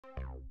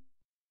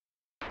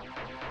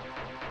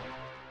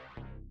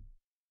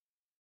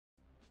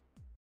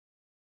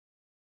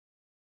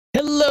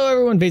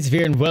everyone, Vaesive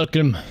here, and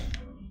welcome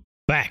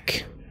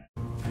back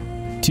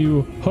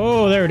to...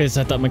 Oh, there it is.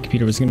 I thought my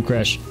computer was gonna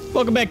crash.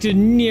 Welcome back to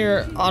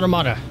NieR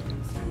Automata.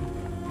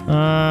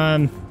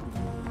 I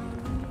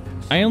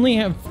only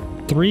have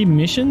 3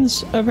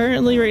 missions,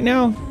 apparently, right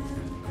now.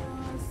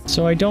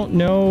 So I don't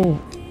know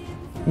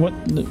what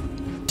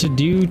to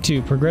do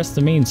to progress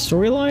the main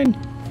storyline.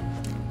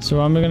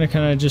 So I'm gonna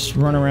kind of just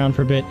run around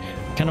for a bit.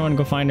 Kind of want to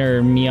go find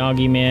our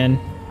Miyagi man.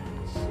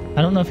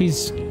 I don't know if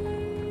he's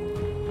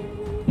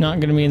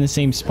not gonna be in the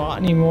same spot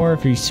anymore,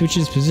 if he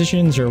switches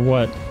positions or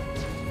what.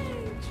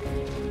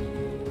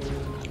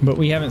 But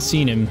we haven't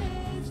seen him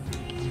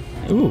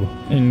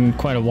in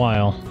quite a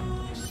while.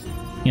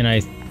 And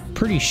I'm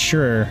pretty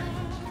sure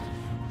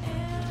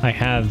I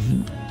have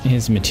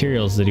his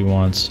materials that he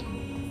wants.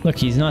 Look,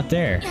 he's not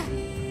there.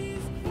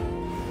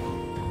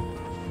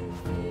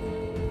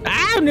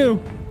 Ah, no!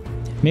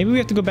 Maybe we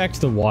have to go back to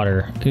the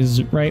water,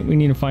 because, right, we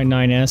need to find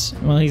 9S.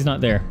 Well, he's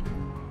not there.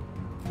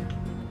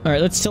 Alright,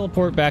 let's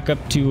teleport back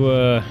up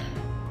to,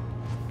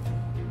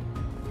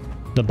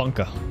 the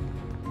bunker.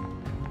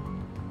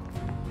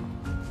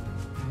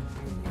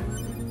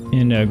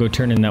 And, go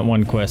turn in that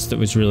one quest that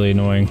was really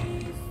annoying.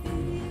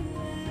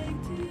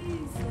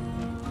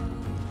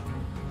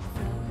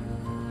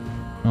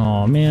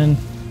 Aw, man.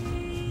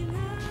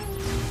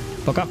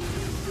 Fuck up.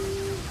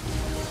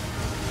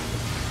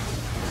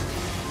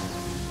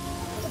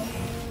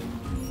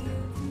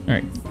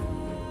 Alright.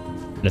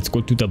 Let's go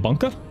to the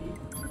bunker.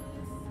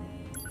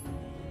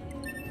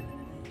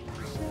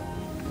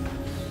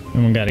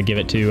 And we gotta give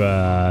it to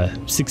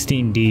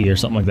 16D or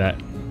something like that.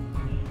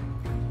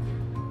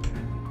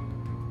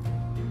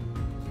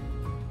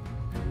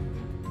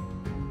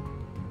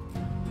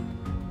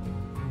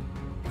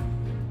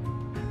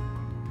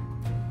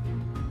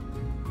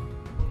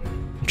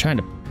 I'm trying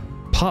to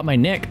pop my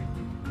neck.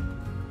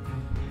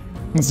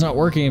 It's not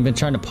working. I've been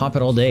trying to pop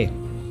it all day.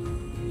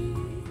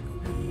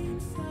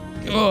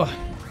 Ugh.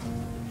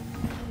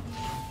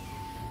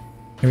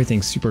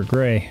 Everything's super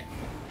gray.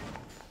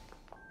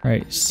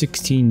 Alright,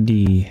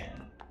 16D.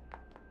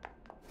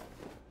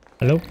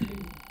 Hello?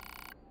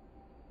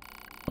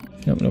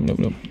 Nope, nope, nope,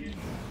 nope.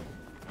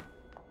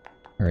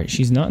 Alright,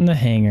 she's not in the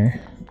hangar.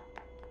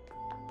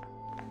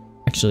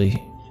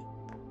 Actually,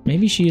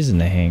 maybe she is in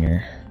the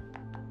hangar.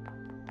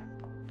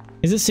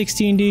 Is it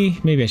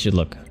 16D? Maybe I should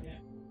look.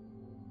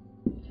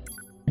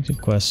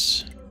 Active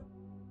quests.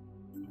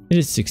 It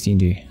is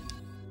 16D.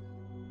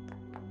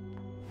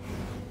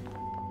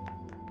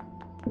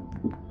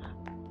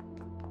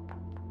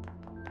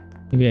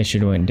 Maybe I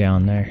should have went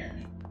down there.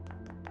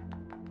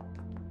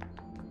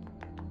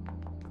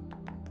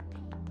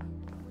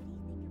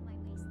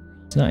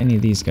 It's not any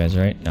of these guys,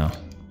 right? No.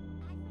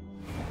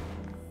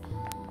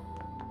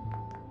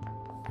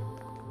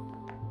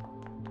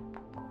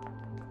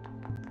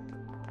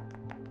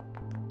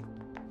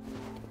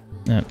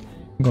 No, I'm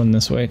going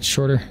this way. It's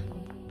shorter.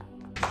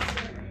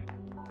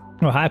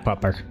 Oh, hi,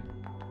 Popper.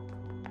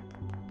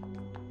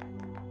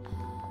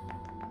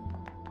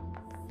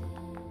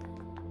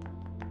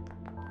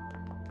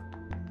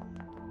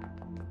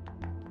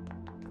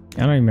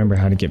 I don't remember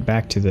how to get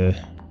back to the...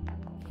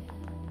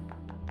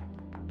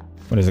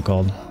 What is it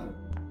called?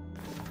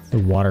 The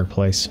water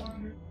place.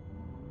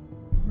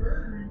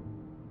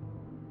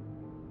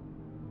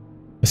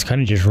 It's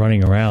kind of just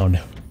running around.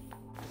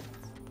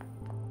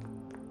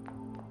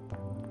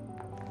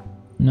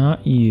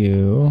 Not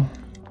you.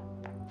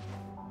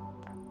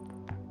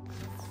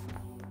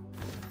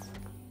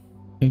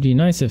 It'd be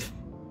nice if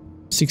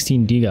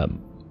 16D got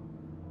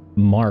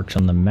marked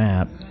on the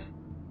map.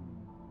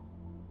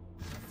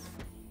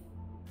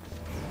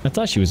 I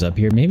thought she was up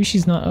here. Maybe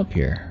she's not up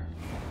here.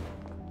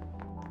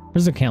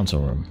 Where's the council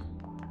room?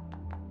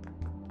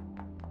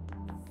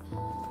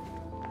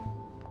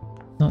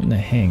 Not in the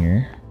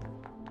hangar.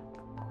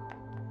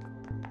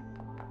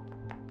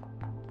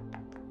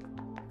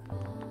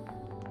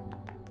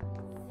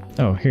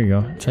 Oh, here you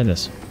go. Try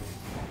this.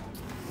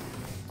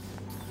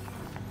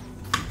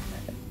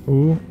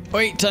 Ooh.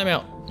 Wait, time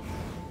out.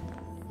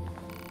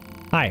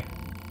 Hi.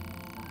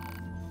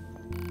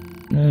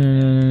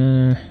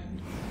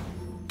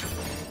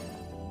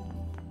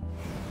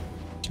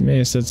 She may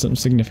have said something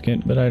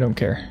significant, but I don't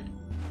care.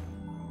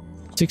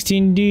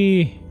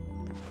 16D.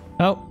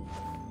 Oh,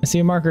 I see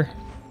a marker.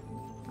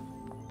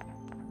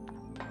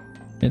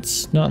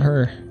 It's not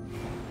her.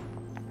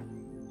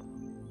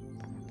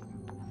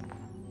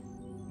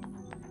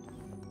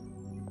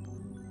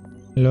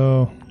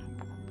 Hello.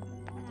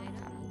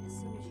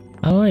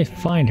 How do I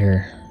find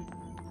her?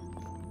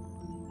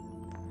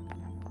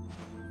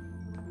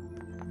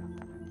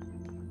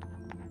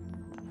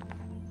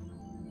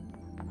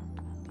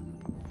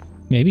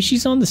 Maybe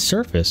she's on the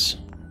surface.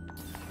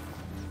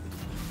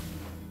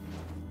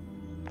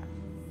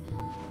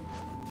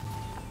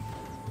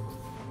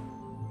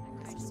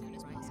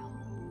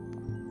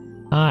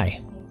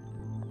 Hi.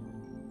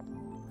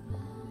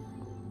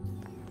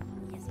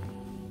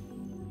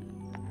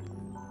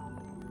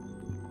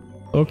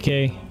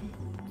 Okay.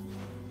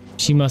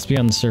 She must be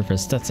on the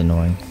surface. That's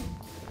annoying.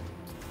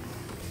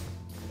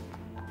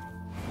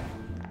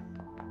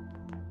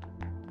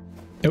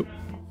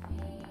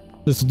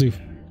 This'll do.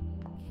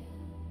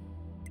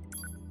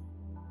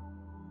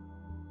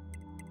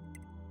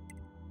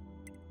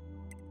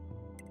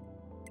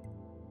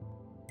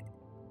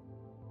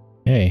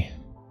 Hey.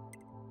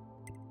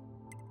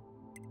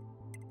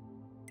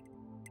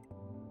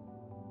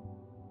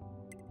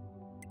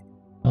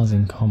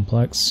 Housing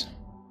complex.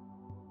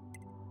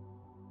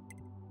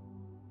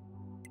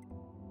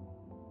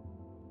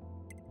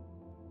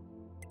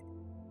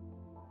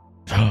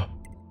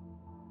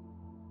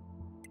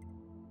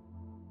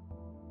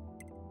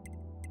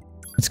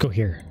 Let's go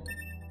here.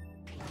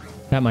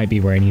 That might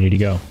be where I needed to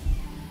go.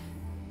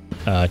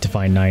 To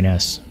find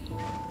 9S.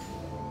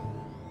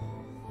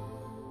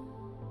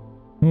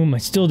 Whom I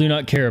still do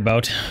not care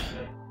about.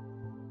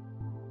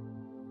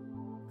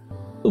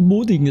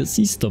 Modding the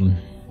system.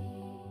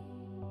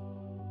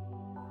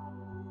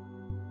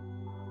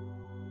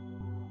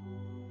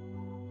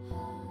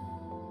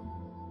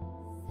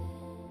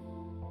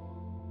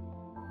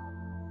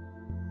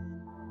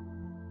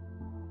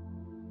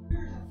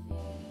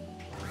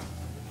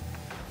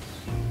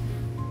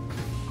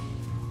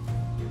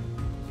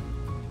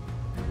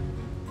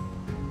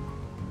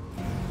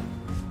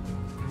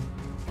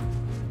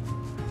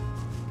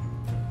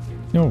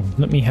 No,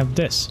 let me have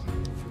this.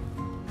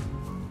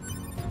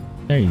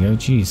 There you go,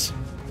 jeez.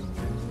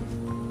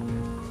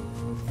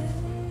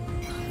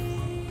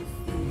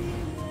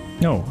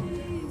 No,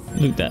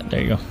 loot that,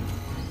 there you go.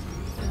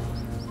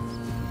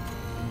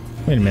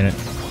 Wait a minute.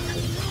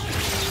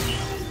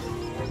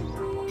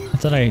 I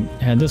thought I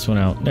had this one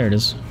out. There it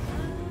is.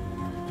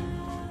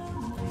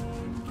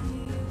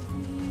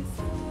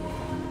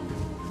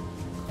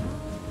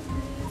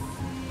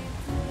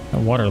 That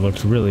water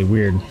looks really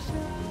weird.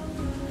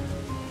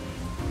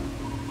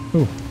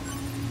 Ooh.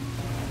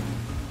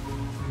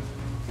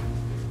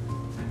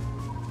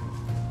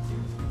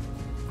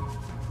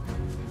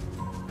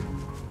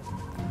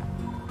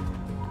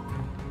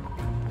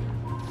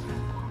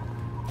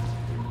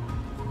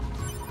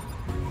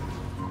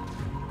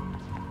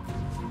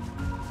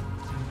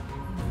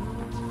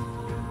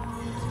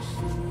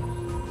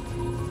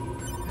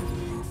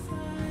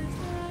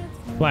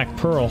 Black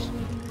Pearl.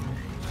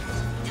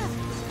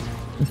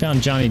 We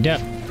found Johnny Depp.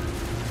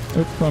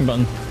 Oh, wrong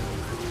button.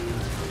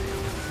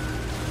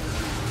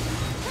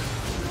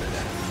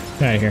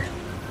 Get out of here.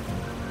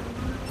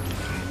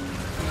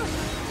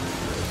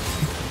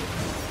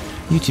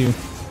 You two.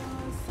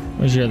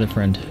 Where's your other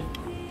friend?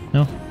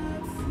 No?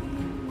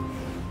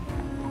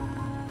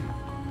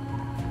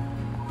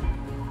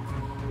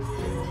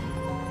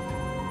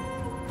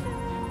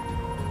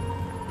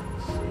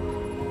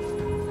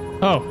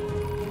 Oh.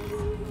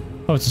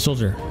 Oh, it's a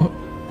soldier.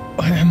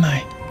 Where am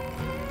I?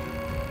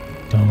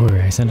 Don't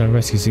worry, I sent out a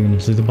rescue signal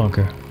to the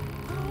bunker.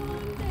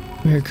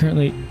 We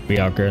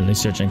are currently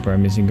searching for a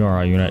missing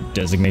Gara unit,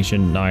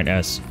 designation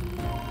 9S.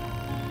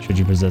 Should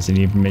you possess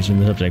any information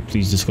on the subject,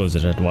 please disclose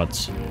it at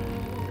once.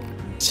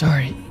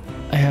 Sorry,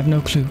 I have no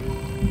clue.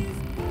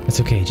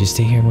 That's okay, just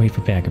stay here and wait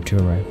for backup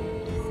to arrive.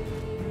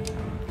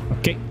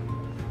 Okay.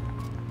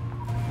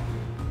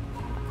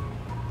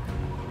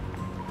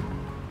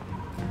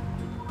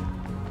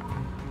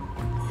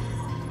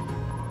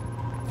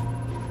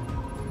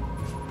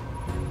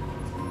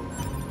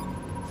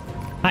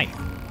 Hi.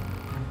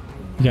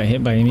 You got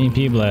hit by an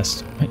EMP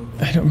blast.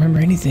 I don't remember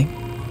anything.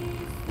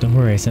 Don't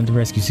worry, I sent a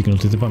rescue signal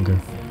to the bunker.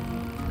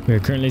 We are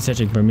currently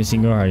searching for a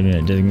missing Gara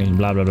unit, designation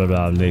blah blah blah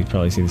blah. They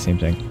probably see the same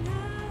thing.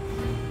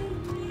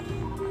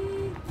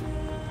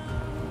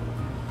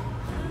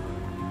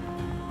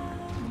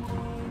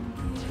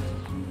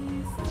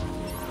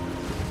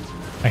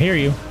 I hear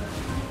you.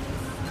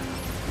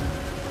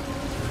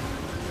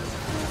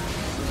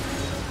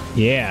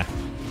 Yeah.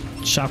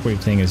 Shockwave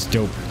thing is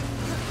dope.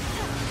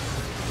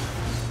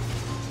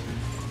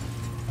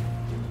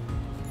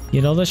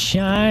 Get all the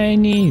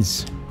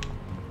shinies.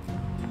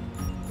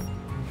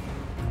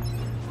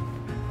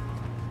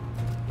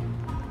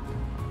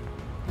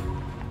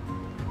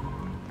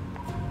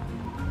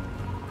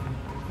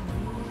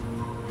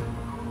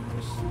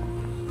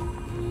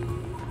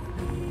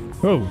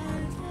 Whoa.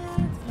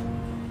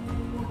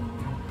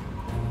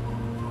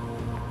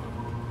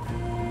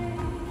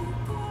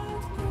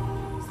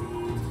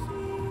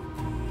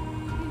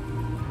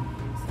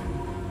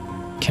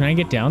 Can I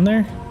get down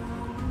there?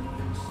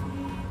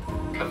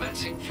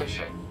 Commencing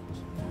fishing.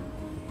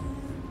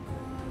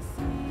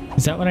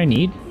 Is that what I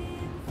need?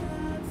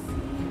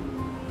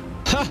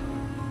 Ha!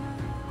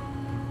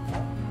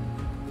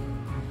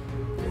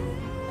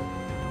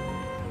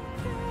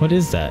 What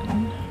is that?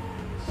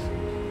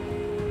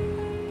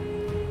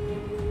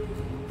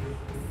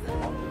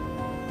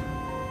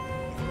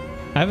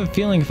 I have a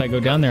feeling if I go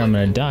down there, I'm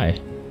gonna die.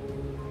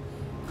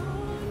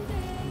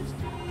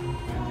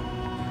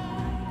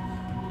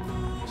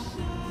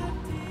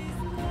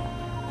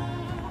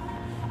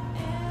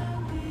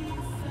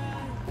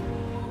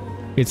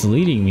 It's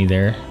leading me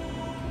there.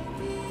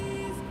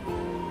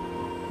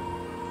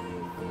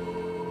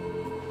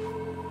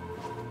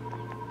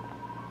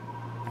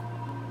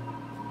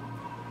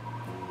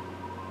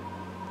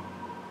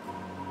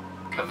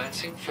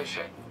 Commencing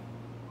fishing.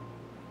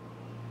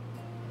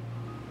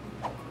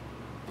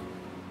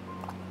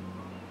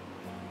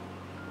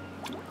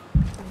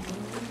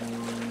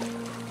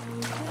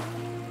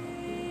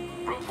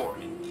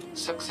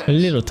 Success. A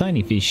little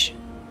tiny fish.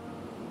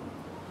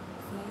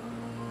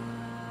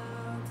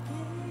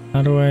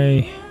 How do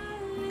I...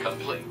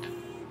 Complete.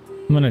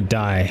 I'm gonna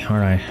die,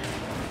 aren't I?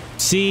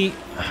 See?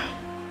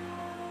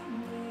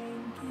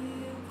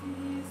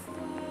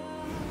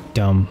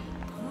 Dumb.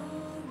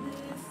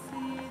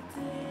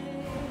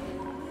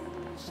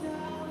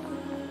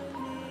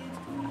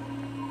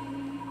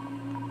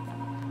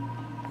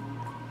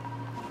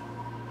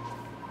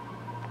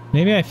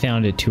 Maybe I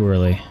found it too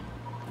early.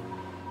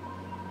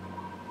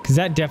 Because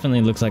that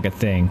definitely looks like a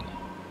thing.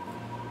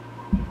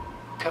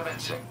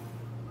 Commencing.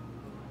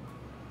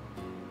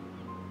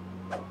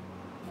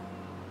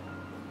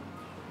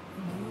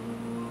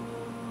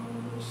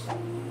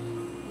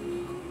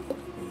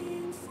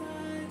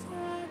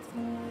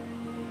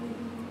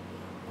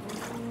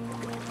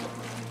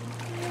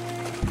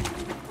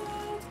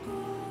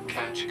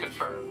 Catch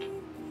confirmed.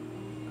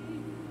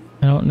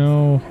 I don't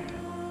know.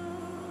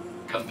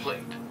 Complete.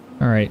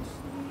 Alright.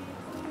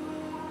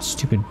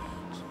 Stupid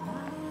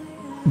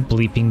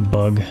bleeping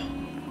bug.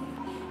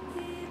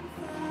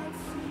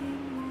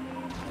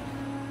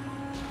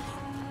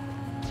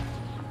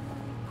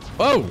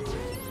 Oh!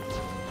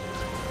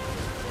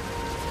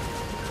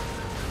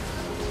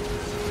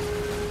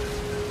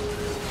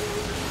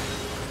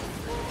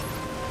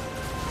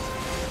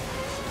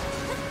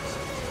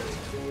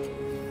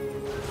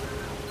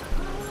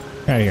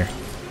 Out of here.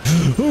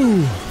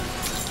 Ooh!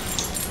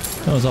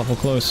 That was awful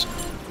close.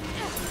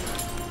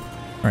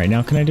 Alright,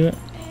 now can I do it?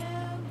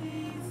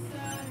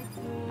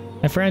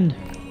 My friend!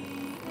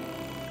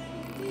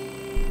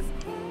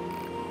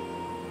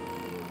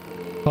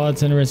 Pod,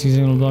 send a rescue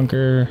signal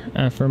bunker.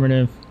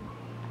 Affirmative.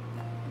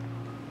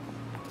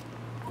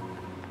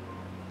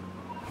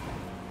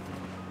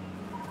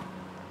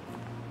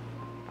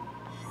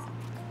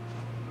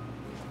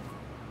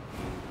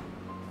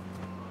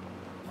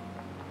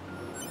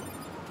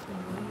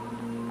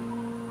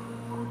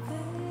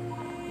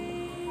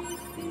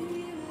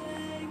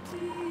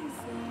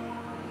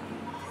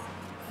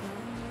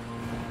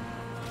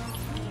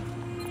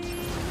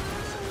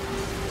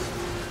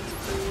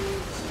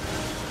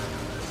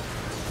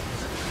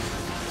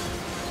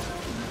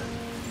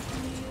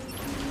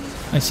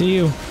 I see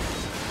you.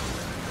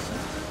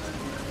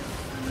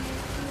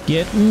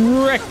 Get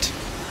wrecked.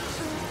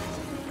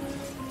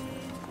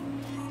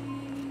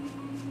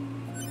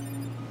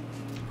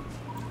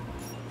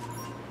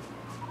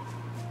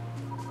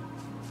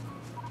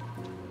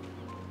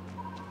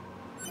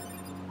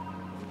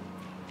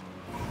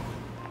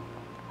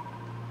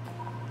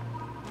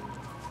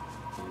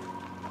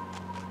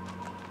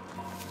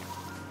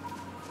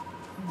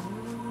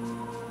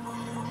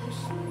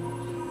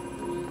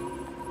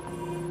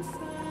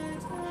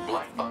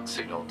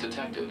 Signal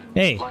detected.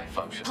 Hey. Life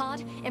function.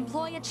 Pod,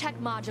 employ a check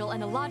module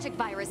and a logic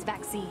virus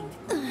vaccine.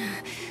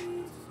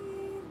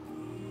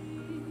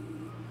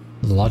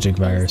 Logic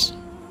virus.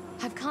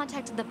 I've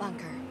contacted the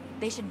bunker.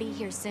 They should be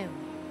here soon.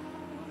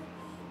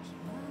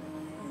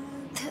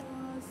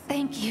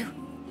 Thank you.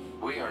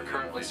 We are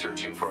currently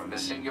searching for a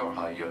missing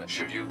Yorha unit.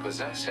 Should you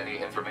possess any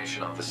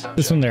information on the subject,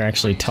 This one they're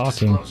actually please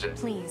talking. disclose it.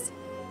 Please,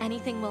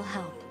 anything will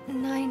help.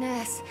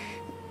 9S.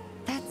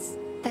 That's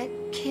that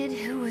kid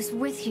who was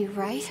with you,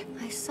 right?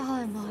 I saw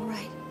him all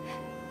right.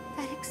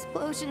 That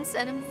explosion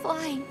sent him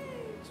flying.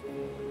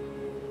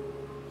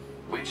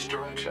 Which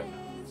direction?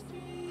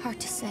 Hard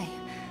to say.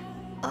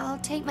 I'll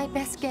take my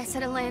best guess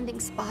at a landing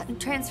spot and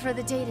transfer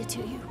the data to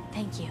you.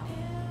 Thank you.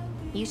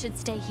 You should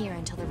stay here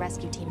until the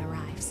rescue team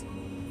arrives.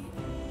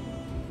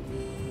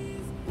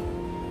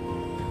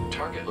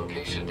 Target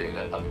location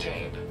data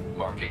obtained.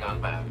 Marking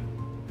on map.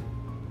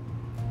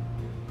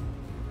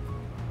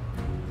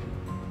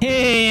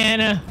 Hey,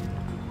 Anna.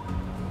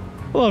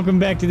 Welcome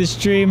back to the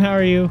stream. How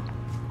are you?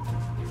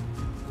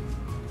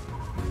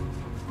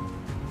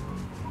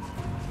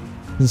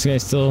 This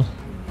guy's still...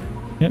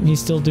 Yep,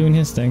 he's still doing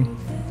his thing.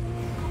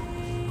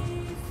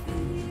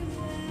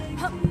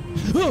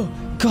 Oh,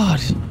 God!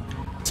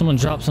 Someone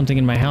dropped something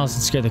in my house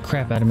and scared the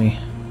crap out of me.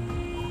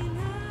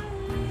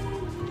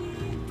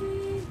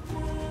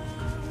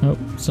 Oh,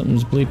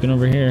 something's bleeping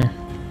over here.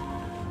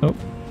 Oh.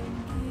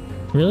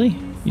 Really?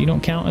 You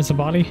don't count as a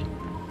body?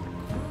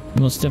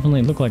 You most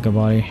definitely look like a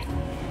body.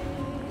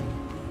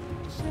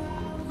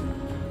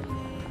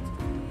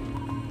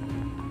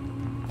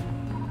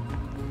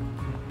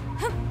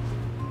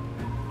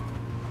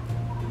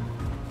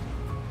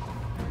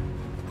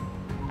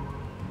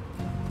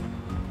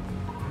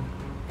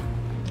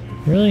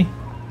 Really?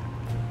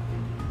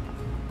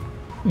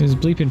 It was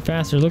bleeping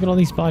faster. Look at all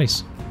these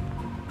bodies.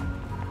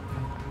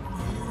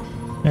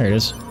 There it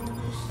is.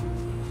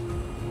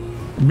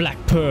 Black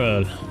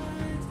Pearl.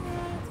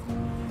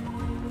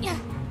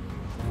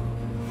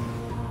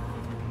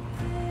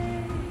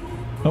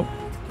 Oh.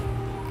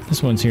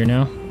 This one's here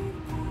now.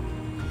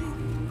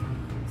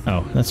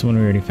 Oh, that's the one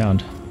we already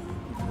found.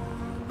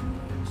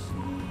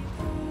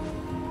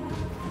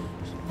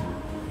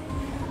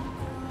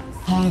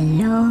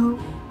 Hello,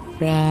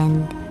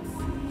 friend.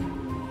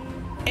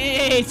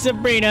 Hey,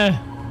 Sabrina!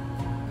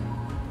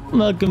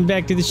 Welcome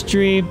back to the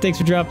stream. Thanks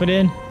for dropping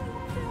in.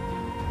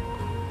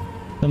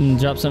 Someone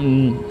dropped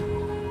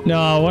something.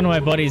 No, one of my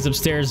buddies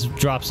upstairs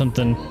dropped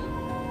something.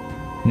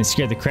 And it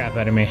scared the crap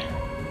out of me.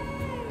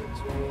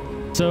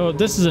 So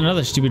this is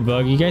another stupid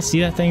bug. You guys see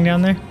that thing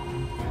down there?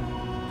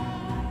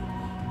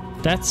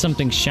 That's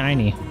something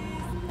shiny.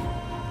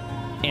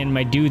 And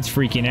my dude's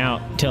freaking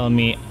out, telling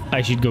me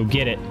I should go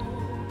get it.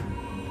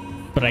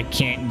 But I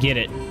can't get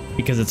it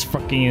because it's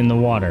fucking in the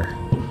water.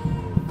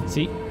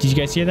 See? Did you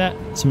guys hear that?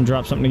 Someone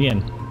dropped something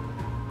again.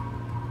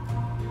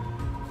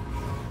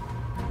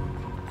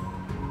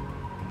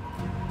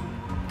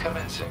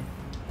 Commencing.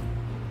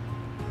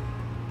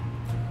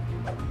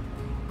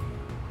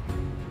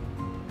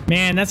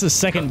 Man, that's the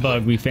second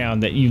bug we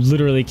found, that you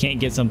literally can't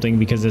get something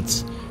because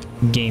it's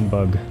game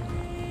bug.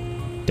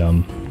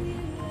 Dumb.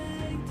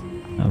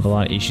 I have a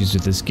lot of issues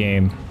with this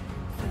game.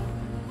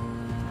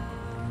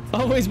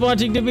 Always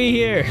wanting to be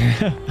here!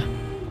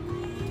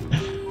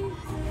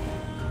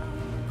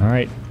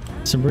 Alright.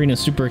 Sabrina's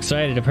super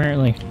excited,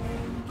 apparently.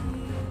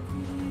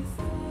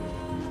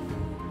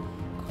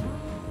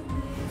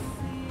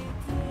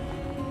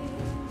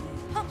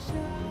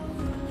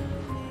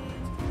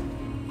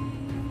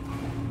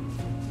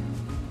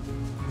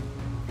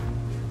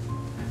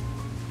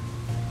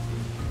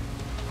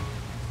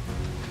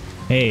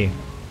 Hey.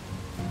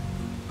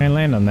 Can I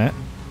land on that?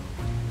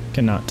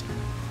 Cannot.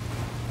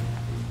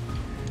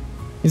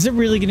 Is it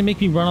really gonna make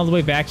me run all the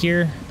way back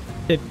here?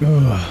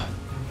 Ugh.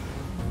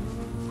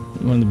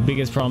 One of the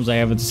biggest problems I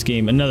have with this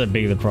game, another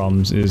big of the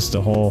problems, is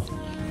the whole...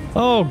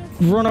 Oh,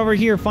 run over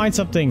here, find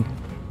something.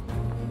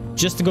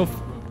 Just to go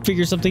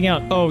figure something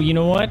out. Oh, you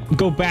know what?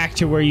 Go back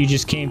to where you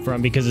just came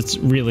from because it's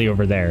really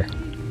over there.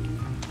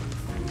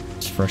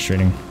 It's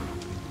frustrating.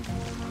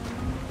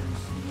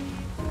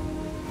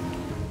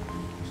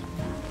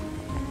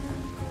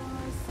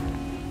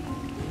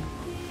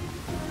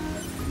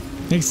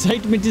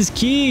 Excitement is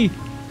key!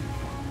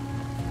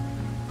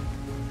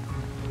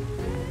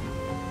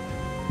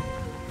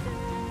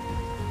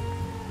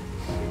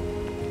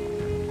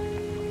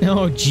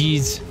 Oh,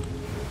 jeez.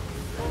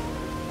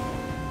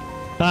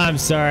 I'm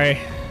sorry.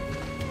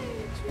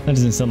 That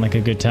doesn't sound like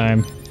a good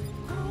time.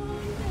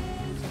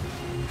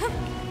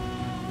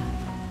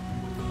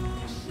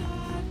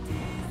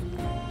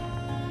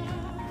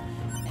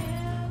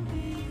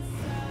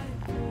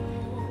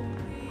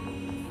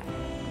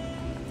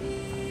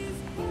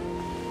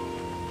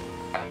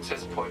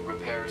 Access point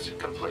repairs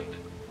complete.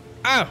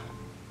 Ow!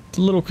 It's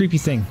a little creepy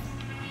thing.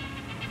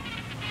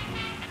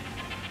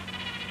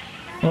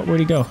 Oh, where'd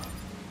he go?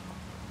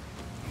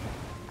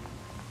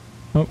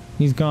 Oh,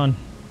 he's gone.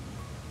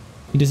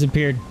 He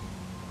disappeared.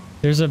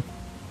 There's a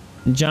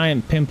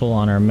giant pimple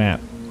on our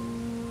map.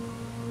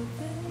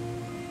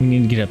 We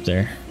need to get up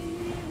there.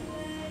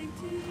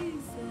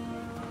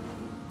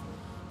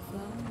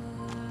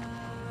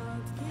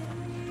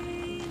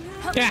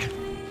 Ah!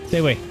 Stay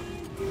away.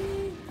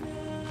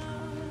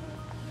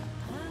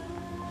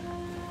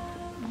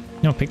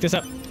 No, pick this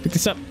up. Pick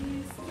this up.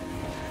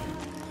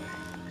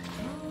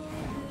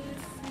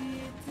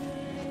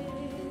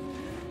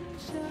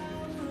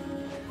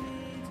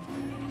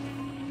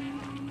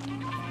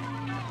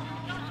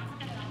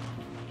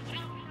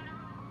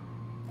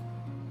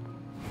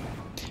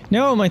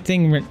 No, my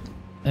thing...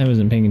 I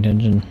wasn't paying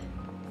attention.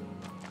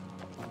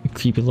 A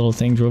creepy little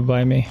thing drove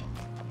by me.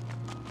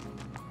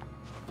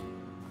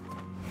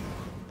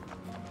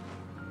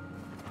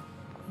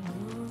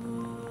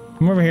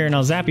 Come over here and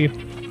I'll zap you.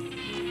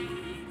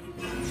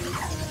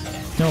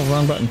 No,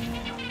 wrong button.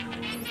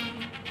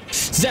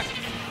 Zap!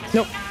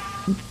 Nope.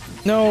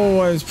 No,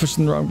 I was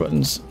pushing the wrong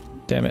buttons.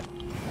 Damn it.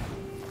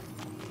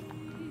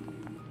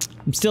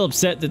 I'm still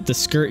upset that the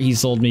skirt he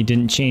sold me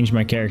didn't change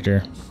my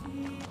character.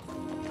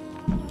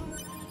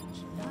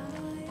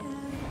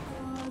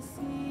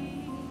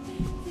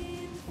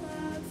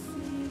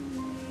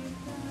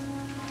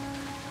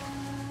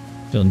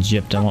 Feeling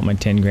gypped. I want my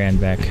 10 grand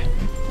back.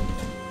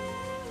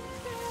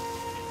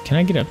 Can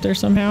I get up there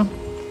somehow?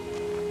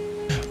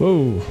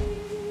 Whoa.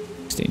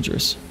 It's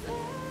dangerous.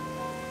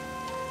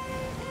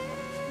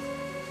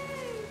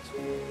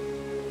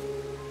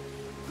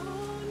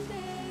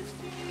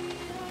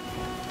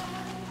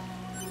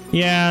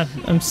 Yeah,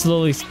 I'm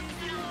slowly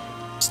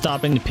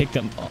stopping to pick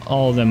them,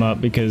 all of them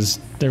up because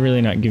they're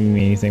really not giving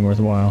me anything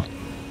worthwhile.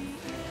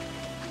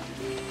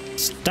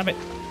 Stop it.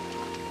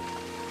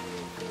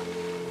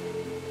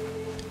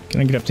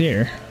 Can I get up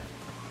here?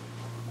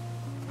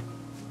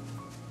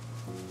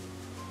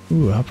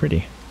 Ooh, how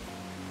pretty.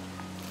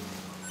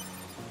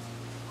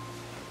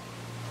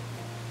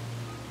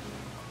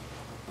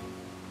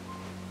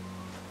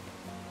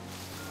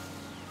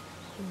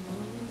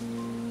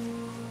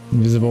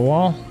 Invisible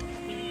wall.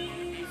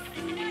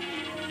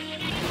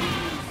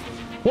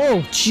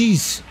 Whoa,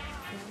 jeez.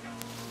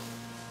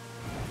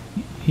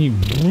 He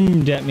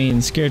boomed at me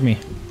and scared me.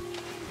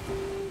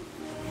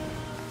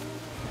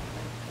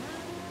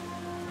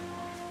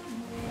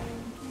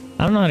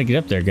 I don't know how to get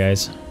up there,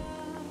 guys.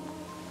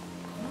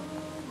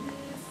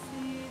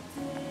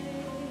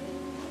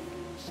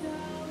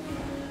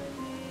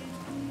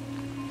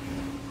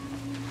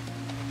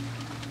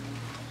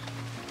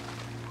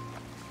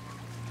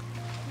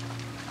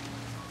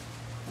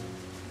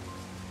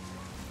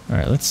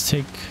 Alright, let's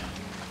take...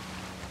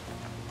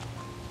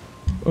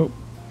 Oh.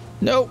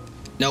 No!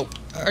 No!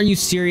 Are you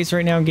serious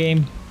right now,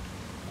 game?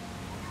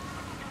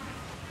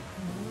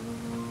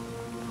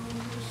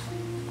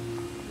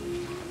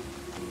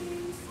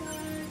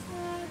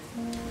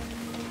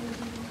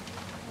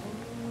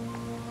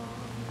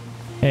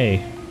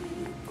 Hey.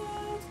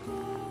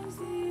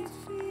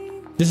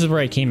 This is where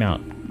I came out,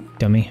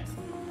 dummy.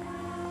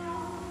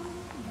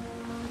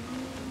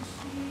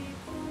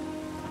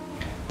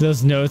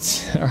 Those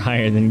notes are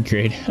higher than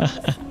grade.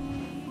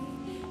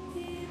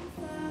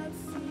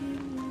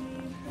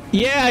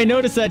 Yeah, I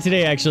noticed that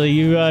today, actually.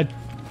 You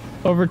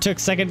overtook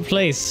second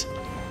place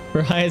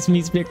for highest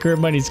meat spit curve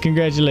monies.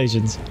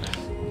 Congratulations.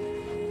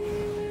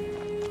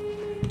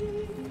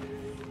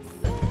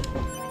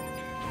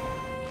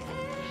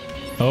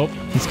 Oh,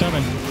 he's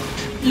coming.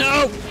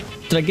 No!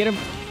 Did I get him?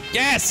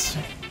 Yes!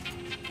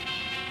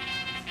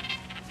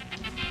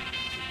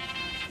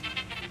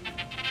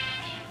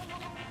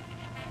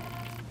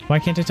 Why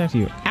can't I talk to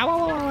you? Ow,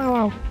 ow, ow, ow,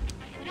 ow.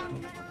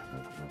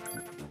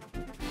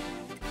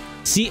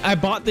 See, I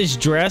bought this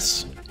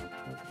dress.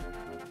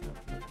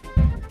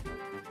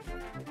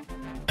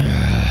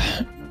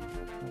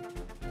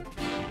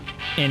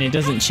 And it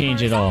doesn't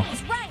change at all.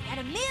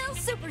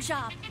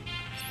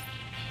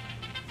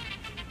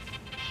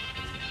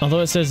 Although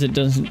it says it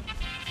doesn't.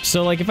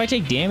 So, like, if I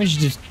take damage,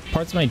 just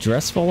parts of my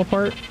dress fall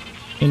apart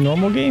in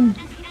normal game?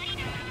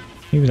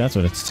 Maybe that's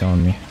what it's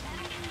telling me.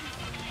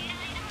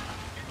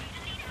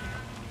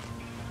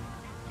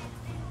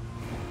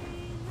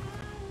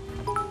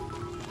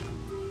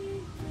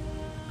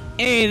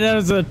 Hey, that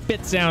was a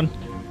bit sound.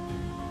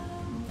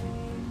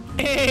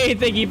 Hey,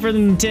 thank you for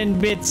the 10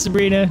 bits,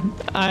 Sabrina.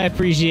 I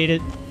appreciate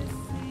it.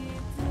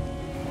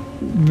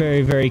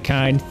 Very, very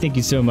kind. Thank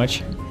you so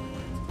much.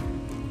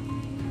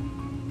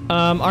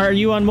 Are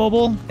you on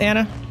mobile,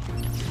 Anna?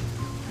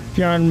 If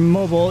you're on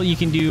mobile, you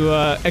can do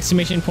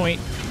exclamation point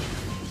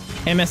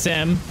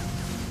MSM,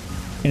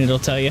 and it'll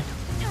tell you.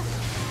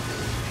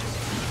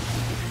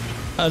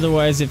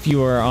 Otherwise, if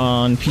you are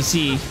on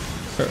PC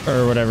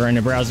or whatever in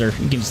a browser,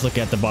 you can just look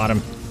at the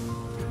bottom,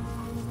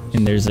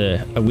 and there's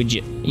a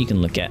widget you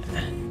can look at.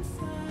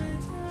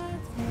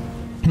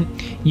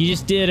 You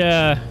just did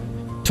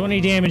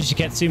 20 damage to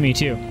Katsumi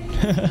too.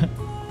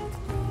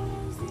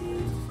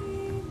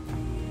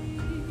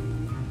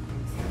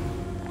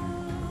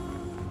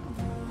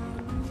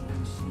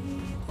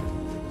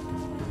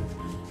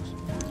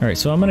 Alright,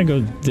 so I'm gonna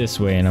go this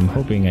way, and I'm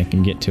hoping I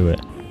can get to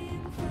it.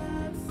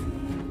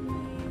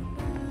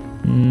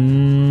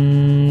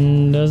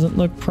 Doesn't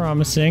look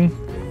promising.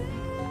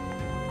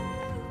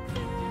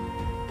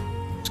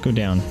 Let's go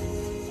down.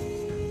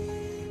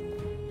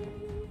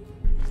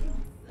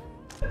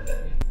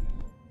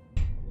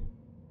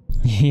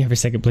 You have a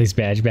second place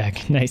badge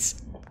back. Nice.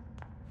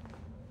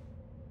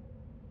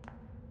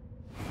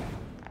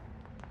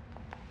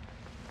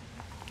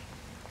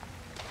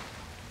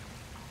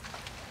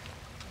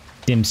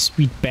 Them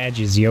sweet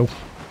badges, yo.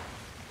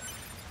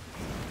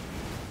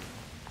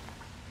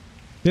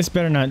 This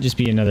better not just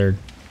be another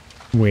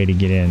way to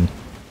get in.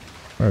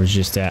 Or it's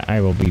just that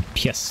I will be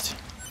pissed.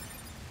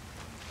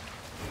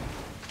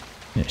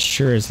 It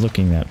sure is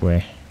looking that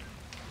way.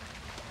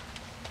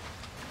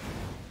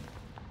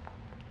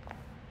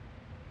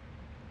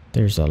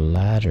 There's a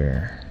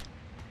ladder.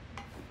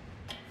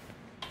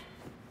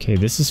 Okay,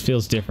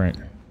 feels different.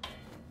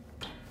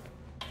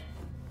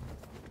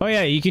 Oh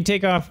yeah, you can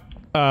take off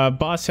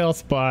boss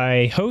health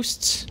by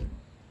hosts,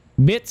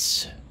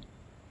 bits,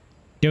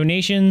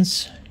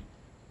 donations.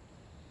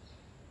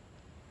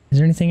 Is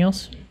there anything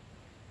else?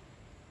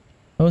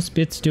 Hosts,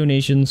 bits,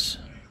 donations.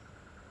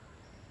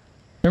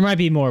 There might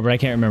be more, but I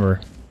can't remember.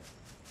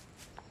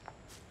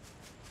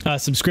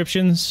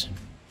 Subscriptions.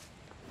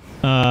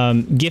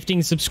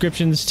 Gifting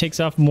subscriptions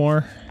takes off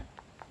more.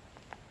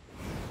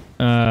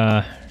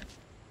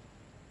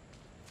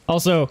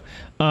 Also,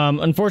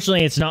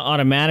 unfortunately, it's not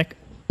automatic.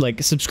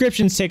 Like,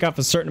 subscriptions take off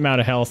a certain amount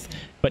of health,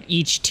 but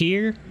each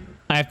tier,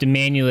 I have to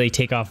manually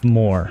take off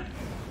more.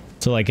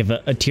 So, like, if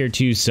a tier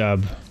 2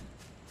 sub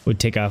would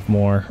take off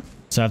more.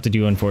 So I have to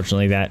do,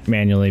 unfortunately, that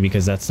manually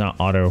because that's not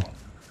auto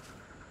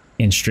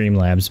in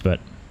Streamlabs, but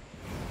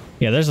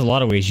yeah, there's a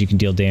lot of ways you can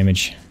deal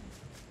damage.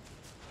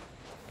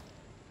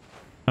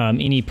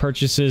 Any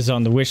purchases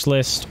on the wish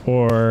list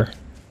or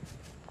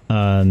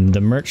the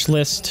merch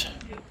list.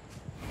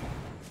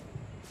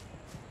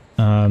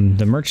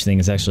 The merch thing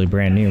is actually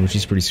brand new, which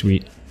is pretty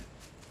sweet.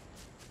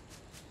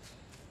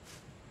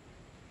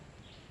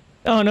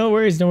 Oh, no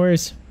worries, no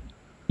worries.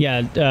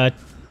 Yeah,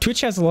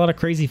 Twitch has a lot of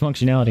crazy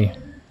functionality.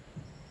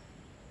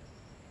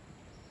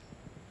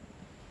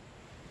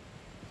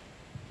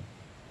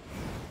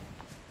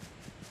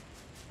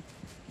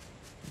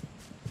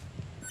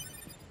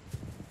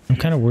 I'm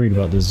kind of worried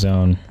about this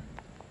zone.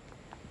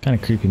 Kind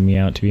of creeping me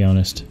out, to be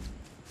honest.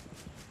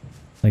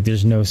 Like,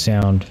 there's no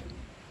sound.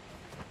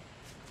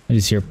 I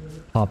just hear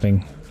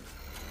popping.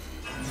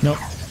 Nope.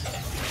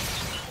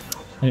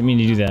 I didn't mean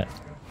to do that.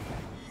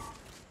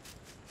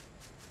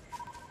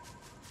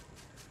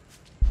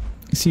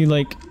 See,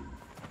 like,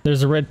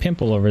 There's a red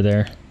pimple over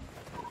there.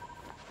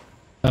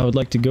 I would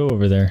like to go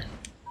over there.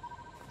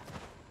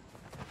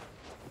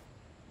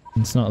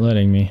 It's not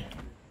letting me.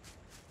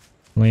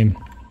 Lame.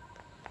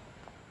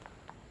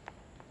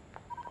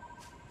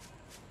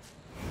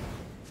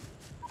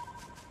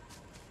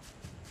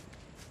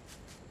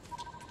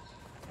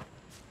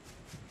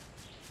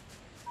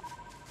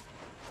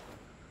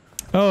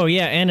 Oh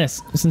yeah, Anna,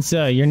 since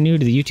you're new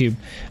to the YouTube,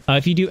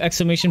 if you do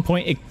exclamation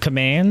point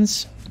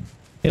commands,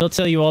 it'll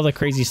tell you all the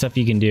crazy stuff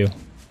you can do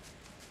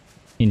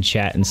in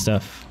chat and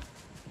stuff.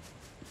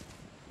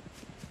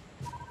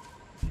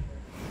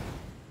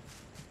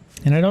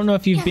 And I don't know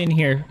if you've been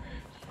here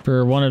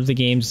for one of the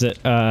games that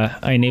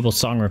I enable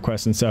song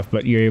requests and stuff,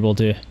 but you're able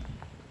to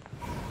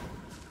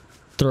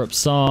throw up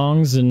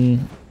songs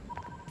and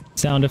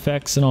sound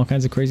effects and all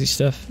kinds of crazy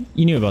stuff.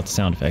 You knew about the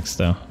sound effects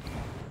though.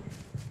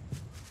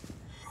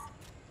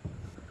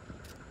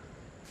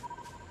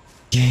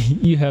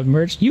 You have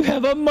merch? You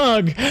have a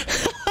mug!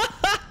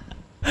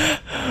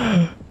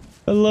 I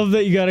love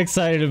that you got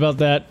excited about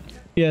that.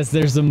 Yes,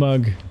 there's a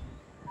mug.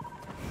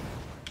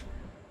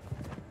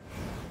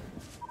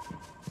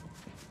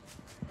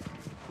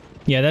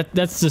 Yeah,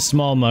 that's the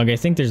small mug. I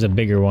think there's a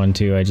bigger one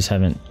too. I just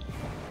haven't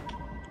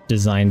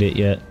designed it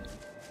yet.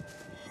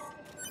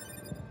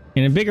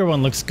 And a bigger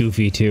one looks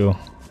goofy too.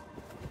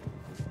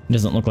 It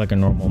doesn't look like a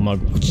normal mug.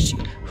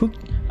 Who?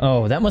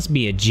 Oh, that must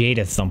be a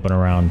Jada thumping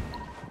around.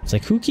 It's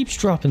like, who keeps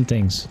dropping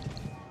things?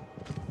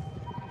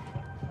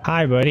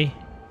 Hi, buddy.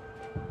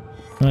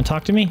 You wanna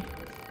talk to me?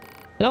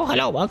 Hello,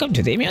 hello, welcome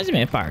to the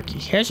amusement park.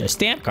 Here's your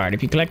stamp card.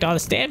 If you collect all the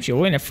stamps,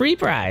 you'll win a free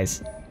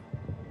prize.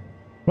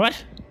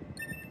 What?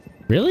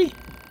 Really?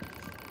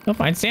 You'll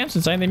find stamps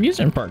inside the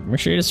amusement park. Make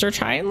sure to search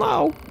high and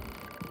low.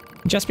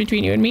 Just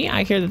between you and me,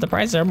 I hear that the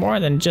prizes are more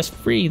than just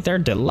free, they're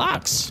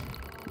deluxe.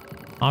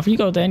 Off you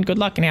go then, good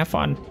luck and have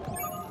fun.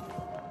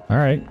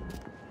 Alright,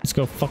 let's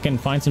go fucking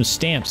find some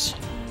stamps.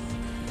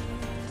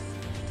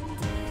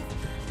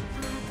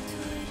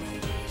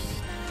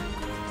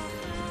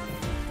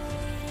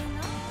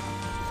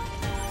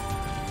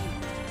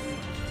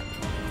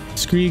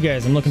 Screw you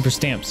guys, I'm looking for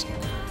stamps.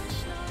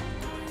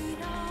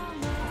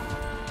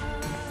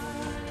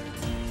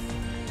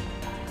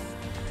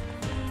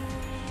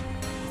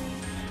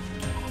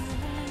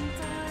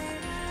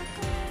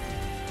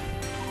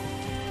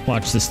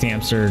 Watch, the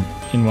stamps are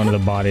in one of the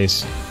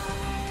bodies.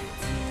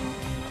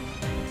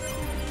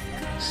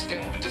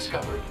 Stamp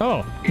discovered.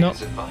 Oh, no. It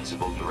is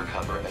advisable to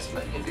recover as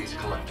many of these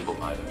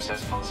collectible items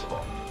as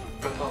possible.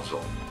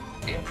 Proposal.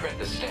 Imprint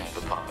the stamp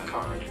upon the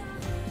card.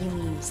 You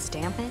mean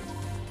stamp it?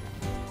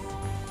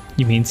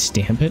 You mean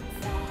stamp it?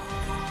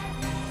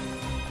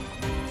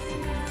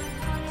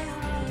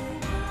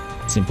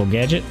 Simple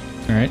gadget.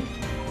 Alright.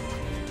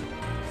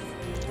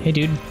 Hey,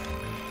 dude.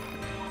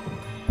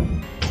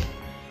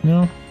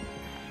 No.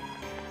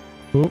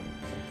 Oh.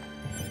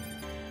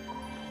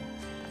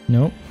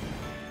 Nope.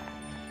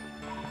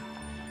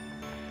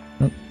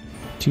 Nope.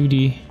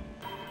 2D.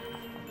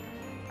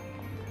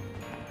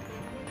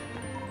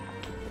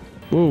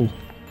 Whoa.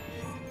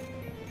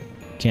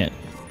 Can't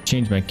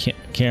change my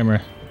camera.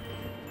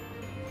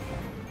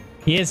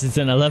 Yes, it's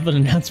an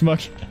 11-ounce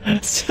mug.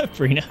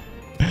 Sabrina.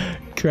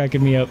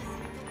 Cracking me up.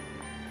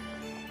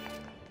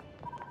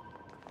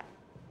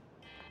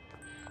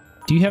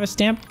 Do you have a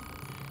stamp?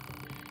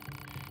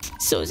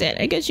 So sad.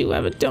 I guess you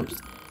have a dump.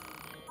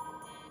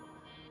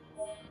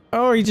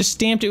 Oh, he just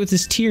stamped it with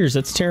his tears.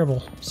 That's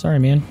terrible. Sorry,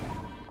 man.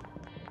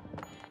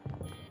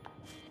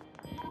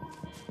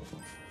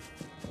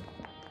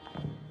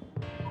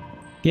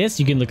 Yes,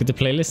 you can look at the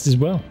playlist as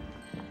well.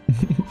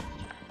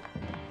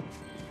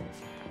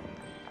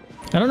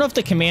 I don't know if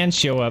the commands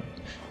show up.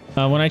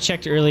 When I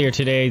checked earlier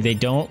today, they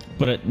don't,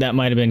 but that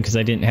might have been because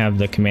I didn't have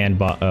the command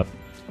bot up.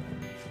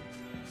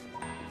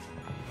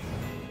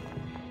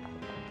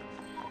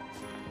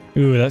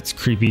 Ooh, that's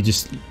creepy.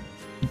 Just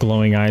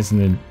glowing eyes in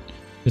the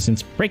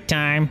distance. Break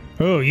time.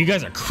 Oh, you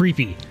guys are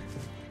creepy.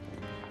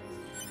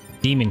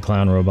 Demon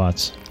clown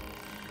robots.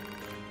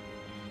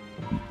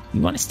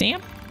 You want a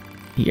stamp?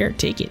 Here,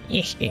 take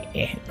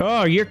it.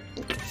 Oh, you're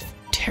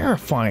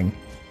terrifying.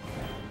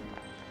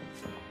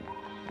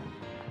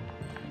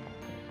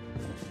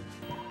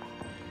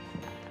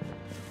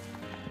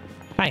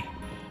 Hi.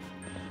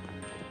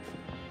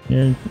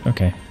 You're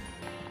okay.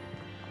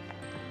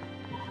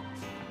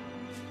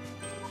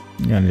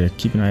 Gotta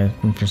keep an eye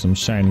out for some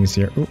shinies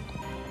here. Ooh.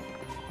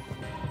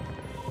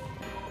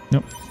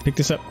 Nope. Pick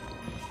this up.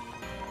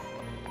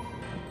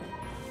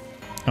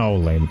 Oh,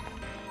 lame.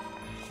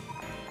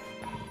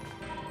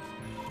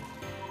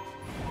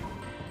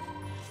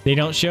 They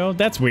don't show?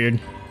 That's weird.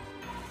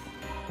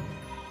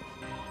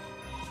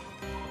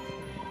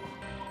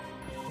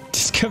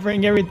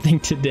 Discovering everything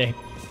today.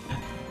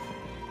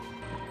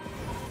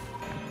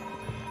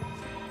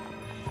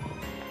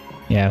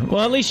 Yeah,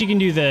 well, at least you can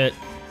do the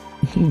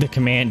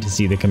command to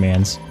see the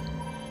commands.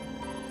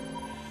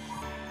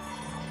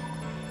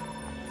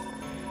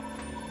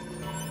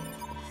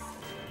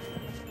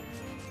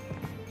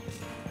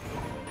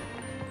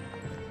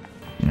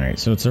 Alright,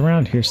 so it's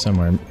around here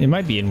somewhere. It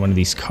might be in one of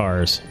these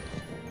cars.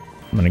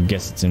 I'm gonna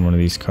guess it's in one of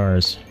these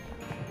cars.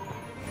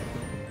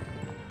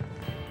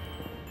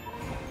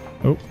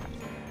 Oh.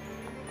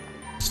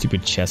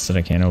 Stupid chest that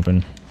I can't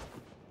open.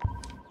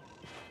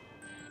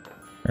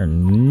 Are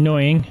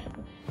annoying.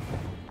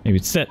 Maybe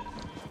it's that.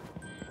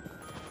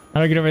 How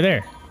do I get over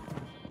there?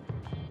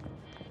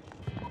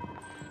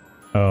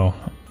 Oh.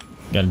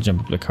 Gotta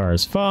jump up the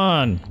cars.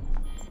 Fun!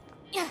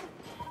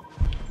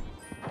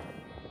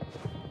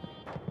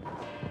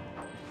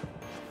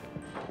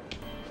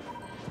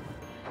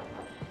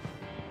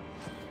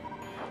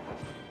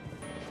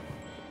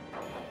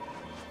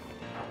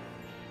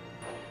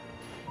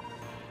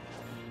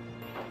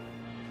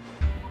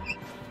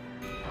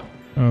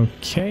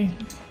 Okay.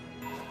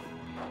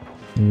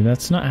 Maybe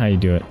that's not how you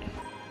do it.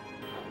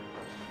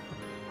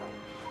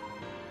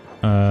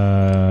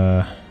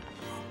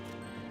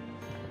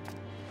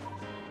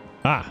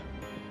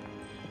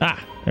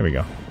 There we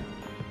go.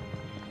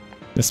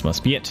 This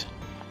must be it.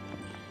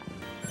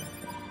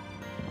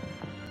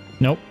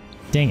 Nope.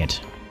 Dang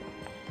it.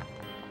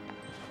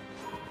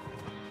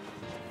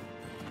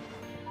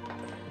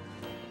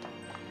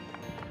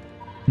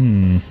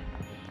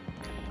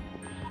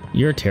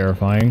 You're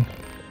terrifying.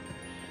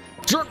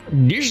 Truck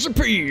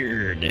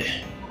disappeared.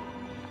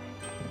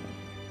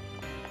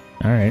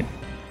 All right.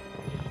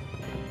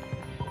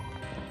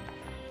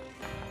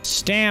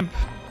 Stamp.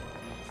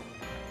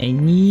 I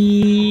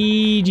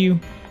need you.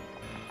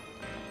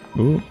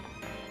 Ooh.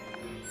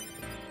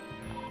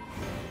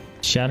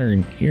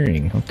 Shattering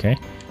earring. Okay.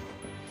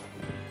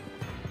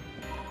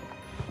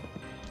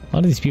 A lot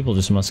of these people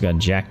just must have got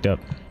jacked up.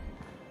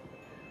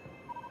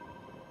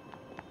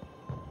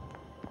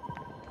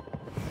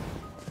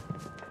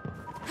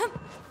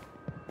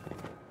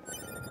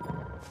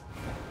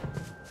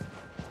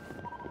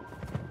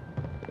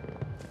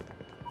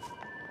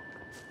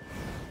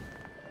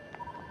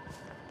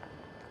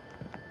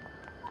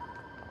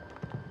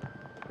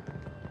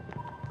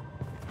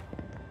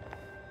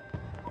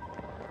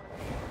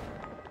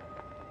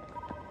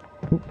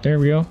 There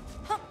we go.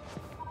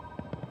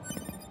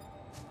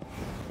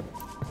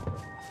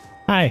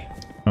 Hi.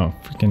 Oh,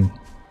 freaking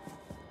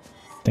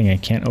thing I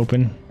can't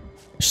open.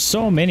 There's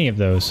so many of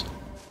those.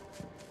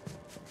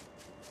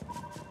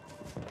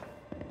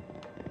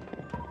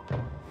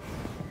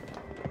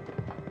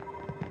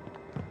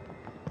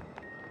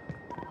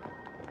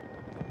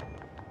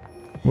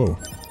 Whoa.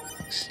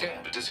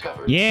 Stamp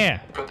discovered. Yeah.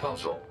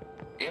 Proposal.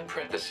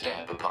 Imprint the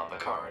stamp upon the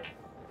card.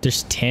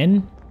 There's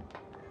 10?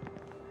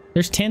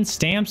 There's 10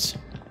 stamps?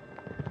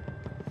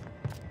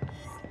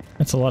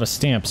 That's a lot of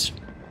stamps.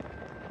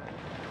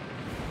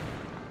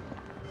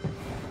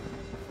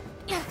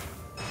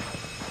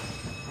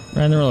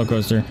 Ride the roller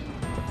coaster.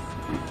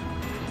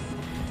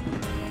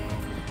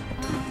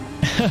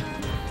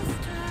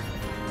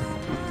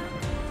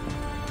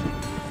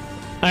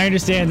 I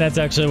understand that's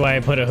actually why I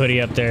put a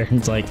hoodie up there.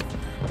 It's like,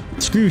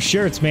 screw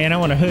shirts, man. I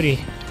want a hoodie.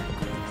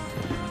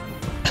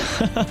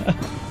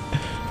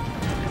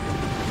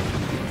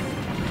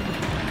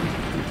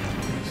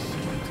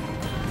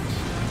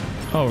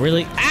 Oh,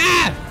 really?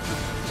 Ah!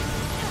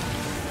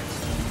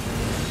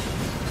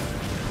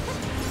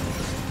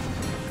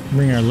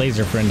 Bring our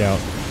laser friend out.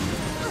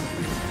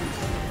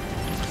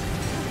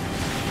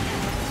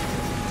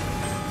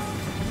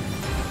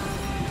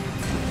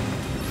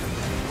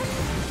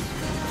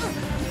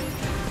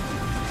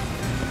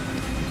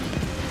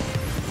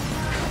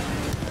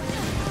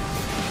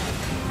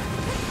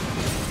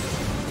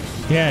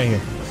 Get out of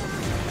here.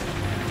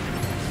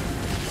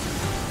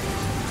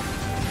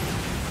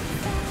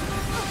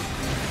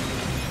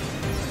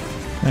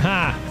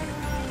 Aha!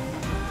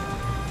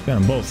 Got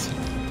them both.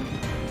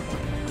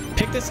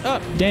 Pick this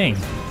up, dang.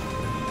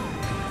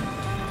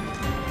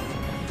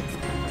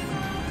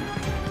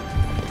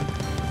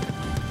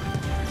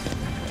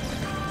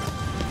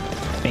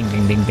 Bing,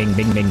 bing, bing, bing,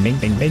 bing, bing,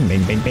 bing, bing, bing,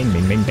 bing, bing, bing,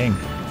 bing, bing, bing.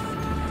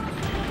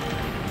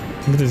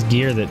 Look at this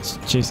gear that's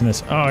chasing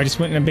this. Oh, I just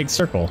went in a big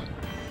circle.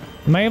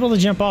 Am I able to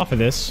jump off of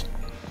this?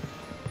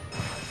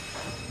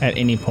 At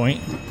any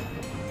point?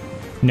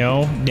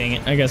 No? Dang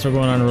it. I guess we're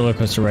going on a roller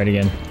coaster ride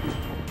again.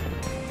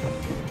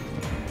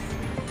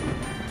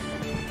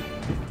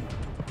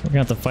 We're gonna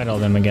have to fight all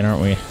them again,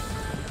 aren't we?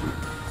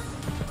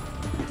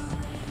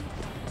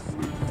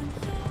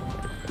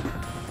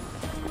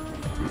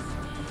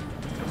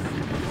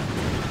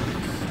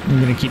 I'm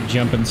gonna keep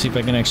jumping, see if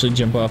I can actually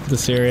jump off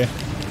this area.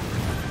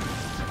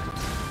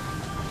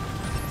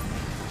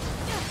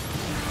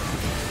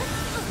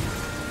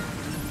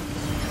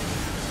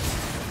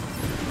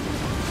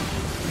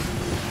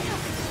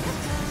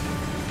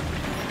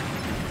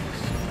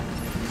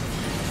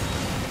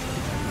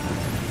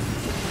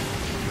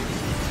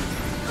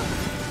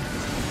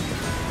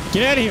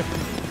 Get out of here!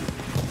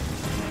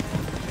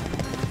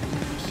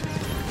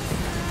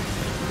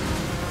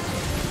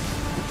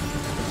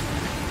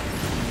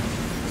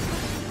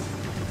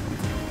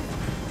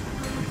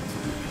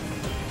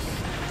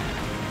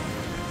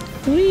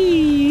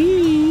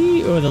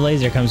 Whee! Oh, the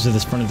laser comes to the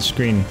front of the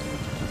screen.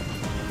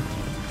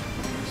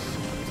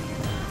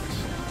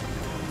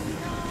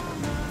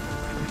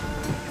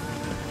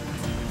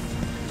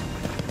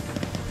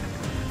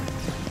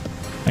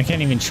 I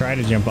can't even try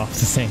to jump off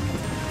this thing.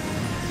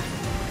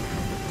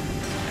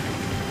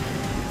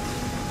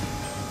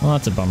 Well,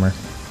 that's a bummer.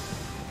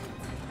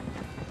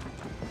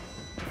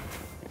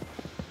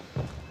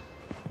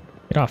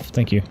 Get off,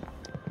 thank you.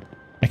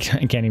 I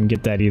can't even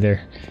get that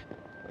either.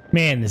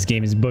 Man, this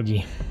game is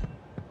boogie.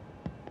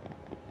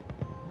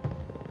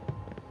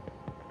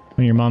 One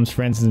of your mom's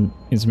friends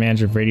is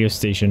manager of radio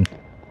station.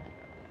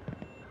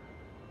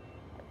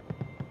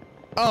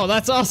 Oh,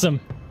 that's awesome!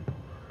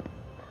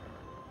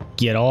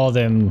 Get all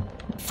them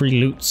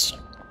free loots.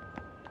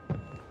 I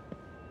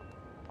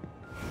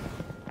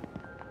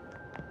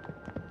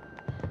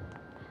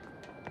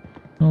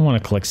don't want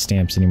to collect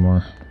stamps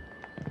anymore.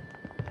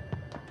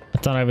 I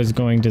thought I was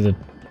going to the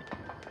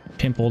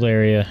pimpled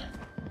area.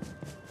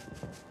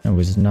 I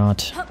was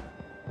not.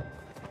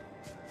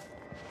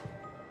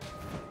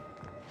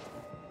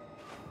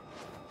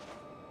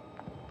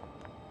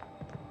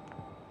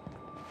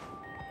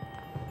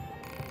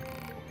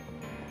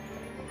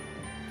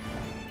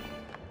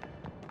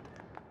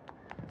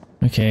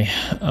 Okay,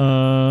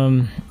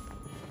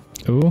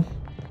 ooh.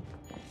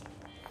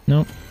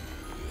 Nope.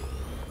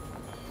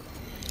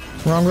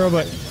 Wrong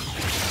robot.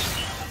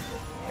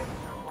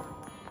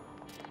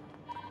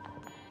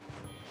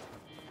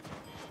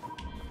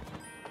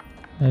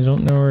 I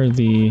don't know where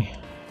the...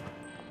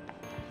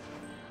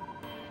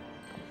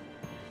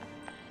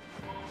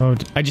 Oh,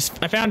 I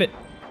found it!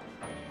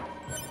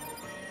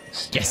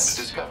 Stamp Yes!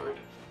 discovered.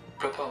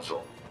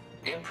 Proposal.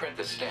 Imprint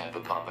the stamp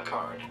upon the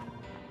card.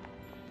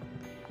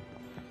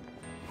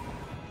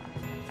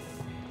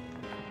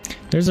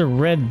 There's a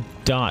red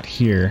dot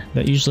here.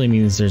 That usually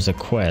means there's a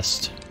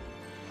quest.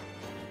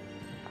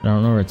 I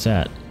don't know where it's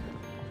at.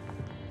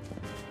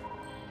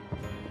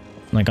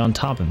 Like on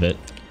top of it.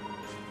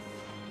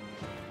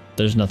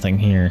 There's nothing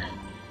here.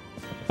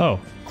 Oh.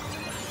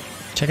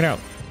 Check it out.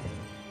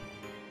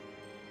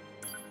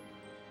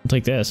 I'll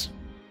take this.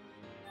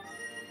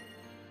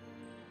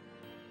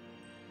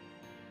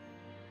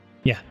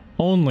 Yeah,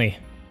 only.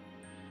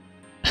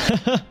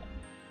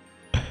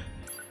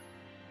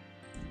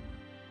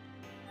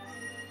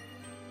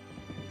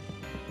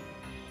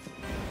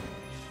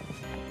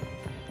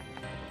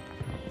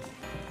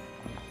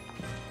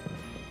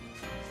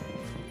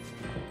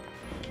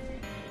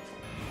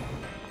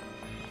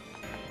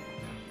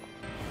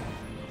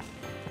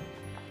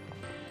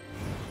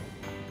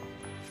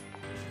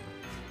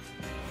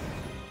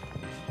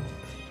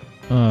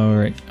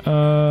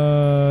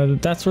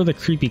 Alright, that's where the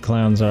creepy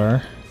clowns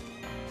are.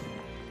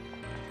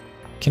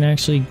 I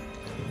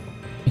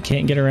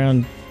can't get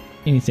around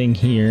anything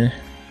here.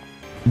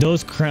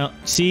 Those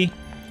see?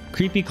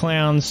 Creepy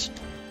clowns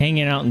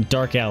hanging out in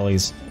dark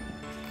alleys.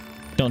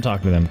 Don't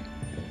talk to them.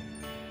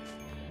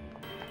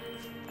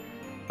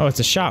 Oh, it's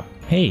a shop.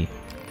 Hey.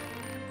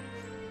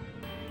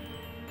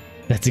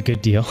 That's a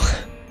good deal.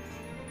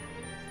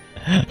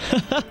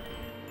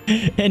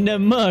 And a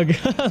mug.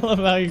 I love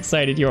how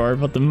excited you are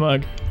about the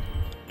mug.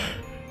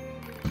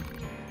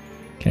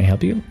 Can I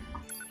help you?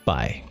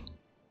 Bye.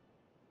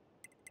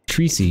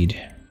 Tree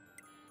seed.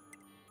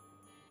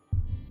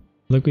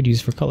 Liquid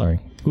used for coloring.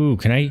 Ooh,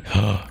 can I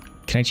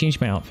change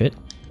my outfit?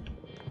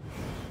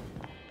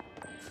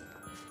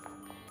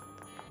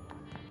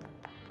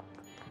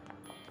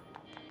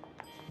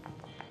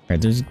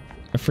 Alright,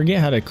 I forget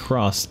how to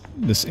cross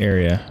this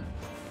area.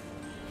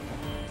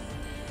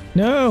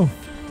 No!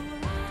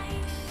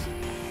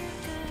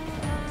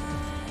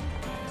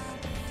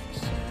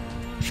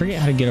 I forget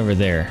how to get over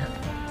there.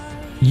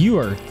 You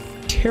are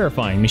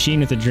terrifying. Machine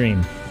with a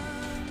dream.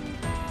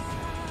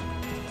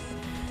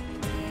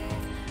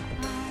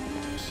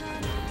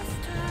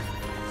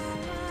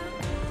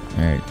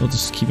 Alright, we'll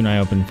just keep an eye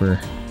open for...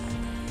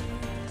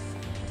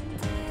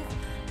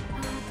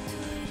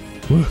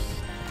 Woo.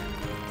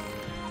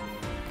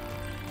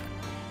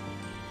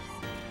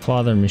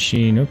 Father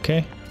machine,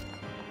 okay.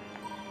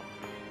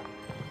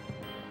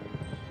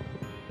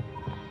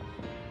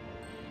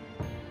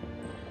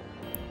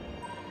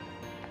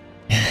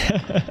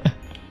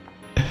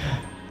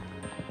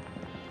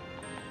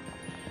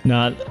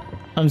 Not,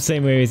 I'm the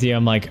same way with you.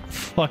 I'm like,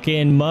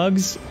 fucking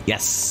mugs?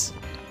 Yes.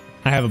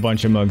 I have a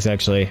bunch of mugs,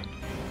 actually.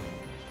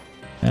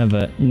 I have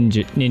a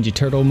Ninja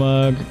Turtle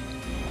mug.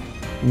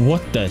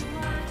 What the?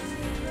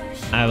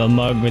 I have a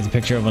mug with a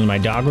picture of one of my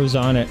doggos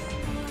on it.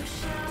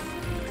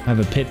 I have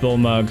a Pitbull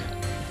mug.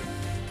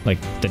 Like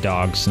the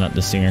dogs, not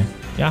the singer.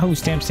 Yahoo!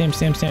 Stamp, stamp,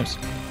 stamp, stamps.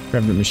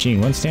 Revenant machine.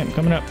 One stamp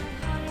coming up.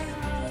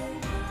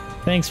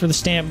 Thanks for the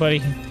stamp,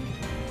 buddy.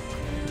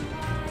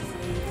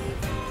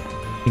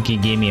 I think he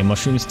gave me a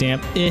mushroom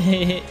stamp.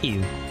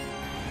 Ew.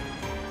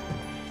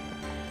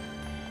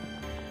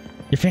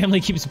 Your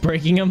family keeps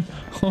breaking them?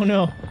 Oh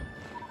no.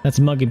 That's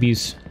mug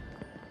abuse.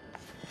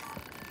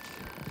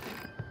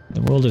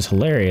 The world is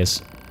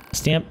hilarious.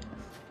 Stamp.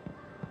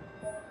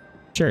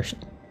 Sure.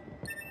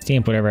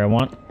 Stamp whatever I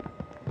want.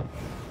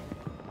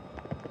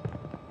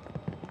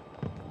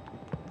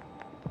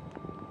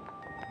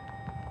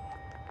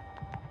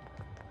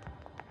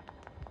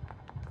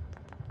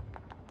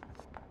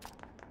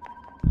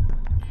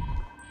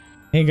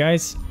 Hey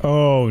guys.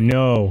 Oh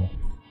no.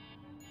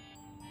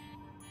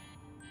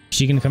 Is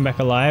she gonna come back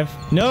alive?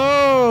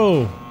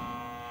 No!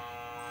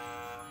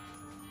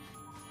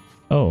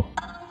 Oh.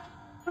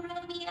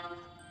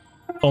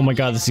 Oh my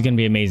god, this is gonna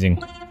be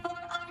amazing.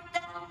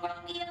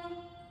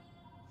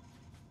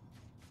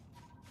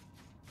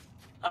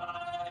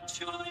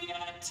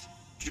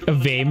 A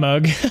Vae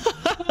mug.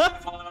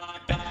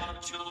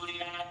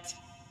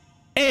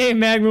 Hey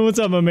Magma, what's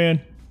up, my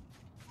man?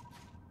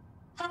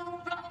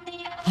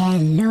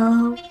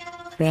 Hello,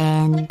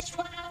 friend.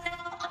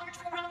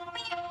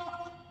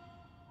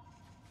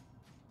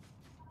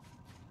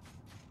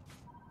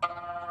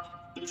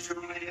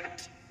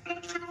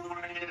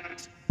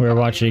 We're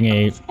watching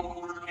a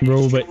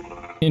robot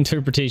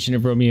interpretation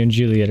of Romeo and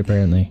Juliet,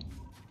 apparently.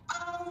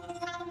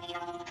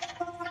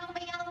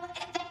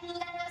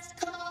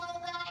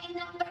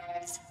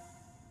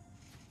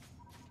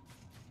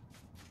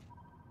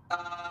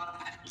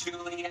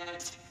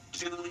 Juliet,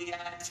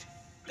 Juliet,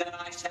 then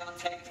I shall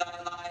take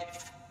thy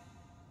life.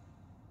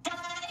 Die,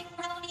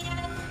 Romeo,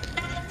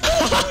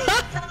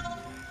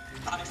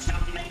 I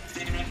shall make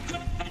thee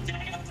regret the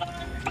day of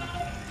thy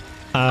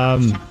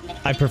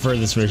birth. I prefer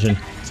this version.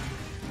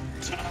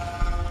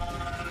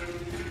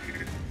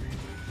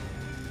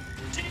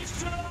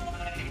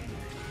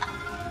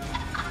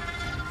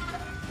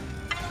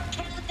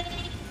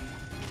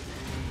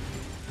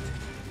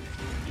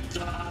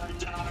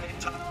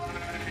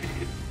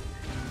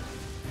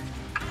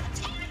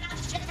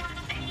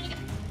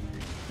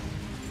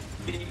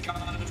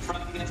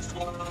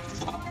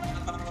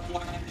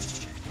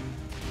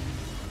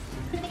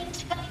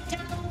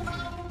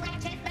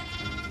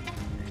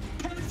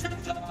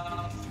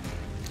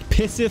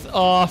 Pisseth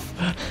off.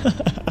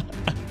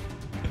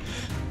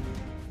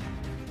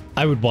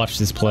 I would watch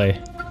this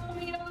play.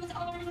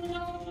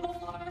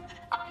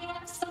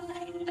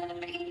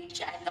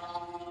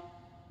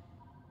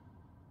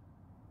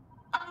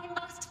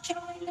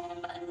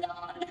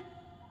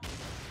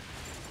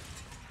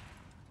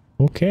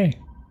 Okay,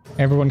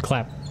 everyone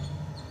clap.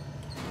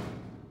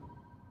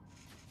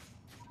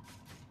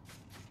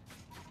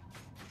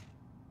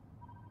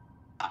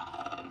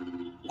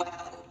 Well,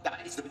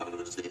 I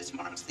suppose this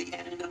marks the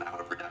end of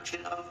our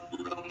production of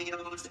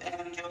Romeos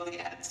and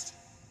Juliets.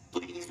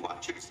 Please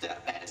watch your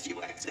step as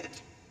you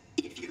exit.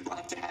 If you'd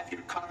like to have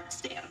your card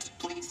stamped,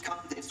 please come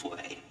this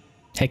way.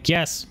 Heck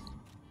yes.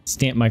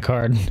 Stamp my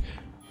card.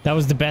 That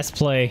was the best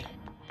play.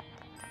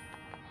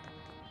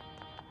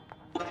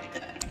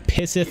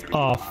 Pisseth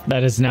off.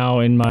 That is now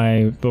in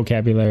my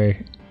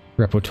vocabulary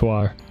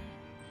repertoire.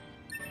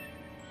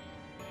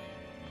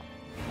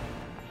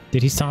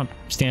 Did he stamp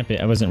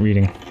it? I wasn't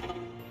reading.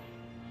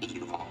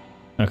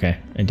 Okay,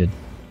 I did.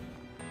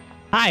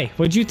 Hi,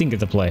 what'd you think of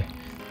the play?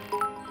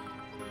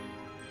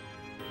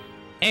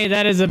 Hey,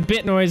 that is a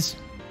bit noise.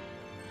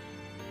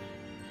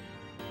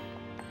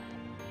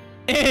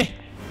 Hey!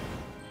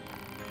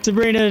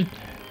 Sabrina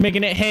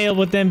making it hail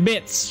with them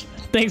bits.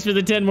 Thanks for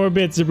the 10 more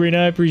bits, Sabrina.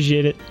 I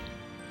appreciate it.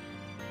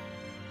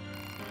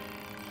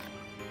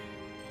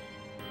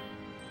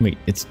 Wait,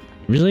 it's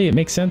really? It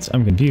makes sense?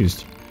 I'm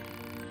confused.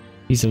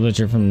 Piece of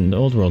literature from the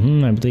old world.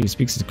 I believe it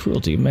speaks of the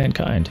cruelty of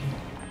mankind.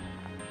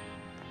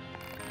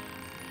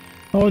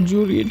 Oh,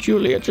 Juliet,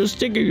 Juliet, just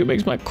thinking it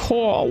makes my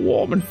core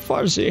warm and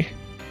fuzzy.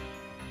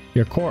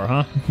 Your core,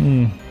 huh?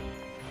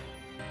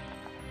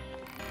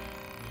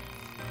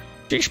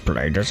 This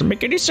play doesn't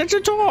make any sense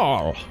at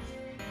all.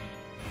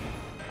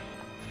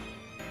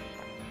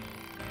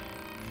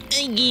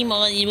 I came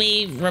all the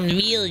way from the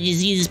village to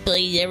see this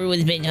place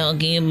everyone's been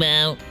talking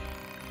about.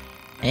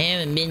 I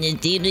haven't been this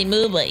deeply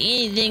moved by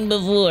anything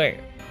before.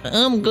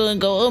 I'm gonna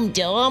go home and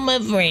tell all my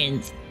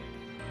friends.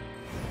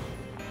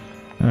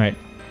 Alright.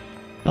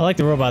 I like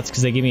the robots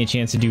because they give me a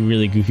chance to do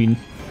really goofy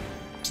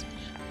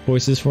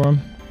voices for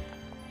them.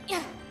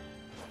 Yeah.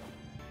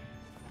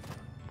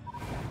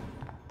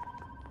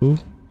 Ooh.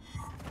 Of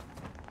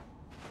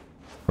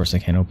course I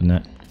can't open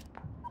that.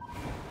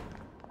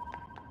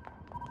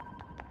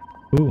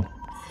 Ooh.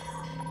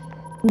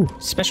 Ooh,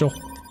 special.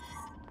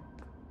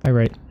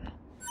 Alright.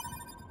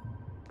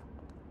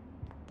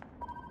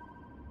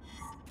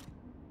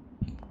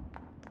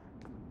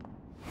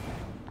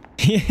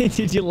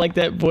 Did you like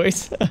that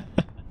voice?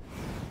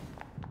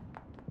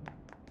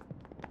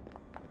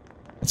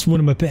 It's one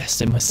of my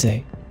best, I must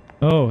say.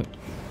 Oh.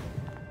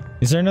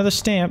 Is there another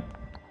stamp?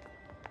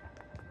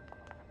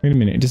 Wait a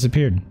minute, it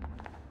disappeared.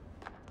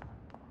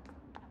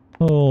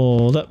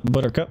 Hold up,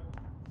 Buttercup.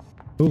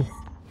 Ooh.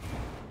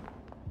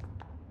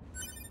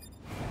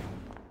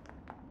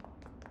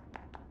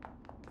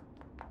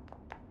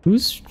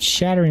 Who's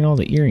shattering all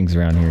the earrings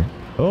around here?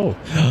 Oh,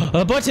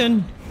 a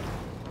button!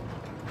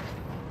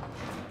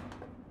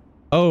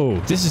 Oh,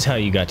 this is how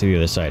you got to the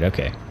other side.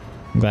 Okay.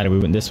 I'm glad we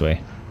went this way.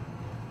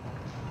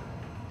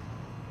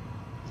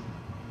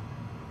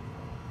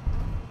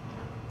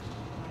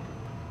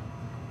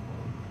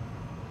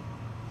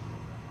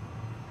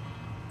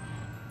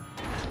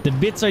 The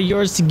bits are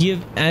yours to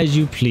give as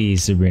you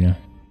please, Sabrina.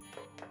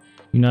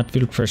 Do not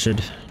feel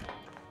pressured.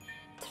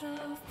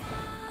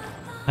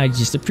 I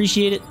just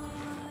appreciate it.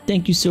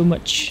 Thank you so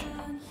much.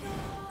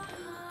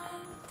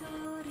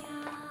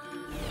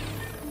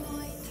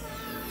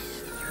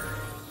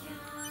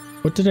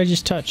 What did I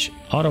just touch?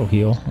 Auto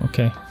heal.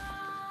 Okay.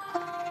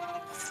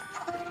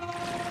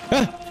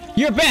 Ah,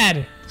 you're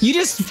bad. You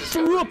just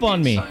threw up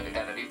on me.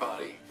 Enemy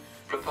body.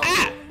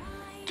 Ah!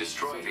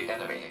 Destroy the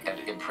enemy and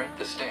imprint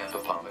the stamp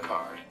upon the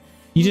card.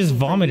 You just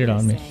vomited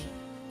on me.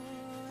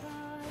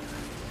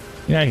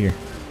 Get out of here.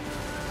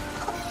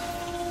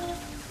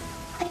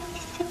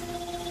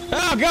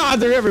 Oh god,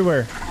 they're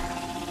everywhere.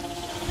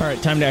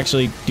 Alright, time to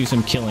actually do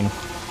some killing.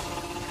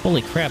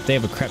 Holy crap, they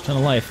have a crap ton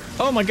of life.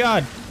 Oh my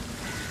god.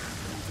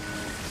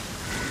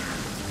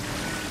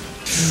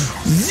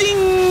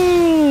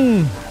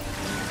 Zing!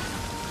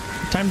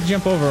 Time to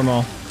jump over them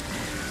all.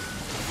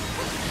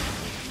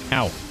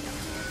 Ow.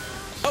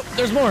 Oh,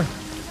 there's more.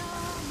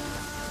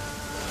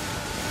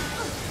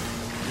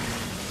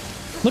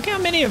 Look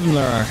how many of them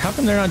there are. How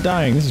come they're not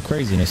dying? This is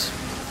craziness.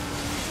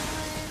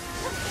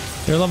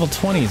 They're level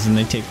 20s and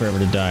they take forever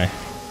to die.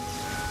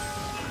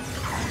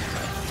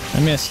 I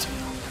missed.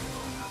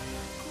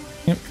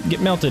 Yep,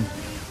 get melted.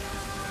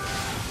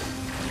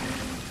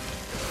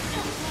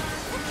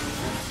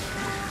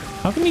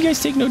 How come you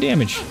guys take no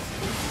damage?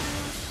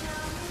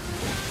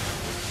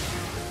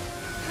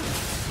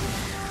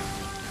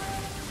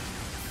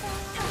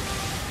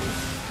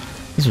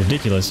 This is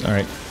ridiculous.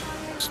 Alright.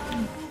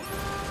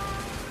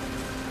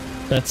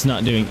 That's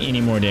not doing any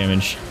more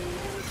damage.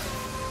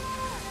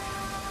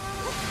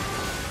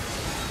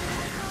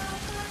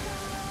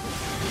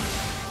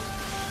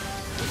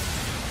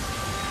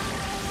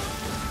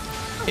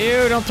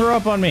 Ew, don't throw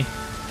up on me.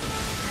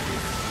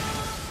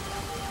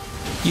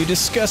 You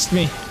disgust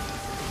me.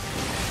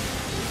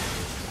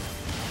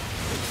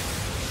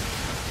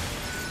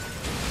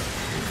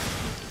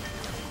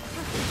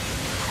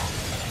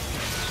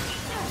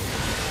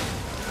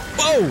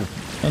 Whoa!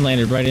 I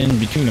landed right in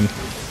between them.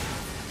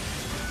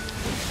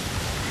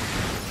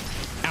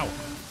 Ow.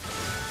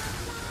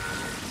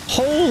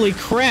 Holy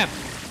crap!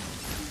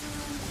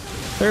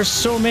 There's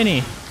so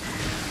many.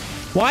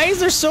 Why is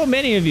there so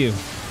many of you?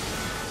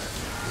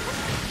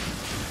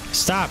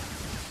 Stop.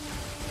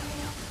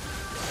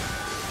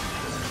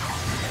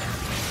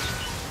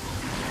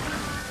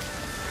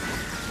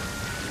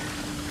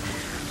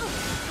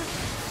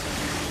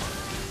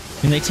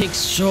 And they take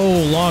so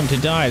long to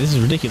die. This is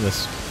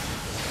ridiculous.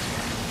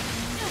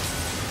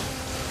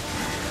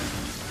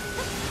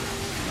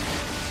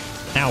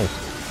 Ow.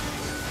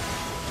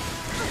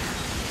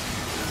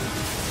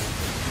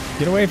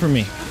 Get away from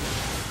me.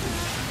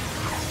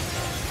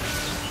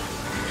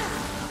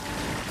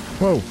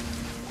 Whoa.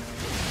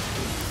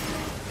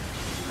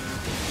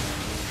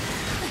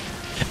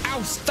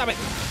 Ow, stop it.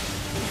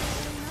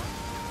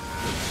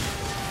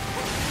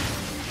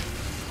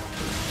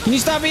 Can you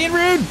stop being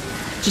rude?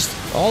 Just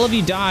all of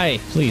you die,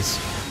 please.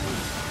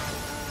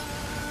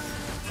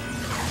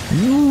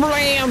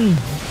 Blam!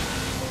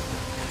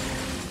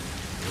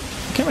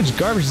 Look how much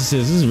garbage this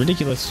is. This is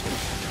ridiculous.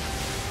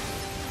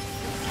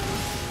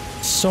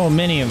 So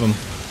many of them.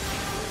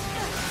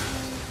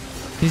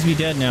 Please be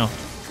dead now.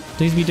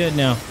 Please be dead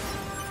now.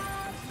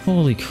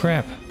 Holy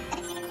crap.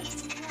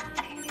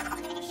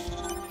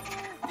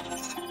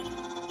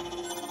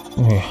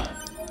 Oh.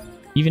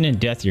 Even in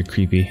death, you're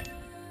creepy.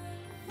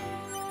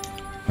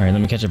 Alright, let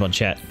me catch up on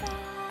chat.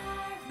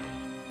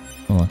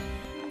 Hold on.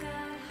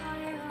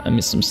 I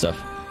missed some stuff.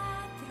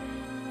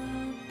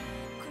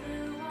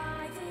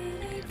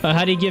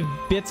 How do you give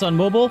bits on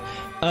mobile?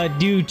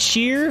 Do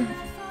cheer,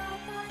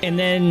 and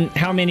then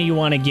how many you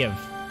want to give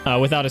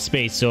without a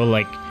space. So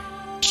like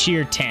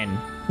cheer 10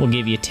 will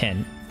give you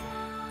 10.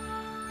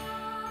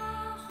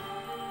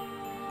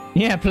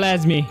 Yeah,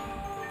 Plasmy.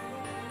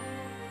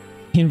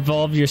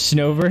 Involve your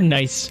Snover?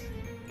 Nice.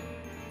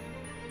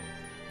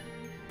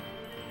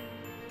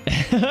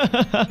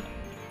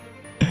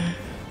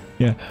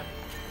 Yeah.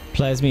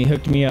 Plasmy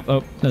hooked me up.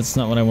 Oh, that's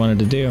not what I wanted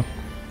to do.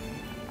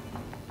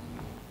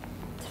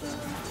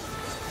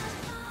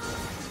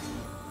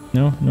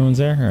 No? No one's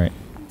there? Alright.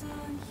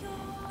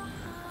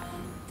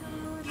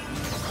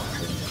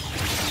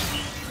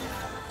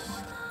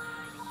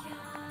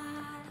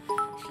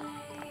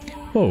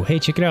 Whoa, hey,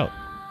 check it out.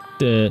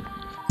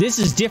 This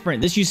is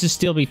different. This used to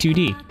still be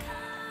 2D.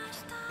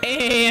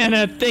 Hey,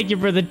 Anna, thank you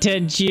for the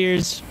 10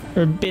 cheers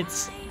or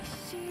bits.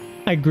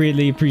 I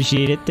greatly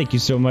appreciate it. Thank you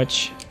so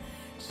much.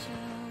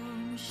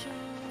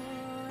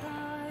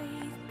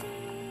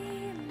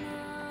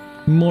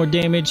 More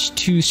damage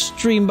to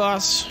Stream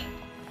Boss.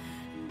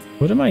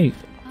 What am I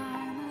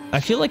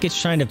feel like it's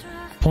trying to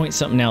point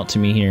something out to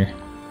me here.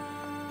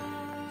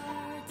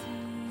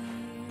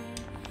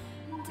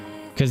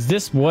 Because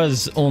this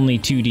was only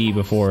 2D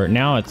before.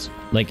 Now it's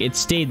like it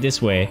stayed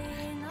this way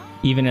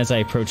even as I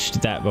approached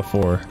that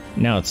before.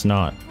 Now it's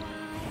not.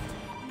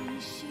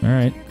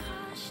 Alright.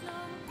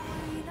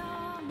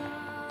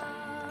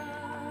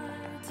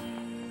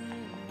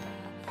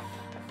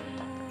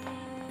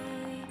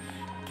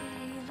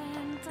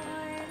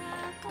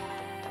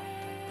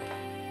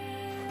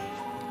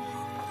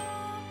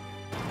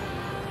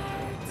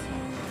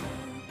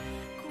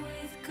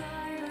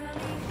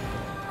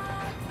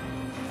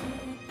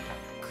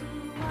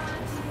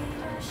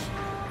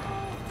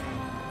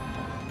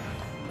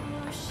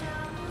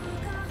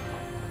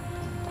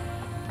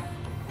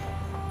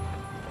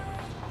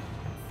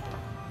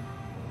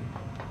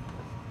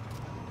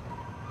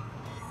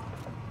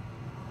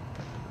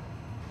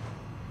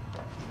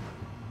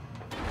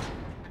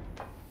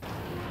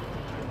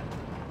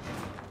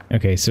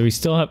 Okay, so we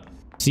still have...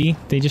 See?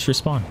 They just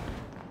respawn.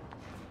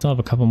 Still have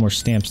a couple more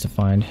stamps to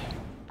find.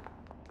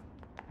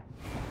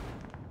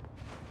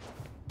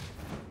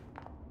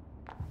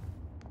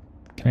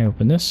 Can I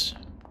open this?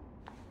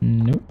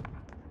 Nope.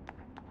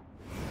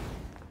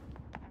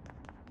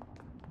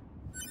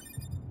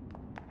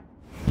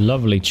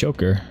 Lovely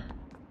choker.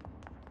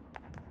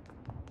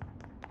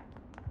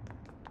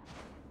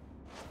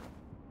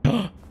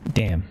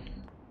 Damn.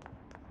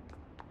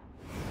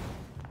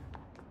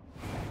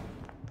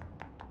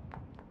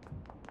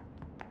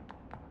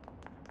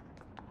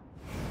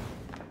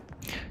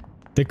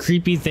 The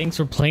creepy thanks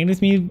for playing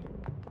with me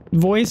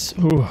voice?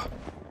 Ooh.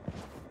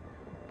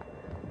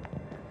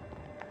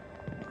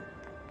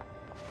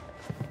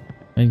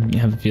 I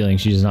have a feeling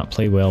she does not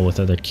play well with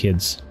other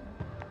kids.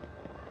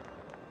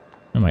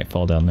 I might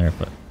fall down there,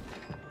 but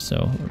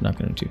so we're not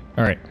going to.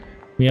 Alright.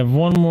 We have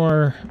one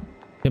more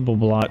pimple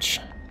blotch.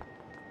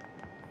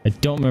 I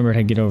don't remember how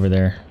to get over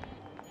there.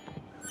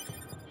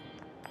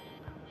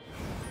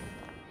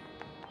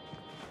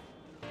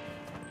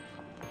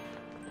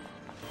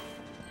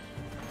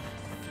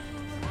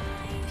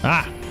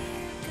 Ah!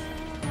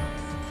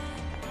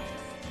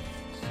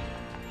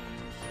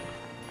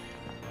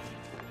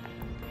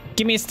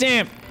 Give me a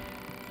stamp!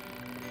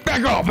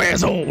 Back off,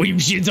 asshole! You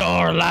shits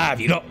are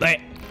alive, you know that?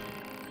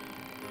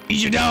 You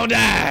should all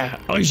die!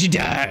 Oh, you should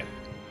die!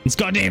 This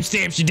goddamn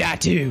stamp should die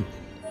too!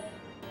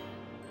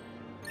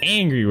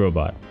 Angry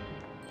robot.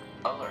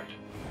 Alert.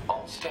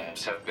 All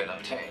stamps have been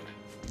obtained.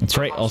 That's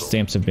right, all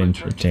stamps have been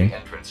Return to obtained. the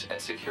entrance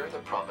and secure the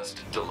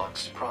promised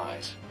deluxe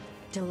prize.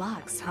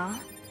 Deluxe, huh?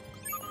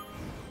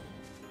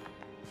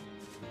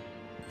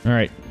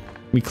 Alright,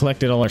 we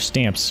collected all our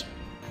stamps.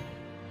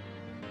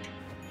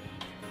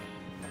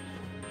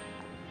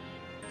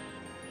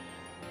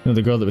 Oh,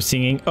 the girl that was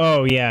singing?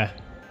 Oh, yeah.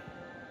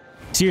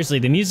 Seriously,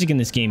 the music in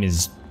this game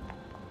is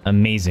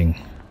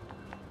amazing.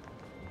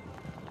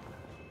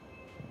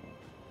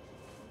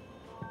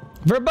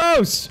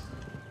 Verbose!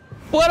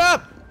 What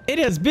up? It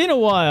has been a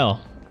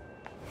while.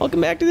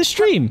 Welcome back to the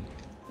stream.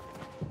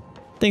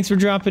 Thanks for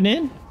dropping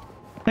in.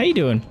 How you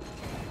doing?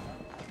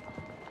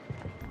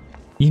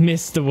 You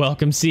missed the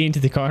welcome scene to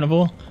the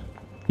carnival?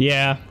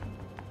 Yeah,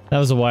 that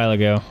was a while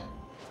ago.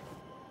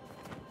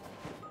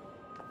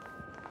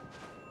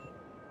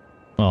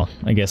 Well,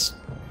 I guess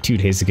 2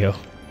 days ago.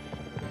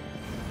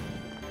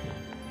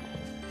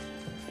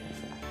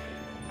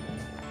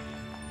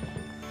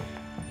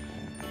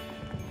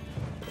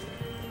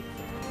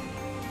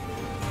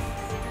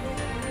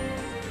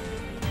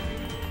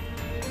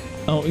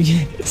 Oh,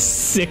 yeah,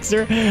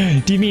 sixer?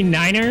 Do you mean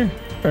niner?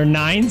 Or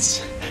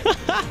nines?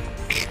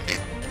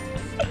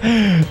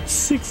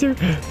 Sixer?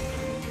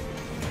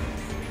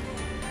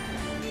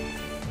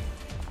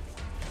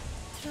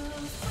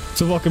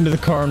 So welcome to the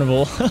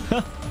carnival.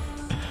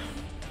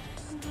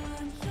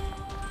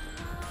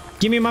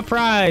 Give me my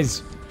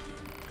prize!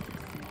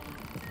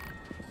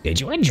 Did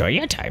you enjoy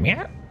your time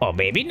here? Or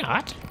maybe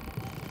not.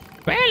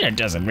 Well, it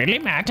doesn't really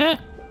matter.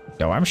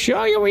 Though I'm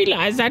sure you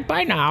realize that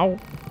by now.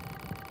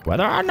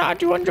 Whether or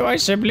not you enjoy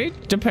simply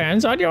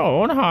depends on your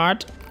own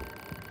heart.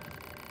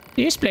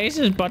 This place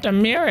is but a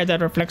mirror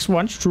that reflects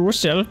one's true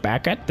self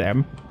back at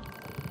them.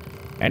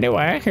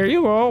 Anyway, here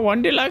you go,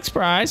 one deluxe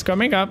prize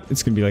coming up.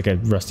 It's gonna be like a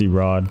rusty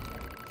rod.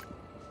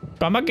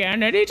 Come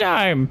again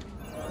anytime.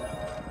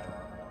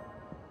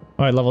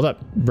 Oh, I leveled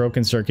up.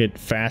 Broken circuit,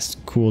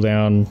 fast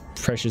cooldown,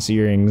 precious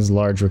earrings,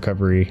 large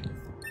recovery.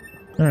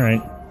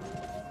 Alright.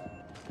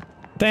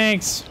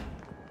 Thanks!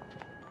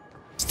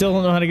 Still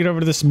don't know how to get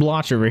over to this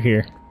blotch over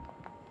here.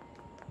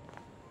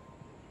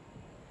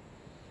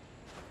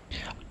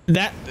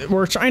 That,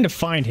 we're trying to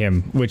find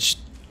him, which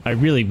I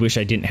really wish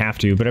I didn't have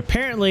to, but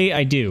apparently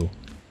I do.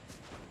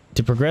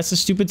 To progress the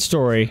stupid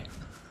story,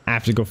 I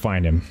have to go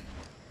find him.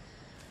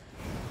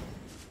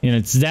 And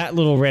it's that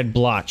little red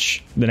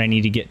blotch that I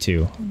need to get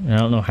to. And I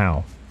don't know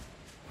how.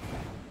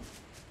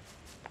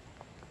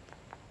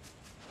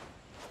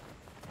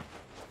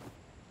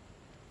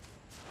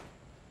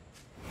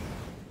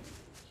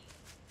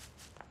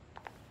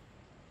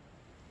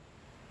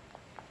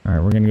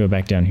 Alright, we're gonna go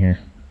back down here.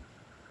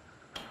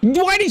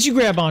 Why did you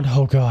grab on?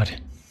 Oh god.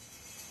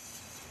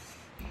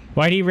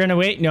 Why did he run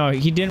away? No,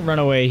 he didn't run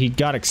away. He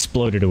got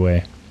exploded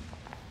away.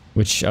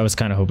 Which I was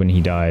kind of hoping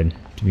he died,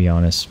 to be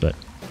honest, but...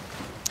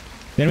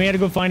 Then we had to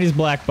go find his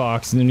black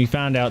box, and then we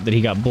found out that he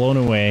got blown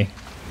away.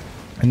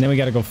 And then we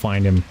gotta go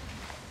find him.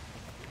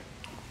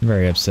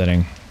 Very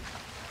upsetting.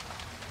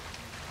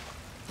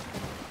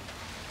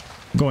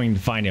 Going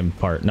to find him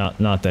part, not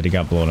that he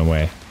got blown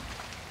away.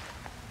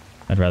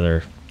 I'd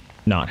rather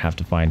not have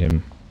to find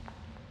him.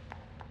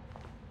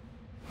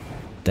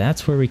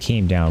 That's where we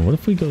came down. What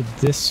if we go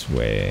this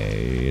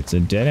way? It's a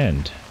dead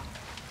end.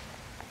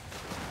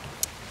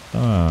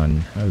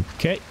 Fun.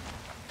 Okay.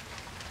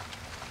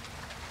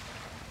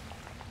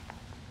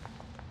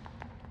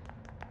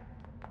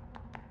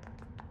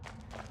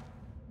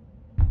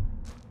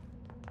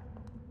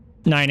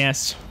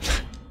 Nines.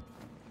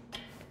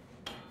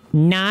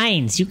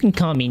 Nines. You can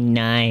call me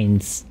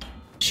Nines.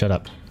 Shut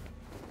up.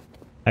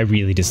 I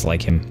really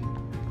dislike him.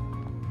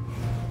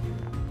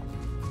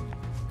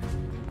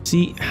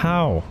 See,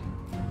 how?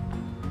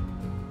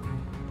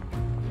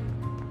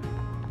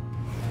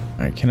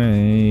 Alright, can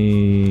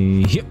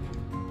I... Yep.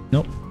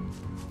 Nope.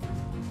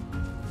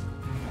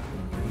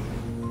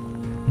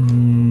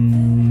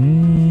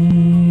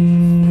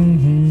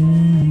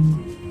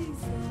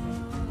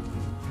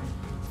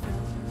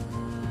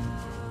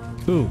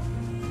 Ooh.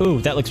 Ooh,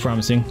 that looks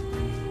promising.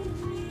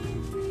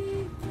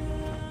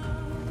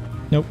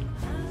 Nope.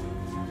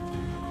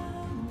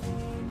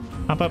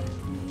 Hop up.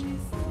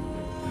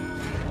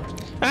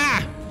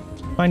 Ah!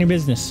 Mind your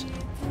business.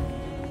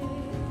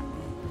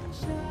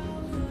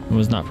 It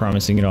was not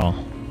promising at all.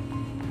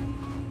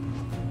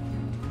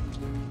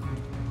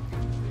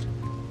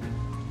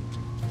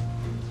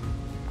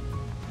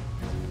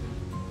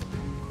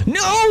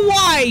 No,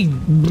 why?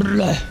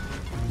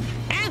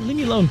 Ah, leave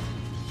me alone.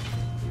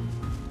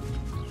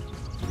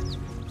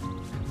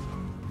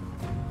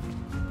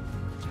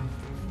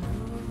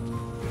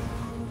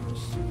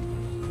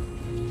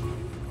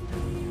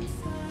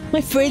 My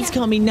friends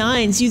call me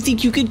Nines. You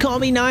think you could call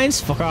me Nines?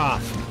 Fuck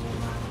off.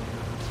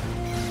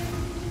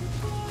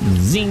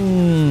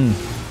 Zing.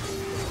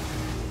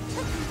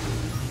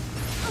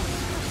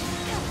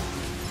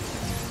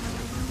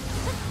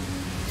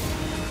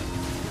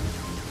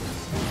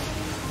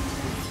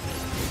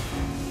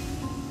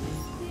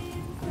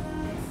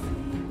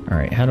 All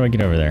right, how do I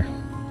get over there?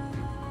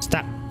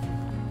 Stop.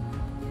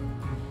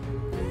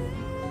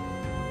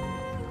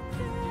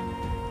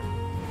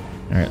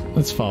 All right,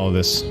 let's follow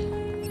this.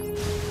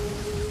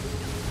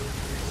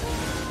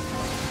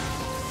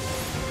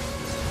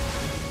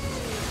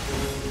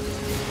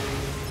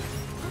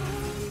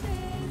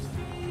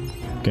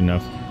 Good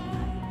enough.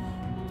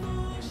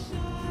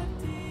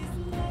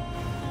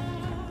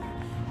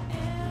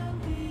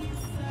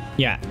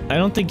 Yeah, I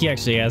don't think he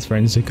actually has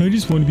friends. Like, I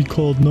just want to be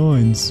called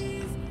Nines.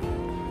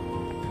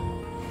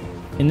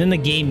 And then the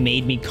game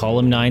made me call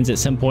him Nines at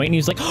some point, and he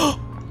was like, oh,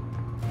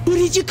 what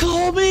did you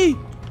call me?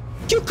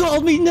 You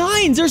called me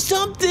Nines or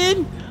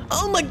something!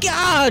 Oh my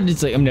god!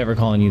 It's like, I'm never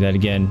calling you that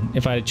again.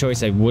 If I had a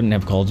choice, I wouldn't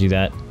have called you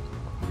that.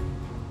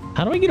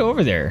 How do I get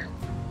over there?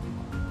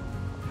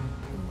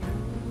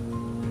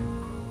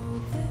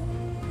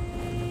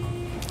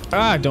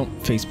 Ah, don't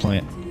face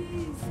plant.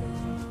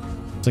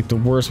 It's like the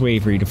worst way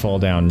for you to fall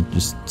down.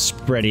 Just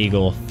spread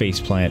eagle, face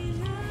plant,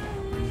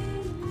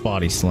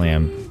 body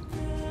slam.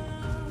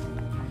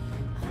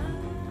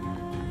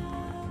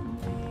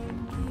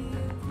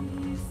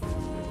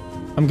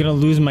 I'm gonna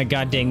lose my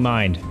goddamn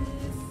mind.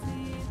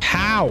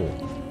 How?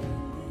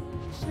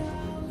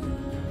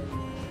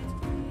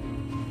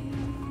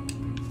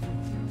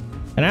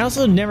 And I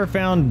also never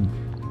found...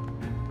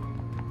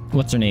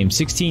 What's her name?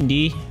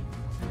 16D?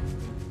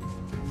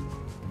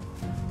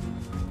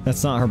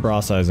 That's not her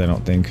bra size, I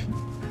don't think.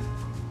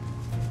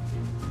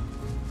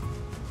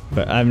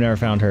 But I've never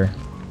found her.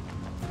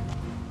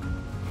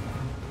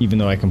 Even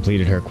though I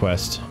completed her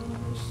quest.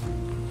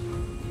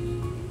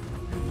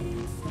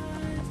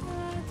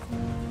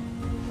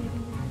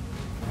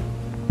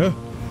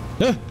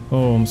 Oh,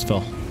 almost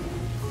fell.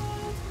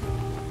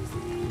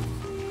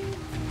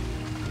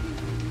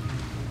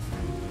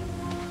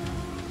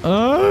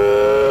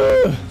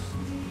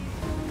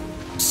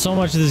 So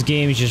much of this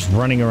game is just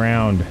running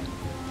around.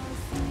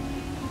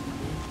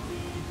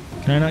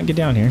 Can I not get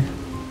down here?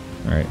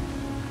 Alright.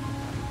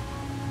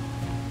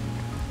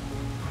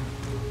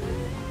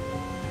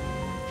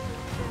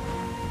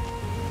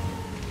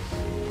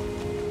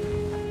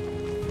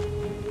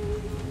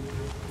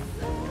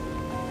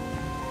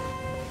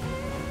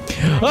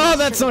 Oh,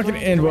 that's not gonna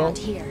end well.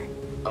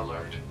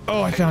 Alert.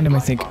 Oh, I found him, I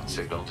think.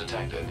 Signal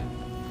detected.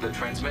 The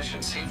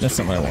transmission seems That's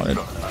to be not what I coming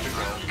wanted. from an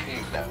underground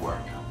cave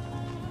network.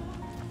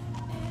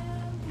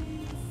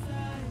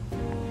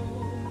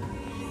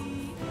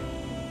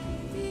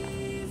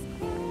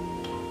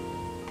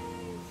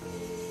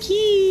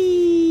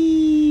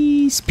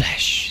 Key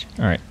splash.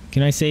 All right,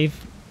 can I save?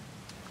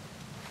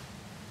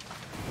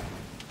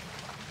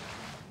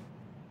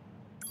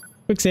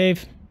 Quick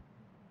save.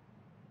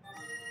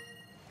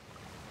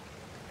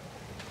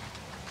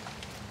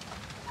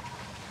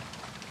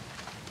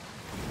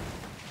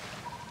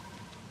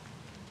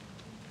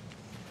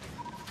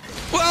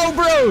 Whoa,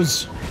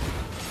 bros!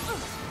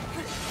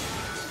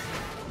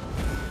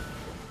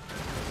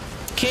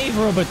 Cave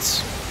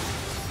robots.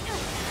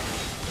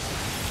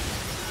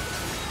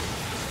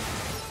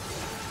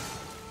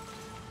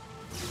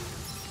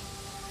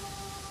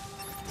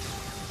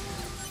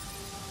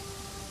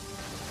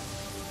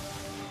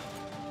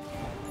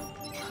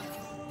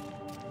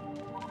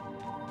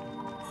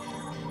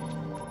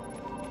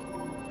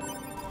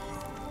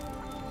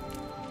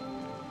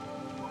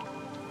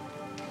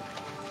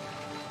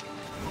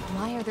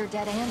 Why are there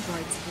dead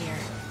androids here?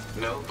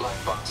 No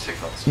black box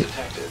signals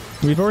detected.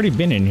 We've already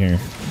been in here,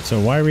 so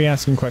why are we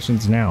asking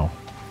questions now?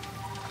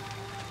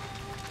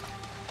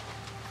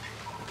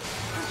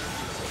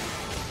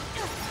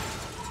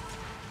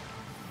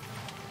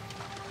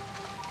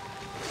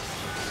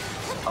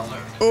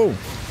 Alert. Oh!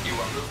 You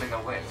are moving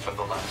moving away from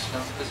the last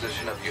known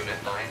position of Unit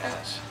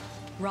 9S.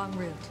 Wrong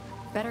route.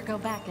 Better go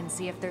back and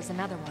see if there's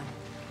another one.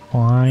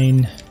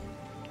 Fine.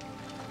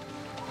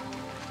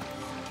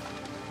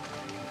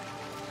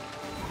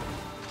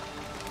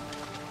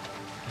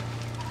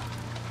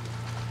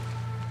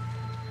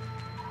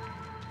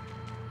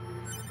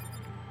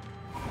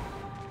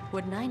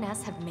 Would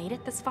 9S have made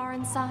it this far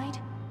inside?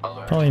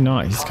 Alert. Probably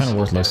not. He's kind of Possible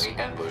worthless.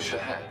 enemy ambush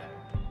ahead.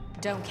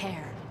 Don't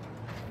care.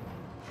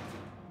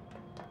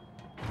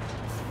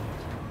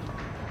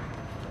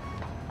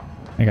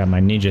 I got my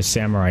ninja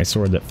samurai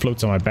sword that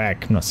floats on my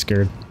back. I'm not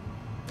scared.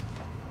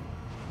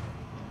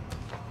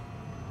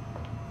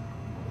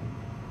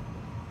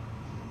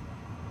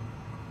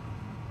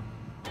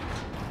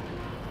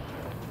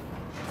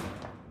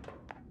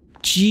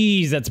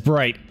 Jeez, that's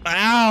bright.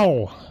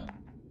 Ow!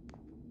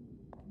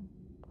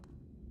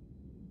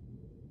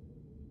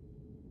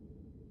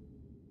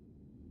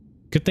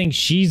 Good thing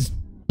she's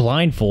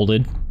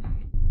blindfolded.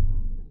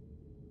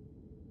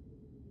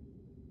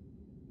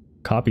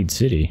 Copied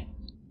city.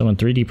 Someone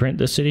 3D print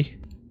this city?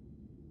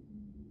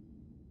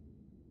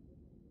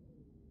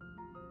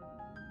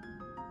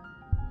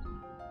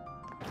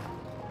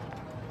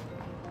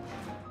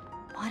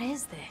 What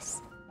is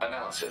this?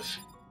 Analysis.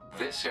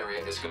 This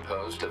area is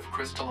composed of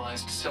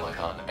crystallized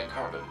silicon and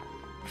carbon.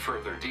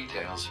 Further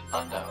details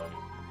unknown.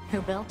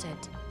 Who built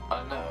it?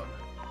 Unknown.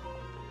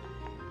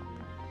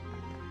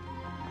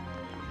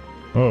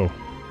 Oh.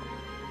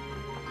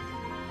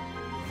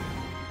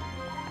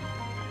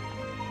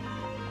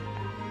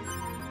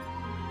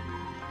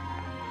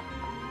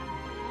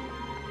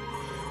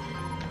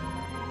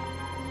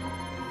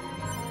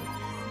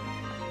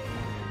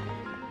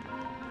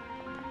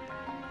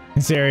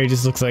 This area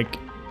just looks like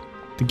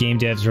the game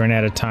devs ran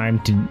out of time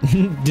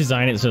to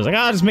design it, so it's like,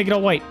 ah, just make it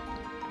all white.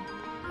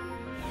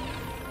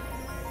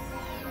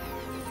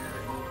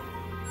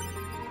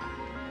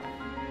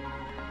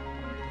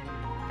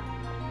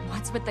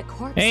 What's with the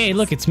corpse? Hey,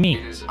 look, it's It me.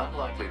 is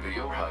unlikely the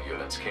Yorha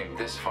units came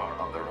this far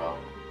on their own.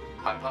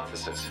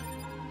 Hypothesis.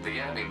 The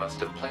enemy must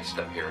have placed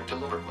them here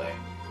deliberately.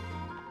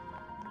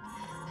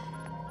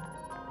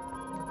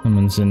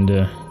 Someone's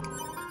into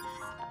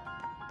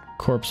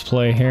corpse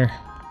play here.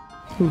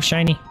 Ooh,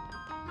 shiny.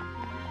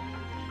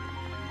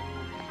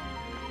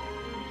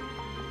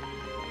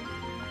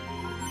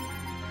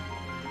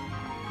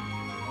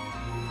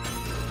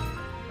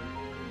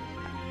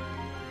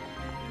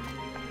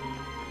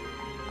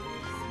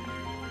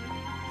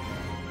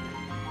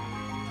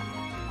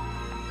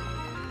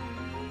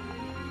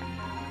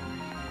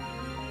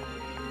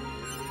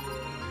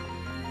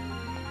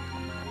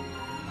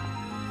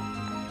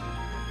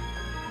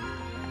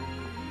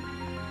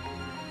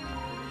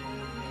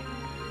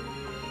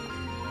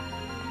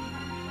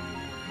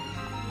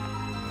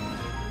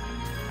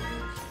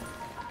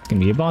 Gonna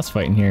be a boss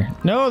fight in here.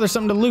 No, there's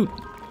something to loot.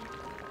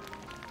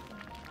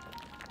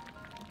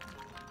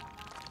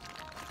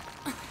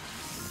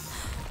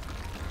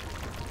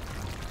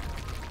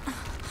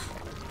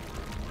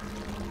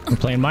 I'm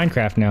playing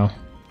Minecraft now.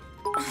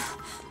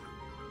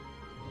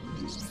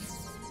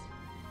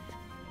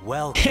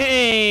 Well,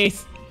 Hey,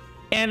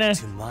 Anna,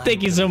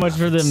 thank you so much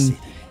for them.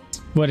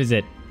 What is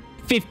it?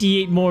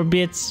 58 more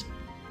bits.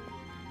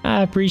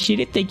 I appreciate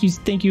it.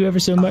 Thank you ever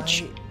so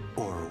much.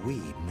 or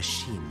we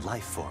machine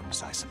life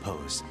forms, I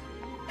suppose,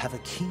 have a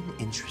keen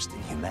interest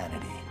in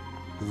humanity,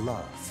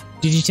 love,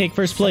 Did you take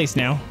first place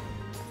now?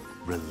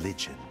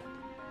 religion,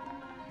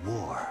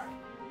 war.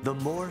 The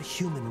more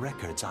human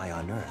records I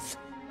unearth,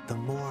 the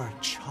more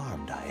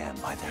charmed I am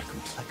by their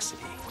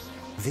complexity.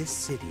 This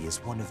city is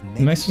one of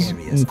many Am I supposed to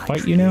areas I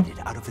fight you now?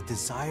 created out of a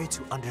desire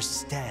to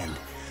understand,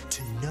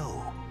 to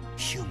know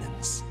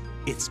humans.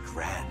 It's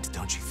grand,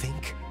 don't you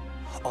think?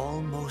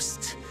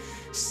 Almost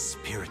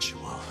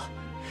spiritual.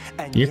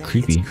 And You're yet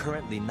creepy. it's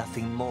currently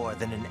nothing more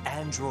than an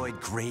android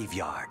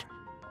graveyard.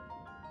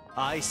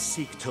 I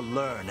seek to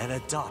learn and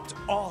adopt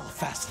all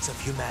facets of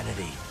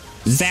humanity.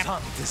 Zap.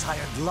 Some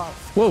desired love.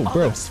 Whoa,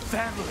 bro. Others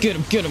family. Get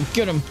him, get him,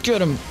 get him,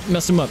 get him.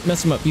 Mess him up,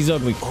 he's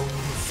ugly. Only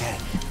then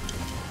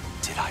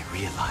did I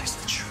realize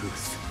the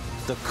truth.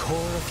 The core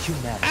of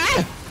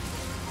humanity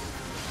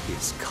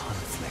is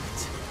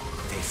conflict.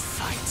 They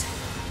fight,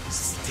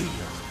 steal,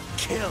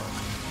 kill.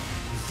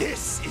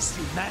 This is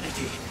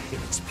humanity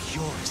in its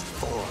purest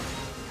form.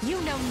 You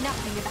know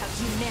nothing about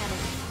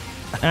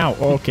humanity.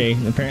 Ow, okay.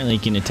 Apparently you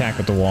can attack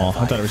with the wall.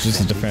 I thought it was just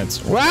a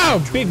defense.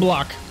 Wow, big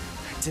block.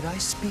 Did I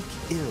speak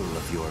ill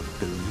of your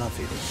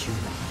beloved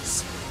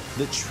humans?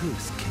 The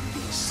truth can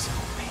be so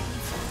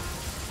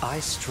painful. I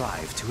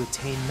strive to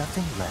attain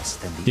nothing less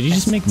than the Did you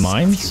just make essence of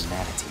mines?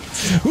 humanity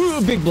itself.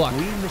 Ooh, big block.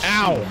 We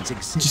Ow. machines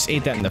exist Just ate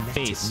in that a in the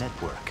connected face.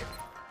 network.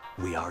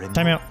 We are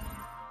Time out.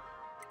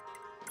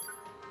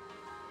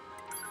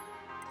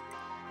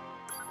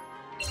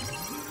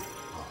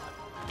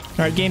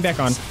 Alright, game back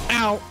on.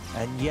 Ow!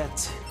 And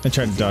yet, I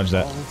tried to dodge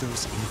that. all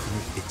those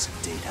infinite bits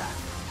of data,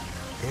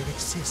 there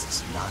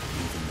exists not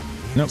even the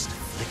Nope. merest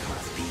flicker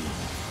of being,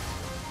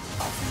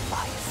 of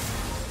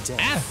life, death.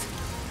 Ah.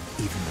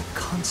 Even the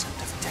concept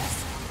of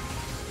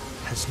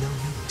death has no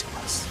meaning to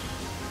us.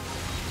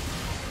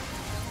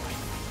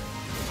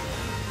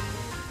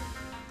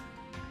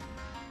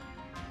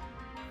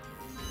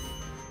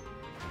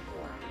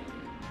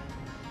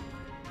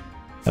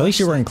 At least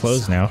you're wearing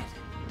clothes now.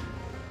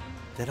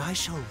 That I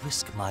shall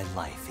risk my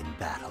life in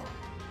battle.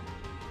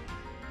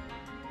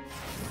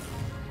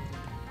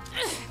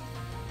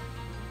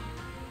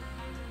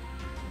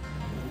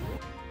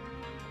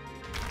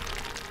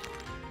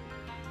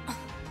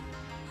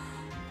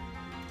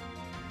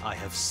 I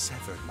have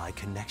severed my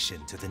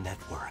connection to the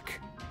network.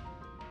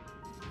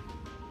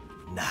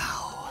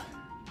 Now,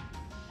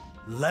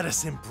 let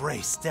us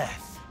embrace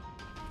death.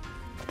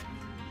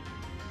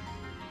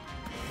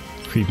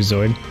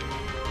 Creepazoid.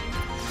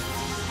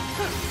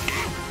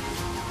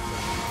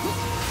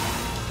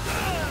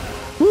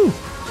 Woo!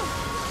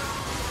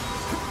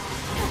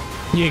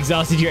 You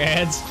exhausted your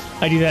ads?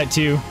 I do that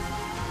too.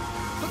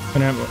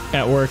 When I'm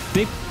at work.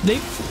 They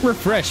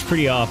refresh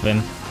pretty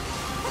often.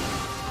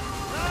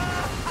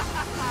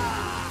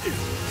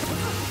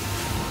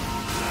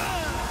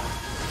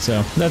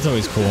 So, that's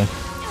always cool.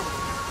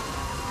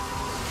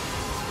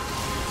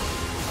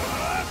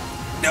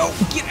 No!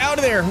 Get out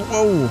of there!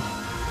 Whoa!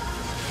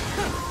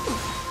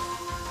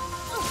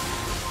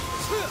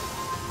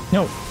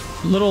 No!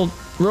 Little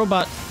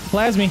robot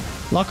plasmy.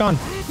 Lock on.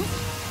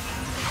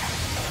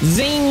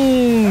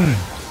 Zing!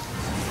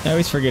 I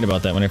always forget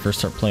about that when I first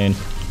start playing.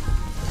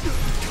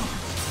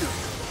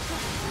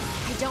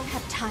 I don't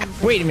have time.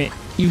 Wait a minute.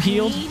 You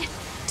healed? Need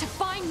to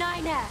find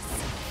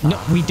 9S. No,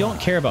 we don't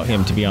care about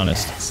him, to be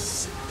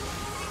honest.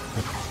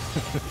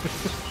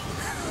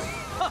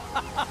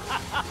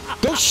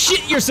 Go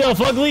shit yourself,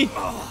 ugly!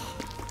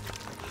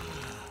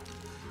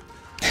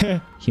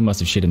 He must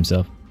have shit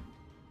himself.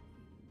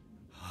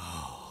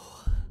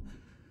 Oh,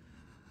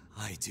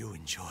 I do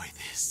enjoy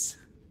this.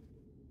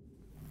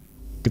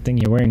 Good thing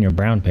you're wearing your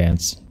brown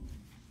pants.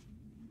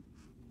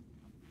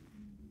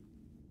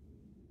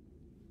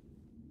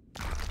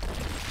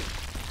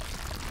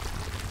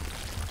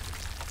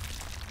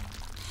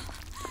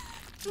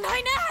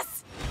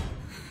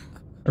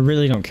 I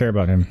really don't care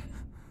about him.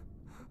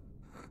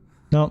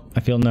 No, I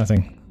feel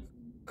nothing.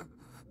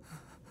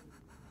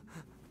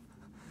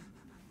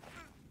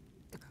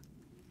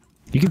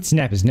 You can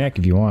snap his neck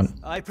if you want.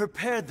 I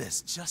prepared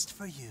this just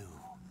for you.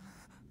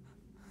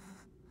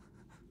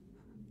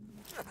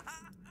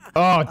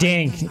 Oh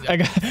dang! I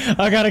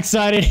got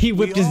excited. He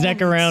whipped his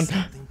neck around.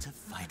 Something to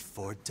fight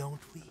for, don't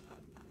we?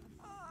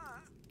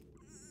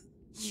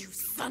 You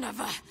son of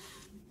a!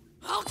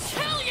 I'll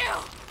kill you!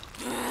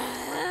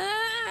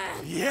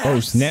 Yes. Oh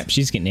snap!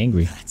 She's getting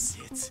angry. That's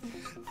it.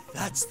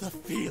 That's the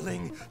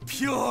feeling.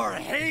 Pure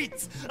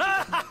hate.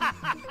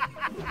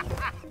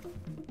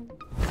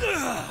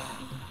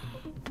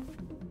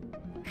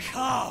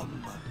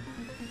 Come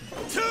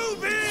to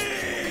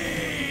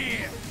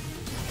me.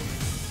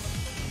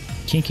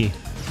 Kinky.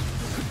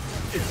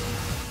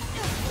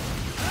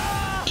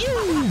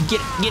 Ew,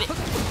 get it!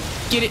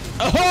 Get it!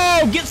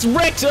 Oh, gets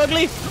wrecked,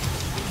 ugly.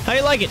 How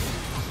you like it?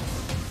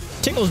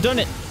 Tickle's done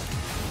it.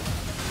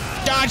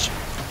 Dodge!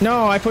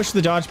 No, I pushed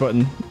the dodge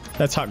button.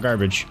 That's hot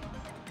garbage.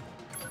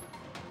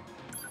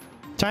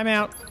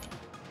 Timeout.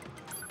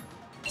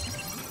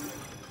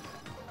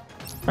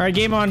 Alright,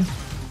 game on.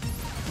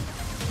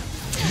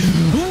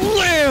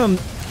 Wham!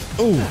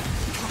 Ooh.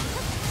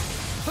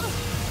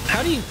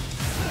 How do you...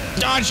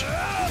 Dodge!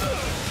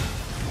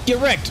 Get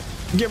wrecked!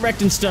 Get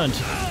wrecked and stunned.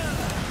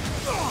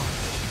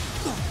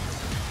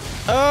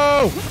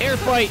 Oh! Air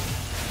fight!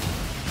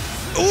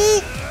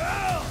 Ooh!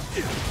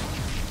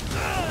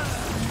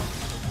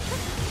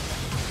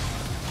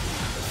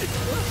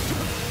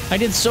 I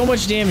did so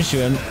much damage to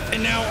him,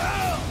 and now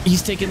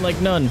he's taking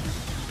like none.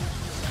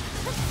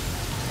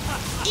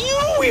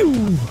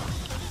 Ew!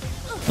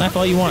 Laugh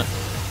all you want.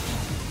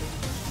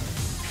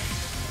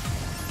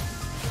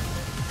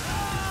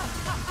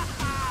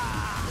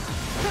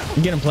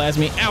 Get him,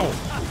 Plasmy. Ow!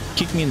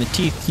 Kick me in the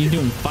teeth. You're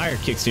doing fire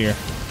kicks here.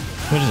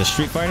 What is a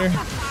Street Fighter?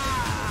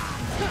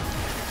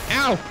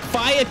 Ow!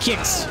 Fire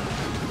kicks!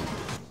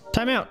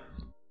 Time out.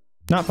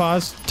 Not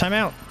pause. Time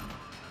out.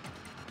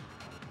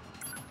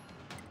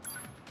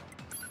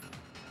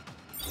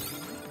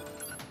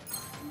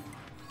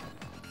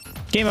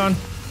 Game on.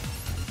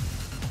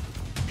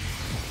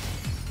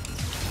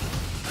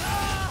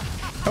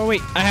 Oh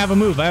wait, I have a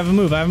move. I have a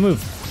move. I have a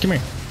move. Come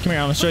here. Come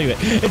here. I'm gonna show you it.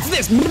 It's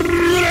this.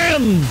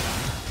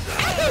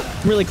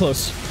 Really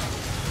close.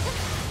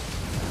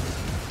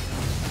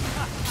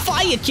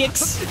 Fire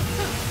kicks.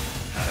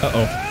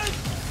 Uh-oh.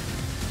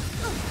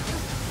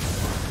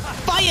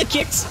 Fire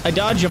kicks. I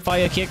dodged your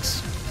fire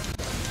kicks.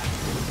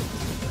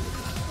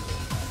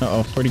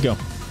 Uh-oh. Where'd he go?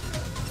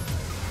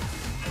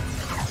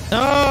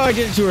 Oh, I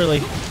did it too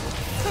early.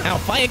 Ow,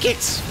 fire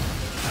kicks!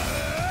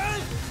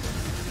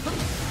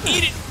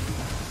 Eat it!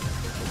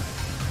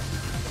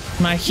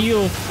 My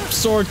heel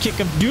sword kick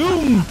of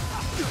doom!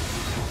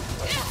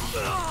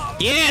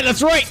 Yeah,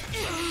 that's right!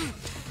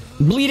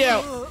 Bleed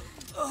out!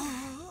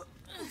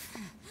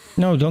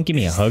 No, don't give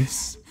me a hug.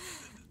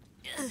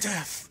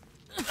 Death.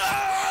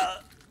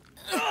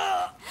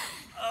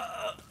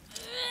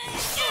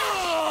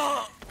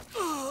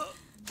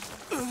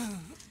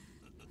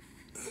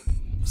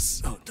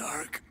 So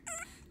dark.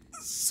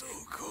 So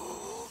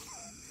cold.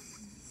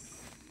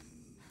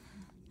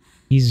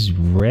 He's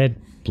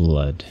red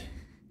blood.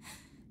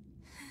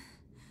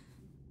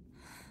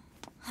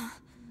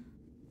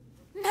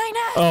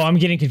 Oh, I'm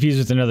getting confused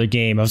with another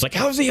game. I was like,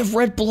 how does he have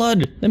red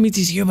blood? That means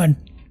he's human.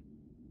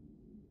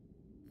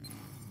 I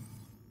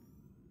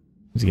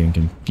was getting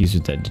confused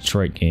with that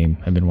Detroit game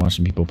I've been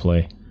watching people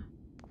play.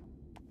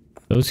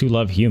 Those who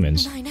love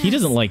humans. He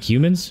doesn't like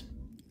humans.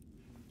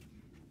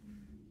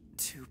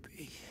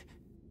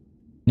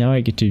 Now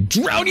I get to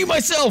drown you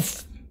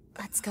myself!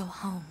 Let's go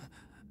home.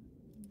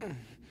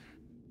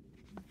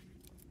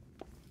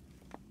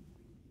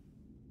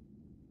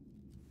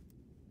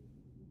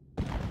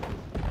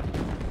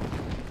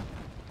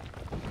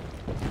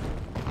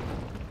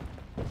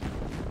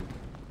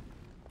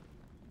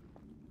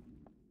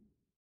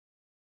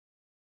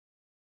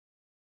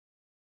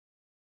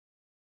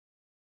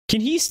 Can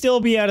he still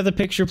be out of the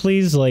picture,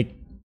 please? Like,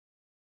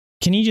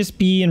 can he just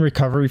be in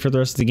recovery for the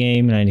rest of the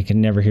game and I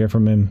can never hear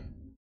from him?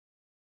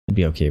 I'd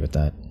be okay with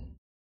that.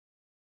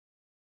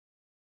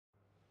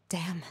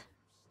 Damn.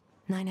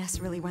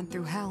 9S really went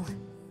through hell.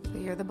 But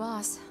you're the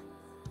boss.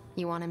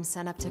 You want him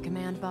sent up to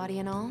command body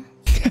and all?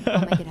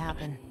 I'll make it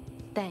happen.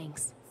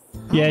 Thanks.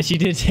 Yeah, she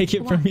did take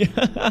it from you.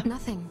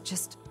 Nothing,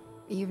 just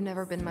you've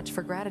never been much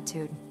for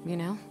gratitude, you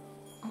know?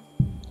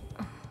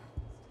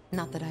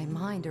 Not that I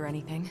mind or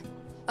anything.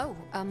 Oh,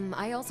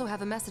 I also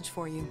have a message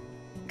for you.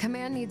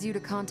 Command needs you to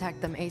contact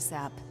them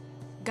ASAP.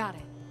 Got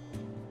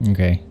it.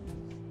 Okay.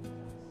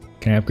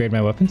 Can I upgrade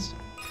my weapons?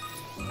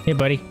 Hey,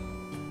 buddy.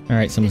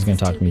 Alright, someone's gonna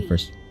talk to me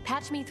first.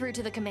 Patch me through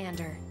to the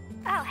commander.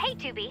 Oh, hey,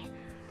 2B.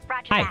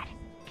 Roger Hi. that.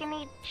 Give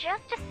me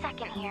just a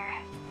second here.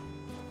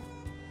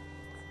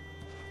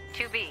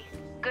 2B,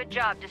 good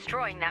job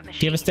destroying that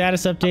machine. Do you have a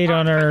status update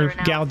on our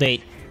gal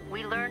date?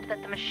 We learned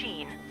that the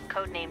machine,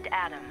 codenamed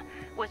Adam,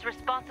 was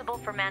responsible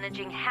for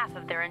managing half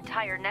of their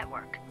entire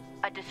network.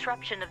 A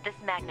disruption of this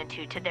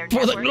magnitude to their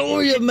For the network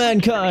glory of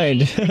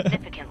mankind!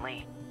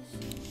 significantly.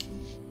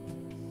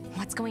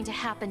 What's going to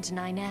happen to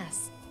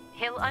 9S?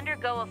 He'll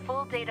undergo a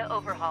full data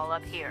overhaul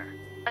up here.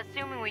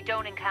 Assuming we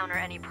don't encounter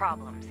any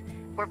problems,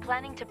 we're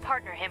planning to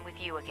partner him with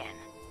you again.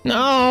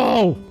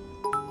 No!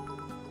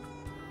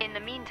 In the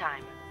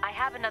meantime, I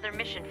have another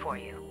mission for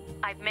you.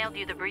 I've mailed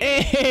you the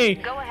briefing. Hey!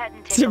 Go ahead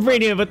and take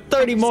Sabrina with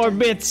 30 more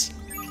bits!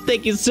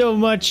 Thank you so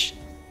much!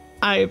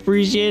 I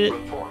appreciate it.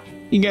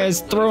 You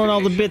guys throwing all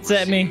the bits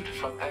at me.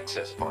 From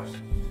access point.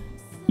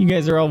 You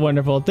guys are all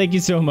wonderful. Thank you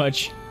so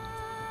much.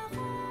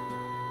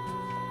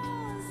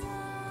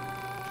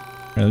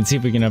 Alright, let's see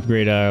if we can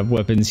upgrade our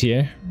weapons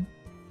here.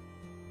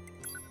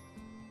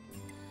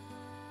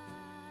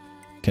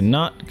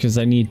 Cannot, because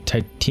I need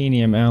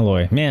titanium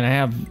alloy. Man, I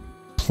have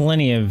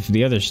plenty of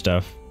the other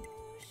stuff.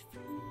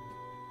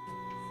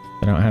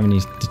 I don't have any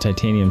of the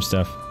titanium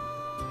stuff.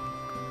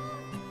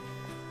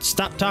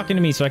 Stop talking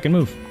to me so I can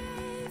move.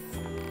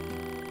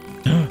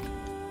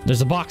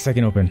 There's a box I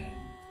can open.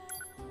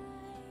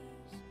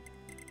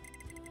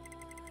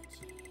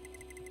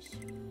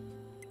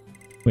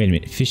 Wait a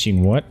minute,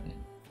 fishing what?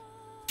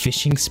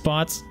 Fishing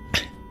spots?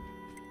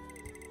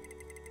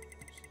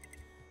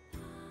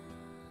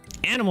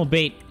 Animal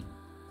bait!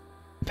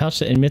 A pouch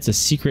that emits a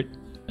secret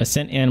a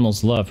scent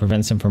animal's love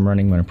prevents them from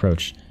running when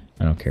approached.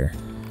 I don't care.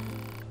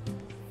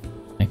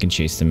 I can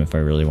chase them if I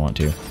really want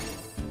to.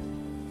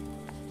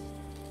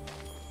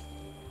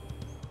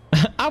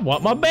 I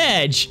want my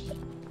badge!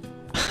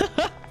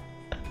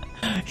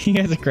 You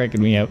guys are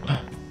cracking me up.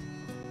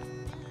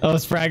 Oh,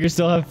 does Fragger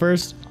still have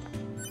first?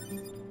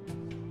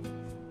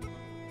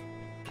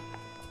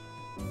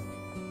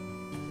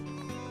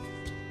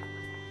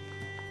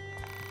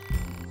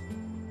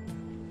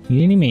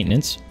 Need any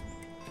maintenance?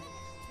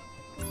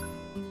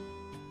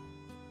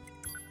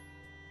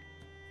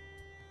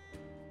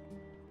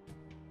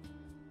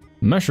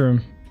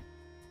 Mushroom.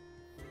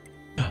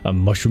 A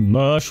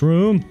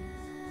mushroom.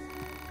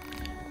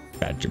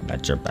 Badger.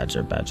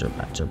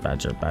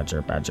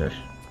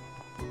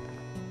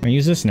 Can I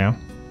use this now?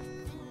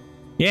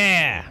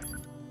 Yeah!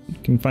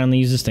 Can finally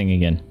use this thing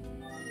again.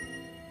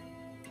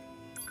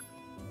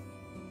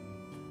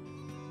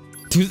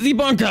 To the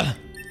bunker!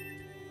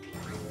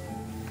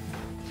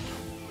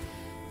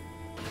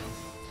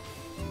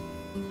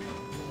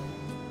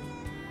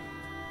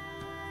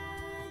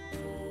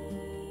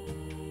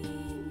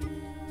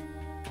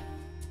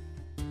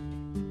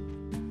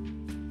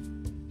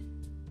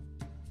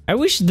 I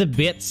wish the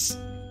bits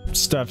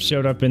stuff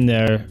showed up in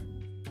the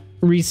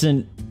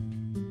recent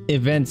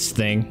events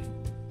thing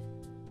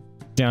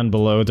down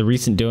below, the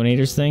recent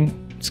donators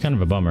thing. It's kind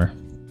of a bummer.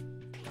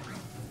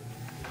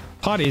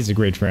 Pot is a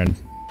great friend.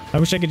 I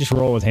wish I could just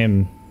roll with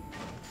him.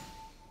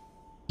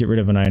 Get rid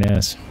of a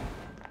 9S.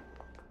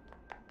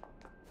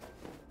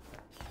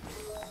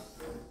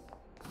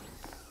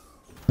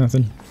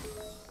 Nothing.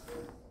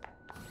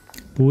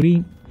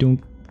 Booty,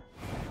 don't.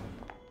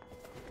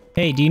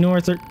 Hey, do you know where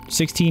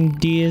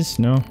 16D is?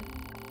 No.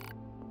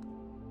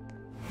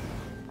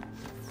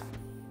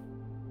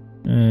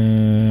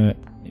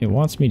 It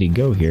wants me to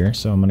go here,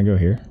 so I'm gonna go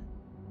here.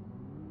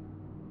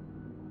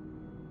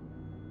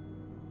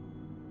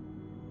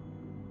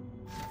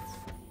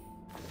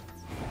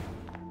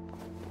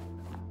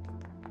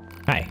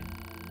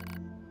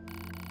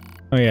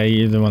 Oh yeah,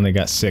 you're the one that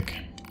got sick.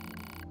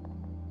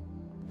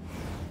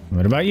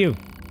 What about you?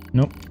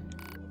 Nope.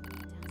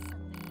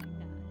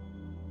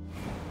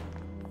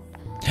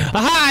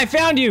 Aha! I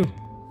found you!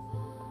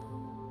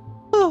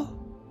 Oh,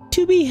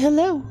 2B,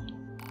 hello.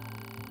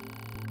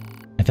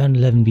 I found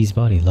 11B's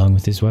body along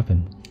with his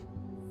weapon.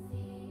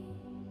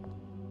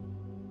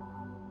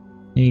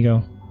 There you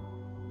go.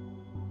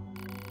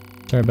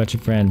 Sorry about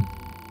your friend.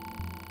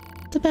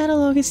 The battle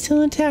log is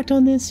still intact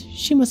on this.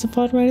 She must have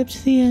fought right up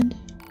to the end.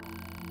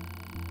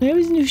 I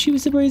always knew she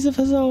was the bravest of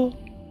us all.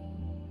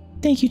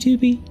 Thank you,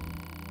 2B.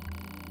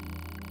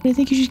 But I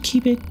think you should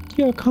keep it.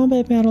 You're a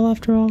combat battle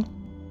after all.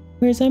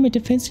 Whereas I'm a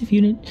defensive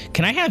unit.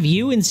 Can I have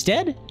you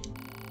instead?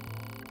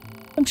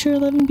 I'm sure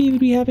 11B would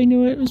be happy to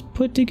know it was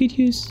put to good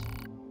use.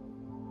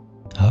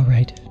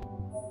 Alright.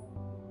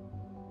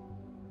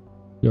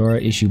 You're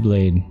issue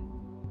blade.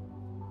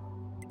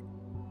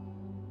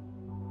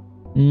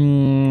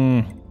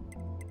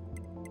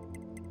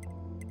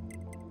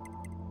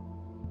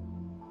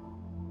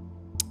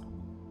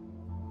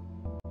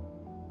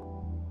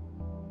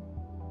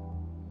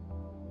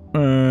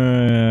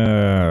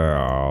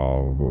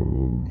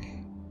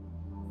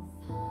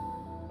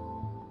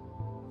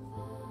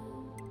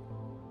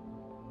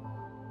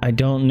 I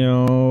don't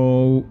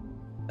know.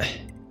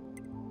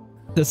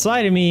 The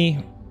side of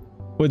me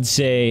would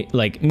say,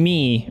 like,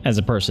 me as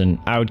a person,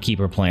 I would keep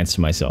her plants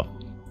to myself.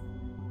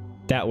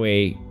 That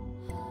way,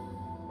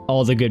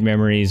 all the good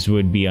memories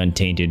would be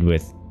untainted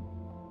with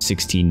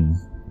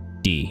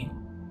 16D.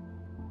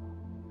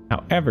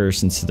 However,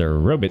 since they're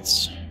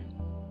Robitz,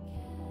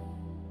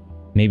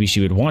 maybe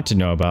she would want to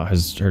know about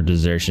her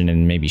desertion,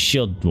 and maybe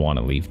she'll want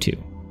to leave too.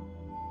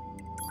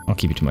 I'll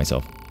keep it to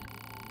myself.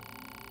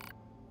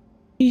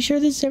 Are you sure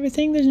this is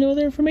everything? There's no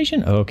other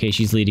information? Okay,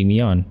 she's leading me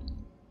on.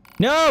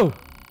 No!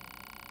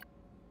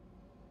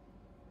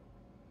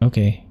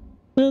 Okay.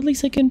 Well, at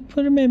least I can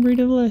put a memory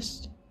to the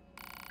list.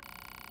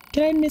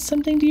 Can I admit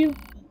something to you?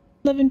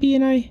 11B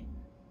and I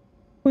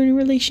were in a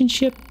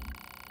relationship.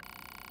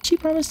 She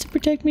promised to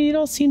protect me. It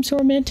all seemed so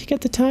romantic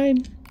at the time.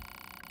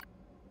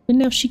 But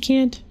now she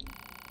can't.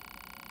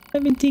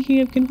 I've been thinking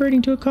of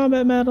converting to a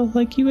combat model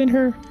like you and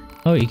her.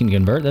 Oh, you can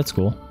convert? That's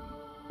cool.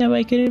 Now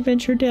I can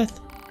avenge her death.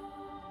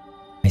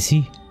 I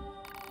see.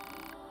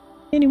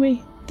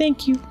 Anyway,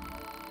 thank you.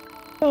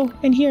 Oh,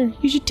 and here,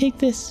 you should take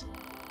this.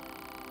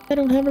 I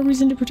don't have a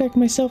reason to protect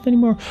myself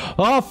anymore.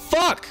 Oh,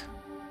 fuck!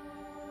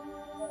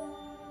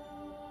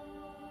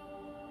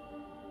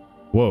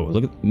 Whoa,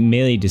 look at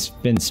melee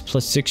defense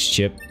 +6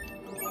 chip.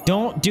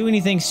 Don't do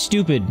anything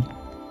stupid.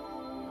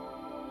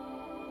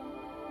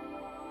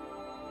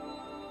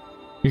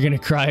 You're gonna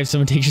cry if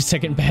someone takes your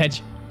second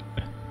badge.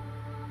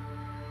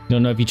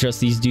 Don't know if you trust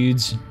these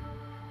dudes.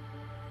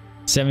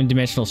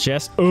 7-dimensional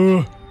chest.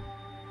 Ugh.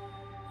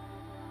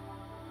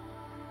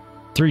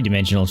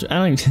 3-dimensional. I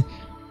don't even.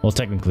 Well,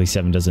 technically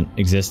 7 doesn't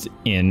exist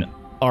in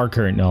our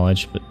current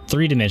knowledge, but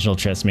 3-dimensional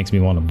chest makes me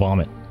want to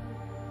vomit.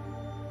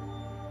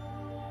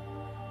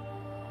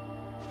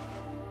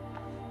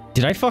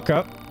 Did I fuck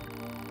up?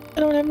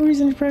 I don't have a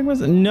reason to protect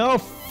myself. No,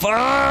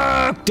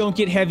 fuck! Don't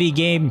get heavy,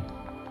 game.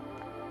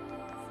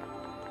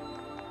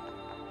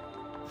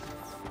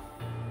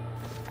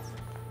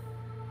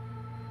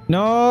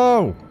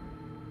 No!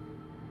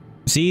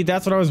 See,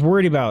 that's what I was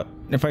worried about.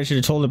 If I should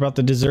have told her about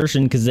the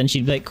desertion, because then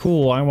she'd be like,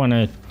 cool, I want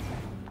to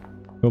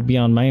go be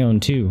on my own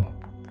too.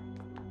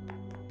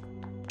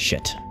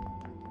 Shit.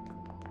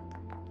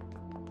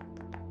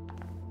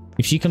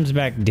 If she comes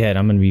back dead,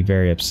 I'm going to be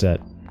very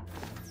upset.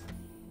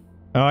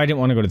 Oh, I didn't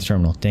want to go to the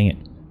terminal. Dang it.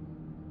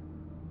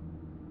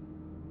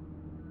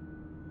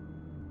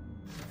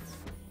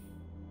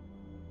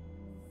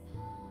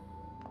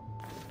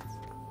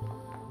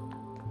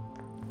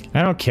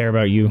 I don't care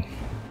about you.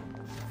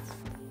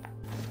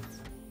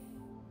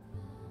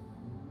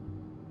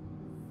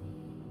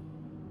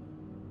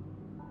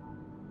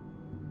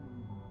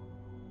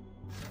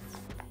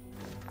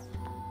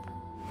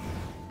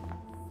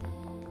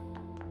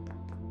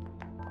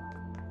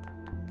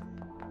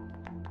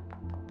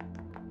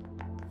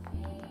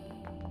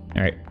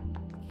 Alright.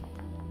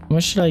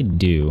 What should I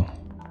do?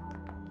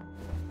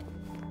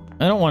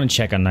 I don't want to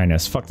check on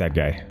 9S. Fuck that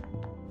guy.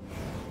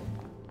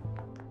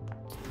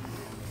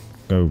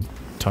 Go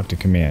talk to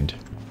command.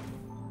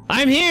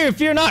 I'm here,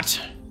 fear not!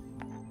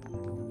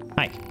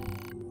 Hi.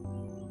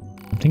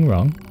 Something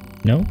wrong?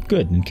 No?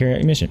 Good, then carry out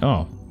your mission.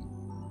 Oh.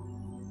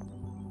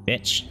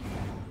 Bitch.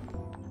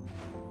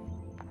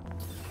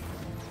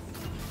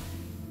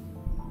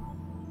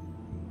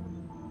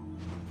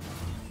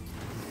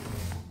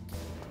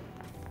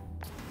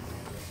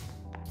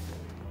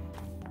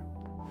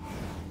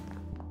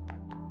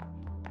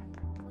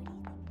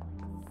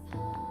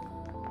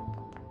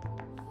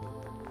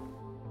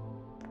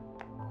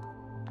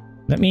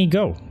 Let me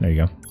go. There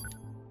you go.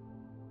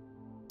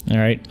 All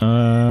right.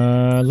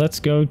 Let's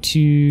go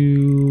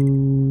to...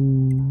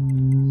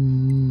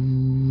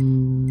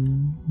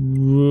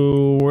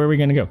 Where are we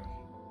gonna go?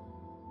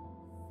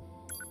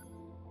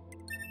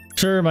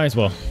 Sure, might as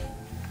well.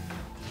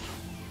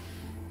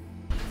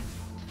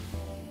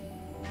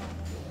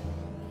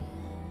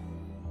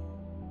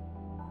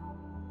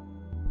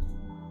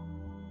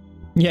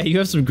 Yeah, you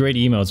have some great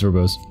emotes,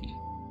 Robos.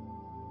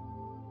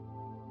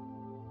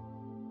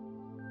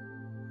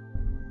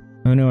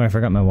 Oh no, I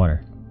forgot my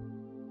water.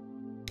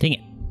 Dang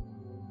it.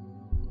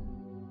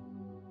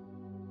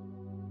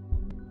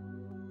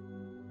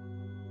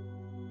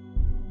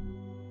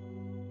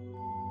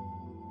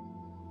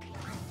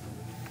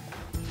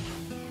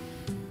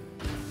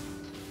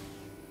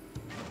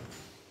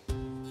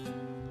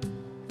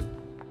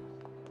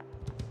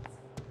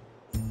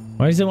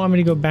 Why does it want me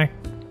to go back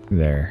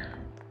there?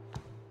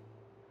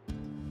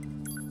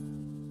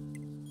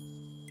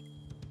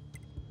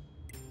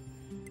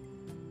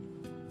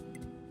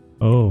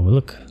 Oh,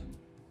 look.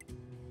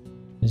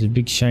 There's a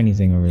big shiny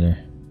thing over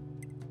there.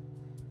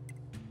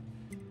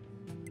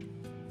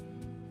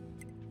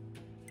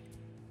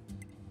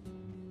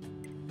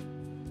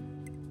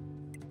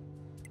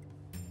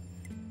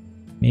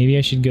 Maybe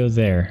I should go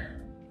there.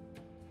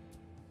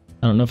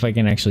 I don't know if I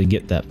can actually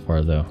get that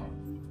far though.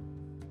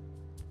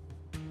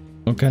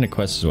 What kind of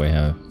quests do I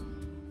have?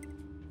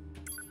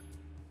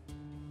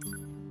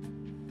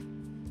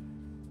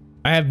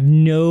 I have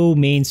no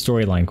main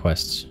storyline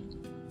quests.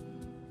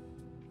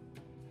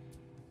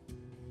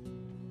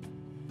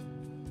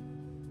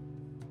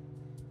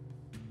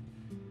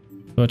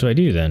 What do I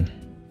do then?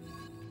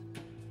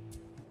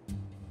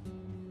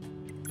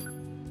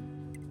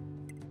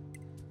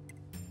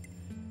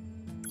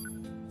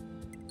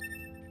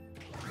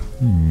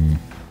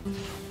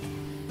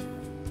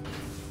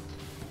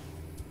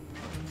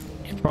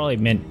 It probably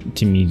meant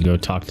to me to go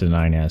talk to the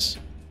 9S.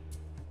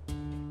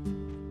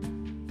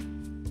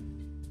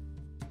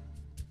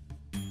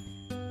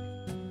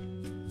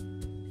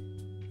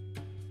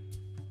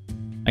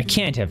 I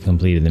can't have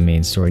completed the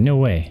main story, no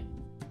way.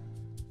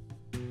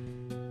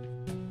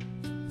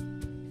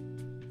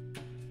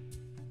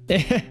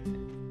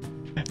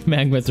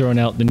 Magma throwing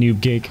out the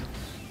noob cake.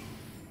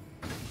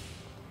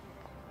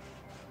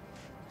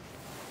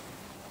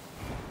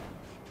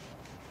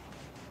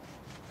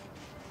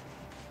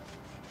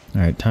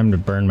 Alright, time to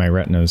burn my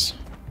retinas.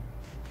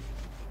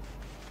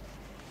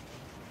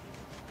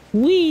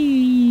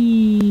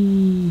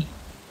 Whee!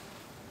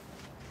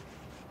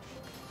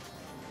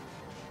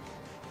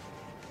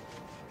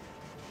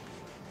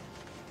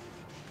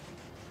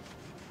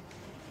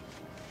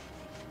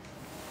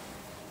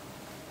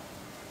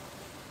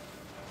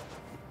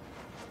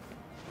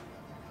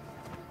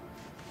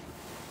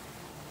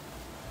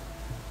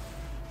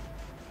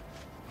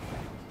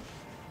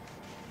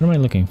 What am I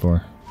looking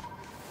for?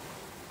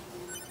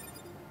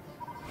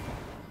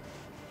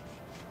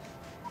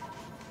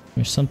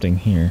 There's something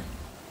here.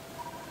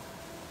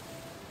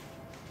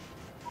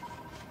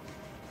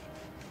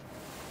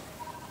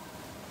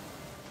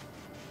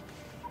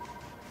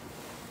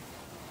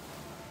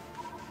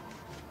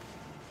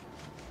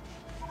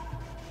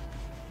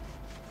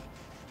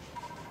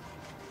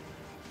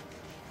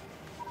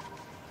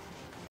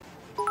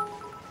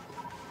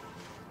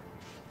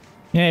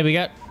 Hey, we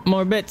got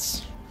more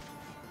bits.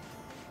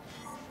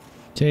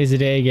 Today's the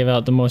day I give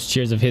out the most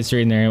cheers of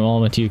history in there. I'm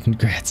all with you.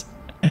 Congrats.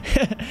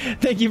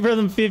 Thank you for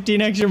them 15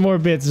 extra more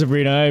bits,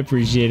 Sabrina. I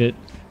appreciate it.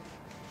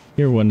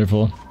 You're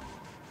wonderful.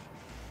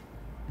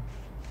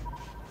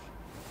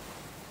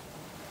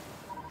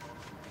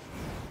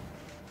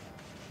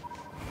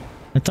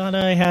 I thought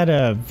I had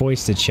a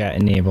voice to chat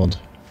enabled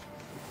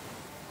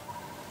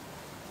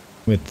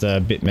with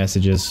bit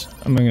messages.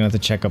 I'm gonna have to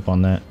check up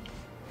on that.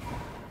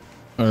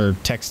 Or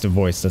text to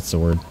voice, that's the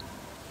word.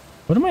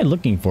 What am I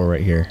looking for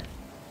right here?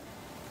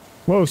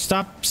 Whoa,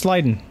 stop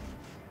sliding.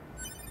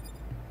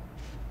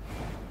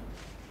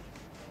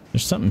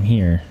 There's something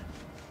here.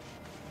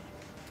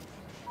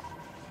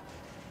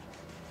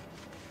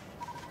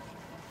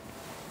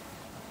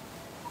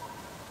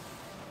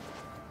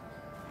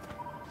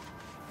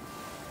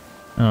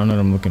 I don't know what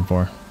I'm looking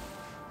for.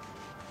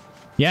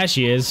 Yeah,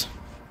 she is.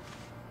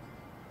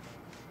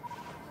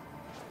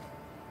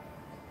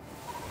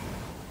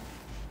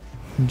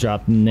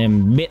 Dropping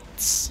them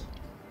bits.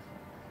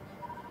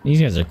 These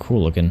guys are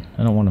cool looking.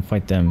 I don't want to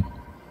fight them.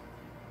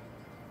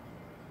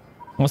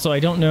 Also,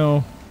 I don't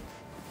know.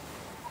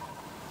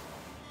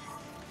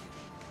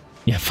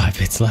 Yeah, 5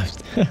 bits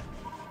left.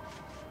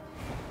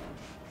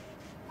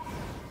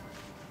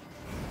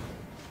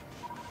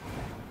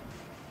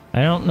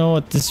 I don't know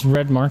what this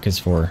red mark is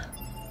for.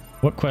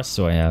 What quests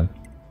do I have?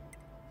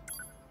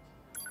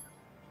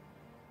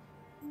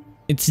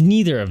 It's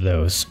neither of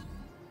those.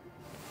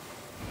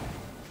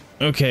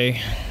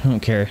 Okay, I don't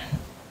care.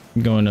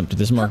 I'm going up to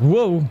this mark.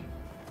 Whoa!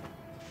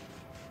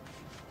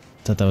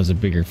 Thought that was a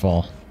bigger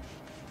fall.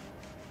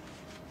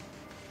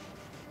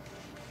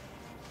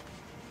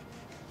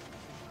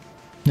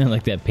 I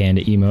like that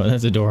panda emote.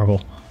 That's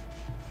adorable.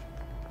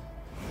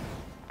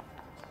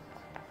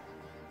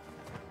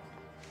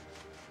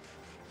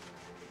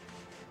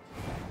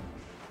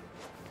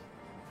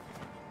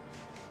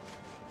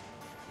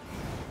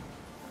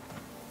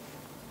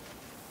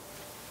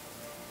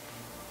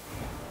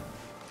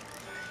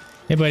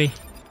 Hey, buddy.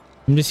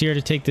 I'm just here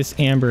to take this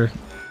amber.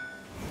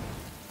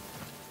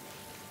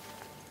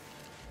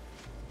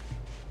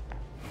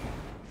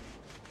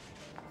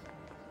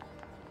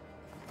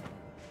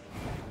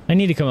 I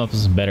need to come up with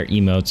some better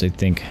emotes, I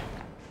think.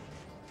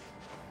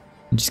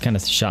 I'm just kind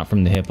of shot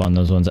from the hip on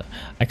those ones.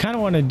 I kind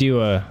of want to do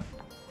a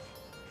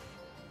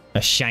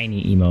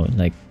shiny emote,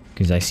 like,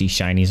 because I see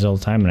shinies all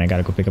the time and I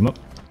gotta go pick them up.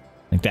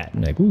 Like that.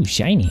 I'm like, ooh,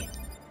 shiny.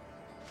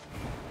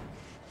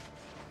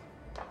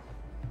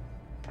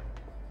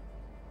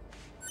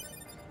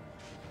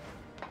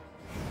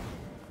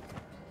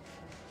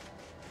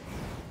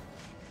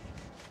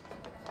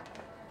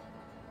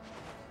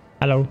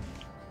 Hello.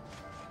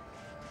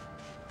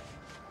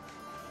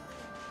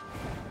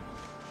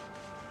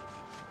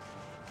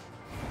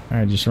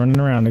 Alright, just running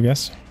around, I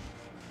guess.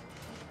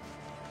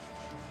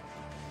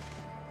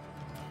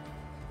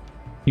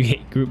 You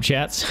hate group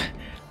chats?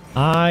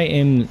 I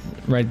am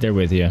right there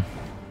with you.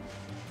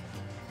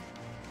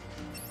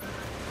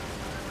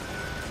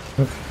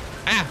 Oh.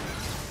 Ah!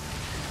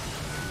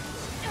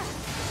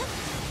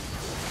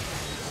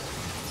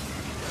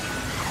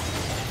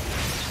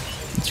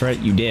 That's right,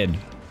 you did.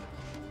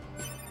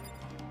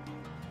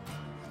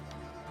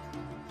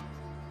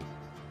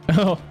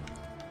 Oh.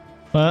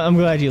 Well, I'm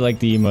glad you like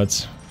the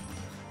emotes.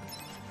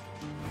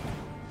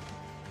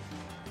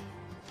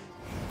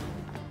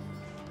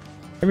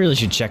 I really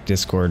should check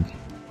Discord.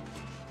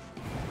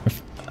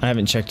 I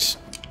haven't checked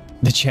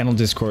the channel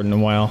Discord in a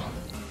while.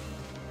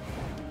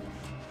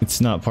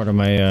 It's not part of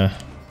my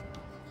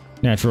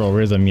natural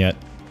rhythm yet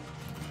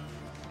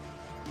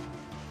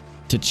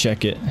to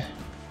check it.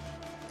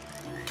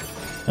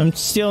 I'm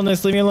stealing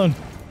this, leave me alone.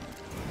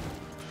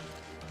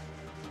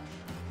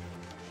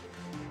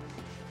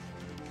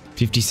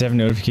 57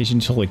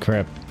 notifications, holy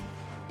crap.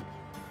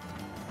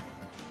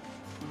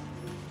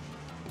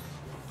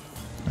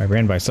 I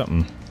ran by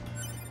something.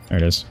 There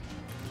it is.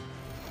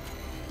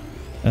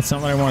 That's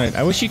not what I wanted.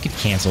 I wish you could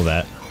cancel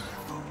that.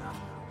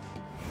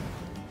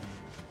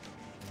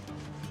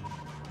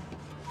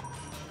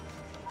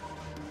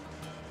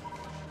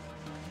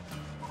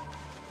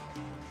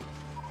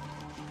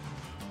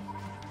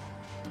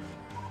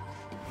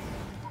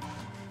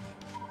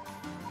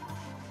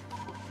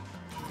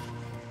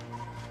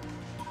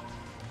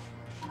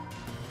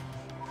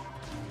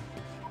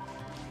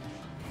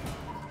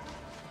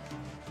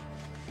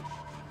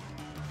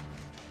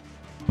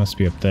 Must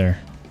be up there.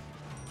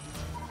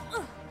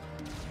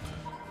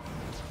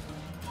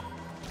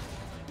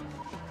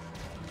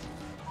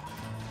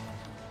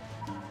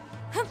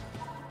 Can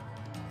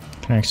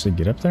I actually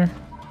get up there?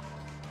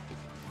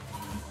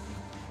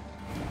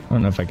 I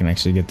don't know if I can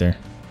actually get there.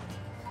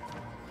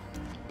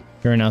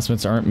 Your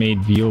announcements aren't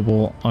made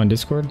viewable on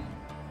Discord?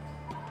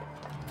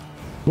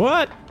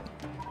 What?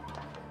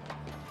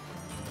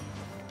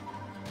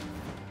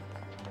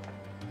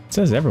 It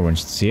says everyone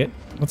should see it.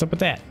 What's up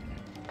with that?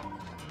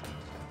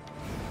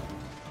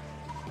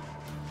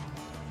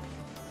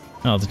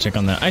 I'll have to check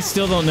on that. I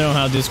still don't know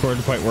how Discord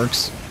quite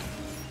works.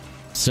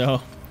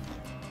 So,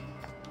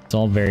 it's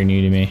all very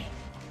new to me.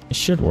 It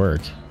should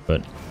work,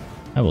 but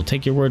I will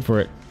take your word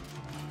for it.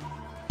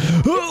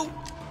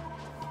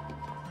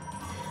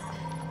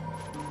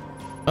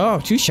 Oh,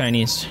 two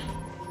shinies.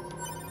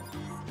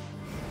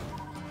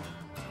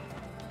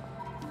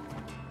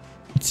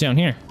 What's down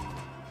here?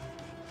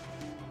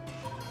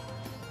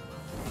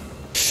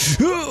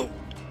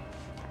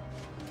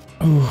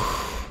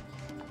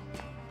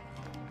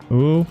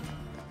 Ooh.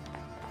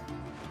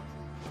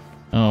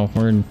 Oh,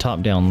 we're in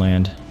top-down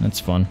land.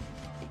 That's fun.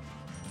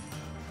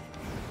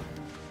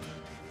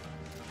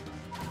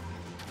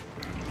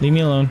 Leave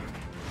me alone.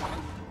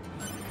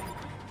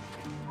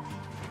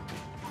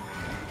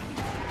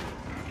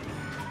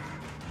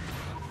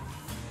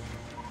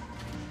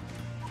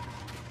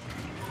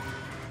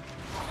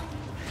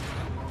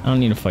 I don't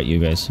need to fight you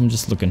guys. I'm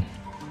just looking.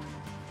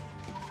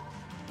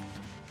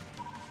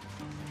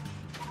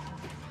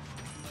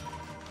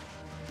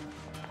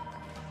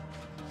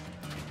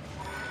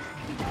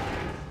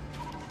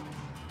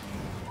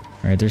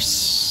 Alright, there's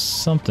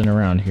something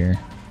around here.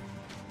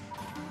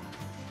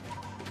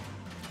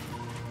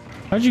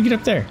 How'd you get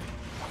up there?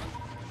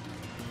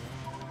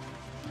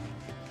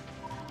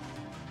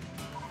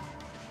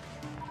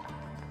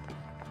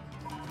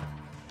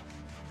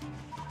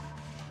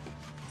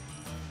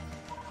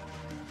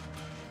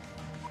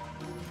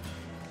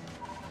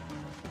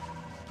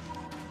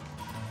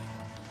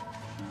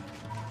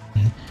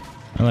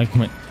 I like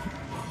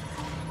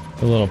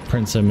the little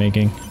prints I'm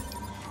making.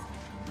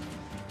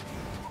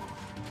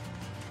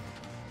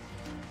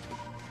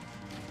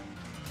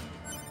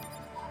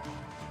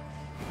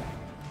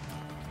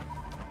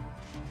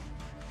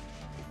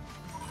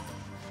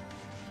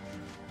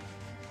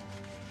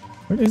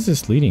 Where is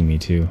this leading me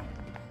to?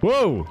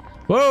 Whoa!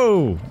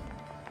 Whoa!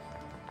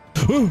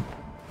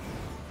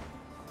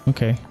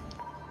 Okay.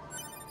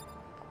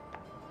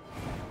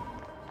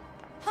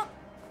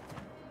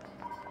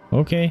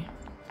 Okay.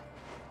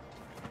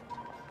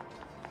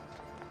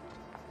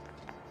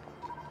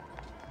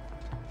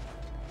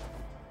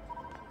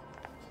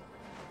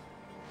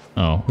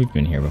 Oh, we've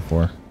been here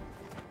before.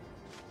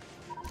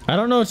 I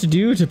don't know what to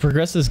do to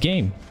progress this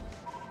game.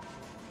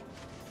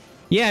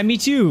 Yeah, me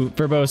too,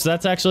 Verbose.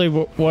 That's actually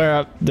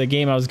where the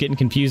game I was getting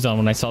confused on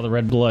when I saw the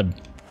red blood.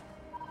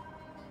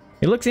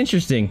 It looks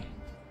interesting.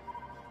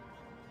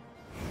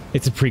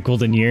 It's a prequel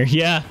to NieR.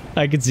 Yeah,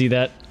 I could see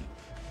that.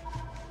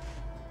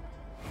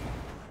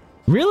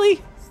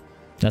 Really?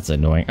 That's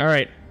annoying. All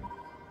right.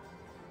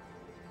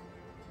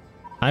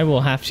 I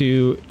will have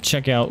to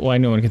check out why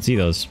no one can see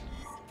those.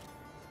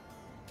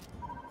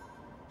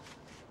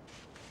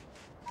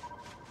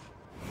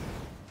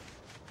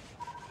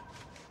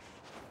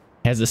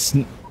 Has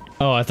a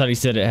oh, I thought he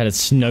said it had a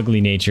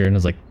snuggly nature, and I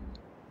was like,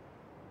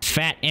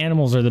 fat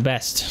animals are the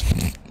best.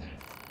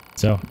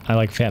 So I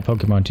like fat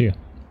Pokemon too.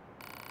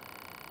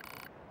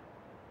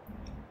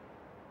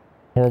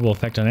 Horrible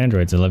effect on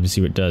androids. I'd love to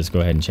see what it does.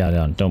 Go ahead and shout it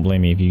out. Don't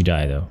blame me if you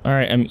die though. All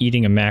right, I'm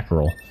eating a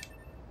mackerel.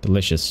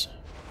 Delicious.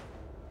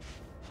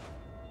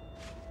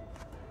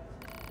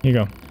 Here you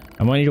go.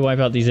 I want you to wipe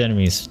out these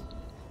enemies.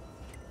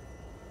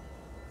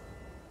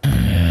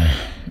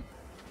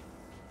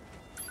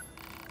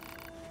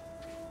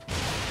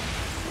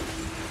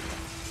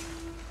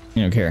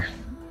 I don't care.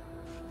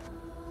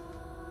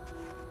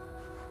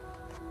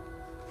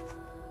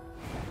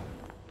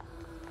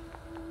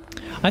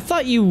 I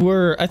thought you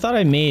were... I thought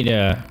I made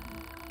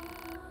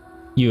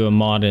you a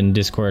mod in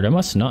Discord. I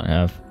must not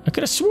have. I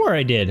could have swore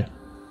I did.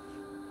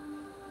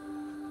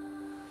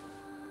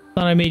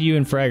 Thought I made you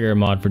and Fragger a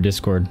mod for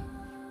Discord.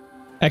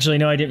 Actually,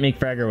 no, I didn't make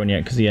Fragger one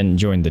yet because he hadn't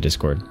joined the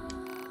Discord.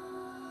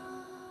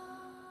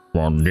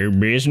 Want to do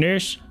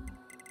business?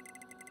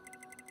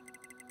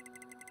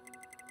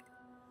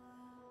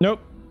 Nope.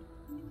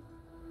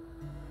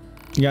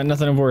 You got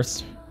nothing of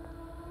worth.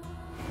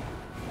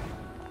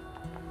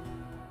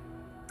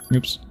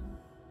 Oops.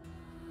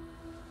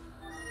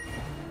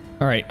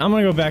 Alright, I'm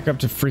gonna go back up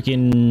to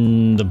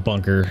freaking the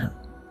bunker.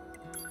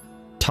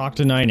 Talk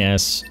to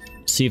 9S.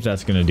 See if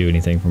that's gonna do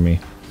anything for me.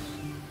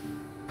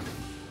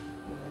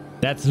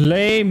 That's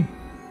lame!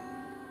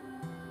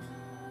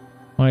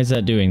 Why is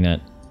that doing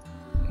that?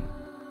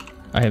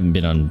 I haven't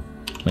been on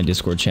my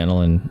Discord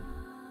channel in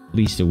at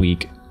least a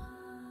week.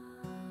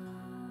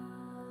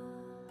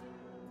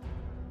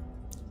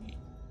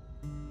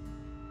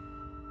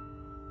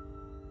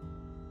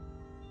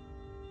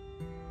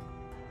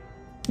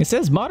 It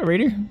says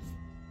moderator.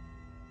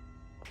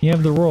 You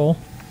have the role.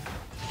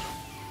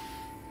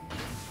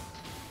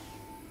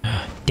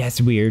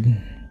 That's weird.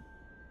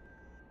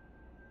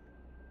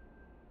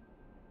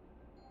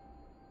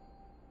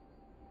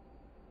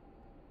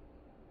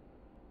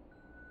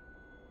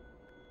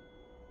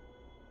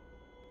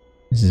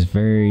 This is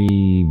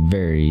very,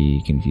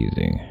 very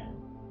confusing.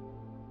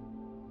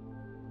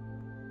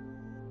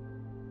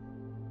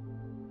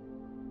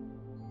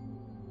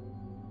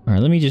 All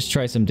right, let me just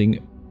try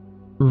something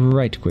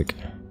right quick.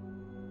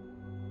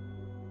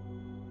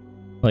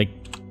 Like,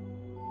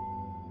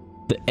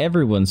 the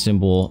everyone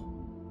symbol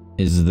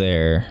is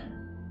there.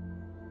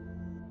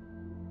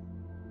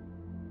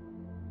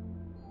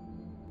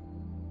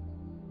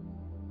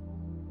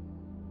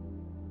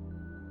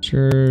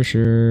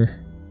 Sure.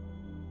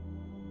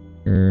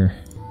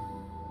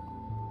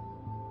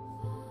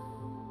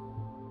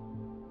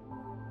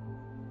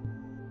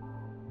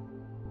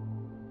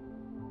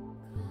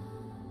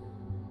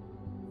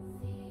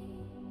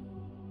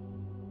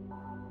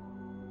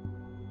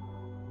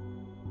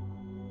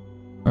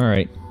 All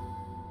right.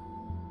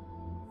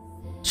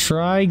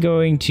 Try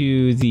going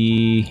to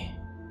the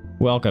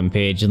welcome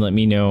page and let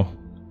me know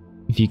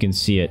if you can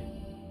see it.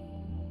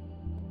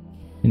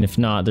 And if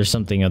not, there's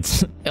something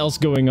else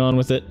going on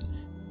with it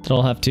that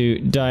I'll have to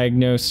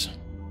diagnose.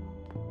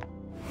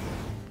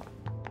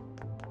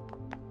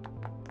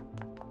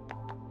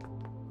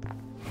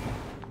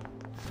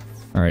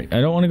 All right,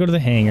 I don't want to go to the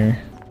hangar.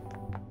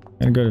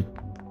 I'm gonna go to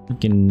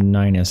freaking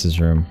 9S's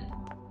room.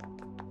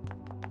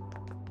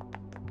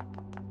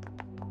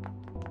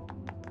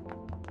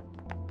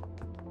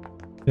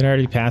 Did I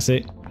already pass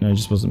it? No, I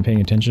just wasn't paying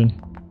attention.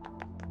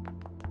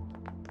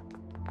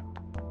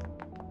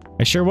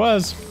 I sure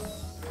was.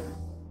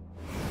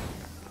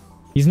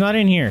 He's not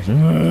in here.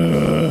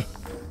 Ugh.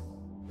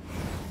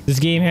 This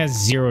game has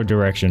zero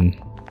direction.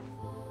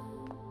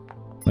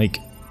 Like,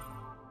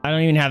 I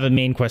don't even have a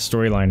main quest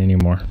storyline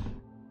anymore.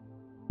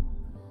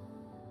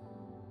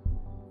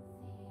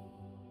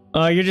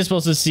 You're just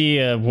supposed to see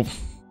a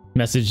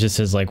message that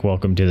says, like,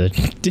 welcome to the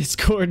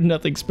Discord,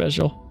 nothing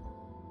special.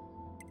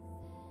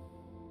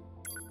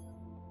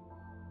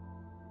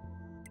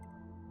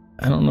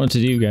 I don't know what to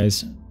do,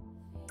 guys.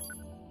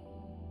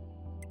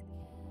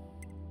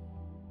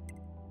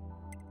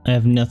 I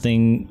have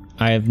nothing.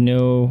 I have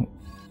no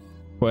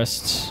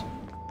quests.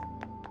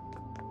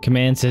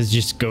 Command says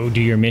just go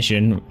do your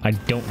mission. I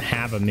don't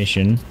have a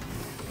mission.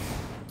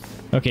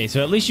 Okay,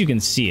 so at least you can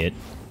see it.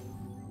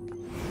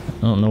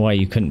 I don't know why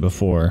you couldn't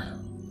before.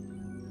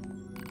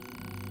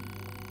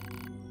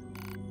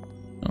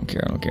 I don't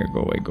care.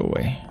 Go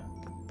away.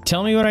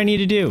 Tell me what I need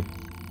to do.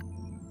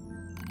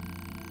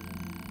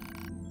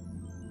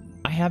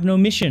 I have no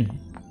mission.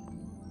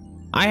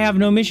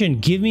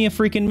 Give me a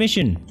freaking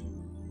mission.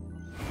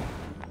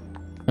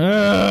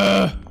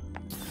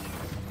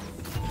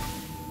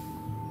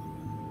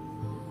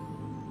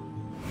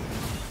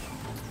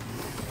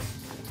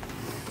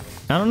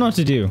 I don't know what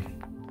to do.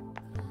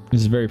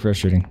 This is very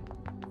frustrating.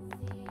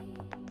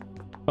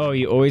 Oh,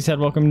 you always had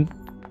welcome?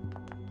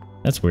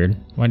 That's weird.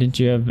 Why didn't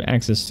you have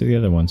access to the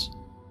other ones?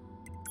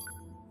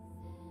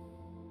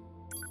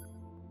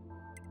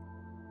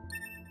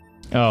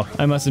 Oh,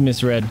 I must have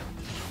misread.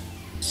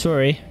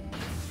 Sorry.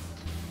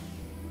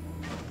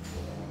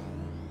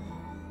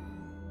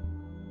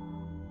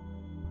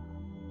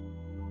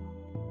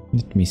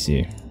 Let me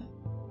see.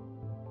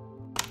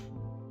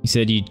 You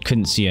said you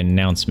couldn't see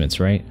announcements,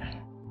 right?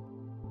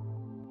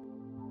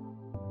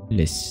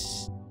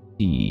 Let's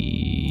see.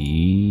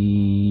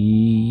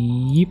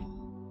 Yep.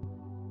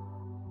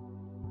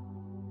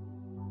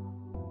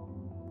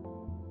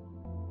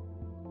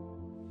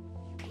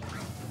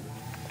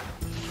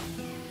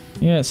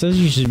 Yeah, it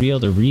says you should be able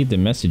to read the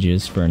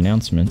messages for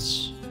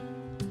announcements.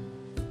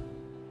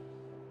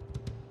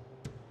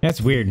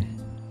 That's weird.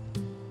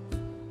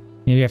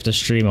 Maybe after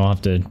stream I'll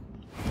have to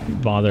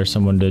bother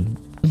someone to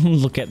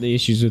look at the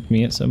issues with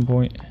me at some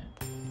point.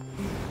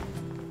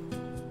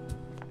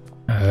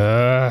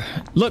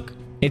 Look,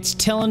 it's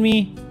telling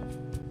me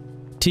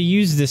to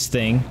use this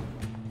thing,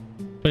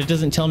 but it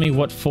doesn't tell me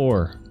what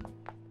for.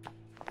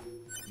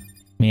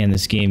 Man,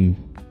 this game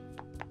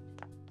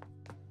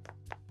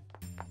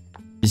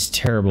is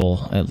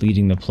terrible at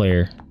leading the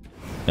player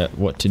at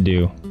what to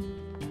do.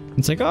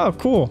 It's like, oh,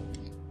 cool.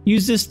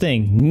 Use this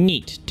thing.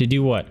 Neat. To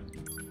do what?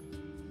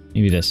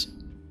 Maybe this.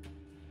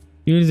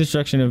 Due to the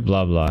destruction of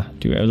blah blah.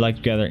 I would like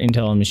to gather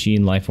intel on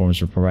machine life forms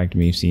for proactive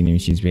me. You've seen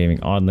machines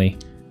behaving oddly.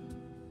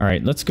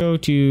 Alright, let's go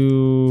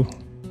to...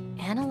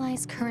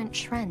 Analyze current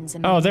trends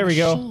among oh, there we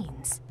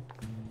machines.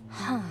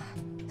 Huh.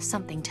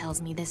 Something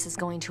tells me this is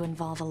going to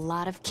involve a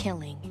lot of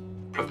killing.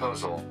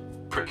 Proposal.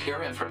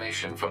 Procure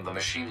information from the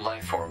machine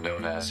life form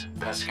known as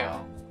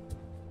Pascal.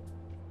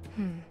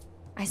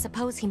 I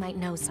suppose he might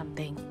know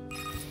something.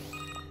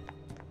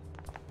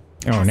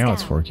 Oh, now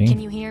it's Pascal, working. Can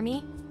you hear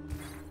me?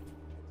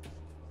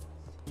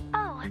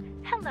 Oh,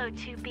 hello,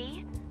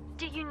 2B.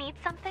 Do you need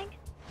something?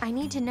 I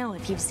need to know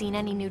if you've seen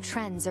any new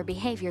trends or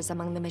behaviors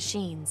among the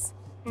machines.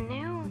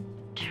 New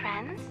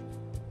trends?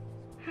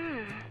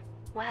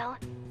 Well,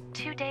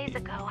 2 days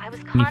ago, I was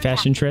Any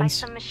fashion contacted by trends?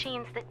 some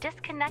machines that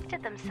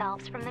disconnected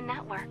themselves from the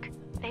network.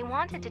 They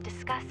wanted to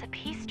discuss a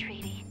peace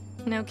treaty.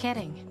 No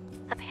kidding.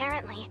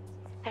 Apparently,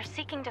 they're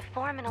seeking to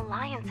form an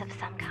alliance of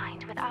some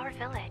kind with our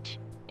village.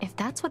 If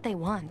that's what they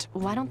want,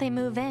 why don't they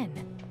move in?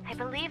 I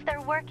believe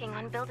they're working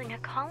on building a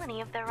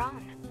colony of their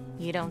own.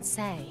 You don't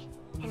say.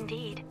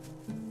 Indeed.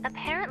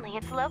 Apparently,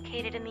 it's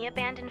located in the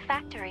abandoned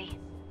factory.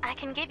 I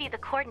can give you the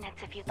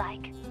coordinates if you'd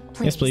like.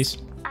 Yes, please.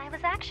 I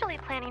was actually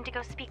planning to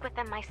go speak with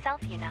them myself,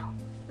 you know.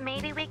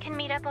 Maybe we can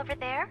meet up over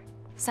there?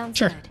 Sounds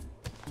Sure. good.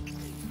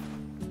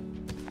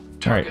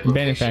 Alright, Target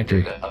abandoned location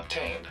factory. data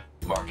obtained.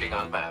 Marking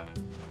on map.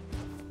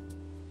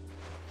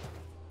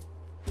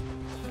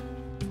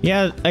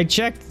 Yeah, I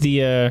checked the,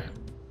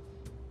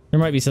 there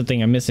might be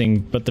something I'm missing,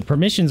 but the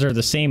permissions are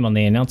the same on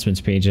the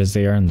announcements page as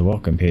they are on the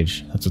welcome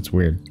page. That's what's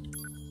weird.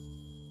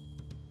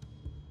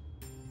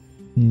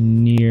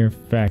 NieR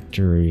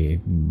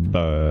factory.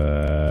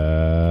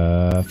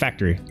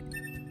 Factory.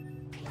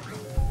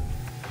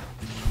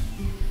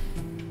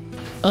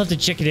 I'll have to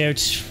check it out.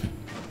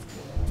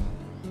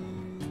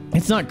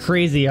 It's not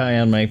crazy high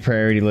on my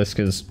priority list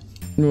because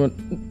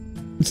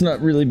it's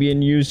not really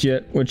being used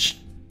yet, which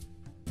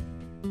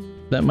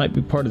that might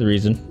be part of the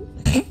reason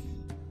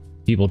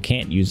people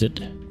can't use it.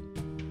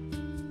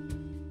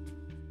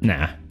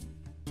 Nah.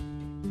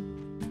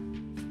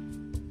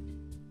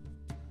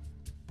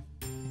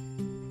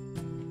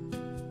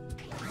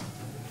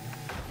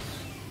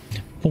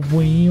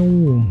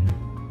 Well.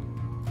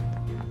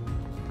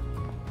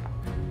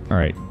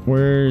 Alright,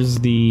 where's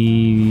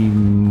the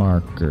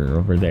marker?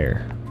 Over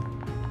there.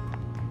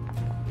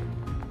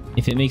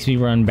 If it makes me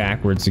run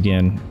backwards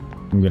again,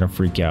 I'm gonna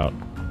freak out.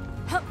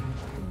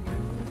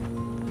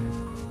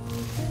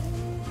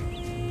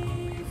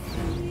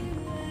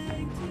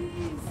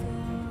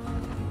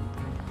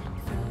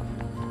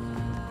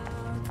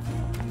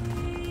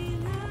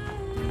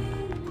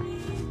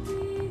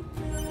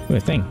 Ooh, a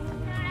thing.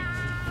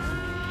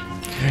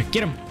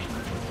 Get him!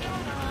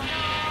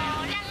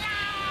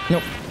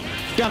 Nope.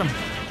 Got him!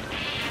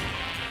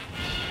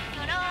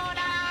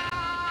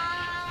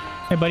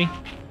 Hey, buddy.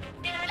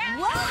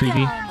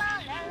 Creepy.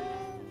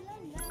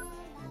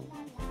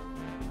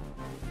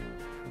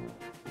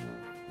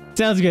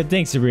 Sounds good.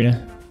 Thanks,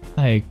 Sabrina.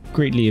 I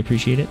greatly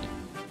appreciate it.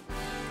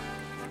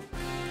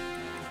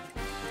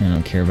 I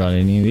don't care about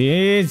any of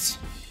these.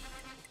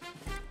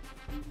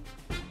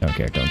 Don't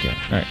care, don't care.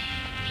 Alright.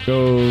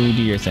 Go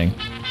do your thing.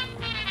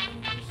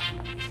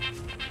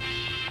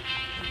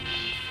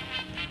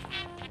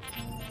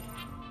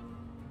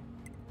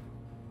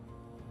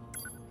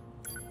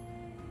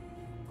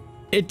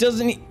 It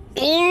doesn't...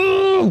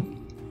 Ooh!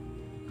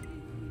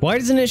 Why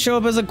doesn't it show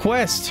up as a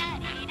quest?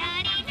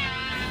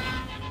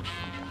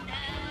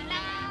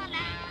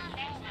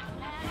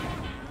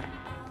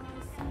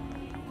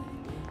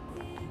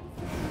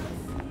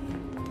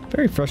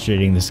 Very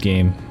frustrating, this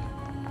game.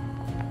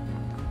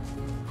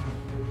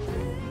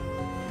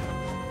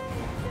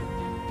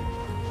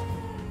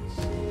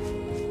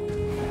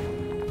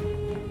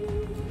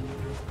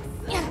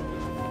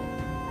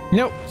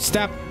 No,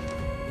 stop.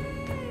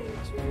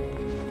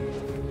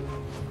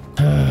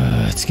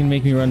 It's gonna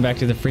make me run back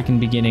to the freaking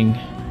beginning.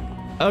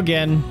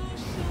 Again.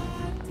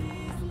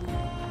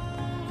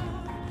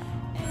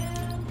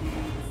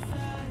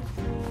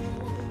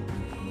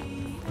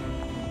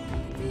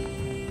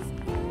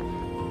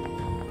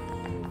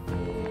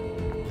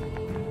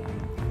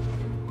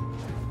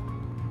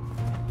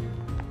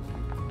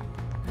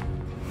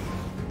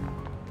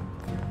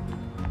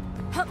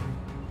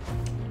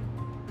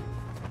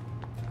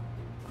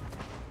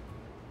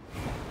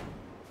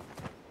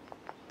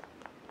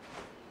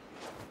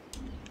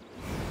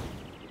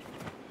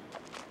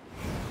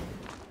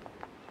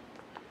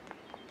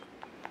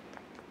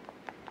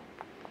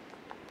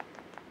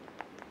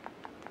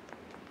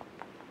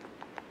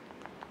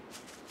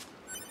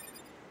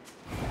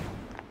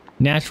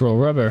 Natural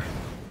rubber.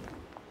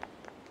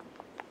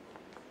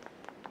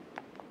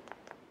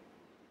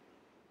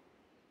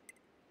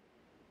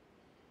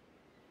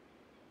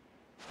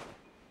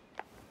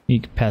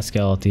 Meet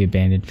Pascal at the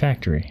abandoned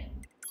factory.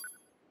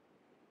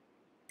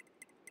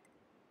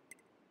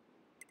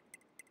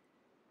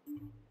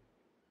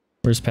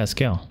 Where's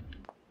Pascal?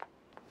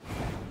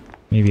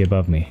 Maybe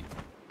above me.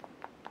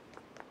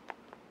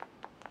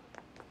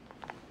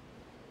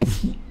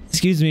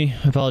 Excuse me,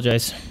 I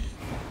apologize.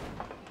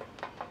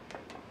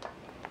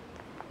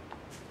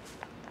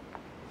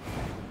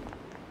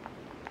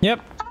 Yep.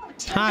 Oh,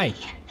 hi.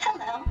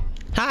 Hello.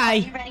 Hi. Are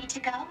you ready to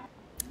go?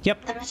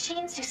 Yep. The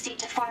machines who seek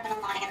to form an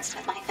alliance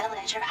with my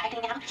village are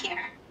hiding out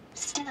here.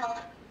 Still,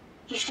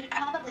 you should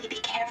probably be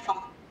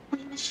careful.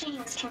 We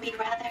machines can be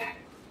rather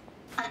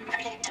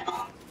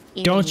unpredictable.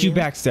 Don't you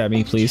backstab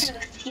me, please. In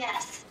truth,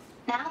 yes.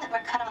 Now that we're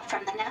cut off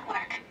from the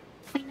network,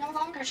 we no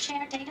longer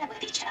share data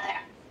with each other.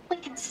 We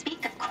can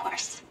speak, of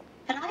course,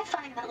 but I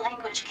find that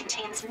language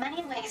contains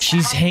many ways.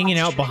 She's hanging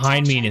out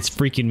behind me and it's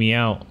freaking me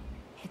out.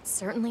 It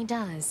certainly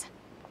does.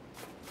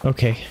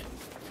 Okay.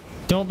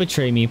 Don't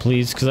betray me,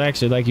 please, because I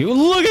actually like you.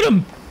 Look at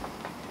him!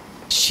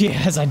 She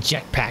has a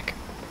jetpack.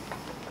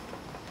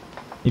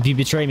 If you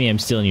betray me, I'm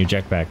stealing your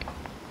jetpack.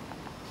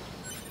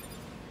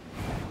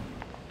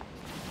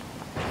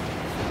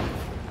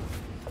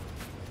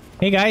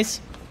 Hey, guys.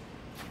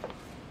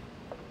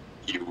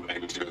 You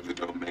enter the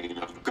domain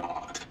of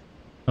God.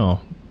 Oh,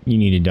 you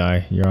need to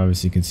die. You're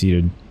obviously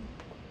conceited.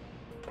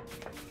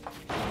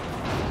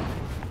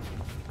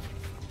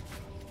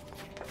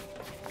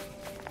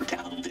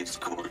 Down this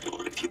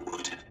corridor, if you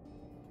would.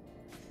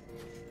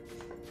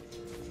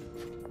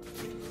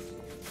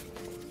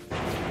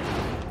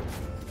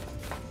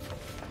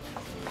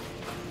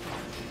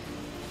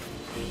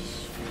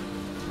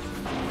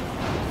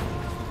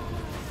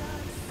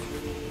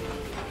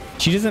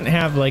 She doesn't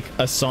have like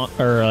a song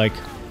or like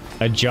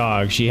a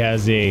jog. She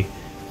has a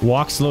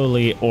walk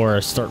slowly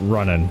or start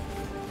running.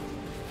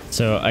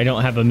 So I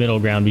don't have a middle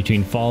ground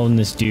between following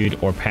this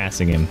dude or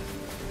passing him.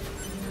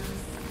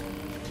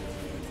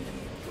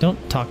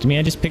 Don't talk to me.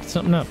 I just picked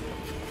something up.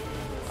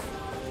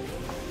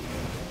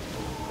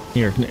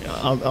 Here,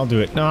 I'll do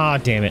it. Ah,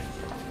 damn it.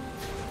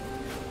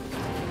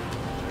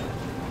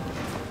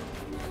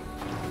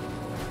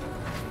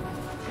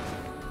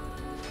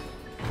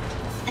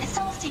 This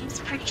all seems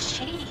pretty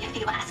shady, if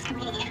you ask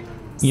me.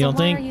 You don't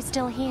think? Why are you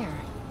still here?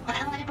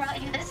 Well, I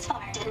brought you this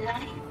far, didn't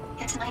I?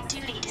 It's my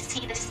duty to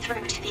see this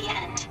through to the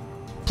end.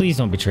 Please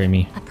don't betray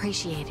me.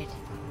 Appreciated.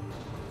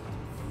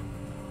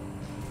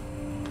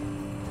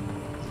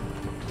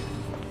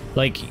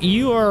 Like,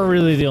 you are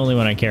really the only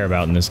one I care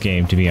about in this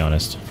game, to be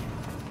honest.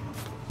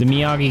 The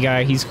Miyagi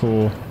guy, he's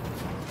cool.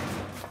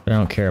 But I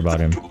don't care about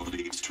him.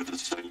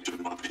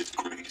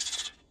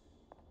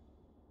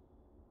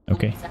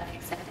 Okay.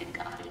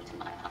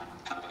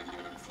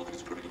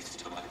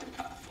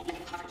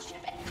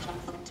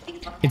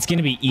 It's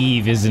gonna be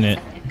Eve, isn't it?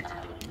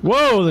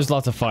 Whoa, there's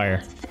lots of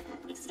fire.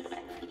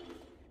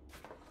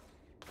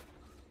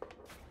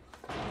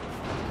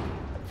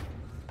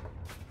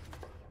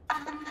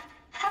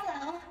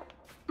 Hello.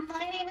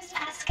 My name is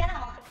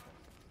Pascal.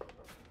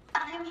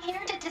 I'm here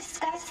to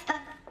discuss the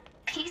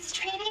peace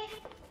treaty.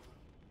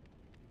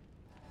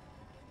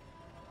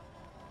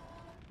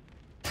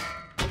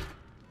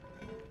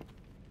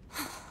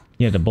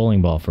 You had a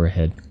bowling ball for a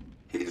head.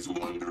 His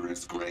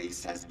wondrous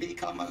grace has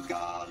become a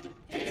god.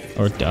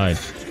 Or died.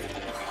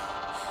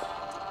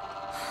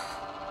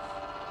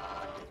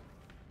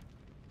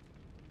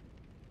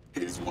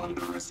 His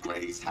wondrous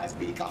grace has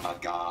become a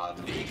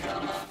god.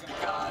 Become a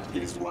god.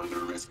 His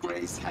wondrous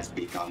grace has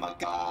become a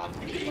god.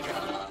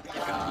 Become a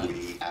god.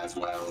 We as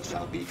well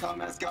shall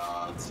become as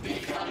gods.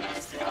 Become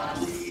as gods.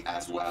 We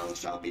as well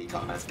shall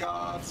become as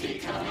gods.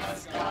 Become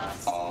as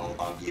gods. All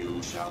of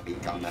you shall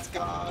become as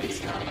gods.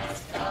 Become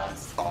as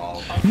gods.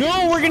 All of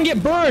No, we're gonna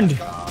get burned.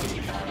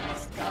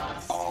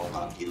 All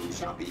of you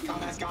shall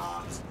become as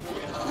gods.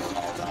 We'll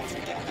all die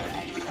together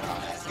and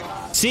become as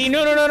gods. See,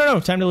 no.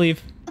 Time to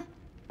leave.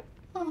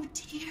 Oh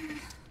dear.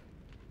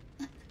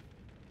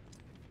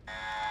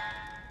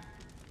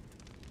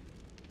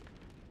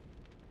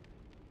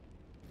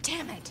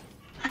 Damn it.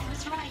 I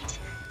was right.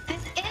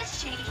 This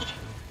is shady.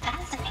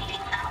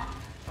 Fascinating, though.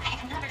 I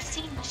have never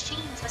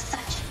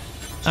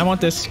I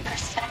want this.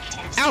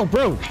 Perspectives. Ow,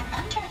 bro! I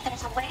wonder if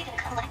there's a way to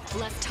collect.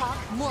 Less talk,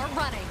 more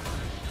running.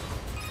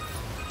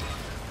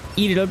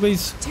 Eat it,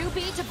 uglies.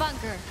 2B to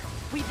bunker.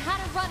 We've had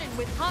a run-in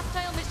with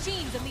hostile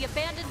machines in the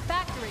abandoned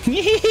factory.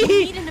 We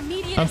need an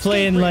immediate I'm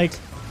playing escape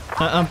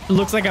like...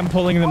 looks like I'm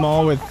pulling them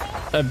all with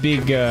a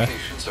big,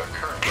 Communications are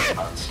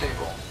currently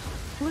unstable.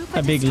 route.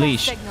 a big Distress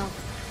leash. Signal.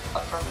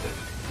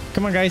 Affirmative.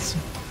 Come on, guys.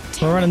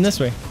 We're running this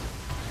way.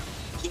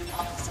 You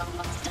also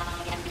must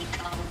die and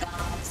become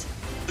gods.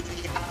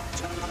 The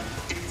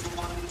afterlife is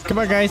one Come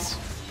on, guys.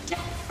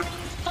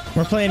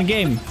 We're playing a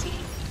game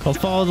called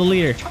Follow the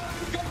Leader.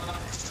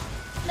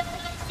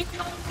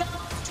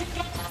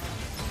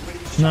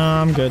 No,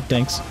 I'm good,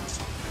 thanks.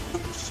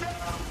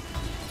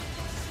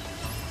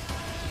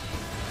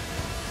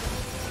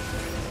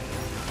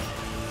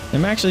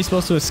 Am I actually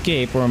supposed to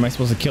escape, or am I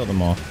supposed to kill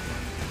them all?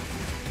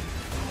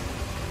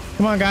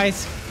 Come on,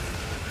 guys.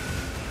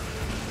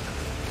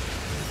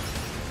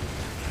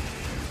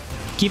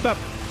 Keep up.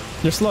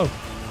 They're slow.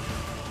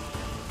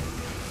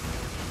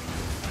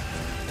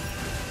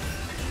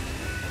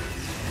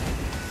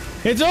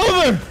 It's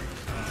over!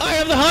 I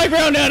have the high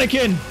ground,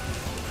 Anakin!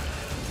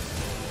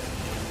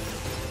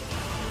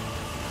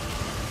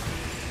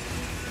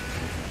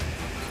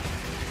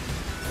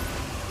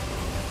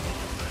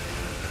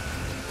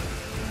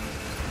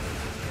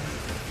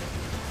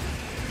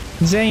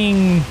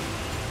 Zing!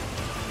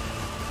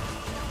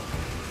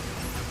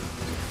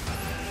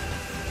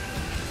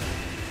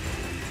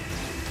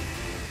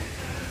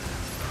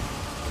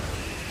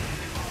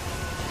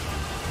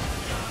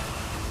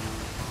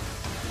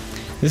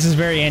 This is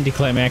very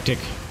anticlimactic.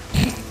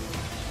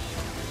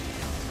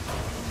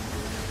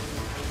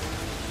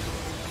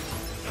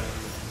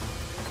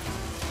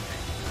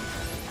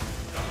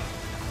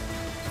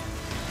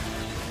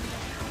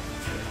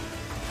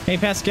 Hey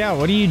Pascal,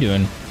 what are you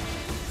doing?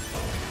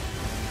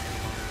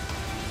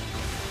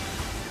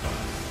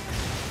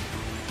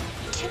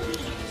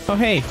 Oh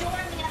hey. The door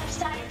on the other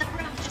side of the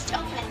room just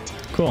opened.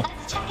 Cool.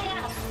 Let's check it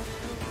out.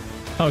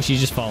 Oh, she's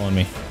just following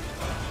me.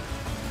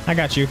 I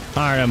got you.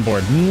 Alright, I'm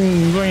bored.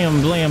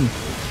 Blam, blam.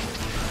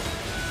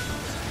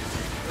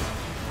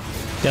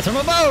 Death from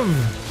above!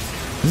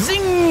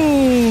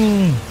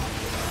 Zing!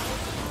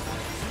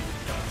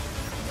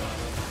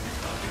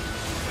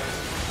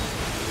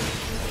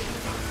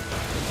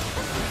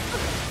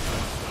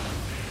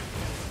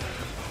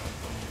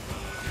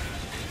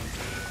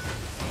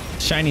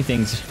 Shiny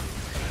things.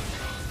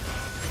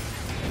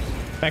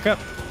 Back up.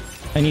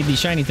 I need these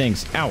shiny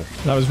things. Ow,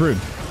 that was rude.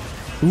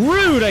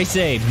 Rude, I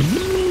say!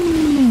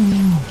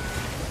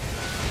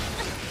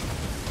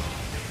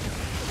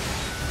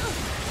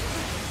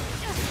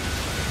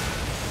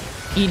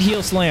 Eat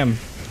heel slam.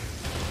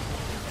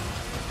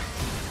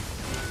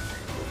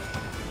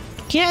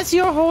 Yes,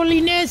 your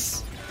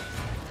holiness!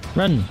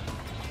 Run.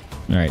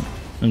 Alright,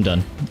 I'm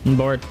done. I'm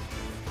bored.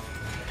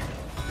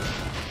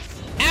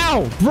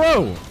 Ow,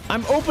 bro!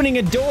 I'm opening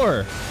a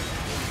door!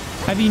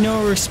 Have you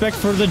no respect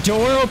for the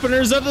door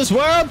openers of this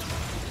world?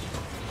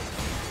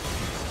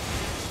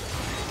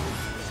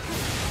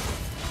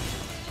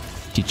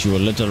 Teach you a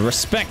little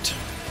respect.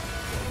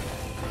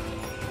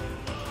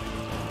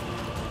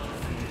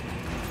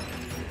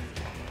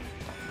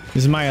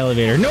 This is my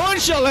elevator. No one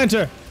shall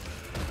enter!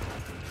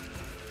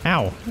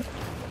 Ow.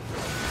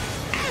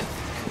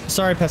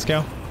 Sorry,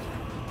 Pascal.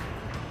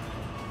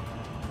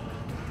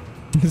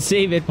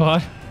 Save it,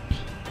 pod.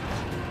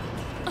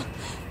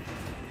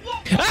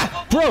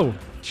 Ah! Bro!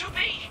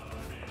 2B!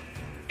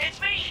 It's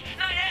me,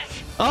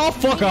 NieR! Oh,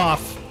 fuck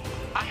off!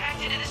 I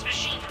hacked into this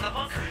machine from the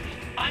bunker.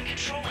 I'm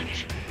controlling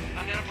it.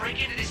 I'm gonna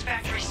break into this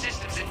factory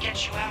systems and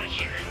get you out of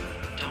here.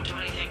 Don't do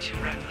anything too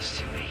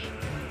reckless, 2B.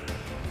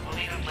 We'll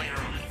meet up later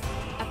on.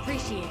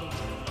 Appreciate it.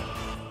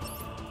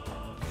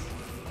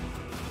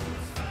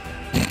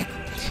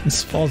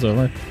 This falls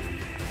over.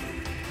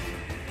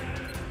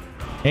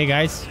 Hey,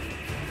 guys.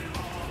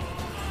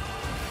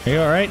 Are you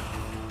alright?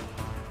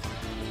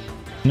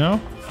 No?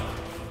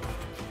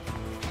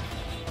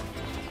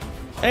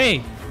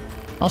 Hey!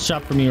 I'll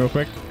shop from you real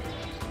quick.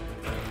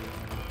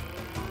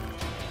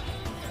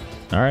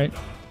 Alright.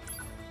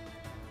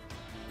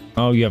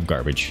 Oh, you have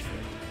garbage.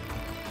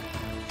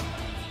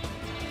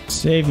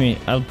 Save me.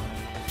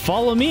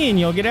 Follow me and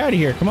you'll get out of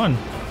here. Come on.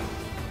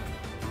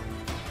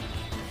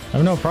 I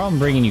have no problem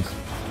bringing you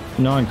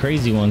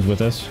non-crazy ones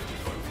with us.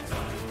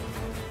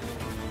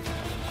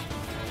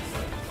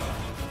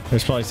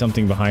 There's probably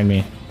something behind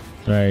me,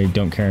 but I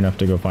don't care enough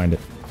to go find it.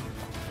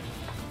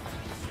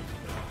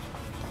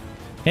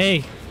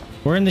 Hey,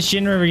 we're in the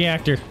Shinra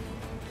reactor.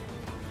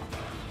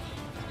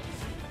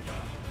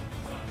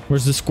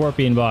 Where's the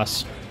scorpion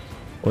boss?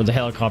 Or the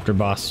helicopter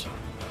boss?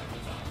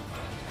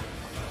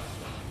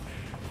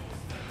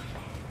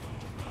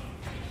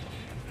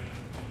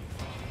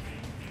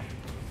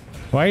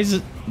 Why is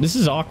it... This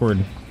is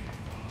awkward.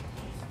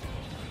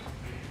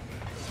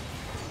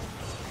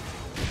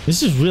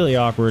 This is really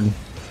awkward.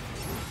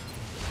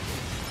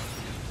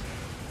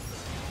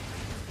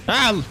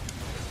 Ah!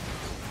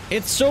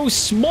 It's so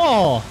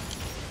small!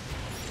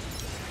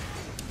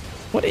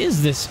 What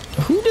is this?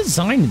 Who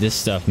designed this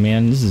stuff,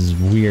 man? This is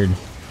weird.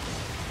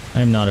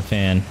 I'm not a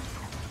fan.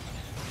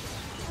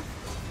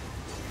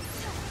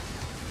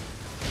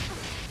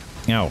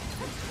 Ow.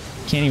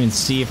 Can't even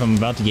see if I'm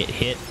about to get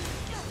hit.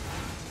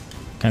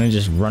 Kind of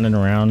just running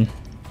around.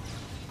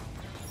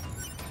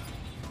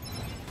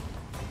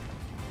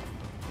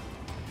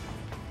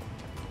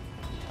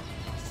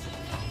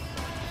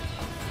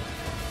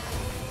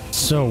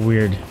 So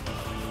weird.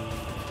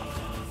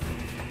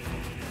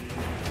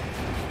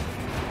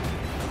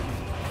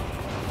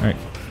 Alright,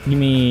 give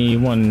me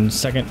 1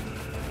 second.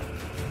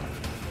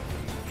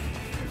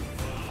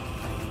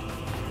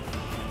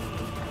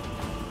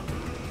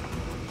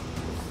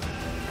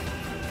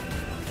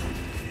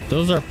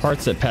 Those are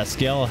parts that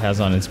Pascal has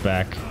on its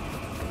back.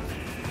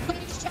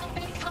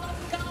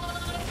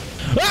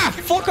 Ah!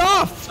 Fuck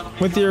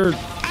off! With your...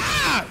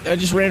 Ah! I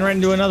just ran right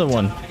into another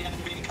one.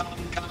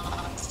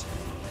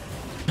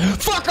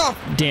 Fuck off!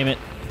 Damn it.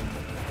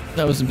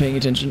 I wasn't paying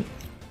attention.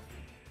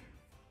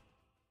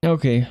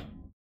 Okay.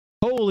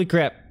 Holy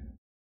crap.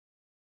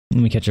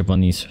 Let me catch up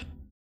on these.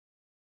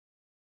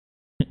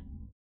 Do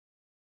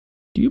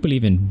you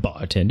believe in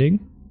bartending?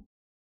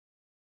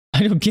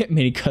 I don't get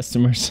many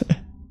customers.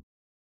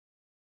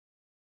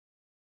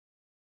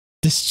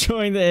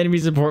 Destroying the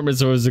enemy's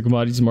apartments or the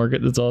commodities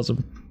market. That's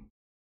awesome.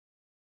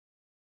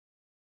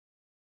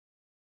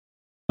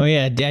 Oh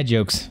yeah, dad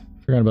jokes.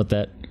 Forgot about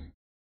that.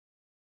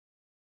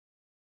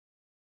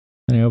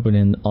 And I opened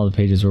and all the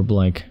pages were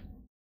blank.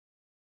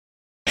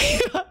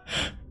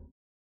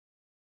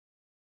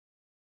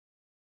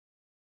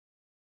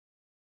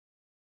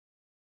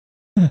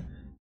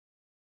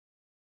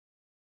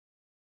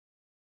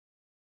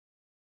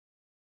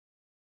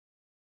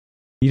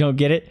 You don't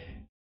get it?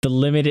 The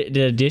limited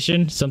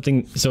edition?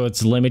 Something so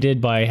it's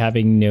limited by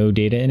having no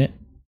data in it?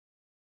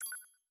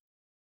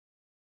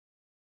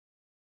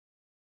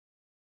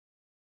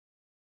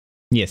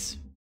 Yes.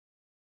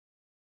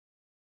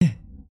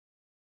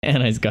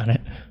 Anna's got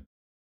it.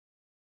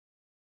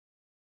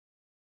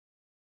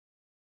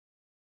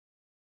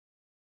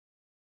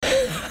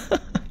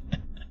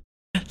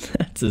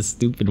 That's a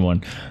stupid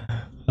one.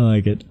 I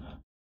like it.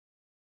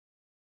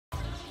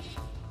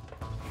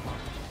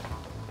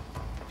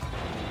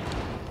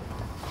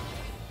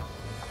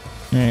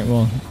 Alright,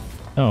 well...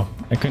 Oh,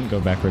 I couldn't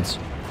go backwards.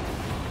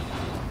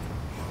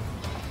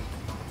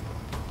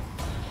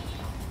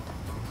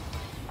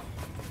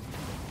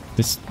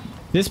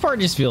 This part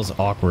just feels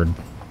awkward.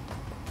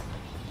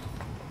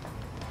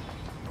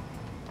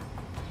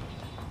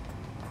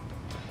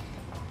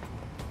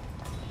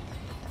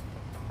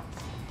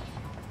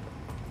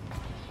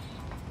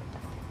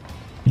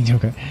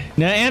 Okay.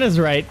 Now Anna's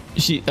right.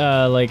 She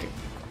like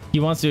he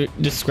wants to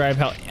describe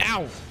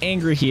how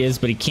angry he is,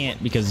 but he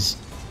can't because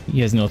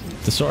he has no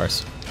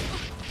thesaurus.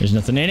 There's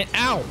nothing in it.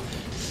 Ow!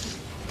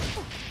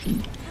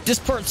 This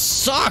part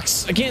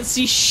sucks! I can't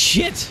see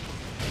shit!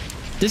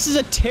 This is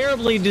a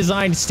terribly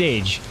designed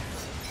stage.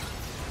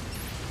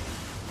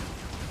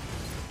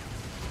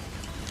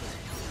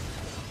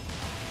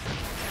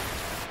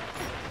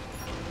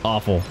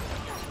 Awful.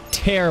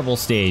 Terrible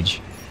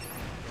stage.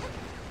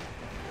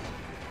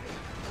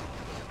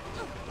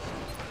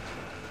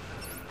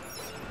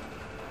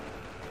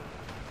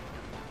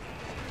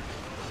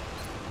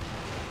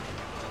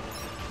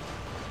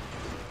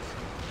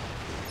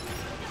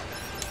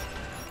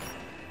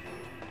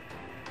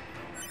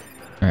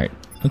 Alright,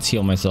 let's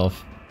heal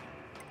myself.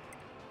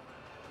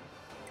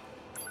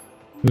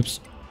 Oops.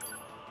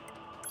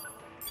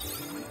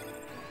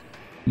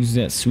 Use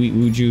that sweet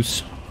woo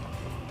juice.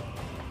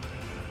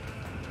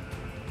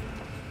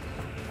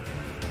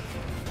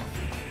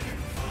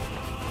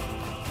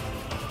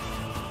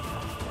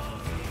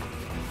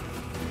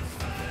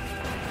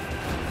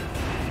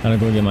 Gotta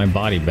go get my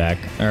body back.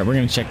 Alright, we're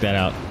gonna check that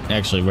out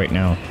actually right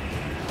now.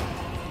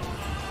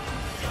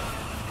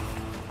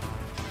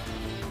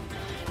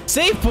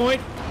 Save point!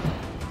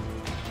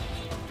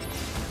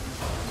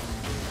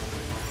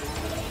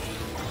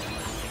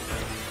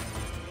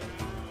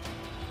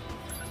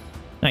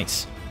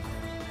 Nice.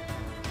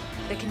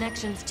 The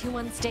connection's too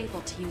unstable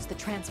to use the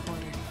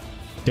transporter.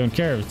 Don't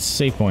care, it's a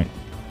save point.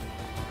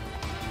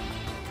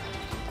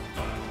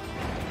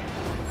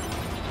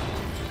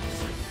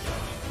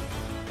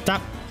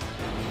 Stop.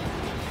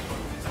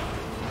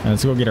 Now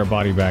let's go get our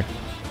body back.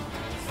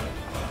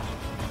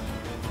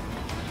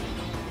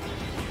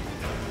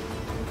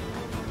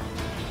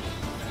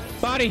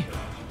 Body!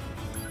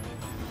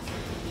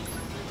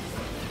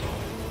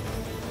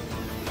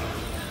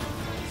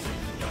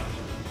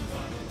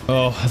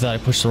 Oh, I thought I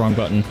pushed the wrong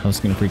button. I was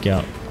gonna freak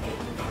out.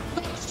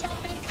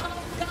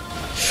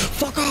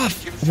 Fuck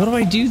off! What do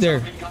I do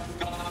there?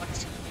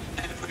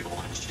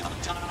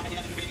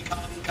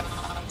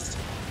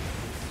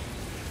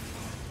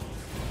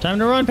 Time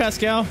to run,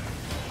 Pascal!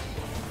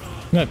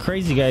 We got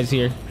crazy guys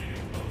here.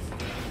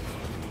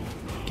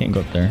 Can't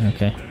go up there,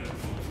 okay.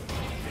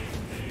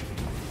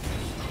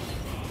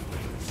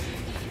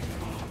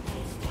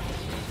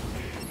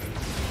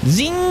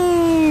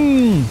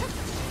 Zing!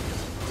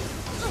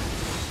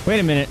 Wait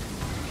a minute.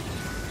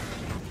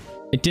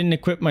 It didn't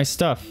equip my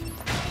stuff.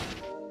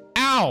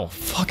 Ow!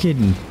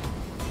 Fucking...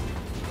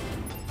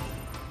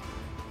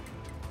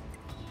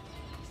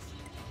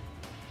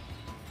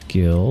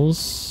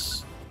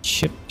 Skills...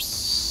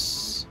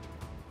 Chips...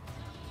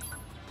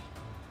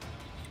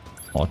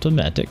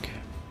 Automatic...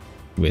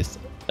 With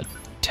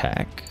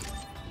attack...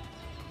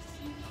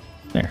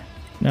 There.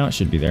 Now it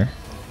should be there.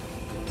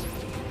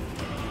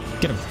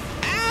 Get him.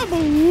 Ow!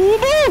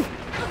 Boo!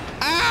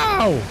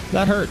 Ow!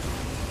 That hurt.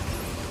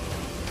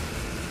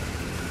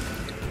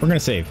 We're gonna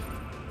save.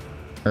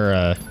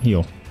 Or,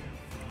 heal.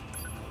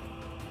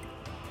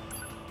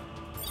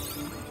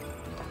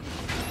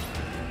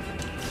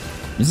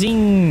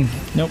 Zing!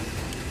 Nope.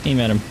 Aim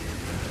at him.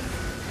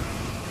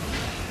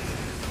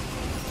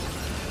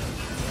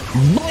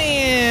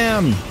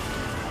 Blam!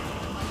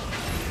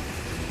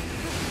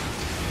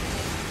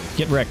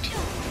 Get wrecked.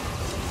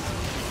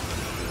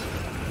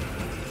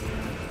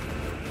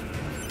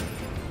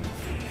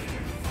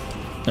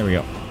 There we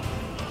go.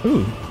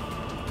 Ooh.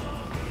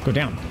 Go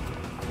down.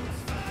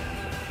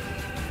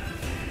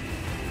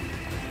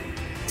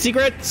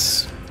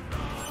 Secrets!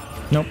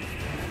 Nope.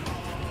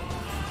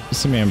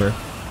 Some amber.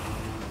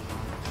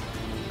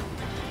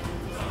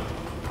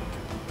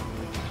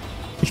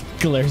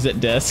 Glares at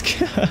desk.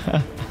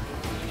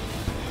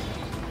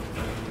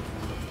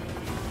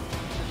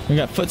 We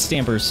got foot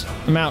stampers.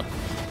 I'm out.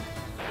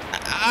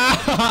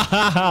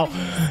 Ow!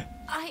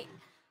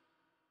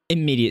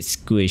 Immediate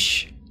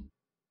squish.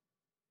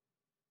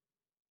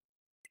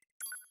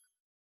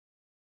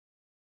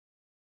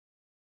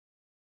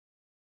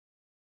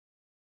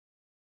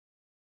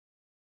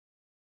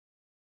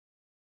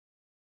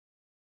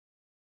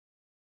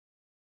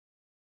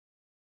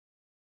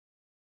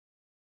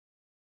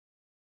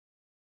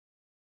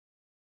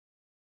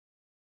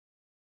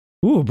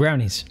 Ooh,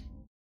 brownies.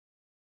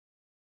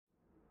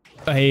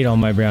 I ate all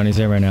my brownies.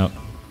 I ran out.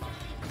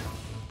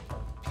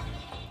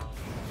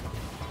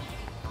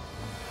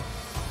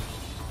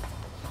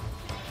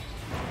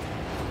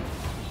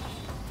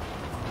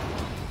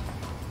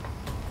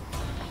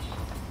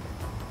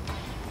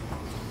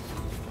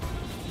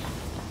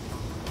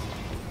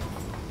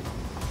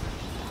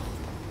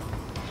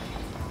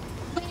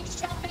 We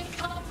shall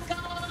become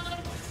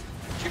gods.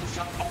 You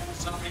shall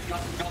also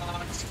become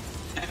gods.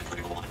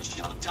 Everyone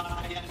shall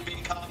die and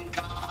become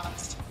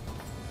gods.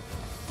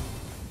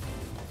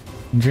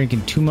 I'm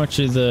drinking too much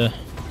of the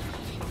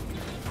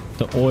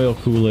oil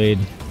Kool-Aid.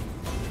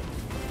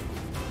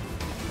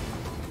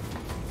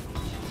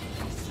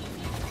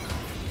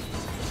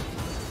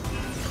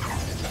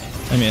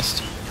 I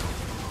missed.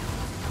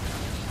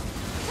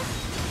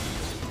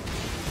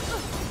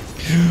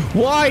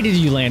 Why did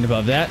you land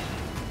above that?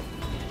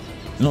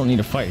 I don't need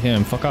to fight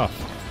him. Fuck off.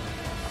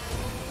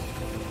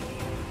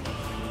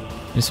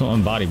 I just want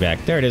my body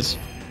back. There it is.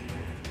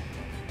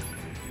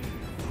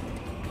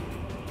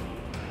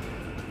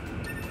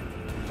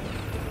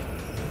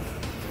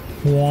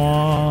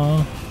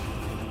 Wah.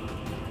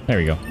 There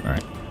we go. All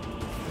right.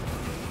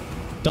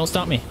 Don't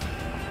stop me.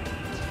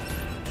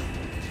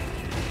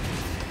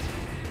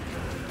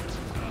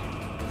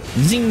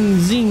 Zing,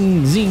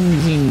 zing, zing,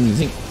 zing,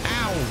 zing.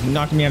 Ow! You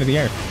knocked me out of the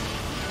air.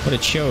 What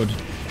it showed.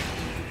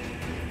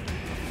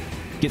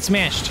 Get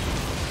smashed.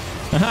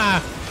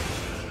 Haha!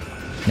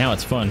 Now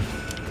it's fun.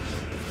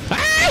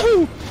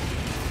 Ow!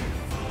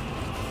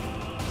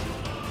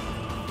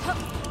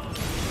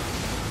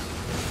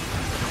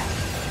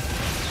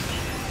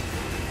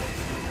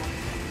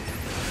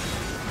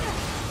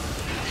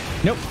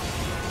 Nope.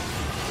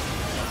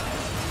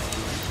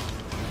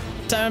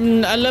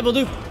 Time I leveled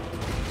up.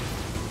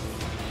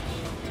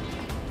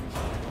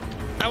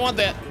 I want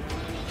that.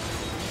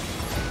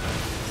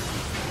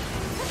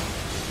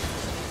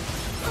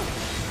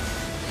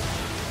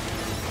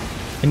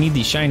 I need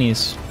these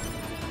shinies.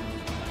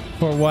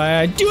 For why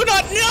I do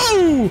not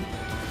know.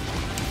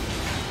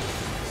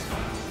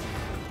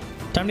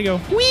 Time to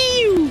go.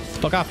 Wee!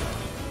 Fuck off.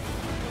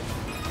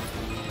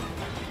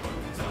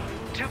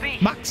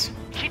 2B. Box.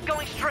 Keep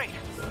going straight.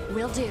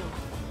 Will do.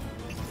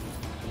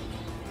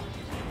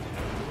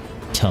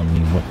 Tell me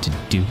what to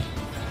do.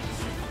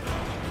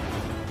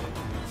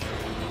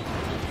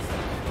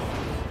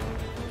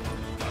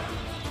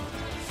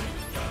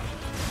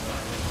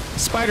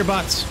 Spider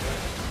bots.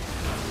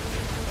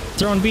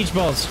 Throwing beach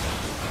balls.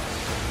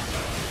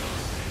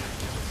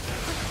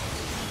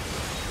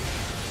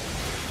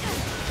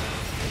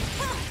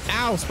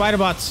 Ow, spider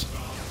bots.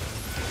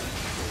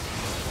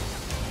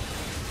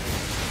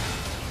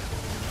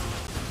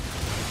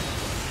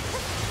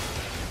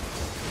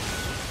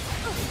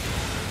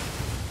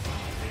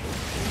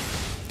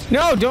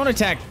 No, don't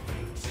attack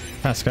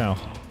Pascal.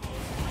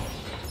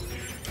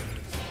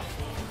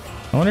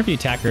 I wonder if you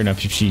attack her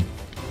enough if she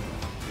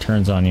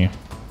turns on you.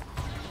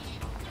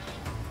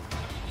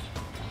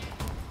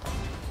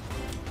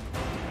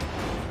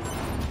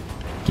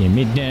 Give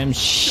me them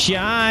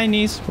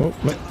shinies. Oh,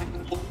 what?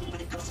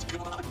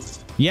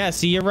 Yeah,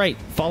 see, you're right.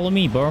 Follow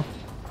me, bro.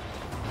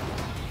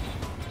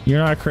 You're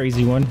not a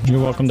crazy one.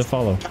 You're welcome to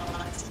follow.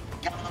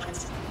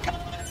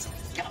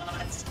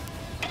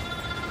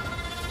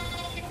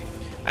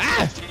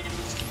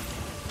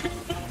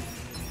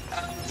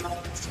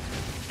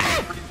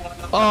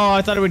 Oh,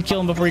 I thought it would kill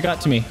him before he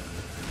got to me.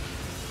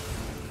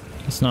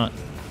 It's not.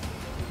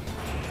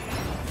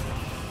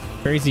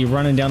 Crazy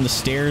running down the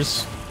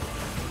stairs.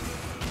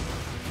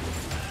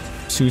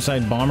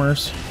 Suicide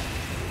bombers.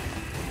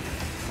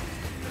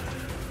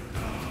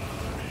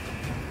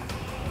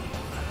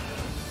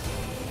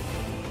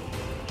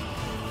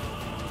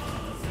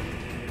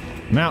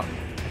 I'm out.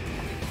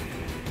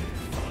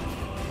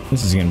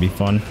 This is gonna be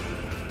fun.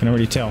 Can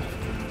already tell.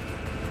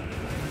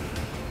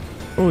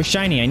 Oh,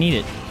 shiny, I need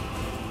it.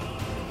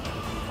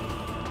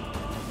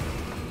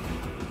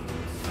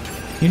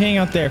 You hang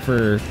out there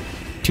for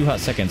 2 hot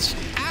seconds.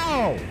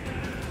 Ow!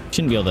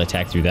 Shouldn't be able to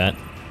attack through that.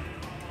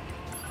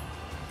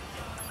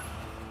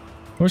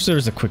 I wish there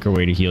was a quicker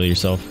way to heal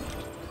yourself.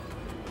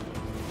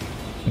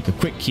 Like a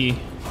quick key.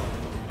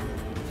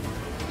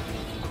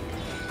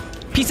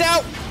 Peace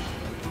out!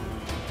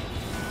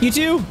 You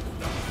 2!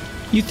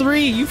 You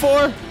 3! You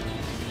 4!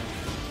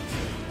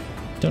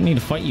 Don't need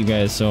to fight you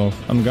guys, so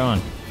I'm gone.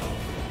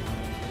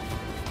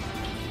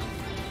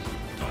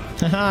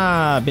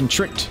 Haha, been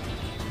tricked.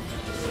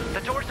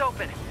 The door's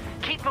open.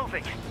 Keep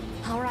moving.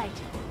 All right.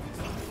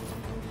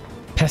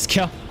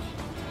 Pascal,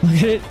 look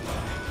at it.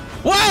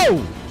 Whoa!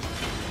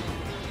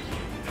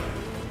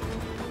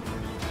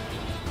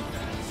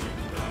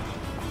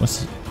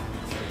 What's...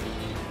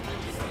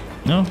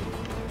 No?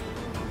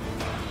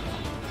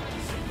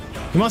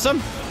 You want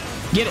some?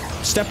 Get it.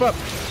 Step up.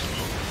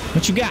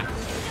 What you got?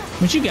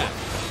 What you got?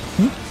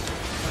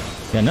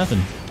 Hmm? Got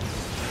nothing.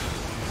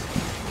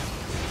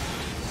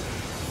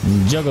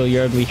 Juggle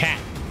your ugly hat.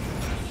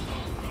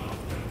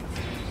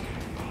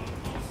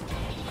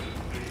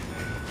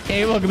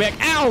 Hey, welcome back.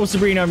 Ow,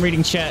 Sabrina, I'm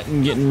reading chat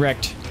and getting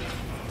wrecked.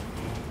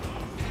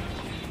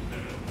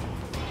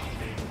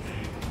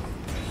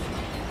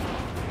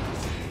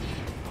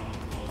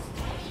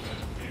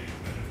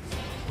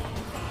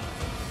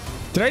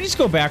 Did I just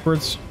go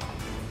backwards?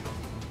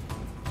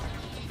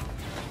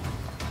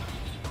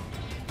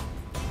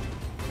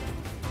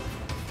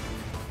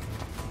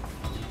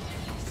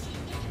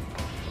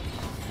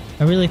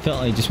 I really felt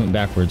like I just went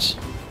backwards.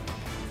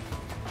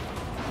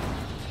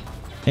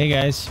 Hey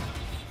guys,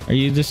 are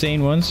you the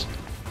sane ones?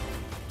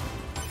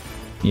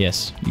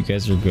 Yes, you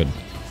guys are good.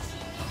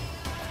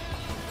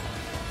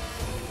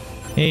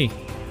 Hey.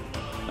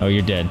 Oh,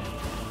 you're dead.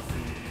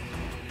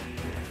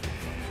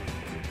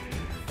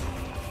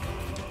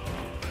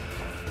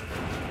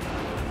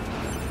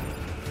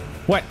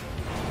 What?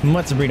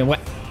 What, Sabrina?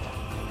 What?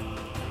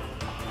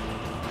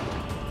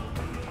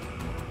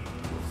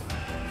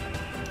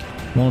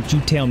 Won't you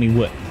tell me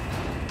what?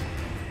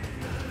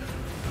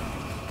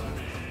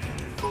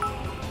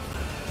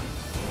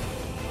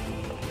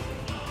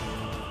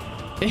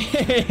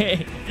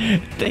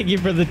 Thank you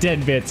for the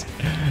 10 bits.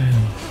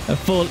 A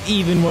full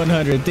even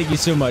 100. Thank you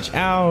so much.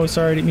 Ow,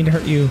 sorry, I didn't mean to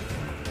hurt you.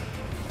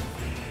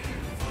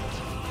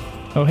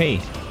 Oh,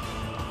 hey.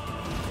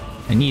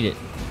 I need it.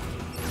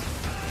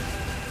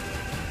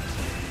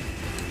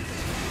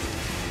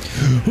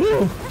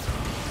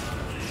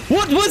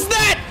 What was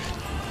that?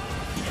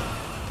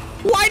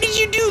 Why did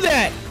you do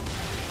that?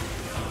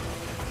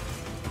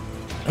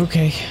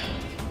 Okay.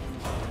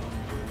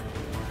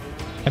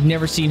 I've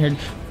never seen her...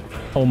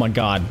 Oh my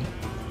god.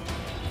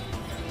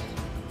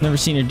 Never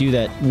seen her do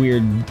that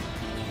weird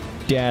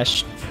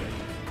dash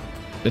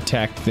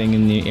attack thing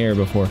in the air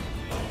before.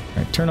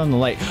 Alright, turn on the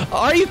light.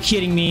 Are you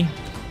kidding me?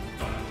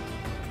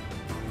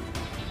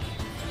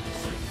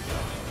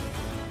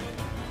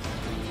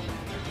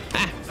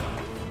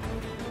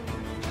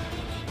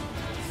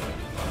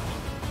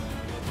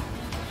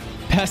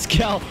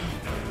 Pascal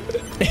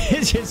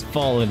is just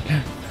falling.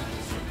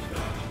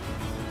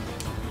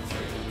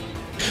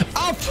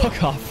 Oh,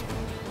 fuck off.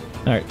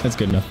 Alright, that's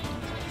good enough.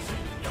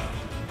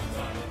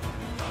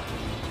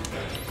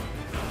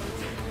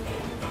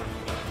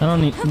 I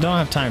don't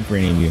have time for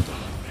any of you.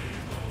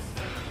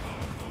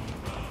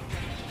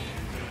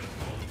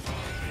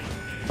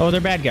 Oh,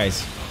 they're bad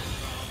guys.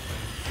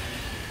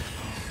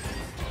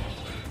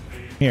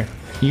 Here,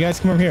 you guys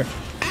come over here.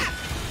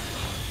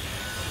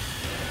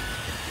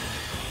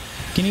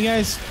 Can you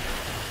guys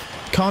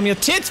calm your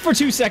tits for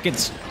 2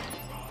 seconds?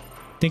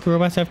 Think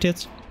robots have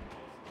tits?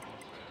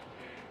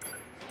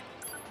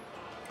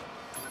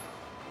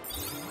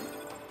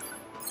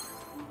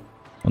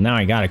 Well, now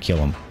I gotta kill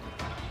him.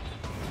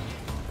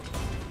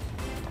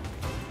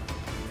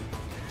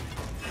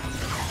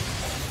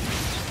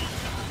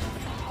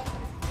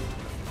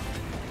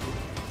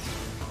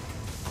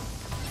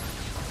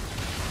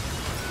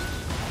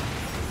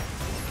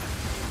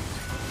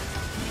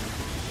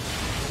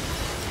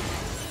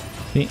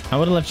 See, I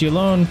would have left you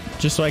alone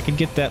just so I could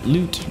get that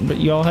loot, but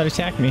you all had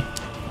attacked me.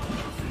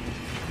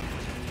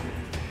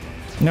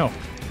 No.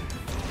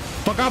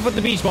 Fuck off with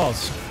the beach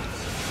balls.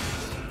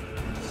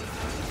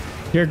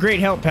 You're a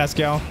great help,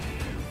 Pascal.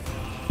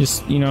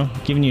 Just, you know,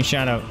 giving you a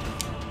shout out.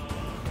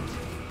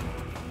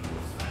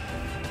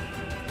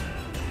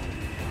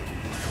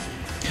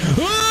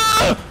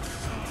 Ah!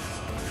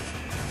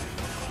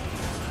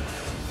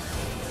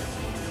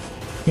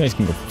 You guys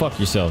can go fuck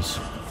yourselves.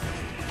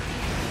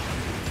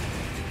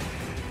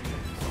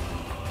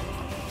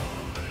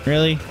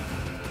 Really?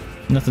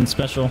 Nothing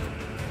special?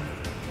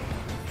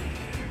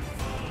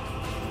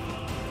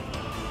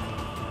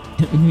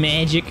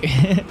 Magic.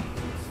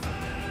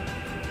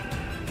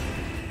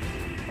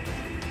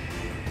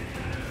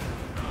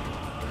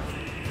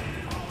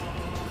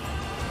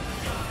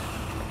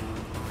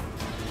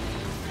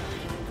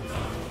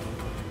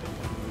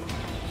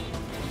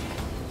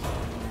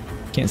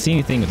 Can't see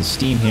anything with the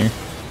steam here.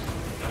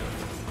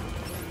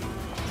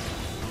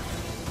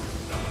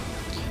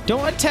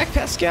 Don't attack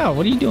Pascal.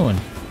 What are you doing?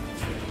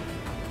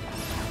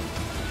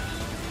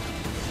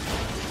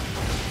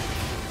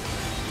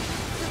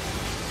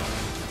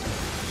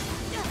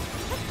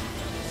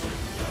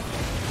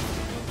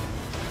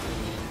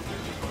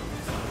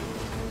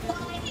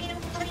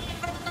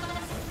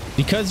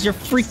 Because you're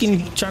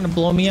freaking trying to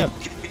blow me up.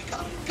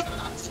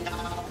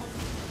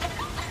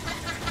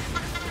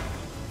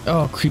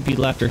 Oh, creepy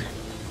laughter.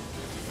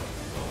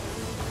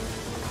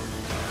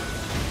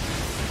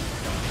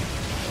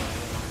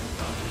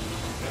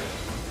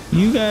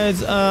 You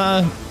guys,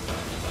 I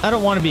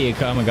don't want to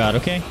become a god,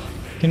 okay?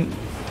 Can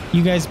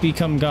you guys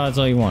become gods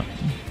all you want?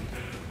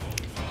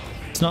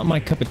 It's not my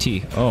cup of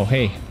tea. Oh,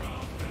 hey.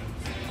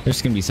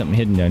 There's gonna be something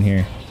hidden down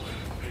here.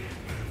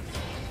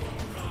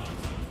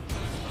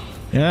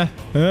 Yeah,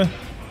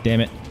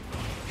 damn it.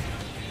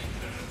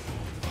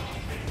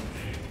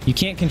 You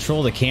can't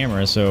control the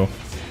camera, so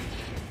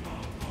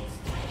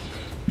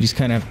you just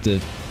kind of have to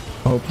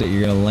hope that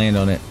you're gonna land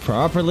on it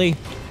properly.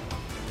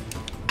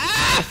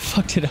 Ah!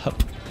 Fucked it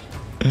up.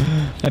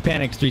 I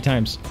panicked 3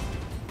 times.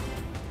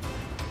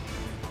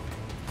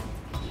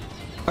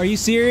 Are you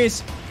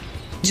serious?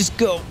 Just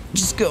go.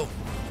 Just go.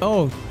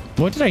 Oh,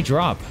 what did I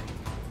drop?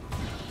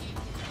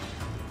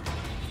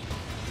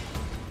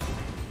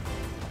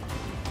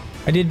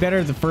 I did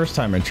better the first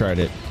time I tried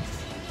it.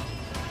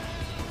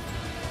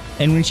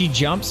 And when she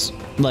jumps,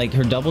 like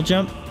her double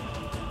jump,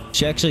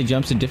 she actually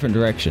jumps a different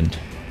direction.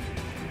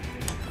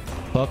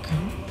 Fuck.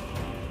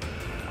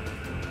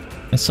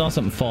 I saw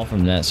something fall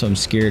from that, so I'm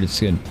scared it's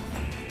good.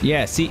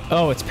 Yeah, see?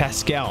 Oh, it's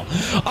Pascal.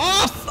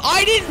 Oh,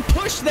 I didn't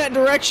push that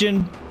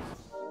direction.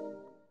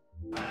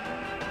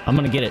 I'm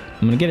gonna get it.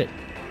 I'm gonna get it.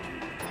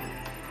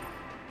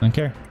 I don't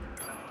care.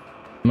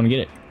 I'm gonna get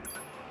it.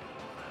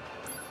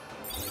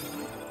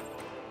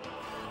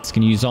 It's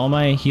gonna use all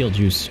my heal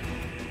juice.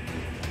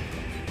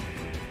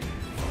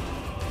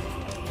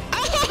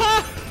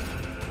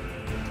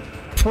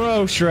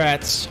 Pro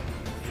Shrats.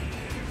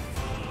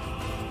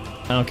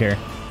 I don't care.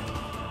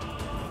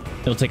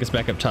 It'll take us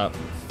back up top.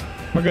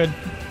 We're good.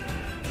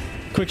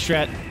 Quick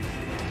strat.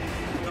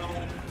 No.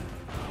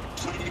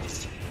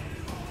 Please.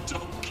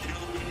 Don't kill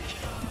me.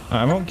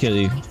 I won't kill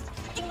you.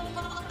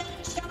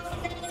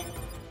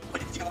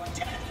 With your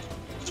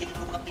death, you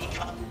will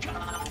become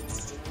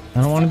gods.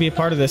 I don't want to be a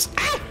part of this.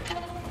 Ah!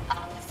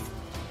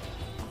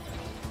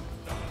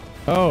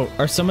 Oh,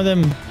 are some of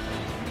them...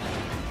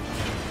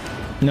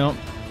 No,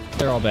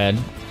 they're all bad.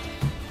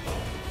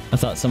 I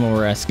thought someone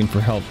were asking for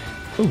help.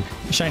 Ooh,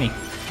 shiny.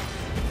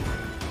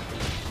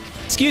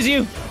 Excuse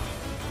you!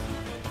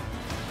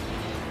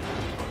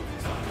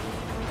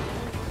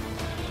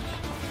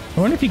 I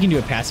wonder if you can do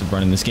a passive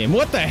run in this game.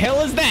 What the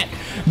hell is that?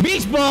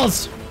 Beach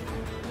balls!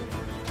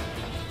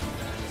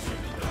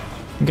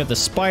 We got the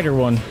spider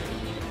one.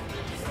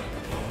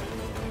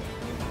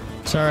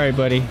 Sorry,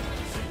 buddy.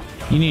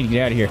 You need to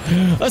get out of here.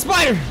 A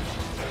spider!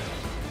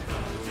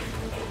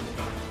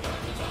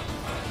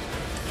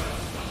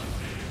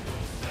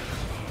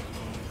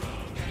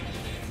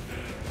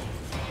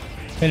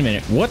 Wait a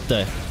minute. What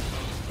the?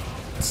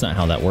 That's not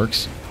how that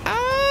works.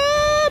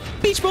 Ah!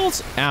 Beach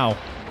balls! Ow.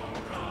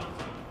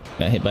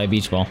 Got hit by a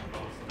beach ball.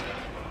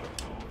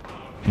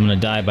 I'm gonna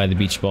die by the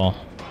beach ball.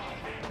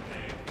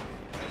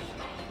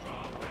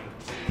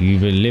 You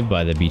will live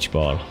by the beach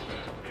ball.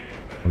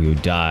 Or you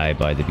die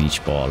by the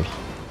beach ball.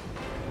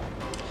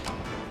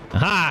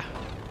 Aha!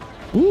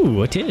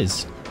 Ooh, it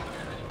is.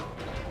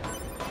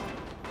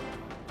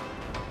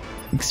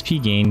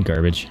 XP gain,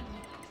 garbage.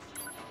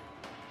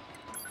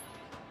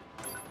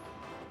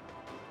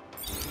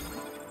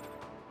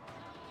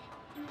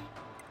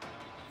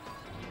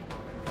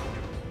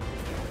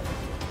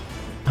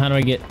 How do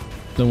I get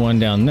the one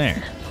down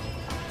there?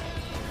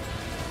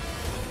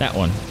 That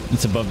one.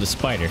 It's above the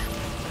spider.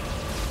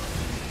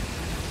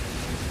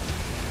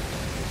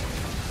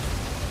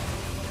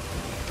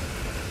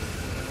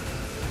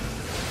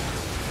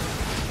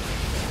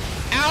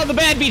 Ow, the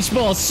bad beach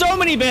balls! So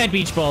many bad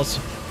beach balls!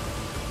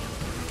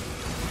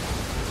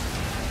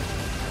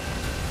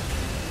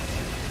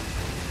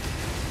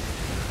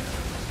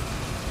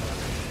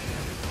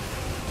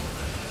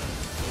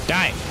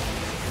 Die!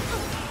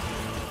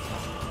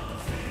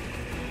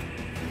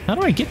 How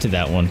do I get to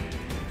that one?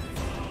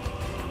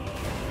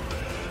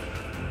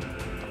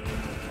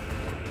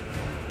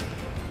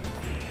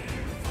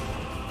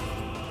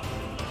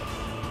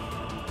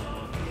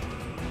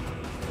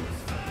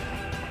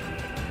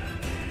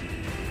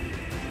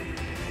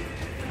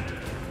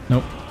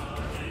 Nope.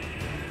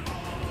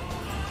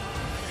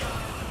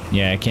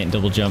 Yeah, I can't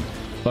double jump.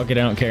 Fuck it,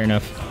 I don't care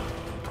enough.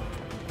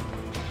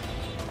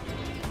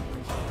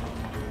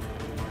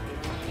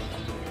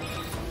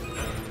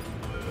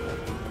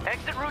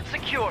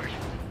 secured.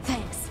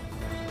 Thanks.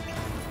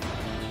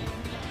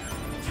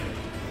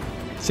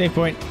 Save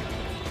point.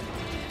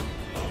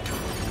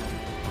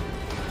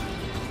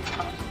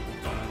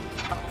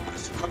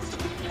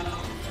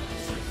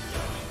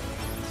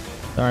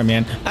 Sorry,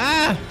 man.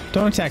 Ah!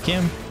 Don't attack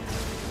him.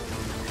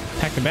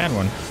 Attack the bad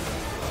one.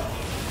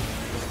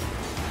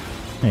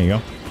 There you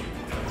go.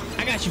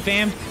 I got you,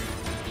 fam.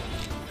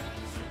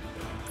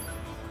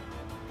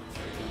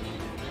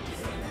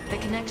 The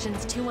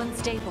connection's too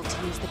unstable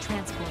to use the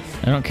transporter.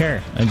 I don't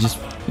care. I just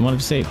want to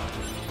be safe.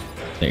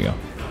 There you go.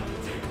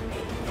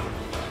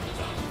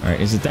 Alright,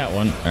 is it that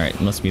one? Alright,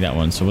 it must be that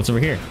one. So what's over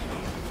here?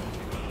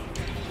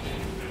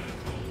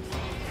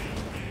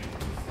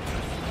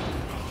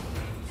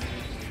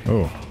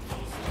 Oh.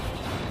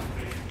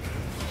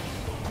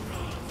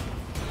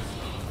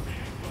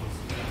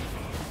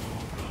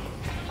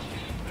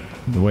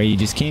 The way you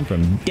just came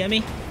from,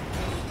 dummy.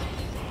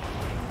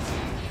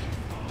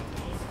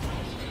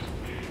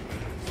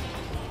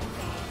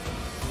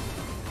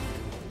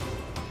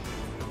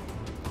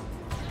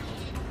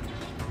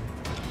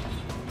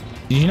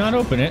 Did you not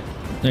open it?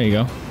 There you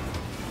go.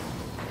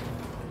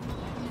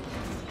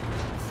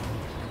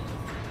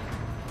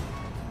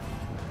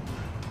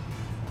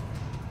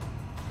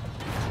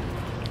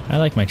 I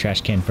like my trash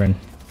can friend.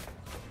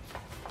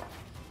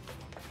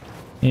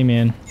 Hey,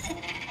 man.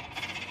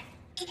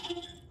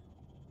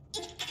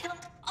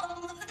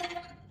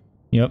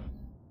 Yep.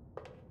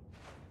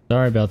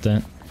 Sorry about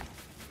that.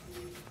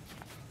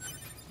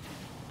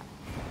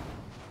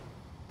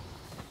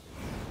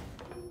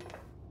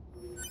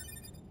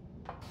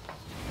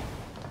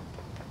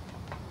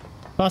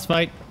 Boss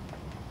fight.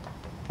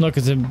 Look,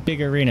 it's a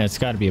big arena. It's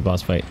got to be a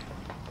boss fight.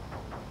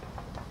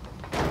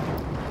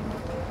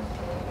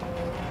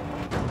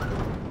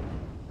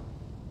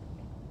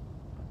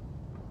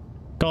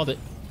 Called it.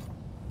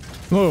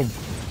 Whoa.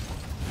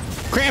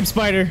 Crab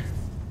spider.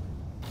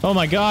 Oh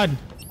my god.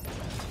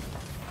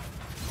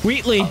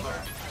 Wheatley.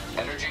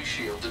 Energy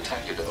shield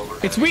detected over.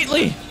 It's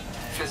Wheatley.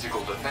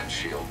 Physical defense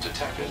shield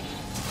detected.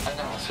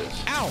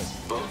 Analysis. Ow.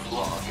 Both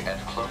long and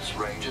close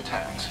range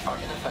attacks are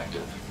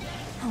ineffective.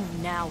 Oh,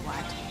 now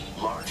what?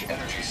 Large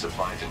energy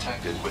supply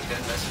detected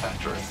within this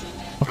factory.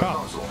 Okay.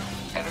 Proposal.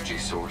 Energy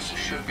source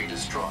should be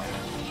destroyed.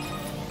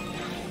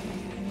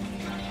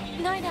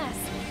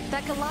 9S,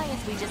 that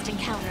Goliath we just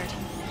encountered.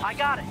 I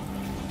got it.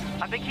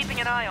 I've been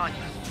keeping an eye on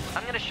you.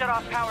 I'm gonna shut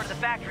off power to the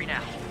factory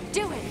now.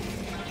 Do it!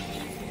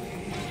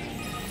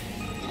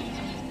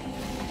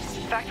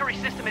 Factory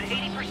system at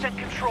 80%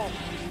 control.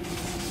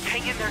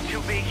 Hang in there,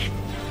 2B.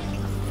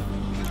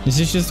 Is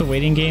this just a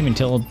waiting game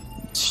until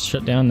it's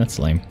shut down? That's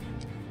lame.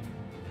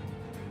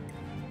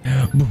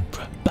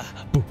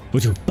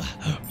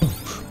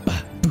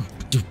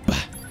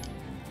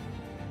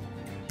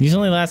 These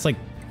only last like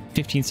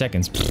 15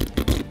 seconds.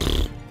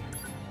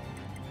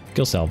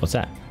 Skill cell, what's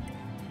that?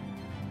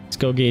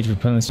 Skill gauge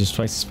replenishes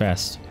twice as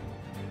fast.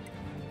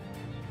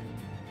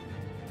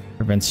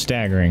 Prevents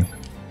staggering.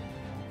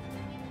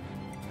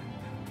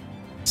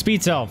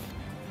 Speed self.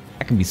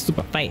 That can be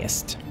super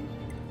fast.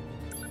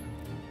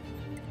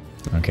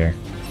 I don't care.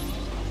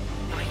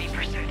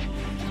 90%.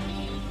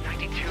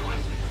 92.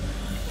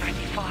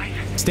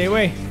 95. Stay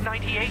away.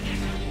 98.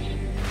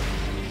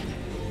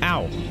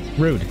 Ow.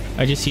 Rude.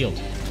 I just healed.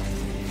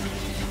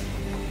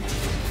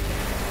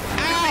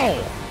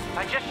 Ow!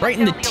 I just Right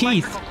in the shut down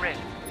teeth. electrical grid.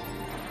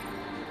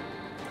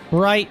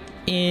 Right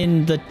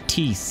in the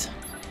teeth.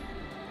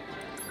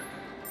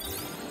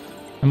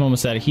 I'm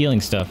almost out of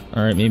healing stuff.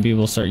 Alright, maybe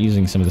we'll start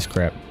using some of this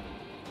crap.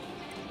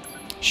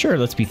 Sure,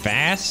 let's be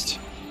fast.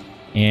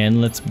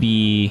 And let's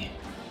be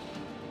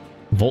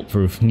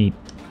volt-proof. Neat.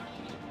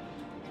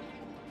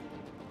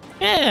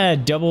 Yeah,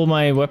 double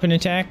my weapon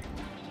attack.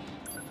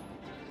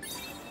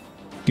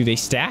 Do they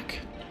stack?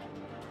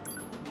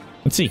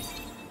 Let's see.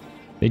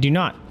 They do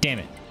not. Damn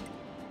it.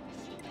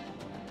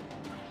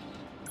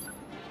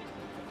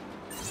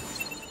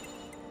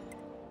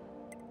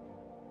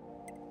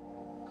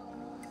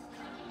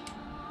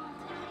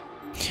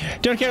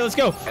 Don't care, let's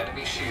go.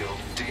 Enemy shield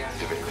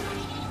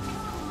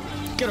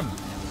deactivated. Get him.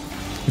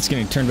 It's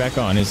getting turned back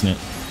on, isn't it?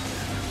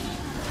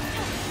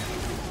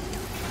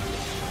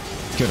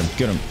 Get him,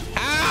 get him.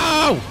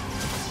 Ow!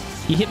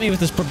 He hit me with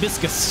his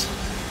proboscis.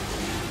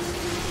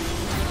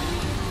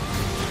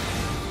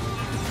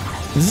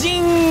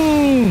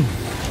 Zing!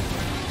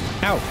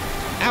 Ow!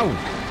 Ow!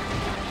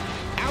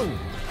 Ow!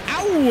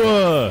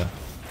 Ow!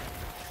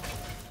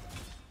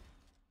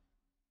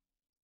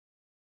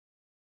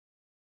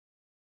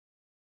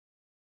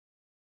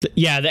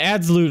 Yeah, the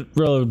ads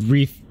load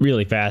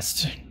really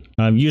fast.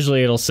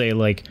 Usually it'll say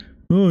like,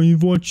 oh,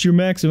 you've watched your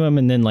maximum,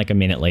 and then like a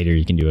minute later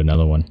you can do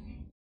another one.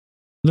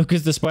 Look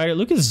at the spider.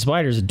 Look at the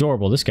spider's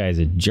adorable. This guy's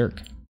a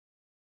jerk.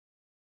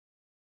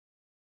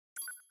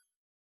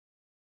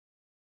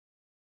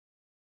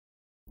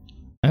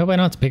 I hope I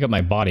don't have to pick up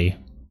my body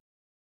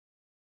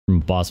from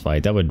a boss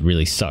fight. That would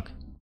really suck.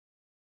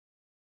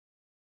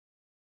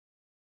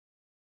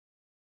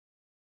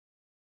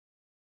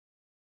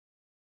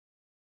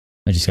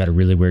 I just got a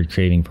really weird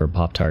craving for a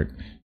Pop-Tart.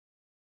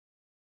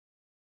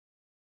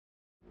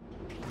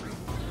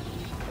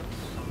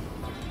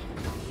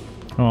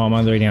 Oh, I'm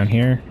all the way down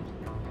here.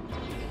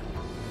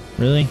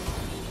 Really?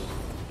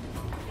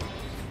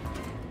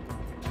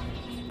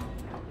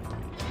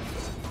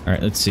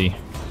 Alright, let's see.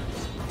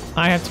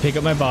 I have to pick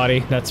up my body.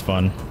 That's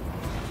fun.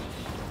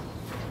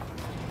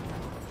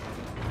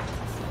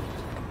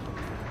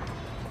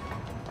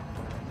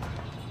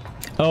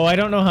 Oh, I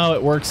don't know how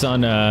it works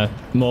on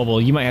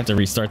mobile. You might have to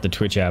restart the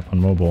Twitch app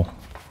on mobile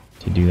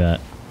to do that.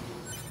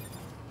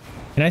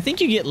 And I think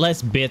you get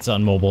less bits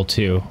on mobile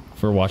too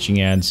for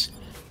watching ads.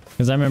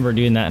 Because I remember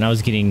doing that and I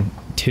was getting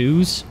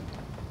 2s.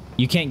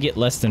 You can't get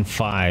less than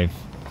 5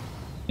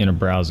 in a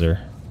browser.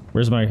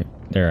 Where's my...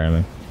 There I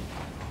am.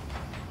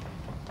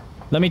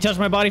 Let me touch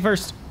my body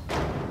first.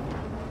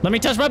 Let me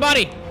touch my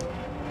body.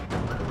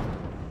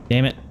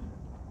 Damn it.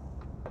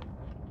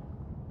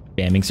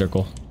 Spamming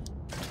circle.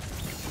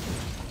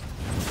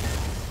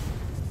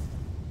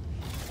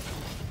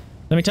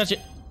 Let me touch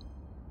it.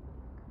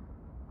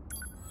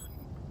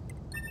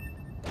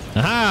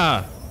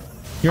 Aha!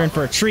 You're in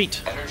for a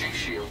treat. Energy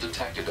shield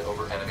detected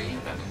over enemy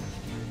unit.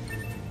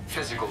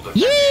 Physical defense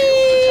Yee!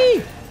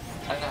 shield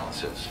detected.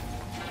 Analysis.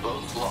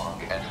 Both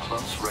long and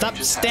close Stop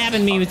range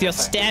stabbing me with your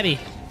unaffected. stabby.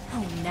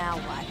 Oh, now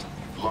what?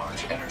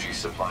 Large energy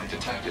supply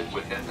detected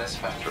within this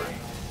factory.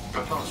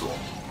 Proposal.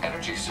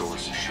 Energy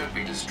source should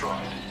be destroyed.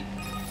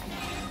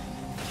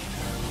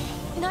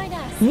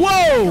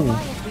 Whoa!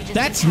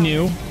 That's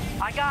new.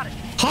 I got it.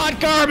 Hot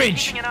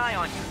garbage! Keeping an eye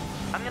on you.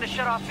 I'm gonna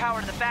shut off power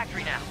to the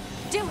factory now.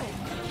 Do it!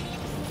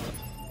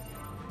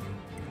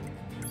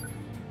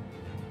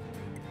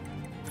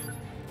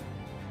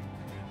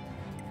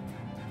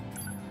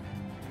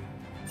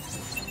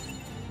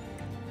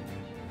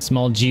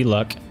 Small G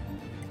luck.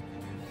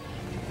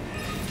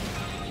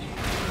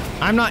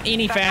 I'm not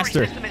any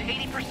faster. Factory system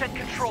at 80%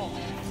 control.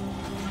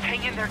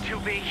 Hang in there,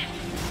 2B.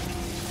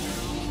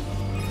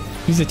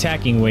 He's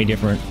attacking way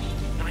different.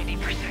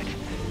 90%.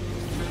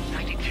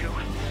 92.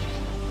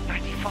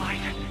 95.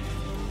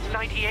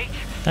 98.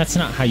 That's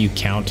not how you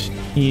count.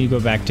 You need to go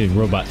back to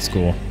robot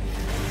school.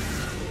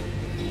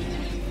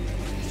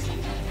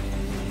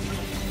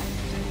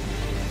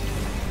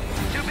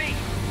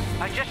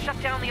 I just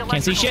shut down the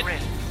Can't see electrical shit.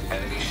 grid.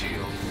 Enemy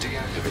shield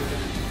deactivated.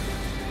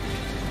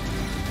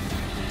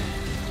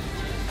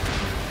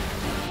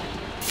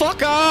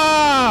 Fuck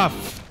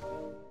off!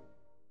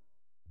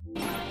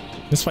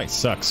 This fight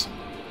sucks.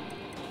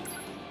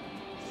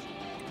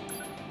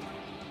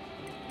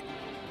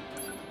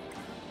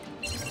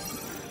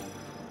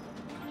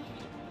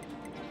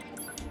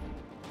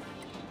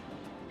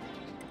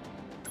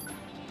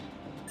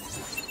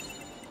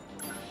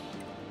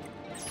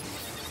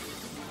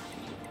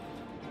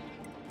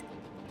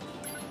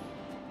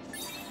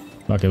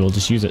 Okay, we'll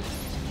just use it.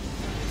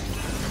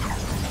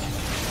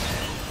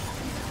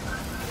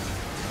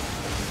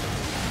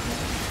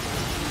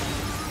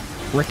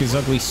 Wreck his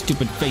ugly,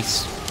 stupid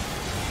face.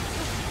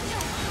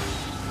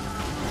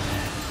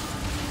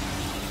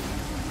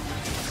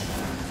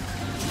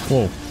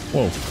 Whoa,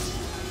 whoa.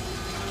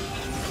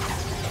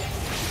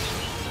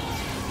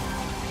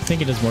 I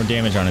think it does more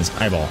damage on his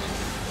eyeball.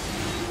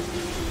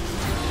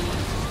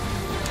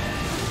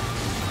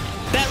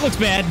 That looks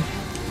bad.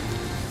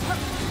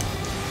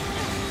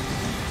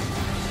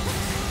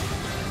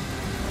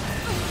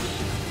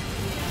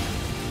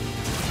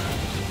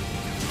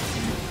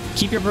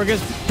 Keep your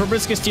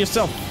proboscis to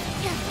yourself.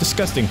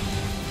 Disgusting.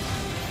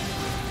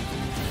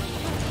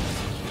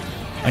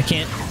 I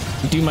can't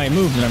do my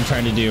move that I'm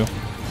trying to do.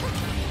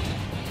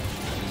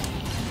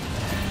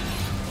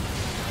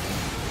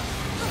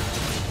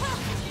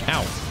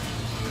 Ow.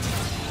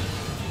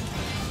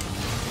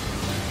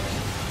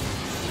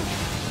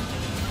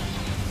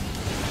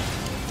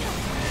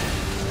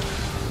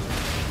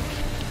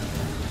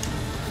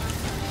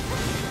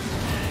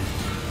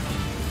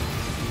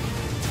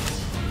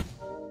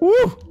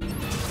 Woo!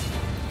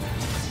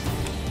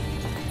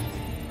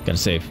 Gotta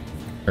save.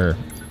 Or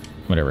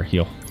whatever,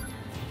 heal.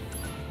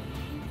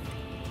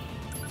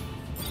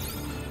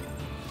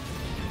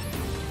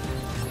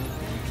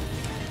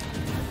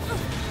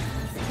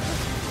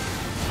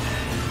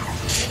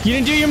 You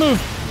didn't do your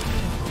move!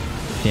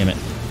 Damn it.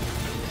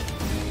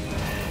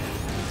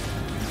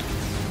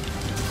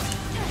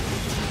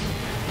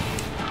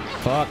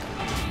 Fuck.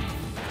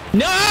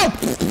 No!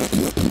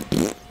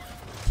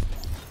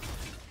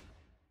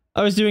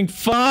 I was doing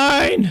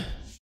fine!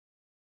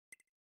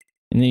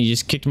 And then he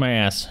just kicked my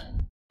ass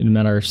in a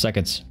matter of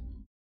seconds.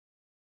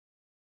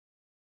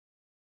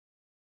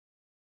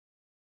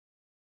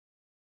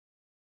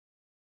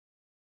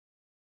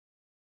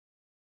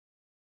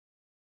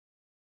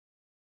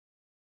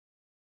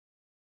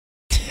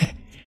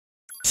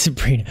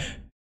 Sabrina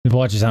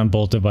watches on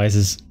both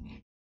devices.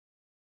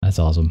 That's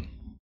awesome.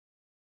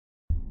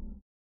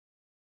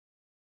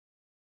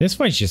 This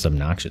fight's just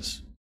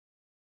obnoxious.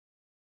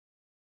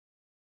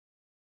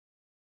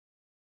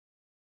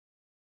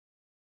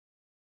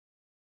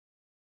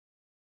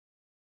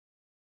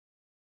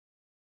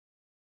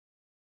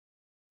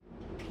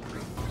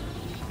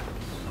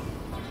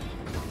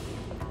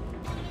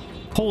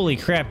 Holy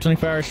crap,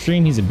 24-hour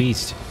stream, he's a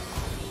beast.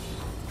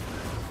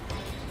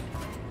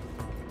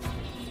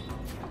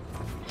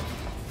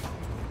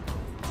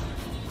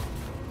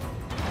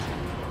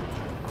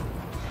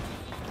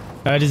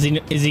 Is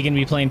he gonna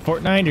be playing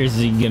Fortnite or is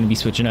he gonna be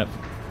switching up?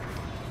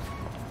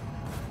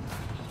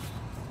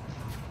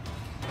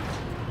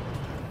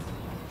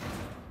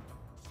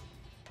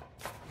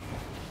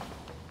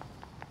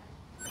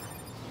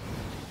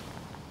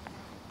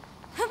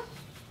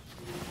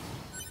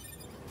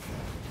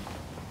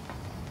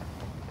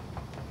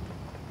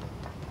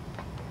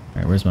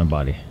 Alright, where's my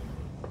body?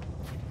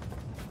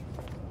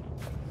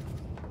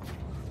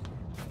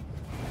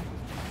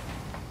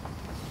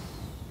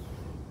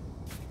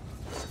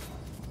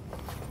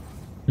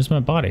 Where's my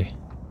body?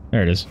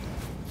 There it is.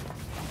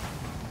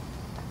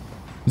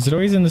 Is it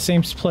always in the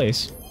same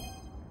place?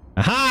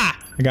 Aha!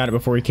 I got it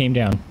before he came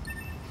down.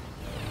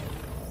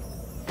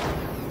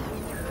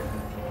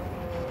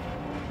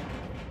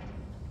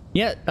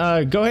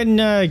 Yeah, go ahead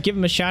and give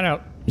him a shout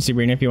out,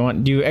 Sabrina, if you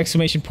want. Do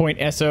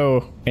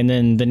 !SO and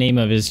then the name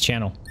of his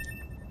channel.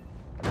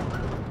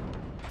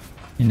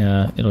 And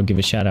it'll give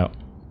a shout out.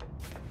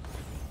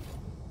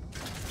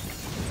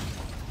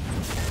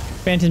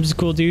 Phantom's a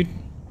cool dude.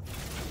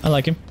 I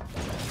like him.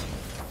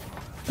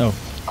 Oh,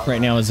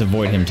 right now is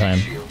avoid him time.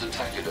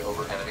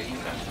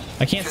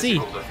 I can't see.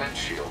 Defense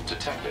shield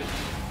detected.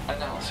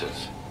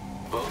 Analysis.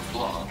 Both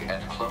long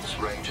and close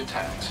range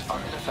attacks are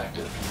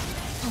ineffective.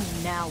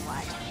 Oh, now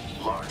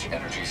what? Large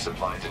energy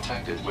supply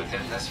detected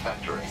within this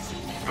factory.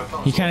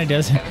 He kind of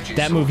does.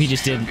 That move he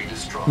just did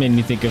made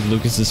me think of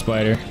Lucas's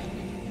spider.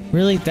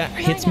 Really? That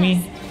hits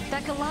me?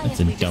 That's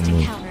a dumb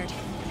move.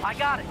 I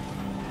got it.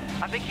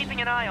 I've been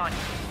keeping an eye on you.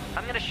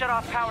 I'm gonna shut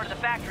off power to the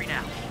factory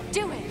now.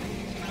 Do it.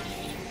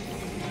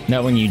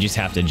 That one you just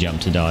have to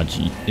jump to dodge.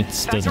 It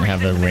doesn't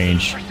have a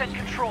range.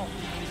 Control.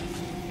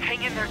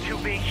 Hang in there,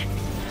 2B.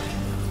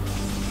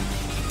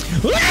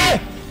 Ah!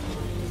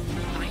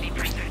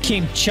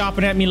 Came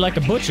chopping at me like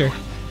a butcher.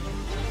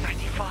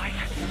 95.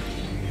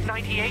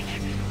 98.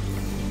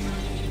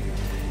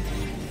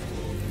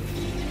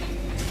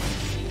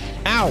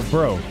 Ow,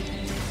 bro.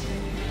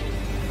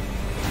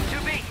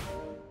 2B.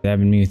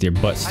 Stabbing me with your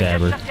butt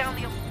stabber.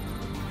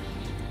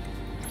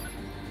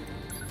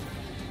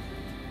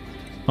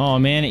 Oh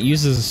man, it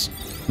uses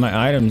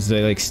my items.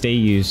 They like stay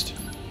used.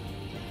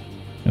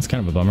 That's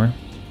kind of a bummer.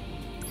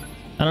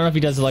 I don't know if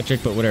he does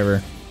electric, but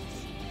whatever.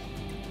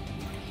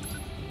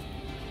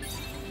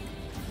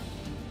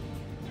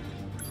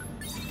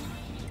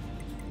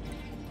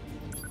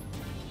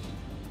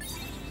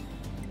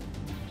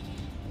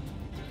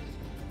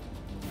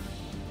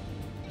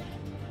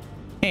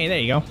 Hey, there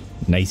you go.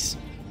 Nice.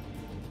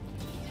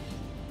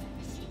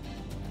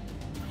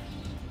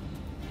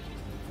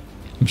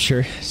 I'm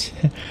sure.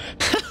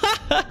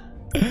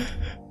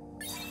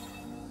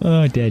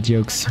 Oh, dad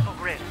jokes.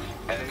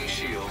 Enemy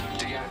shield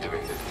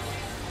deactivated.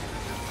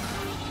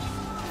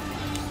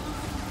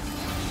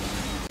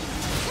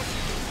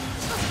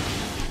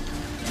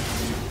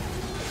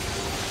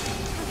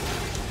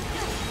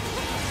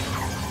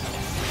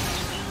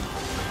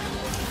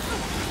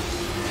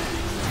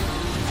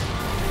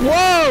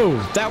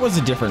 Whoa! That was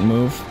a different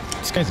move.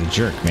 This guy's a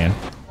jerk, man.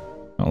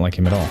 I don't like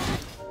him at all.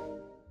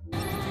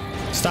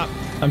 Stop.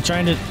 I'm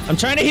trying to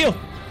heal.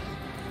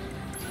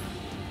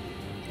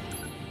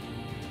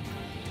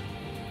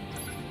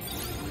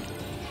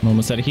 I'm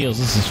almost out of heals.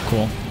 This is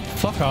cool.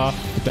 Fuck off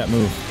with that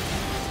move.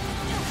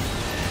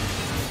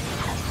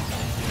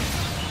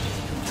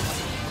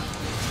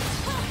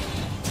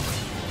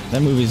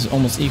 That move is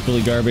almost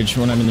equally garbage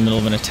when I'm in the middle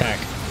of an attack.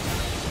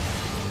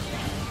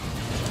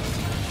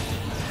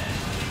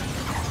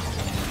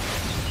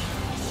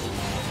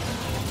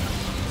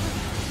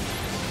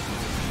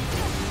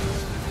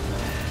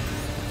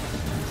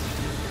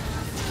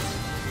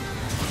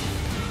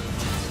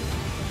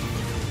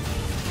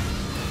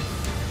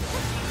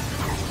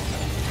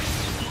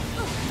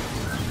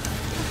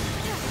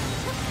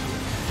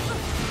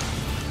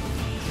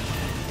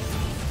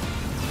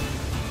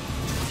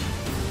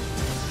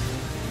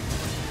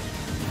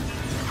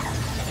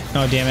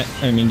 Oh, damn it.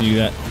 I didn't mean to do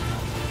that.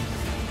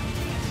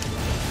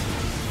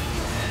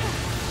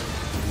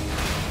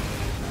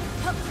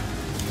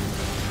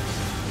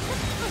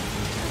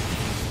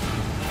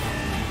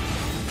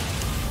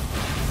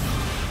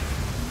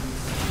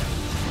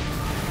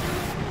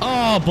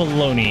 Oh,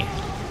 baloney.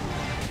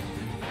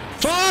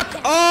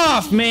 Fuck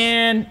off,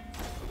 man!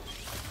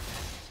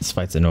 This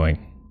fight's annoying.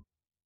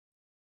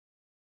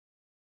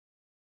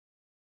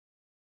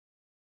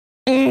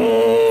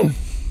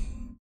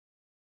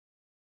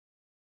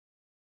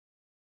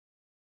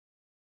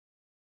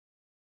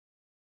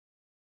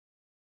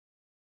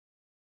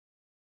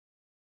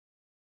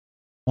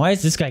 Why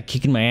is this guy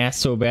kicking my ass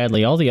so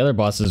badly? All the other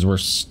bosses were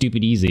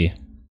stupid easy.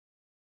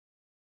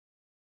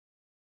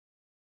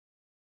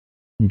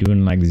 I'm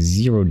doing like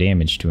 0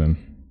 damage to him.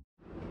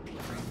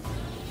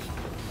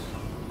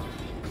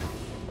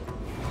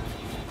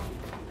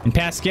 And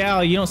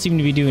Pascal, you don't seem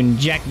to be doing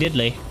jack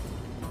diddly.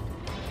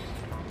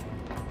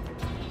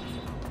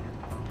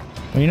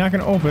 Well, you're not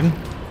gonna open.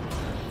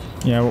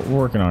 Yeah, we're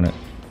working on it.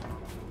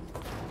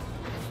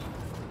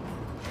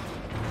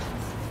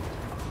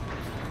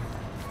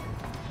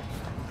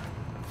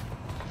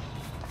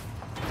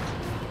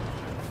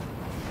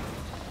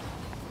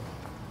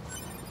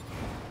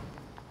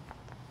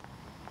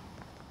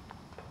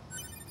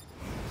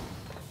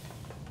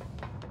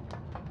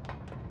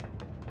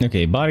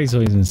 Okay, body's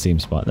always in the same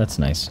spot. That's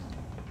nice.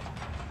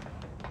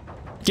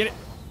 Get it!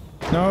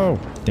 No!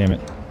 Damn it.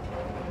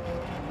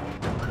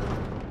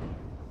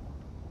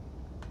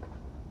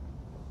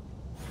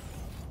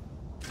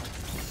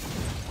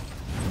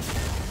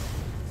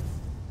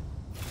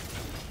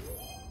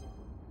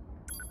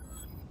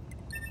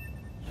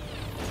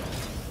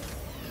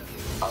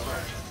 Alert.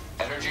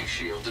 Energy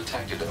shield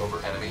detected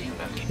over enemy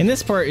unit. And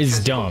this part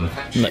is dumb.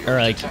 Or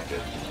like,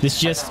 this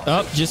just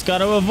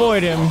gotta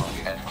avoid him.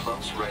 And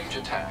close range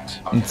attacks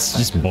are It's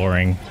just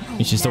boring.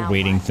 It's just a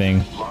waiting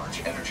thing.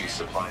 large energy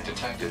supply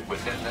detected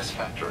within this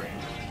factory.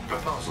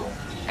 Proposal.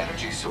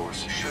 Energy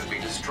source should be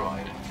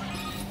destroyed.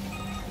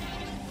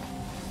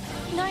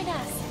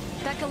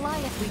 9S, that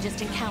Goliath we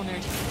just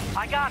encountered.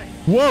 I got it.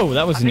 Whoa,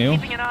 that was I've been new.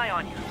 keeping an eye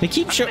on you. They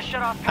keep I'm showing. gonna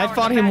shut off power I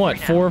fought in the him what,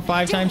 factory 4 or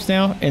 5 times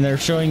now, and they're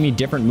showing me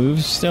different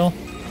moves still.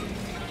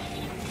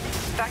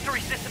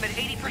 Factory system at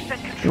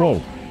 80% control.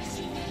 Whoa.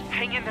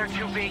 Hang in there,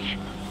 2B.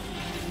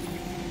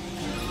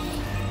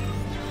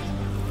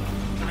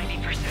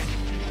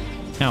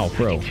 90%. Ow,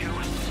 bro. 92,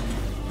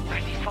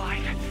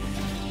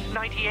 95,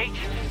 98.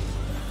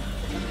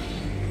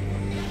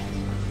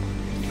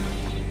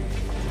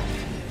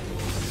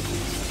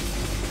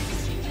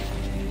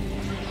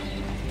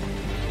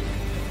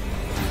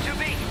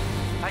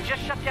 I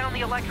just shut down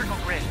the electrical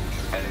grid.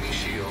 Enemy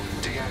shield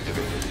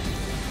deactivated.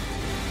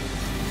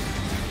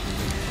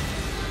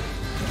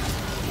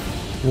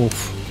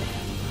 Woof.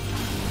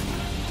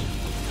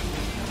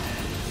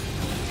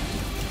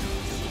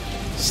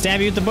 Stab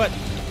you with the butt.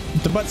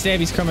 The butt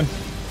stabby's coming.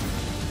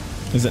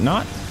 Is it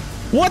not?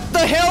 What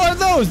the hell are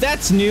those?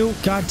 That's new.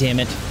 God damn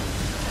it.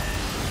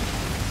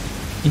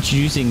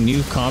 Introducing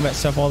new combat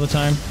stuff all the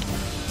time.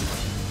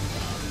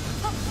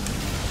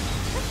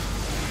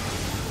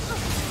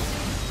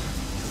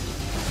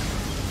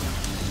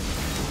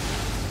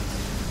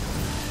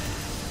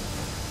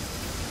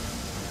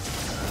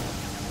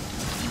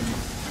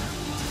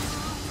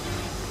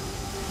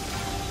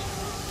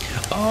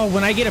 Oh,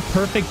 when I get a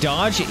perfect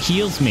dodge, it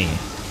heals me.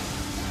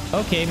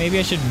 Okay, maybe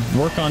I should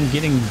work on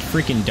getting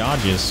freaking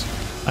dodges.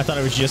 I thought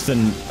it was just a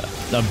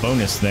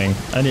bonus thing.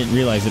 I didn't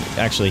realize it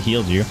actually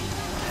healed you.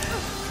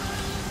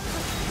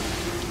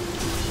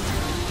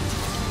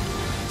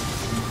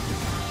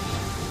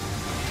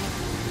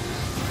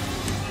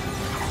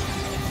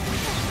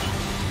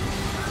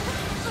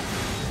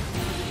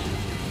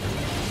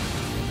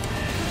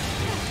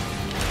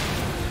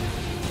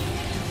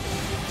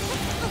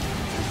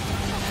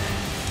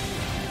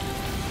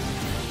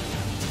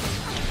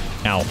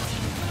 Ow.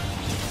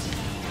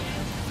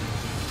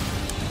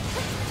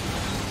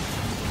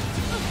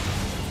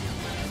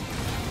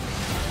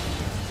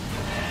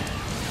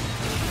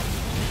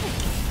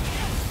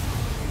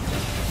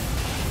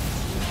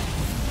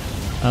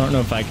 I don't know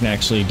if I can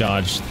actually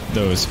dodge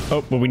those.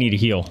 Oh, but we need to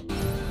heal.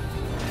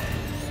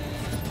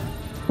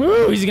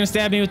 Woo! He's gonna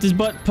stab me with his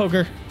butt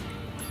poker.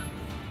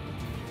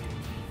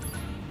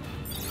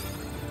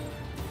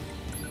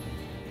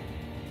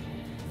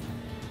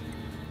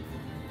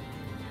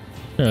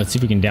 Here, let's see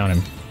if we can down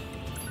him.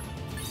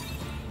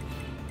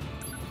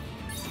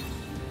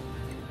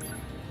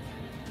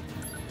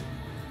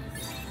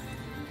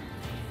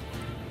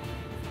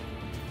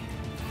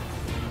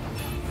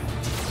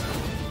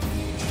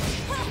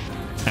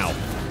 Ow.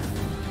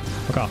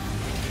 Fuck off.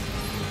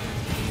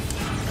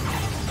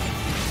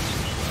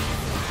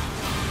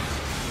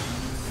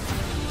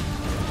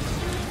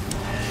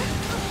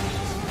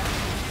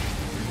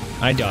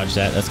 I dodged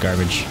that. That's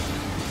garbage.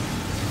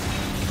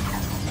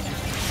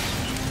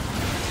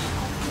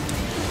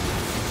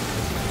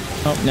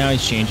 Oh, now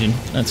he's changing.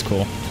 That's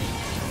cool.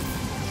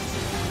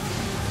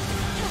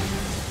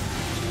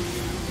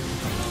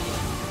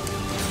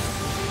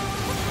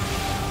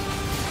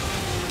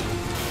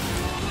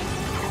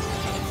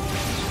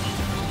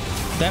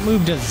 That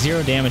move does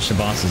 0 damage to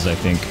bosses, I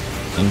think,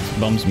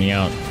 and bums me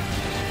out.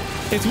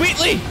 It's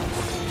Wheatley!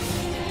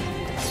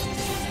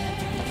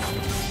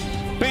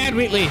 Bad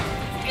Wheatley!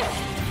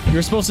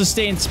 You're supposed to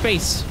stay in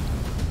space.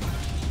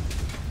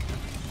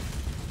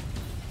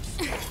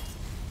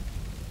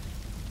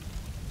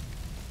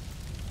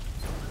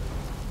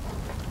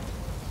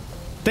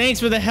 Thanks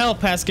for the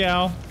help,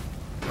 Pascal.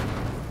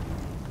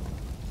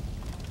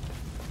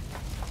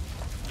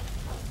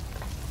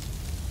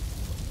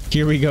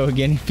 Here we go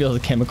again. Feel the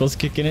chemicals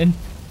kicking in.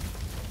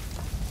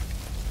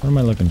 What am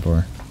I looking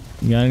for?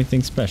 You got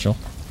anything special?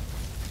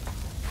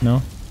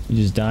 No? You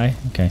just die?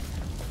 Okay.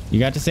 You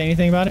got to say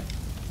anything about it?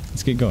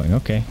 Let's get going.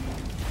 Okay.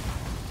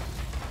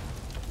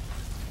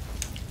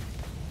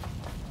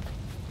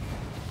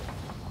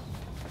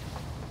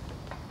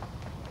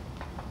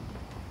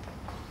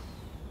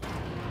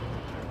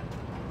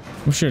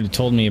 You should have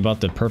told me about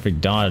the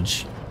perfect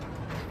dodge.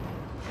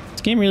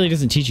 This game really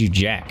doesn't teach you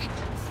jack.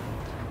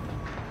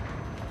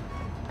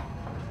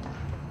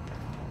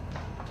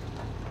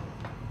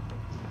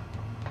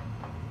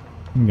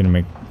 I'm gonna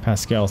make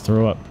Pascal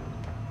throw up.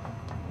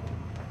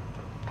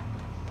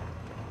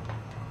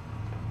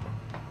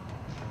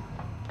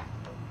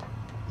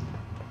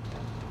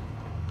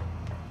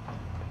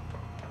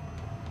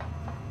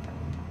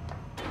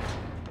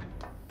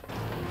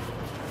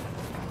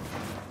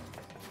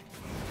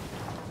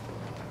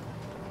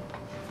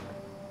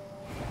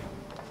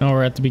 Oh,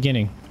 we're at the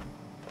beginning.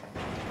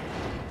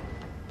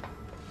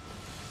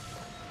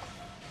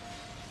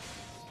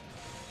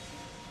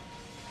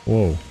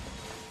 Whoa.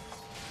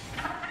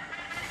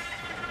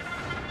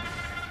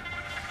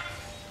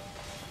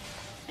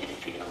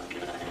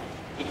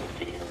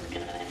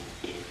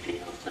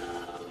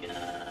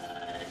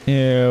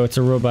 Ew, it's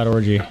a robot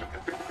orgy.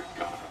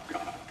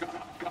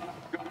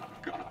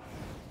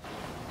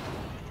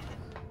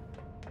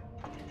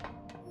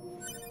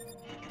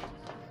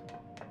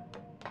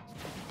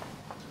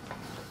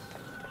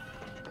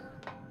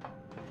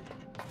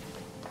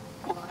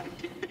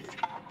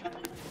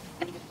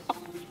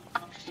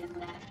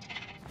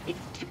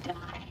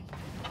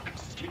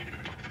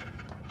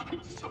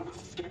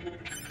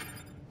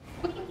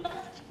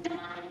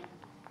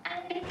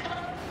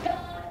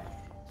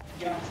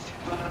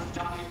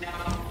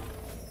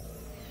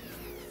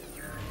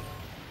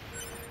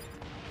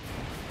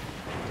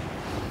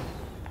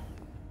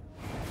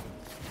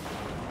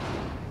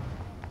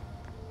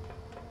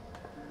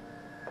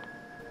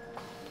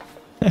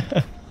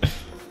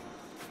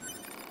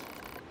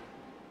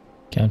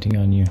 Counting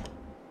on you.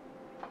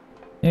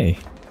 Hey.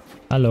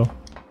 Hello.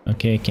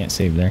 Okay, I can't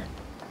save there.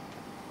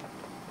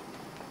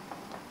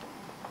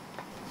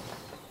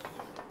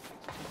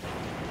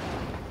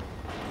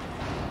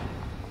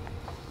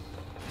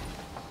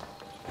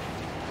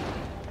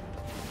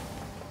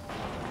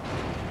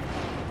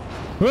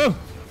 Whoa!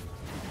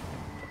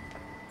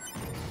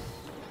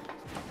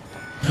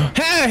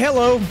 Hey,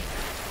 hello!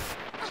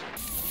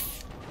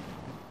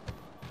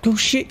 Go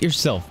shit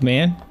yourself,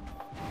 man.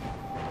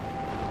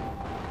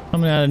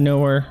 Coming out of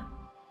nowhere.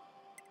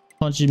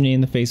 Punching me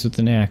in the face with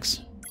an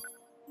axe.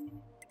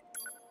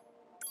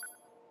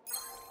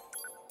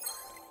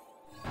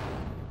 I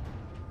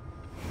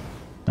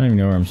don't even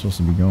know where I'm supposed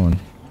to be going.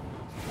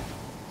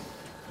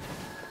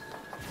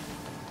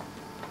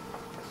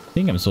 I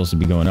think I'm supposed to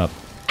be going up.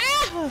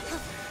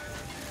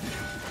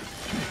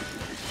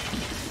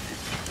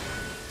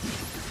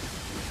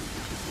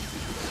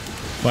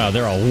 Wow,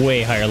 they're all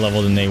way higher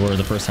level than they were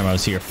the first time I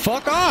was here.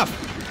 Fuck off!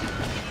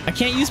 I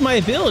can't use my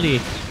ability.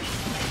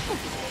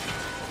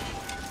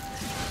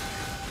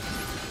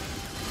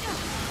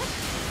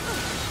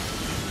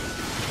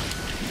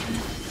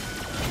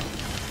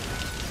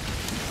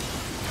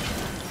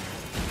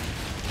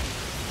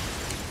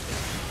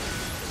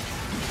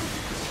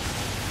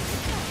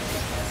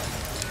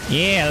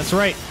 Yeah, that's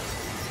right.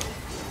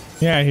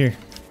 Get out of here.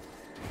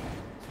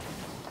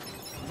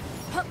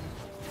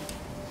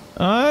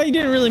 You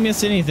didn't really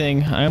miss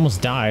anything. I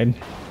almost died.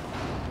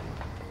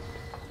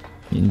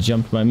 You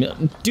jumped my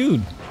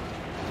dude.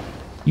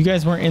 You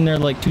guys weren't in there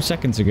like 2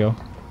 seconds ago.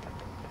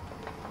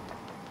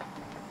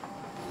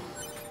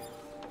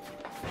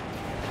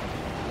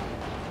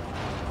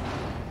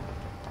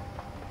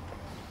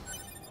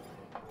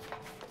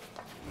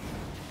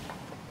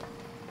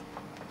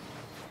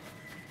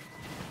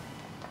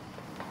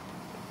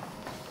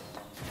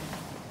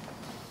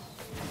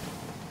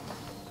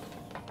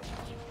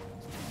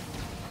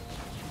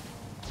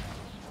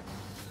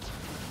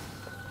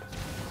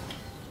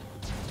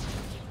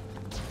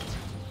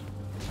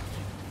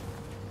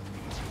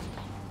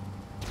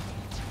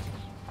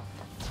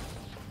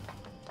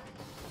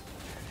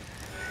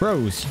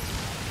 Bros.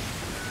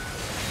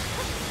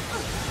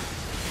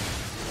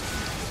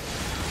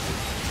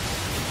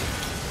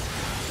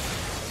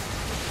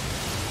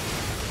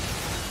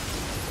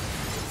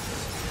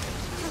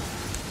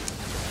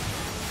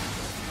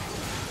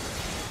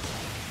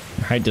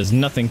 Your height does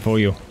nothing for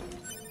you.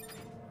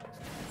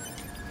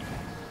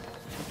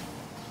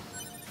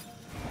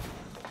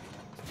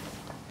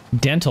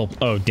 Dental.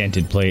 Oh,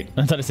 dented plate.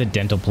 I thought it said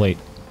dental plate.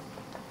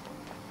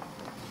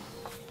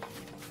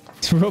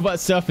 It's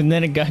robot stuff and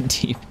then it got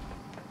deep.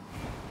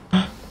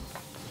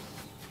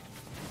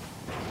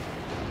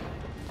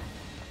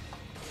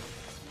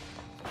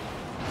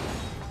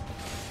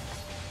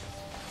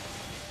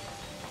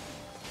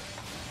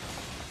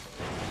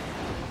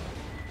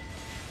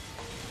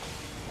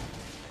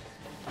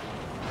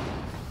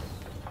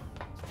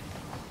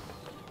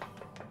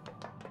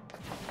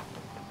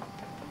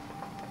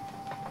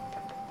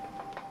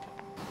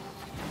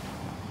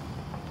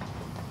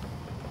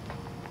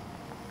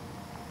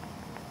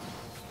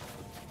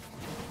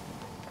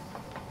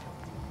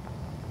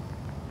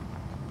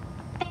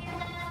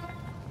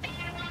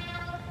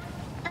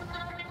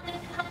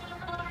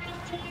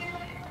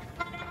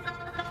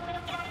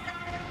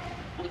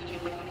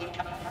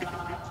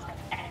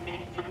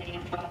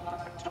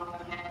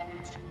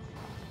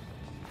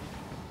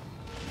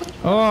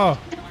 Oh.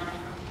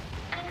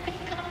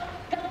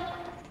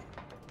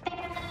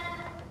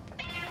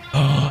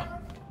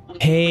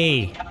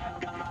 Hey.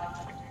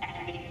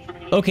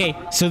 Okay,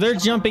 so they're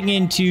jumping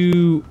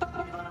into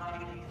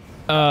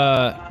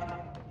I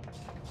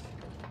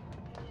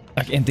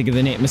can't think of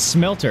the name. A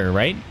smelter,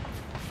 right?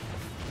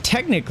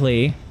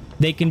 Technically,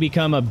 they can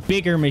become a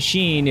bigger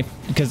machine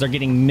because they're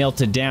getting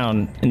melted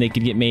down and they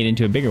could get made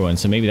into a bigger one.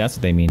 So maybe that's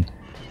what they mean.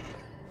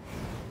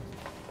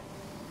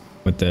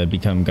 With the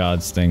become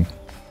gods thing.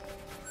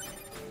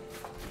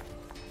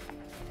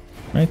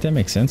 Right, that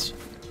makes sense.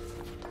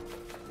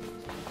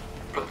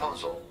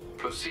 Proposal.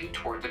 Proceed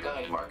toward the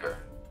guide marker.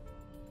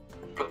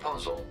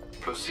 Proposal.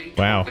 Proceed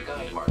Wow. toward the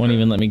guide marker. Won't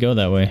even let me go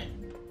that way.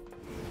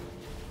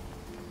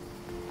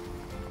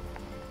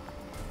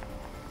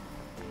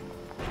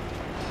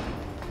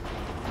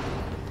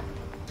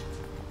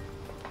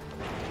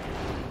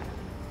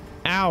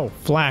 Ow!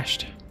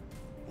 Flashed.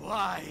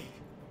 Why?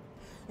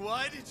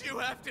 Why did you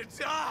have to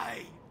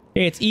die?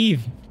 Hey, it's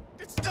Eve.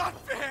 It's not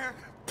fair.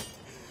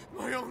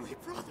 My only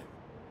brother.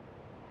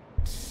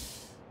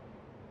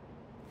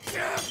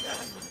 Damn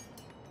them!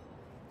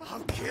 I'll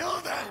kill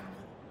them!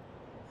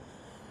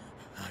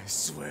 I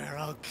swear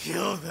I'll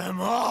kill them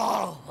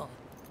all!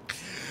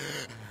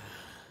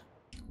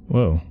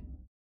 Whoa.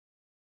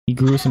 He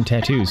grew some That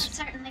was tattoos.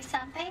 certainly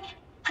something.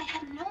 I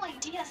had no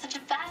idea such a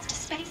vast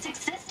space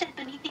existed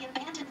beneath the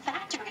abandoned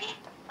factory.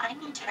 I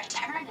need to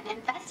return and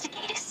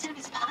investigate as soon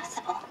as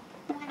possible.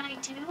 When I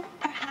do,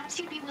 perhaps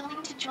you'd be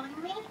willing to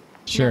join me?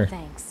 Sure. No,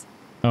 thanks.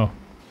 Oh,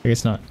 I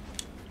guess not.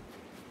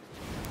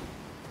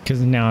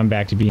 Because now I'm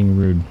back to being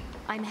rude.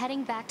 I'm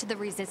heading back to the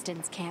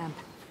resistance camp.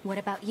 What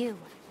about you?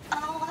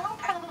 Oh, I'll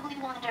probably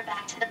wander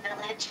back to the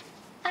village.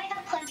 I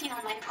have plenty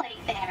on my plate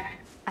there.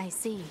 I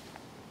see.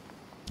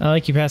 I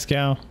like you,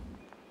 Pascal.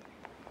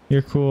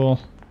 You're cool.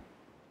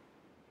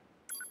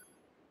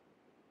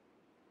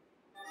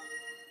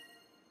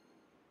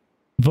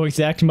 Voice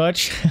act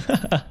much?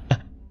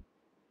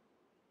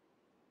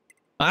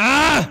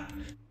 Ah!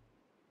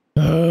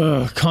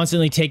 Ugh,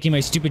 constantly taking my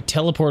stupid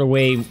teleport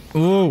away.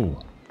 Ooh.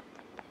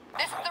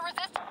 This is the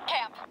resistance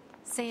camp.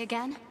 Say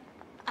again?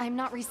 I'm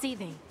not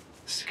receiving.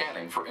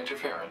 Scanning for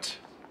interference.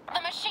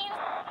 The machine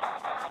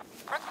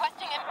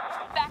requesting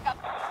backup.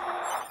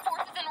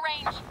 Forces in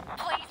range.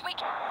 Please, we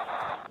can.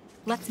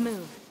 Let's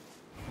move.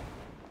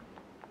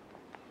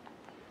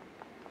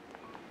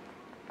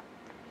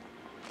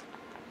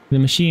 The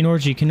machine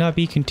orgy cannot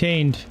be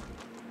contained.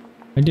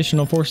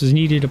 Additional forces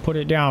needed to put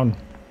it down.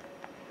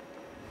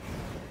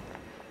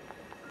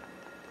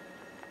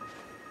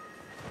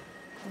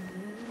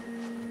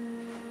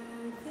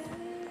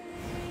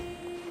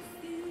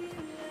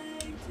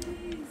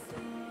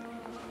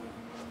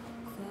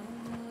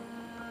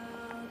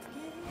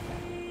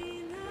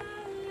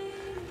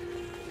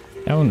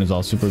 That one is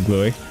all super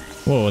gluey.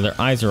 Whoa, their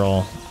eyes are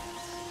all...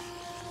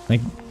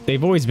 like,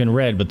 they've always been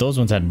red, but those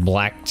ones had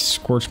black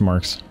scorch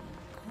marks.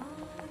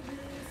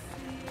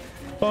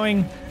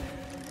 Boing!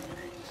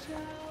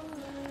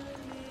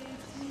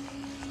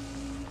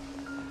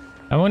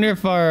 I wonder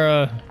if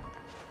our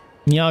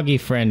Miyagi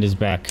friend is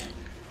back.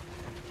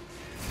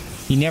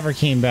 He never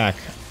came back.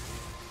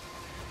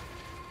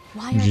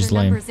 Why Which are is the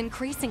lame. numbers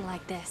increasing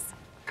like this?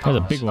 That was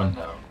a big one.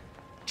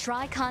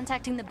 Try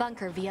contacting the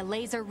bunker via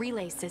laser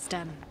relay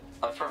system.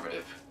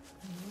 Affirmative.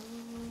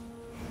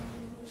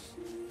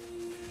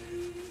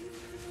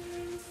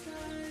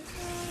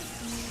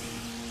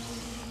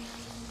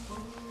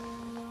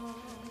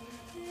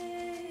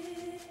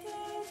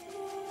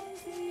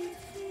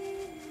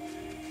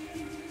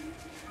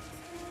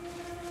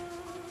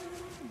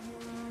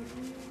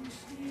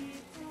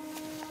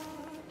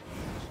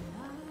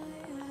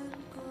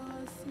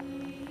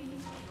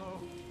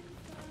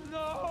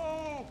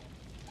 No!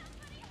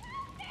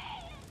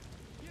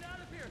 Get out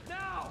of here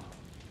now!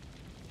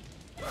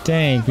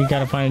 Dang, we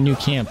gotta find a new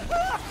camp.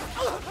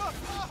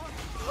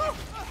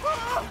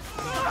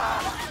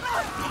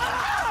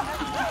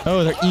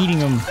 Oh, they're eating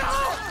them.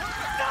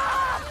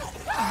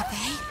 Are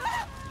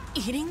they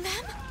eating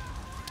them?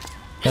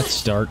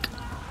 That's dark.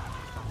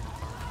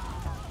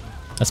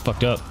 That's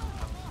fucked up.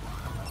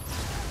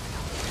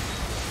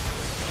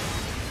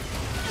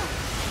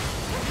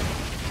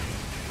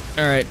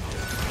 Alright.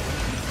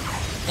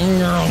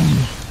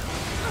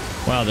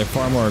 Wow, they're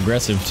far more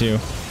aggressive too.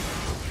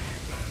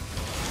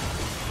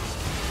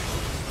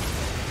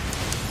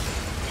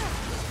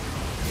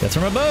 That's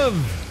from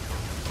above!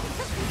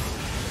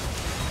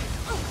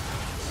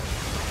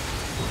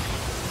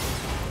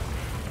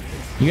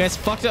 You guys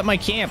fucked up my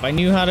camp. I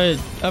knew how to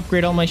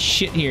upgrade all my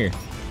shit here.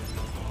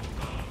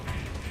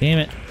 Damn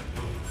it.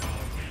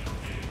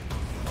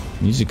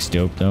 Music's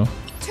dope though.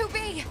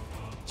 2B!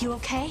 You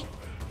okay?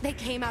 They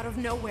came out of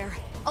nowhere.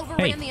 Overran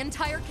Hey. the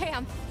entire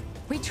camp.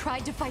 We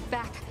tried to fight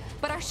back,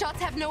 but our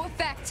shots have no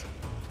effect.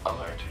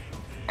 Alert.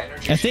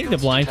 Energy I think the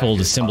shields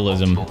blindfold is detected on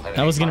symbolism. multiple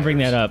I was gonna bring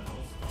that enemy up.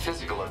 fighters.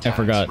 Physical I attacks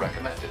forgot.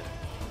 recommended.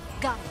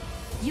 Got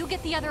it. You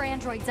get the other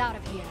androids out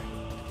of here.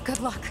 Good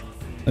luck.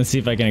 Let's see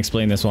if I can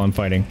explain this while I'm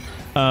fighting.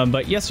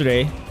 But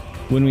yesterday,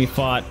 when we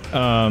fought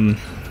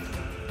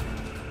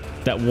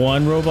that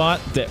one robot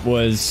that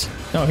was...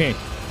 oh, hey.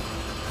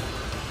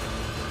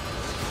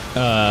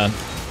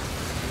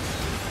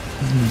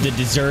 The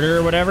deserter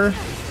or whatever,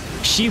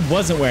 she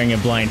wasn't wearing a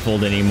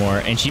blindfold anymore,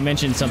 and she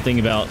mentioned something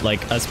about,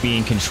 like, us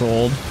being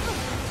controlled.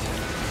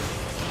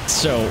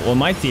 So, well,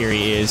 my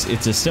theory is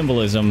it's a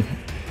symbolism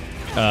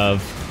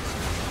of,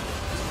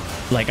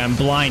 like, I'm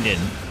blinded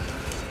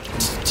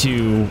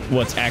to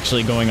what's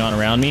actually going on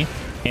around me,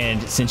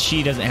 and since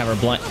she doesn't have her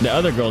the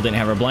other girl didn't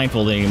have her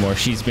blindfold anymore,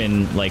 she's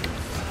been like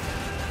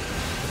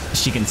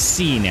she can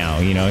see now,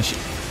 you know,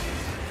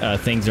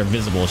 things are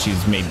visible.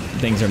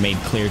 Things are made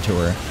clear to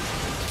her.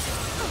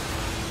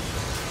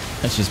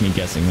 That's just me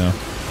guessing, though.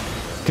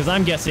 Because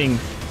I'm guessing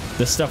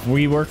the stuff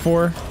we work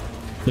for,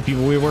 the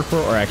people we work for,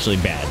 are actually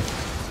bad.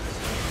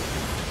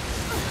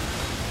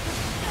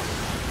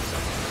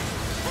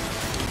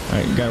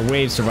 Alright, got a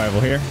wave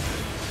survival here.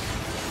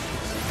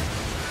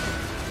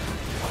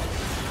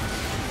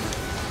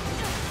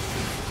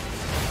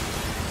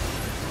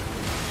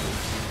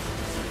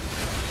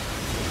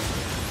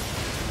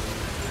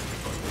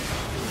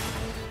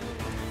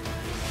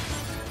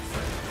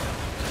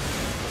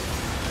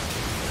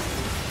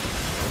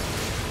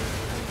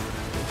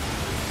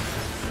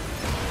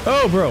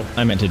 Oh, bro.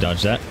 I meant to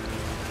dodge that.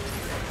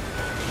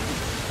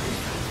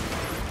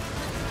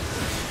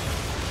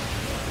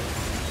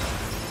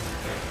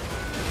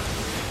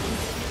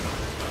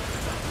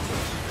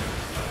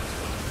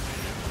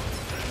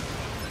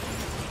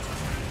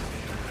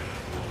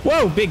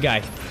 Whoa, big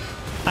guy.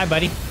 Hi,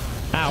 buddy.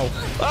 Ow.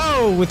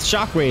 Oh, with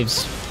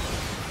shockwaves.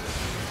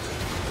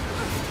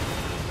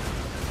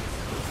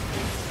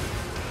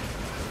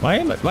 Why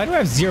do I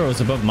have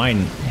zeros above my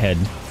head?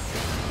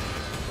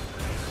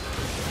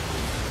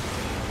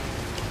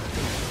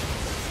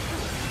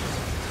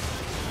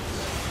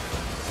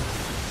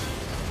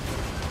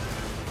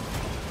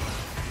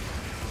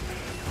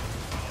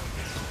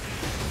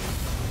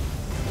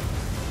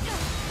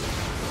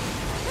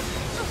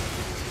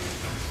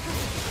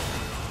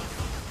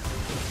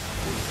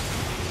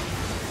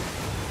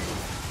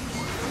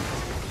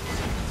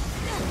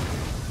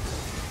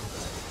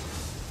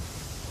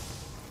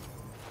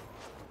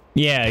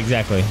 Yeah,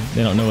 exactly.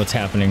 They don't know what's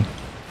happening.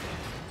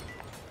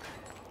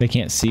 They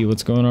can't see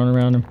what's going on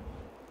around them.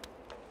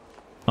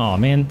 Oh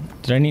man,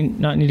 did I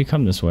not need to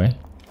come this way?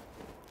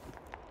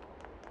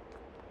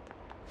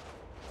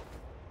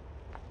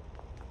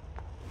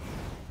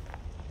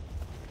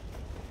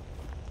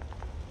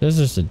 There's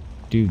just a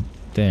dude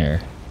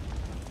there.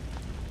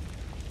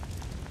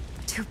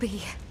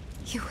 2B,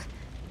 you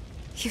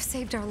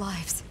saved our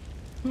lives.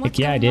 What's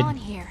going on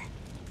here?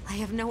 I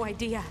have no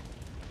idea.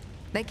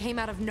 They came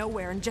out of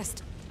nowhere and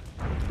just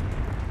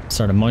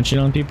started munching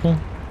on people.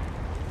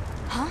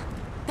 Huh?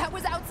 That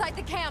was outside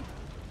the camp.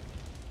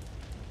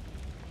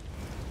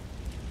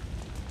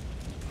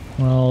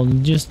 Well,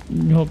 just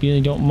hope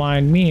you don't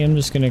mind me. I'm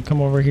just gonna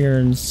come over here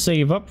and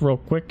save up real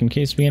quick in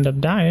case we end up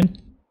dying.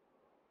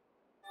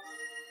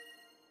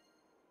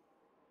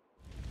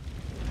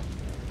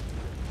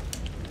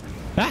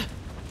 Ah!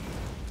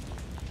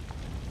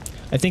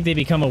 I think they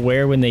become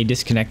aware when they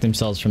disconnect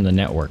themselves from the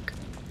network.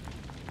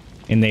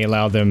 And they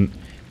allow them,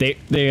 they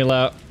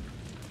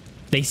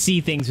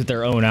see things with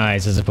their own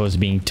eyes as opposed to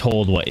being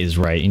told what is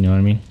right, you know what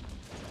I mean?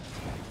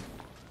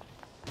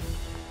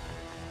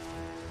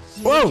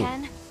 Whoa!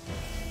 Again?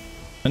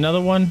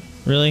 Another one?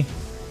 Really?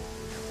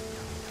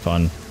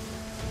 Fun.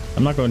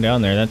 I'm not going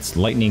down there, that's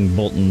lightning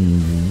bolt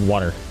and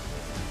water.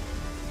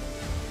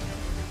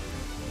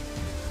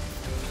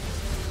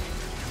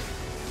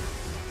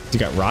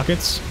 He's got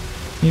rockets?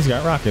 He's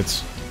got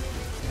rockets.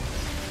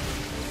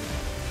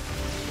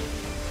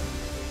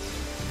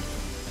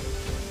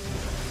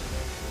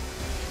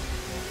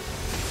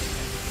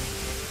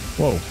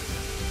 Whoa.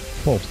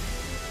 Whoa.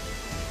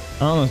 I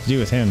don't know what to do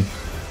with him.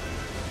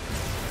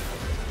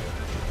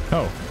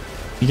 Oh.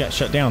 He got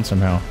shut down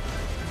somehow.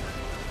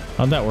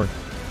 How'd that work?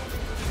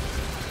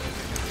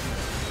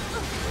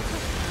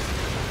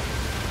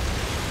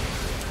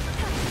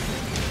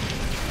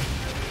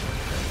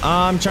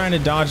 I'm trying to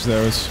dodge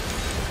those.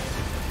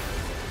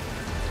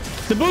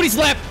 The booty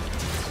slap!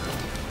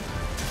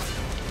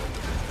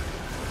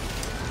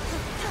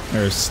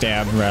 Or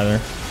stab, rather.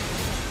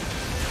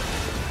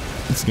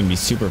 This is gonna be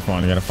super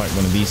fun. I gotta fight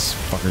one of these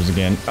fuckers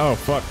again. Oh,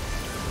 fuck.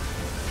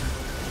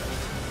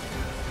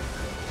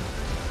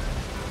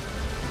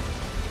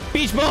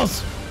 Beach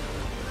balls!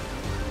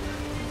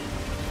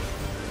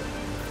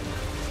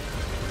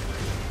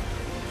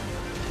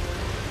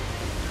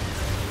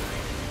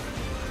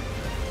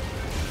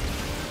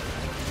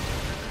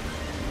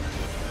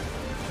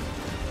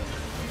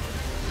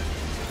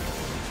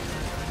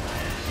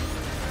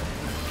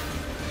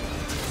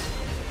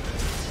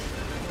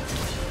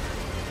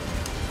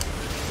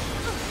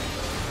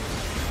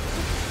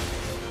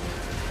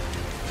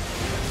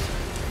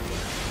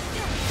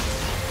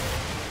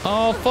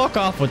 Oh, fuck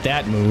off with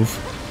that move.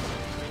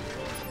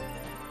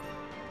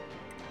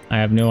 I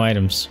have no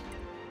items.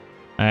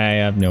 I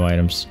have no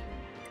items.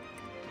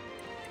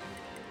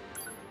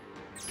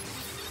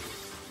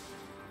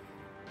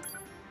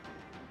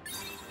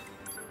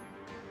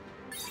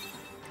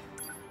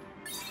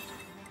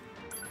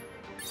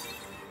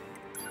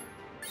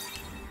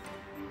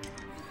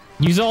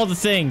 Use all the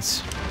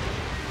things.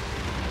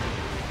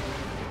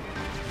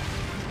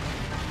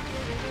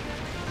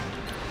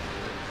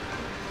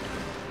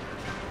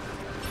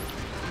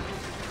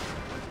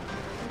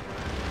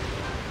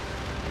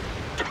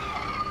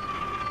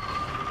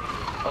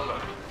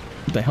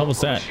 What the hell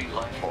was that?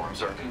 Life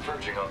forms are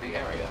converging on the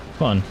area.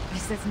 Fun.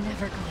 This is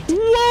never going to.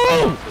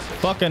 Whoa!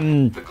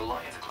 Fucking. The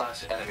Goliath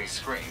high-class enemy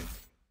screen.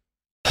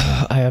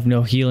 I have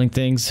no healing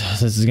things.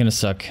 This is gonna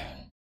suck.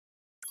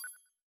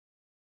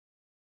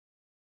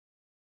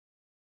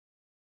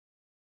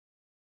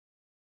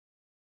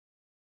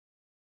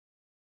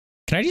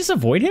 Can I just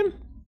avoid him?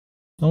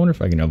 I wonder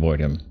if I can avoid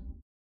him.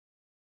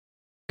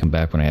 Come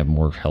back when I have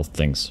more health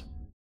things.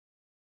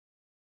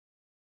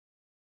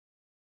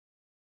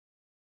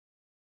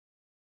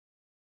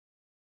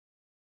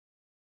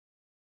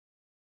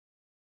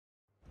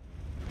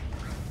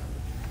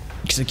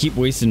 Because I keep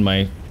wasting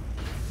my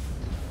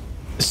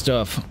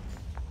stuff.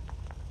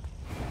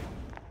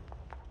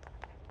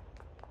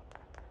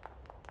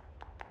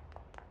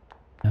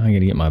 Now I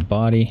gotta get my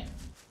body.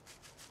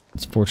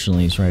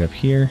 Fortunately, it's right up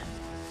here.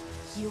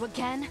 You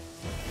again?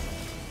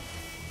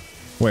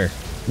 Where?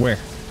 Where?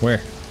 Where?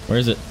 Where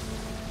is it?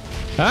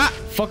 Ah!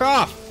 Fuck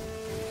off!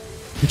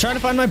 I'm trying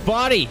to find my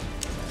body!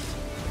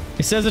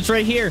 It says it's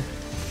right here.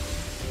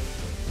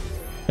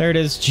 There it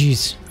is.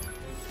 Jeez.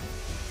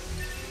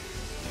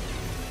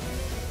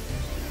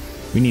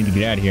 We need to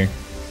get out of here.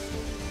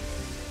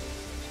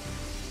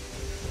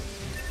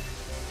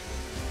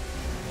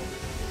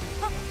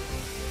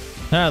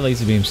 Ah,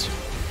 laser beams.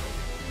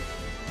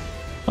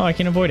 Oh, I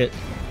can avoid it.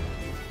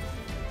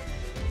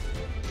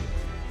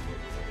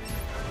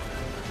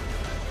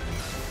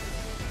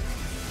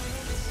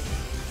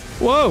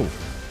 Whoa!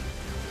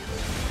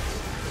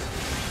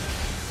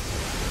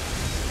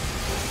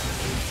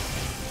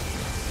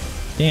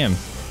 Damn.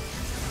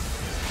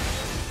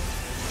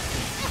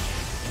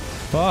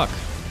 Fuck.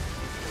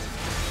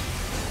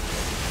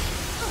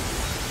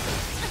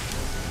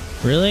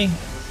 Really?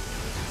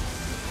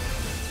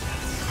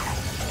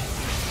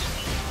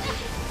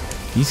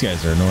 These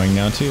guys are annoying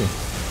now too.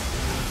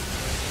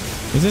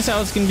 Is this how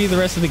it's gonna be the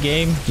rest of the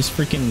game? Just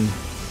freaking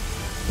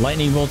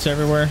lightning bolts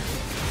everywhere?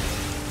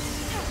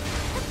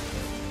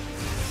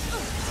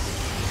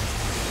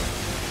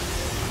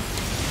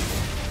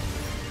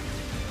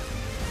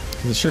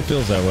 It sure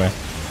feels that way.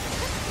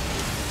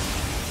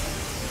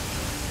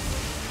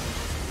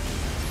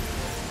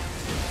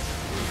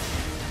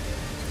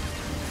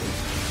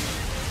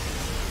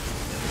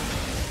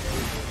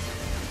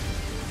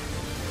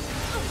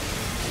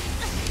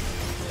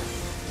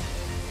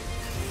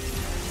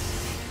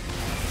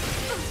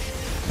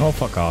 Oh,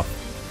 fuck off.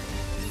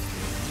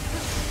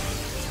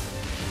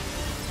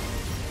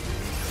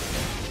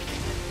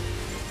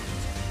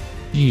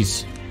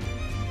 Jeez.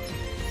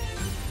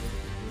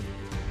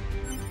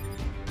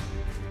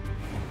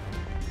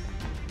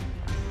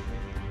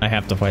 I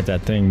have to fight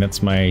that thing.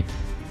 That's my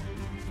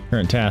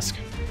current task.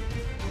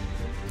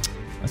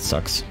 That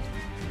sucks.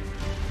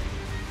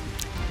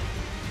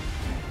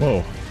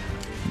 Whoa.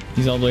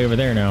 He's all the way over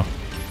there now.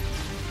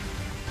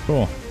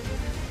 Cool.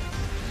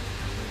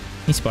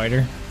 Hey,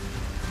 spider.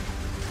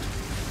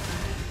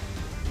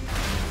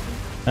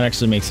 That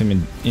actually makes him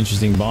an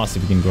interesting boss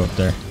if he can go up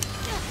there.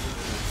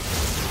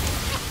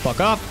 Fuck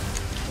off!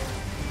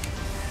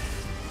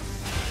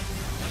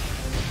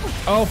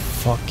 Oh,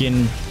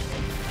 fucking...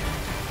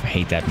 I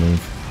hate that move.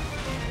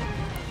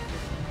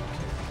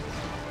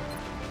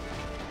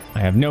 I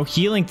have no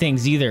healing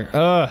things either.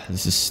 Ugh,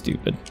 this is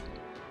stupid.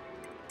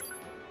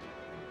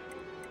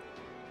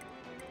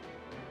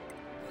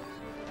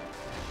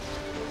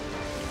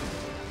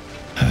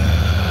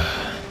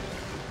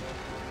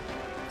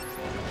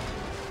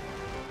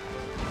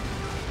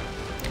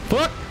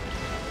 Fuck!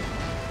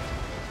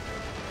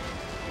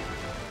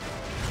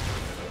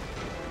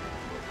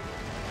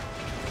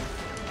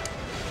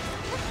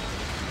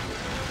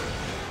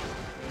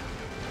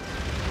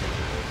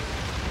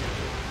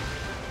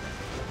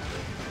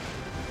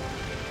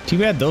 Too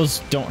bad those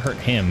don't hurt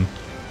him.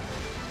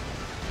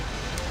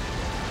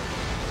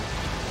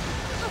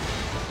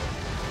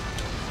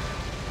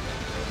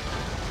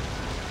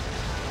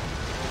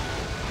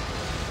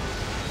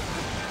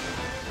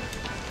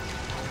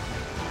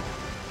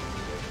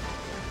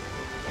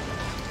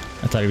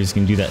 I thought he was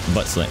gonna do that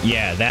butt slam.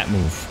 Yeah, that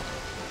move.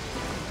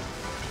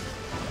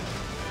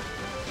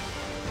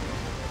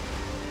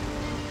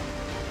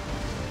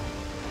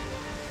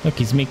 Look,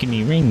 he's making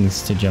me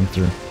rings to jump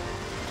through.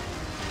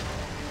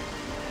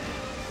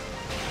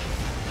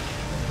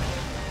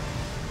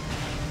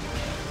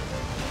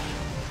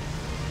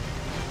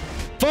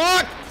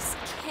 Fuck! This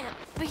can't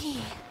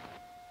be.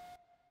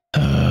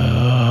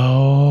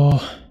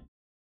 Oh.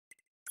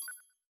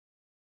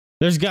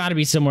 There's gotta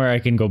be somewhere I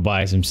can go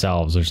buy some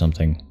salves or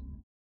something.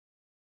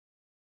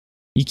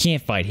 You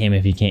can't fight him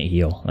if he can't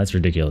heal. That's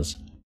ridiculous.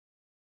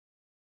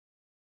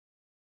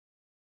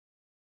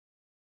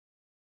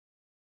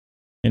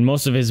 And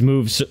most of his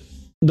moves,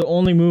 the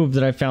only move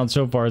that I found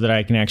so far that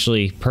I can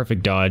actually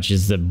perfect dodge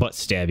is the butt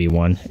stabby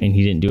one, and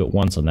he didn't do it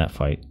once on that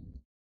fight.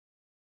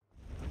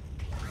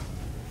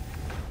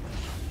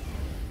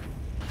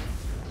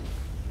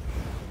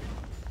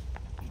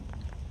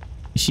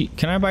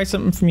 Can I buy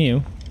something from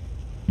you?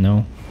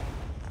 No.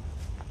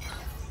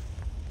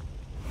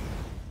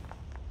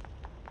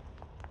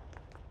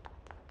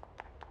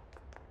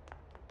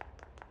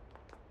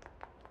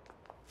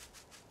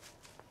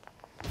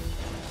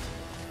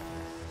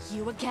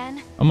 You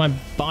again? Oh, my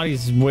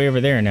body's way over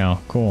there now.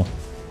 Cool.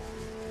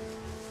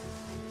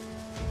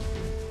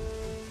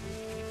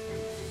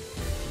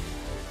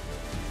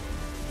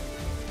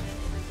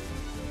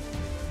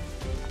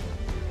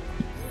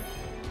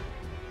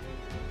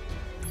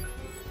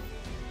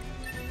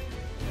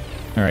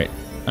 Alright,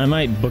 I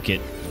might book it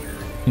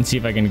and see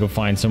if I can go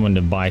find someone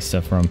to buy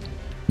stuff from.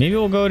 Maybe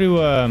we'll go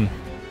to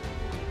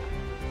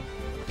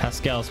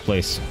Pascal's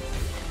place.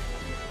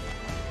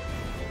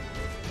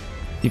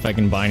 See if I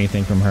can buy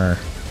anything from her.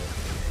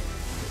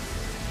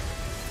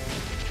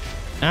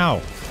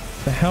 Ow!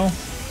 The hell?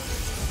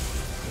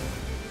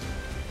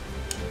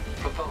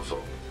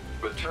 Proposal.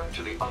 Return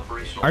to the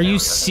operational Are you area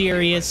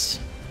serious?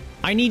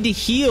 I need to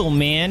heal,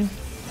 man.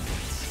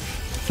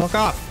 Fuck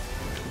off.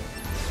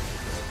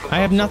 I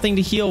have nothing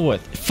to heal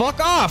with. Fuck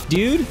off,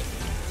 dude!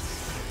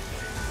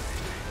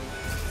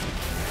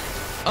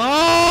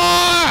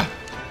 Ah!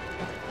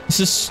 This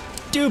is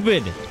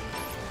stupid.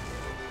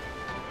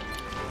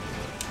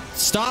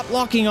 Stop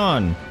locking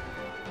on.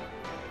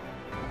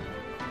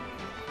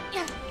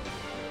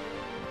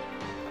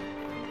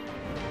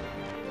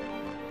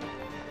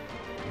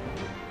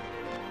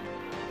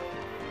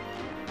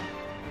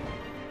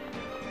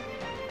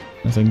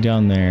 Nothing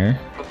down there.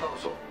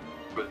 Proposal.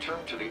 Return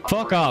to the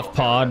Fuck off, operational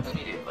pod. area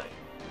immediately.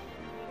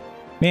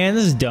 Man,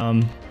 this is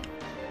dumb.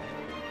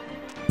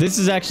 This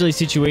is actually a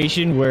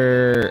situation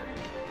where,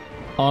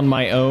 on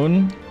my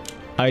own,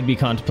 I'd be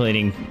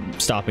contemplating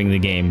stopping the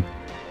game.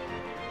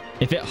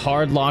 If it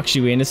hard locks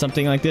you into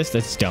something like this,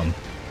 that's dumb.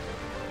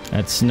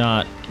 That's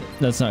not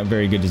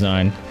very good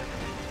design.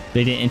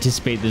 They didn't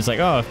anticipate this, like,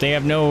 oh, if they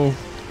have no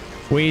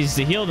ways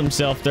to heal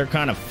themselves, they're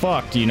kind of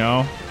fucked, you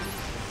know?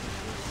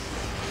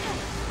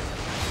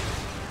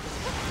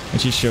 It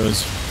just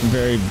shows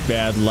very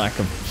bad lack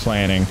of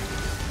planning.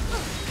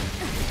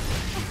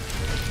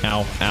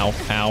 Ow, ow,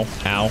 ow,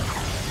 ow.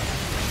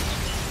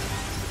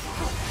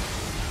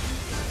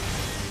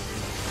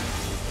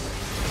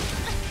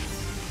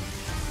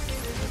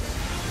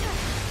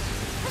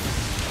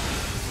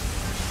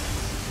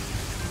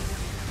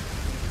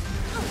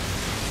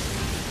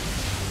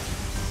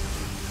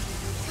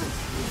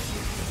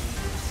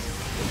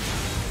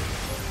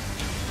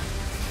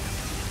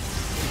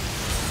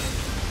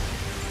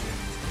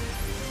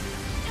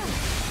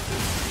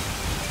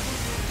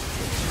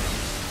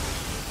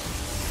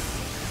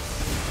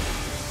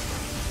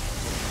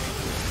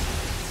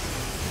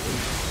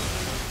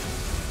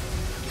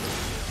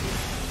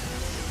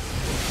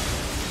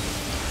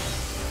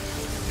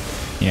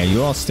 Yeah,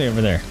 you all stay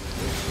over there.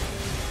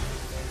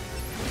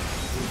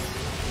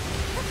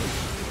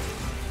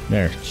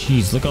 There.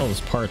 Jeez, look at all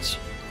those parts.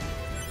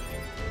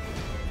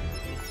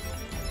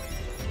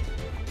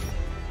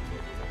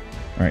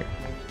 Alright.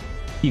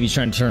 TV's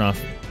trying to turn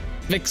off.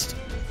 Fixed.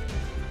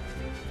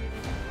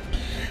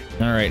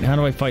 Alright, how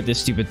do I fight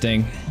this stupid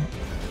thing?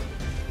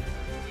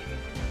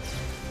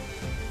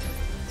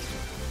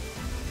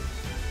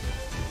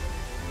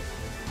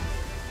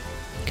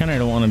 Kinda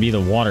don't want to be the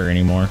water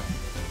anymore.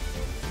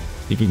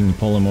 See if we can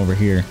pull him over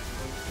here.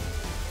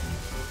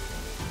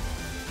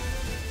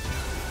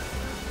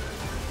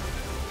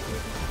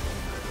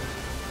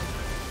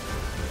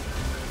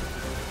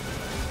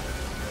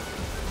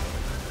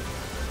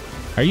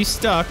 Are you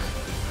stuck?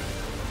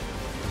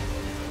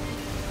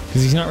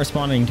 Because he's not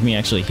responding to me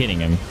actually hitting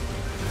him.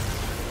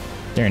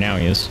 There, now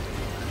he is.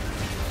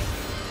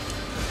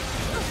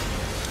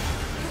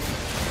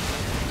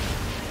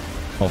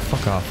 Oh,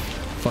 fuck off.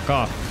 Fuck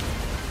off.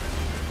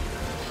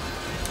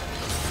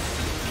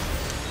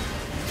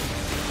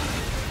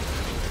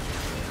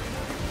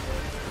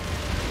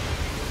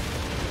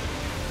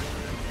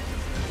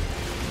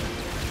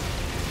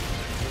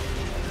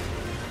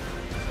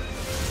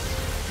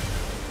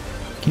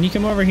 Can you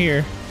come over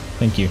here?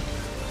 Thank you.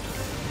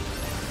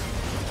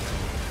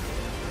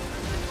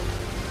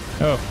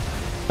 Oh.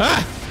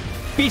 Ah!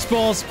 Beach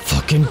balls!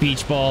 Fucking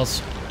beach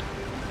balls.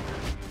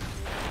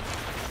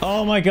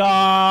 Oh my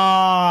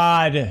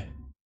god!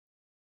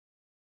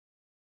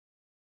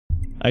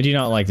 I do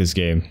not like this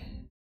game.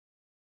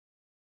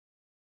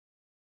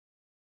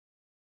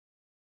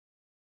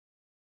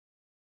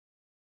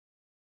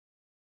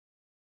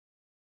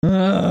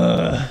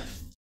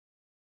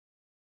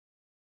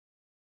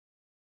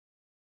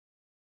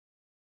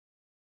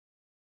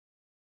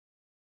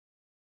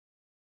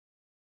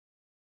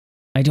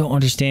 I don't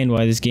understand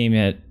why this game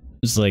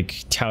is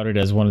like touted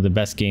as one of the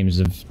best games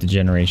of the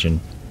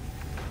generation.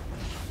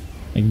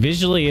 Like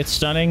visually it's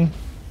stunning,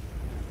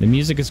 the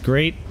music is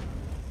great,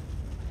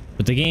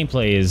 but the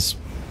gameplay is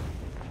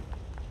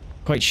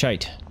quite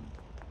shite.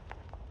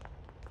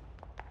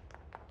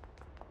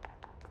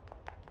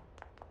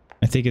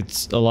 I think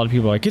it's a lot of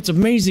people are like, it's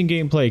amazing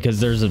gameplay because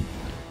there's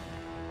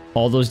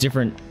all those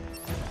different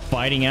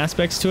fighting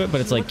aspects to it, but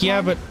it's like, yeah,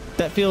 but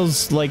that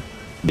feels like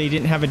they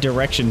didn't have a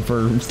direction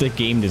for the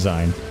game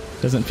design.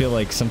 Doesn't feel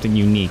like something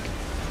unique.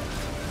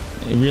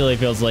 It really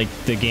feels like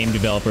the game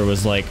developer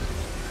was like,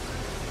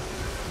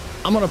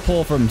 I'm gonna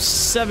pull from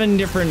 7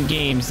 different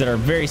games that are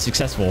very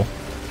successful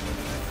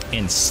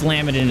and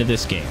slam it into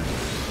this game.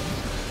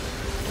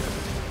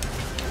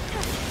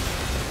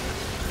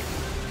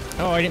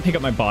 Oh, I didn't pick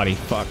up my body.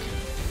 Fuck.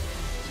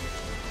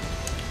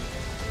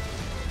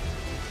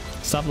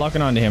 Stop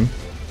locking onto him.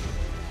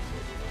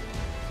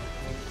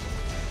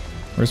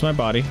 Where's my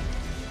body?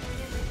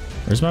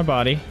 Where's my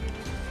body?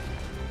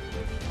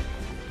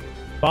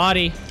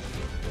 Body.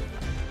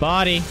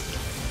 Body.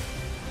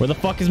 Where the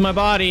fuck is my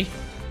body?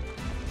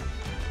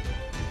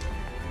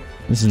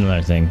 This is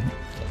another thing.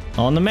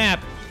 On the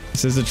map, it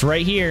says it's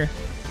right here.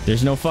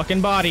 There's no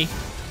fucking body.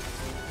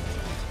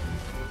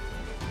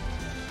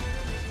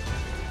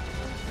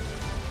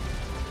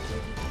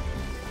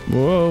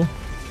 Whoa.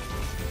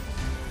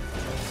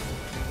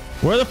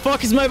 Where the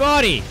fuck is my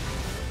body?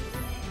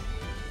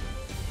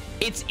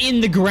 It's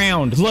in the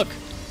ground. Look.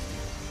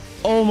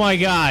 Oh my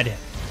god.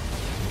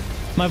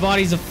 My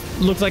body's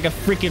looks like a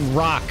freaking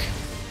rock.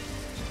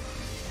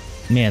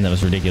 Man, that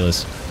was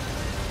ridiculous.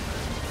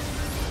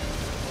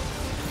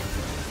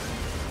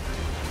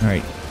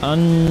 Alright.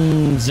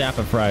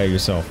 Unzapify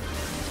yourself.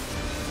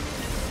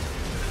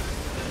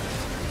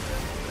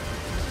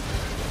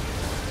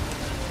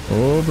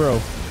 Oh,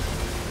 bro.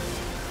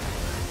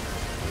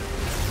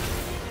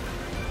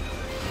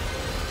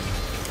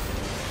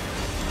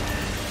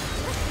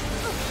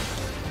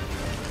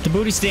 The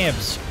booty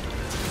stamps.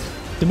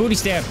 The booty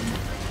stamp.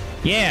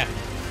 Yeah.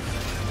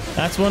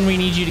 That's one we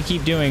need you to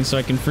keep doing so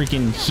I can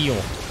freaking heal.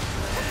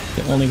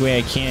 The only way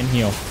I can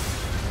heal.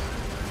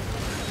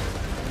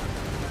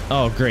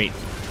 Oh, great.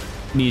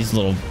 These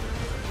little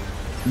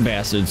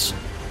bastards.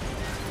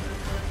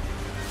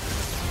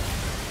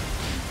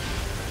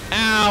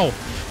 Ow!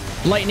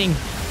 Lightning.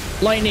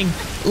 Lightning.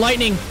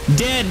 Lightning.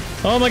 Dead.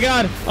 Oh my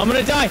god. I'm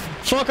gonna die.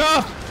 Fuck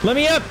off. Let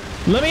me up.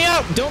 Let me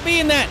out. Don't be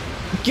in that.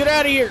 Get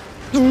out of here.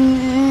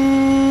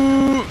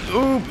 Ooh,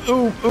 oop,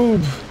 oop,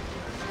 oop.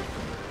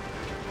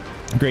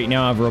 Great,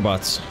 now I have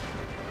robots.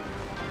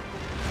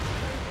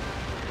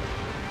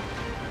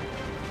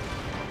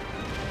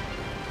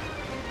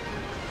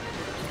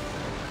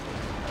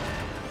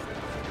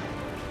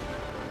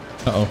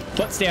 Uh-oh.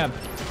 Butt stab.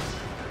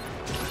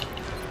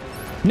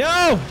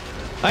 No!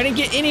 I didn't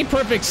get any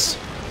perfects.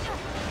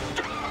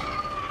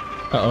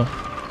 Uh-oh.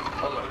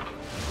 Alert.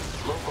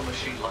 Local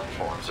machine life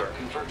forms are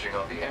converging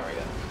on the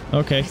area.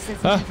 Okay. This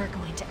is never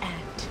going to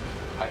end.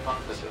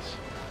 Hypothesis.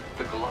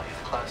 The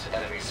Goliath-class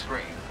enemy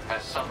screen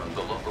has summoned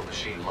the local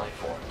machine life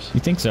forms. You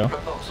think so?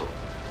 Proposal.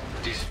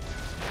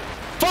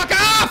 Fuck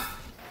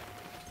off!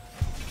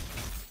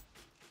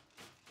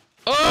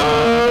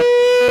 Oh!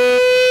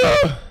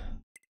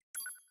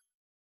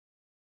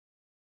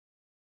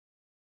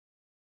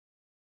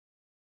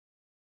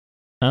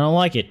 I don't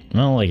like it. I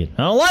don't like it.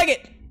 I don't like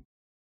it!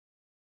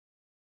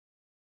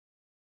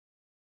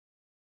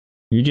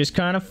 You're just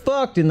kind of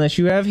fucked unless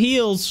you have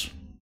heals.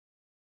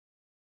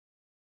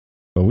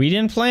 But we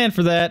didn't plan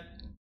for that.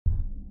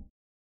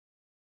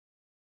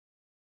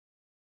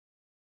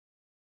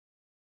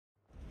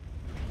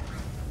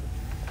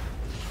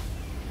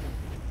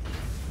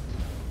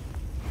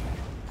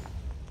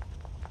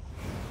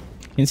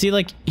 And see,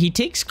 like, he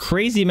takes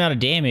crazy amount of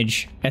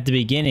damage at the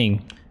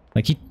beginning.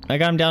 Like, I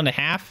got him down to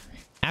half.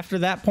 After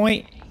that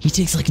point, he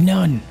takes, like,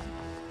 none.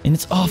 And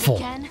it's awful.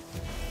 Again?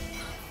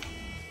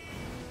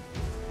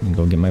 Let me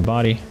go get my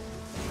body.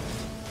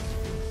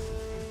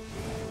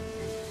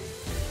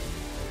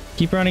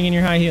 Keep running in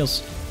your high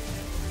heels.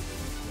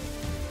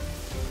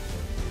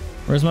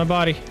 Where's my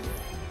body?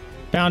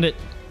 Found it.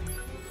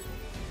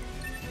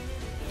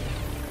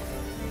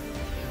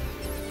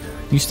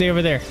 You stay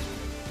over there.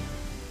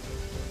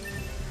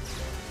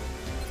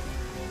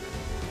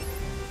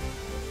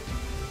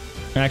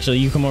 Actually,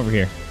 you come over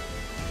here.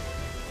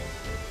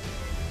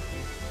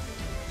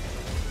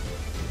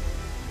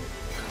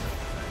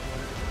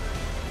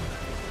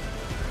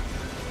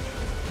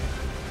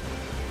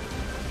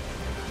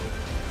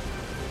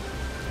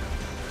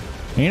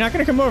 You're not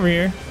gonna come over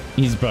here.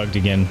 He's bugged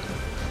again.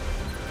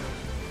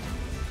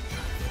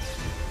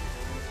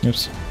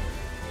 Oops.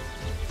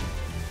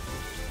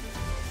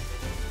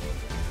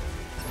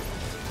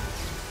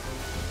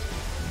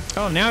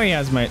 Oh, now he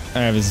has I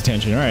have his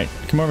attention. All right,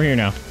 come over here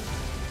now.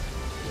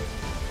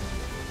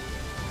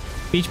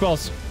 Beach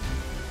balls.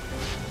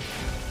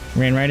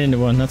 Ran right into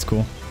one. That's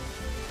cool.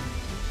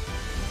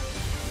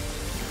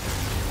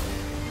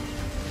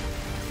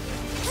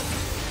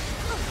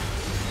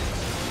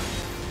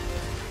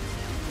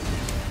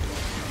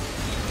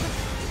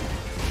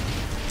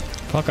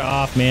 Fuck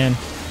off, man.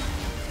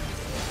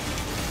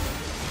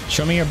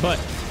 Show me your butt.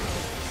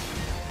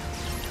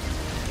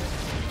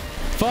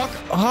 Fuck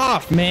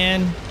off,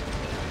 man.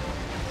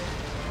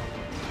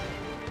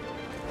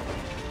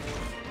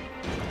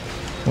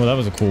 Well, that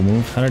was a cool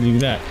move. How did I do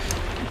that?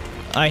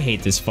 I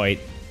hate this fight.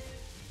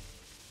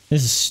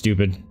 This is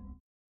stupid.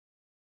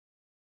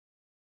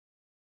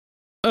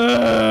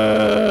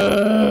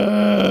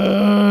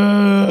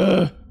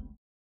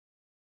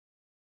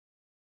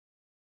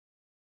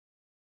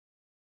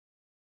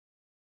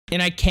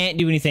 And I can't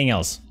do anything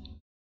else.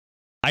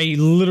 I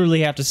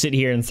literally have to sit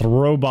here and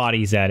throw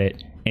bodies at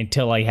it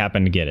until I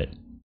happen to get it.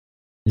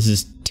 This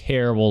is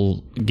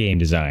terrible game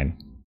design.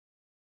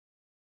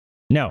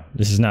 No,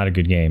 this is not a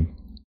good game.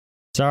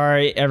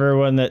 Sorry,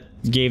 everyone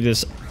that gave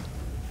this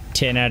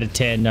 10 out of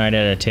 10, 9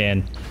 out of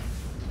 10.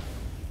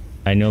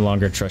 I no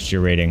longer trust your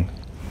rating.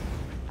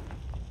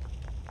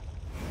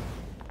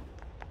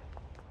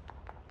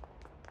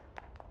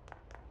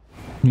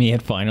 Me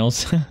at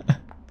finals.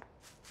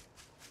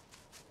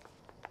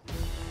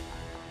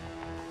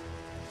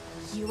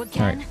 You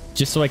again? Alright,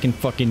 just so I can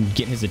fucking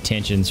get his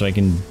attention so I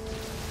can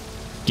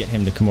get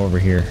him to come over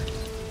here.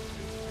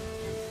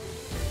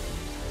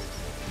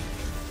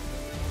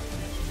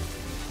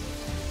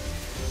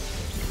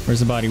 Where's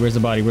the body? Where's the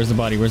body? Where's the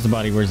body? Where's the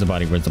body? Where's the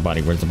body? Where's the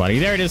body? Where's the body?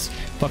 There it is!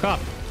 Fuck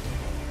off!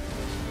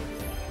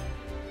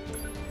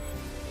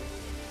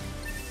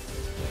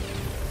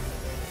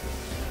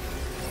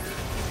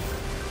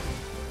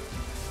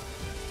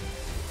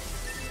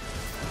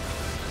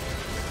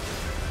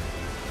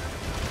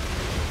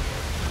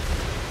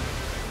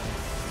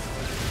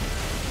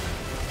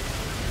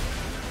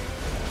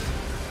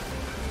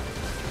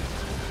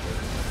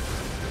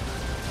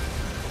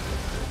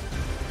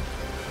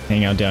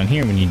 Hang out down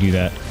here when you do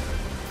that.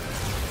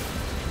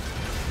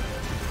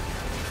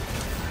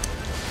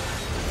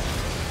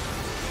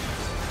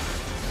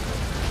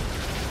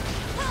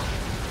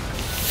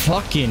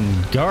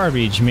 Fucking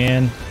garbage,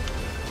 man.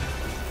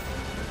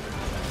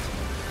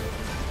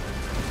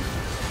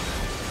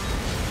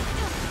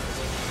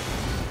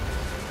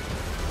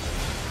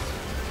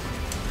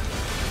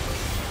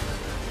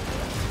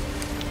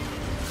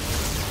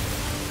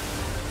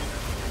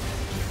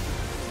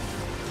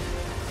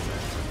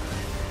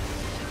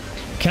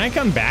 Can I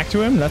come back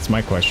to him? That's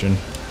my question.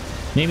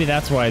 Maybe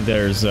that's why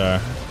there's other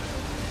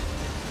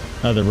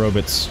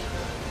Robitz.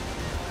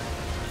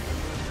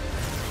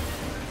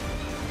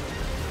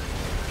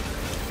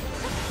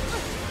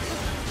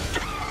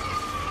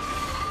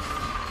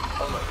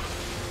 Alert.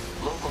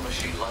 Local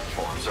machine life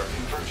forms are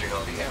converging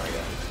on the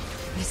area.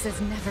 This is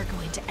never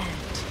going to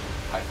end.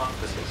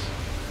 Hypothesis.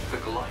 The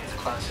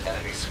Goliath-class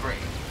enemy screen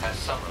has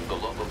summoned the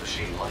local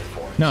machine life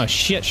forms. No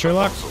shit,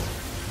 Sherlock. Proposal.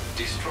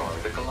 Destroy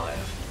the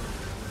Goliath.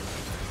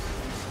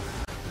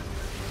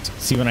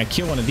 See, when I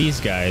kill one of these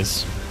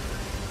guys...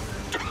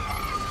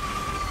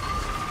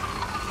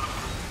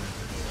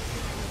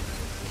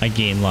 I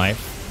gain life.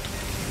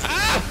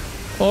 Ah!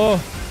 Oh!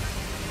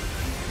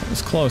 That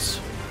was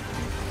close.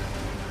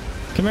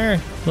 Come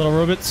here, little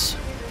Robitz.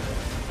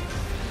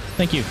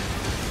 Thank you.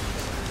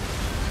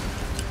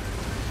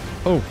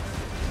 Oh.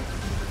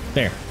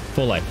 There.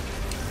 Full life.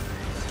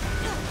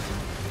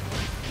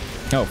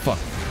 Oh, fuck.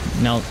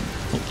 Now,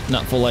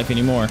 not full life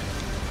anymore.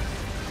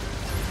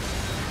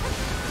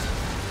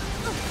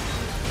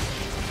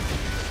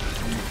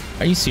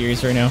 Are you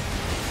serious right now?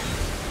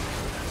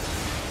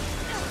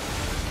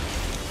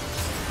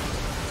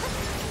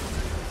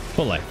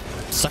 Full life.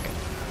 Suck it.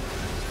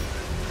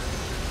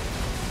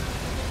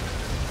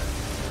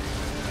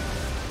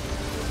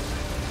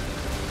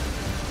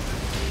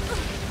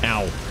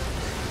 Ow.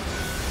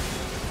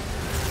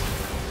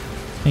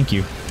 Thank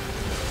you.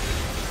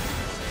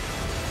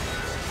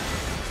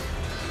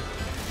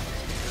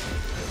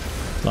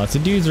 Lots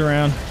of dudes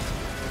around.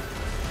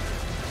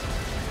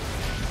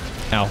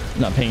 Ow,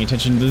 not paying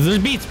attention. There's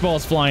beats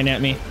balls flying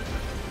at me.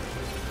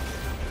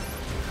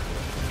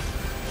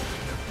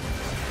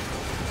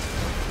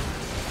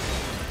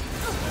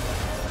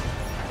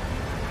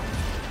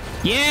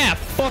 Yeah,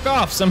 fuck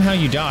off. Somehow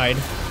you died.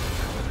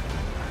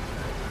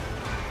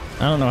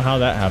 I don't know how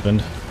that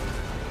happened.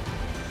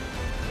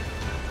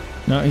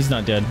 No, he's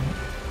not dead.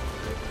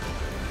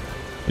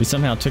 He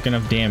somehow took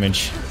enough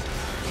damage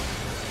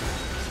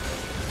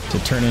to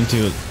turn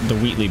into the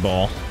Wheatley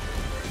ball.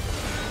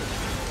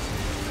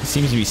 He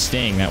seems to be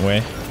staying that way.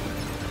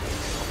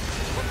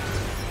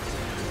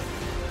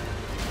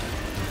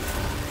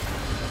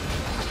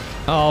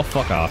 Oh,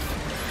 fuck off.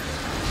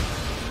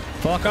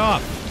 Fuck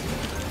off!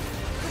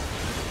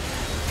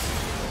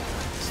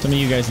 Some of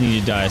you guys need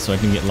to die so I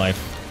can get life.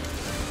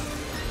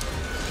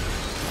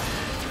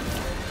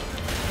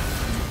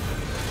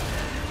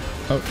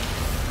 Oh.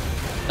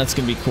 That's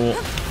gonna be cool.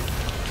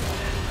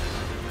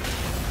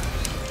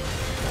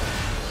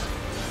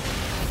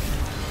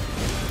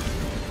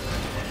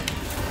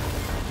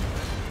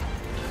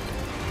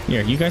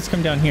 Here, you guys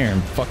come down here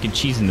and fucking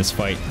cheese in this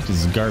fight.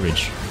 This is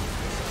garbage.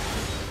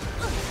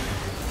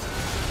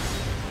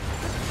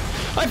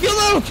 I feel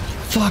low!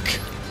 Fuck.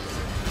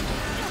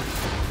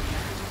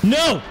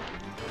 No!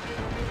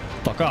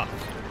 Fuck off.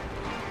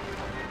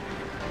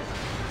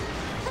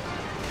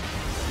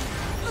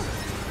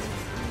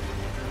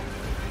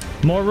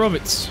 More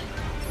Robitz.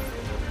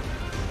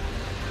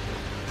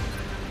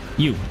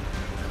 You.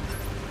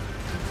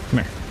 Come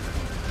here.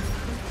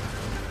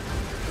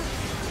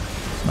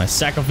 My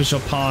sacrificial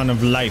pawn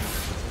of life.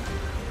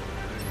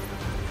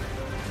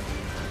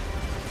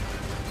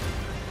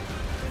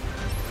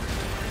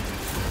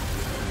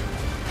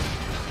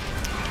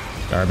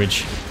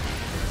 Garbage.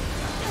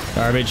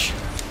 Garbage.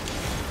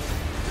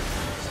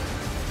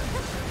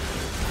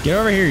 Get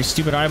over here, you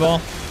stupid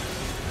eyeball.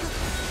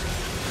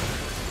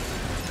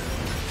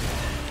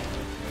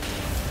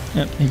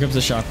 Yep, here comes the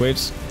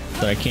shockwaves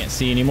that I can't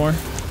see anymore.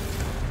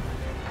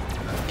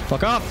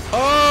 Fuck off.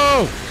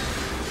 Oh!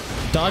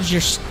 Dodge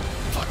your...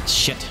 Fuck,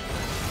 shit.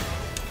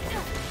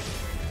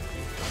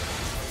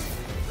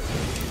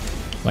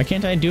 Why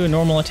can't I do a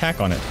normal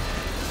attack on it?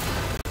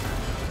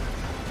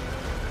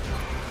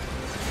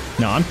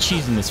 No, I'm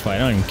cheesing this fight.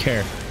 I don't even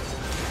care.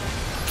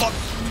 Fuck.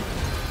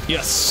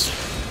 Yes.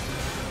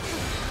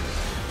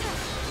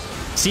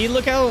 See,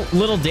 look how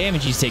little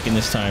damage he's taking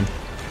this time.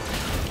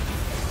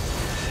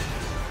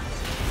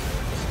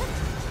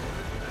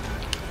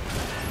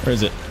 Where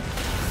is it?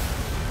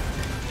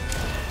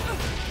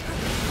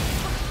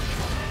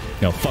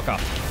 No, fuck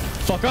off.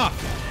 Fuck off!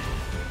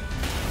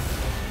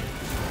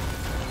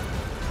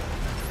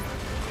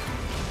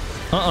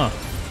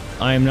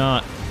 I am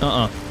not.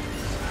 Not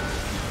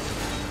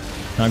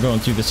going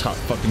through this hot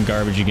fucking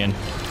garbage again.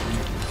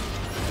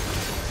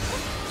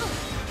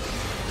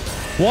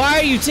 Why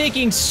are you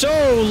taking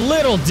so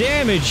little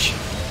damage?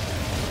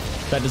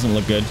 That doesn't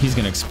look good. He's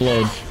gonna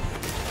explode.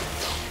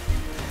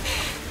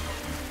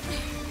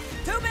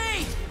 To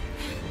me!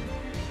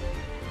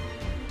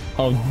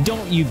 Oh,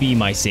 don't you be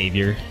my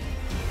savior.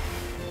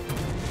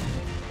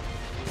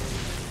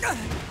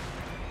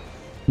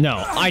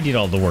 No, I did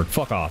all the work.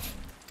 Fuck off.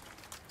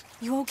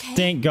 You okay?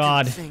 Thank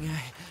God. Good thing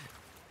I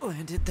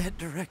landed that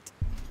direct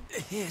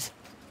hit.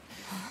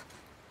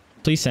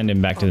 Please send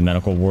him back to the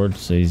medical ward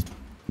so he's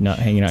not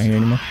hanging out here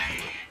anymore.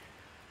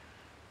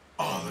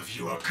 All of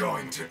you are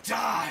going to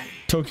die.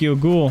 Tokyo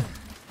Ghoul.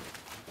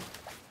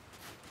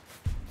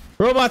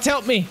 Robots,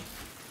 help me!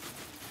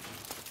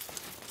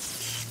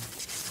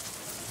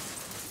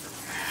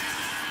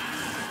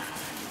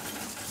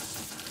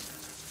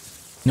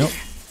 Nope.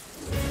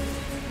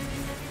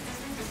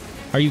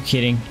 Are you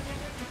kidding?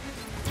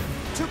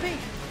 2B,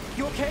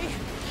 you okay?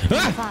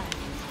 Ah! Fine.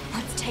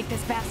 Let's take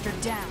this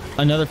bastard down.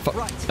 Another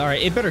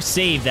Alright, it better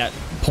save that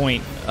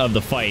point of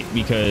the fight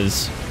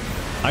because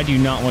I do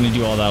not want to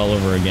do all that all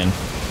over again.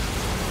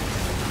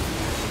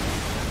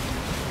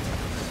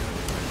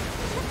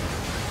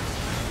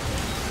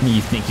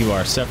 You think you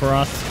are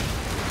Sephiroth?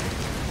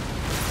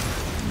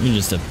 You're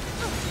just a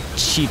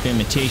cheap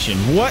imitation.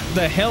 What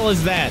the hell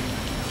is that?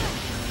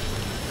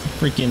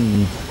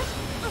 Freaking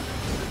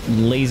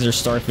laser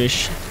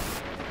starfish.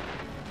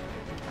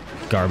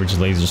 Garbage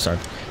laser star.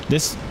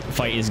 This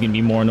fight is gonna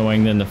be more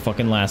annoying than the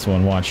fucking last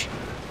one. Watch.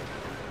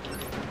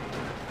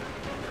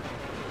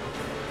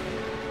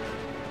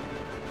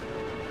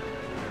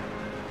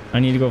 I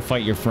need to go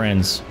fight your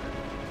friends.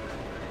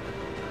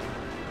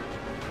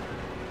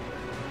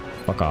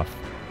 Fuck off.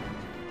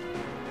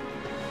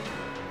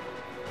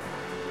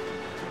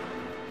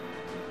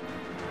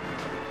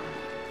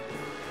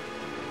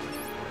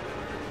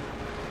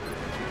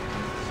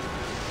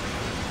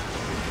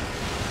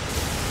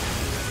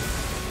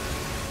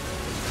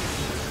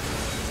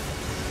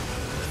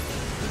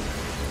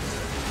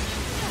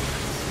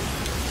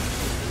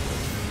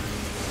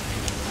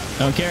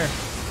 I don't care.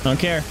 I don't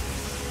care.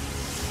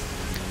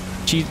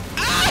 She...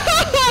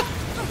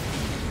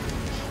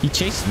 He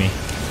chased me.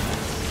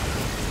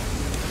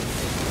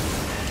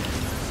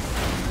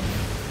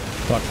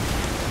 Fuck.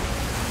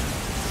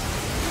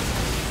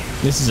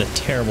 This is a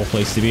terrible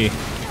place to be.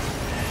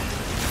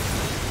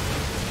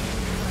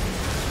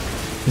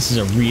 This is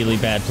a really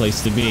bad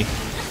place to be.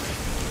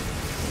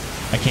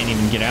 I can't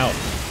even get out,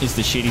 is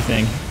the shitty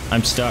thing.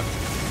 I'm stuck.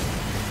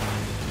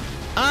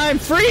 I'm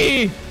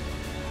free!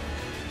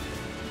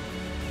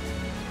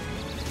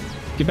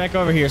 Get back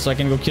over here so I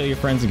can go kill your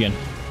friends again.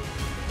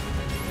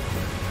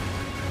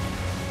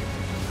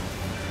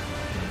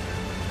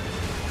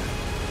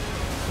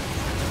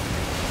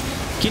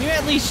 Can you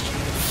at least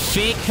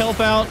fake help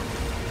out,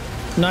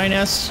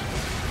 9S?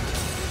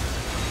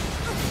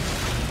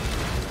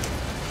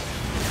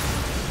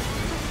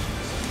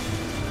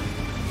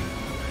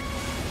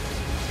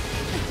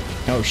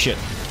 Oh shit.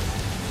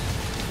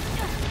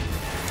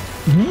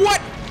 What?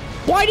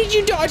 Why did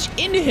you dodge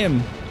into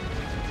him?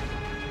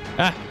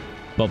 Ah,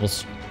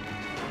 bubbles.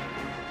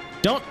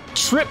 Don't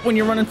trip when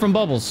you're running from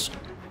bubbles.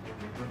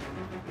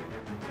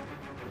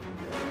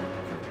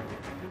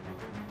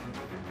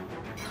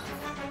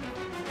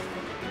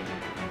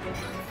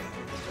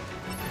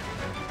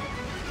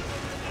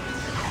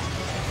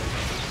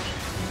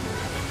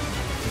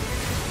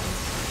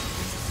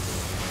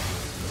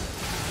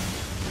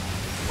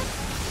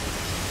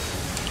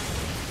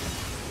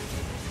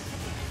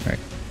 Alright,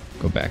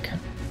 go back.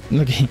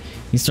 Look,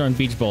 he's throwing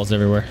beach balls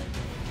everywhere.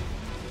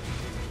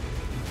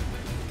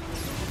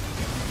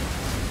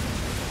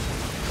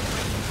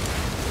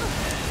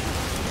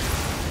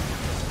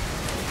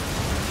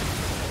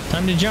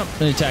 Time to jump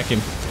and attack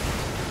him.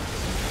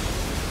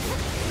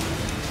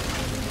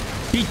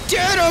 Be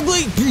dead,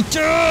 ugly! Be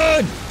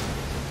dead!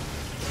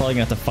 Probably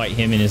gonna have to fight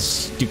him in his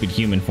stupid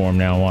human form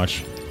now,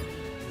 watch.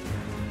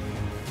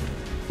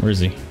 Where is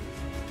he?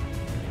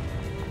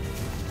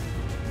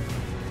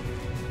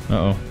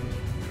 Uh-oh.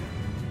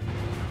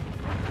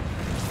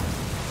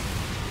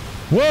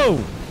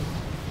 Whoa!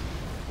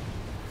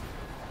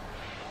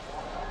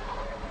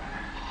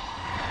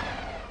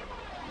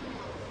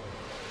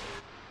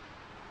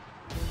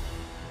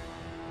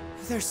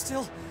 There's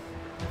still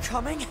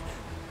coming?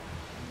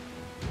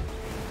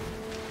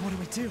 What do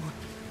we do?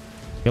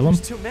 Kill him?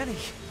 There's too many.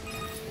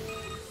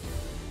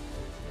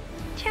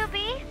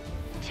 2B?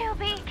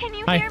 2B, can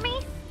you Hi. hear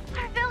me?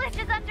 Our village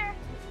is under...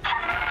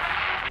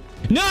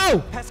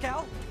 No!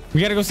 Pascal?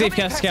 We gotta go save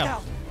Come in,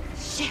 Pascal.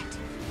 Shit.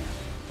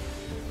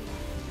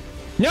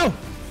 No!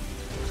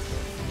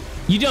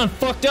 You done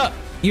fucked up.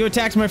 You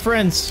attacked my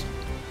friends.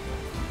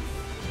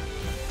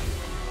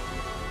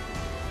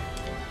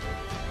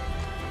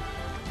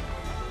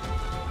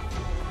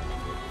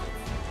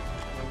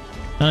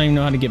 I don't even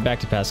know how to get back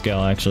to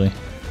Pascal, actually.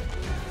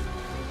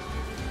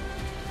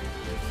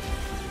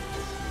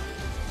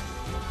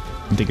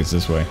 I think it's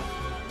this way.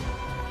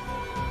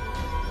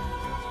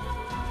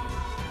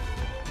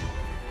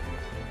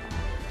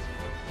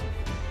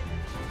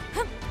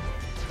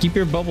 Keep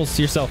your bubbles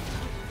to yourself.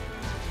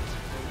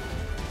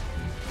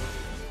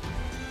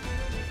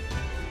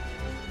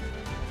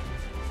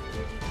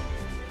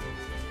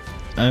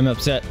 I'm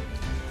upset.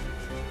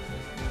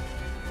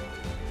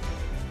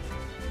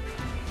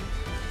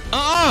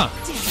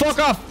 Fuck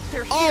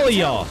off! All of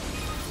y'all!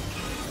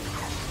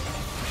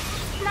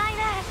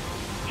 9S!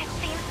 It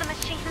seems the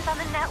machines on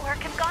the network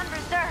have gone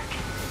berserk.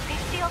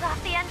 They've sealed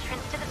off the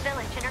entrance to the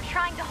village and are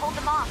trying to hold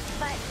them off,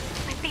 but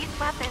with these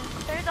weapons,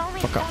 there's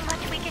only so much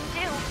we can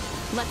do.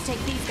 Let's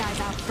take these guys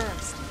out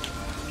first.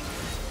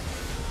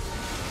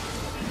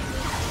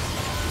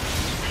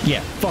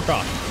 Yeah, fuck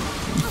off.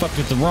 You fucked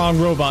with the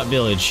wrong robot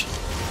village.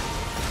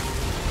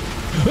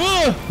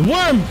 Ah!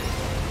 Worm!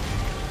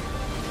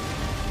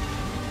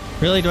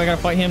 Really? Do I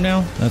gotta fight him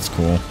now? That's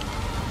cool.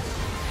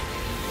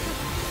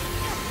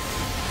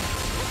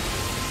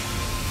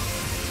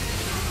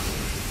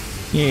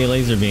 Yay,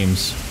 laser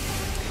beams.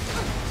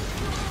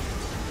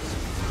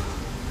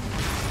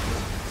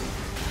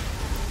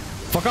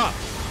 Fuck off!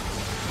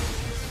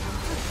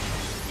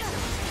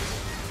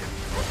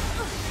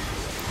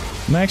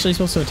 Am I actually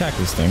supposed to attack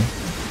this thing?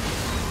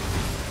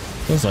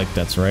 Feels like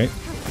that's right.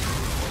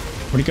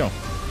 Where'd he go?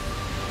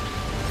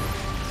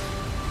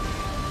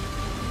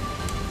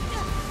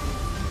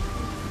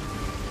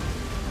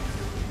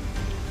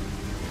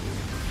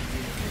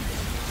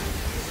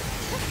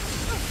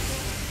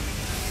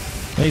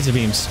 Laser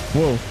beams.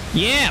 Whoa.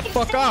 Yeah,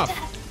 fuck off!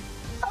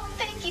 Oh,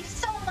 thank you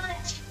so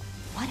much.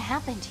 What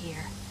happened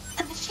here?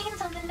 The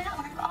machines on the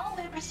network all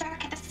went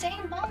berserk at the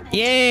same moment.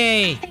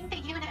 Yay! I think the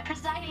unit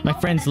presiding My over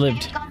friends this thing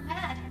lived. had gone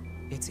mad.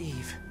 It's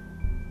Eve.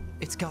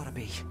 It's gotta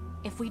be.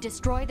 If we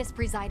destroy this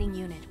presiding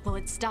unit, will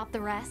it stop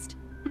the rest?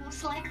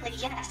 Most likely,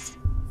 yes.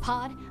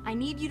 Pod, I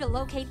need you to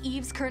locate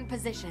Eve's current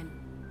position.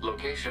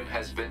 Location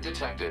has been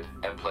detected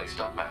and placed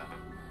on map.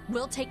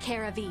 We'll take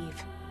care of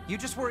Eve. You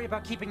just worry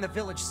about keeping the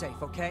village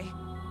safe, okay?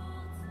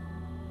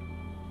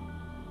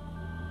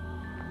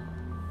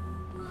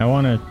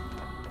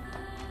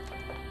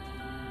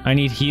 I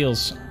need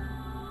heals.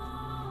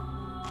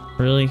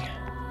 Really?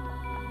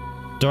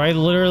 Do I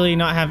literally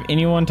not have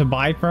anyone to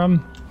buy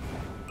from?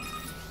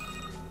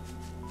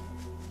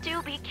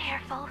 Do be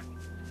careful.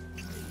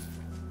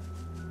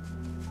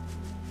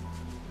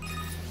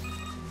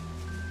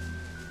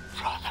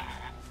 Brother.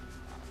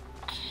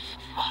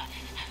 My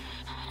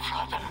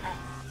brother.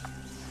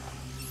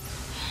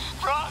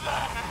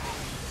 Brother.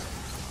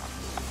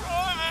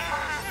 Brother.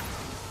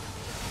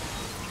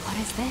 What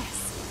is this?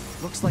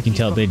 Looks like You can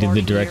tell they did the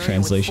bombarding direct area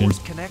with translation.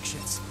 forced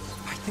connections.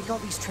 I think all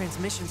these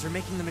transmissions are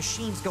making the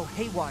machines go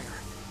haywire.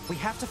 We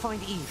have to find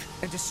Eve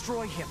and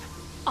destroy him.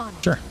 On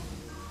it. Sure.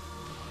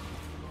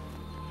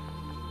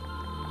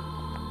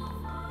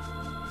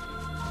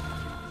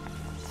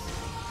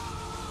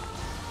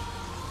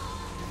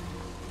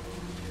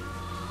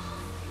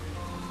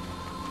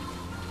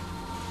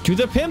 To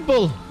the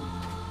pimple!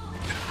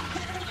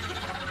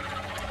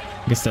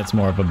 I guess that's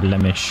more of a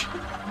blemish.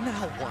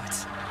 Now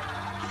what?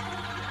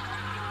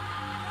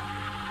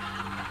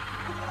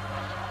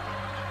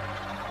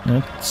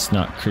 That's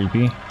not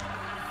creepy.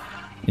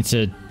 It's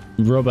a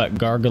robot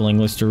gargling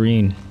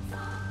Listerine.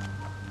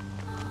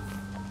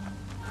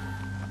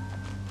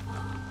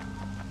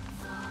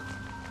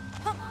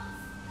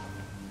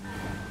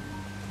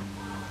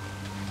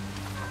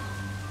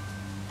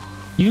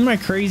 Even my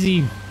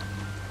crazy,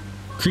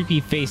 creepy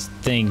face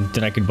thing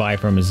that I could buy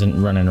from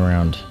isn't running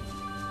around.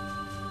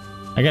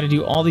 I gotta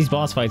do all these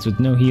boss fights with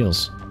no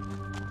heals.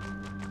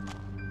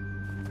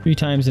 3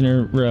 times in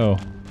a row.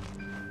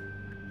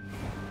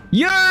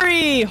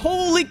 Yuri!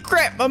 Holy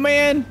crap, my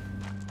man!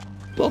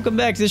 Welcome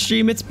back to the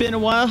stream. It's been a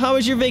while. How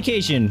was your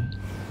vacation?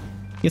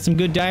 Get some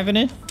good diving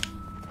in?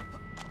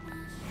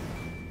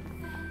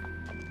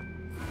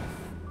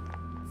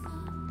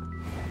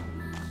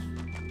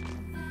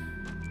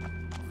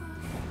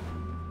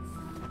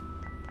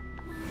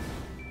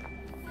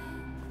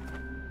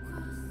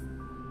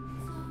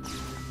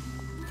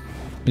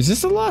 Is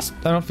this the last?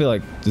 I don't feel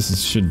like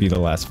should be the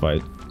last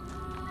fight.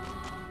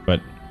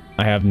 But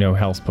I have no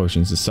health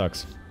potions. This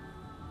sucks.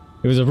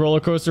 It was a roller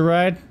coaster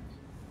ride.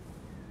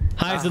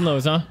 Highs and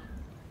lows, huh?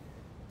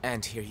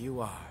 And here you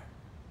are.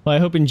 Well, I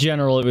hope in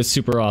general it was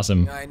super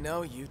awesome. I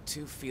know you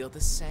two feel the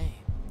same.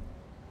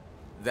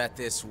 That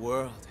this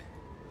world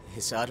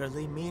is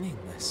utterly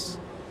meaningless.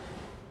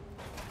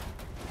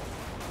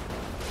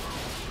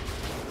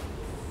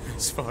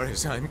 As far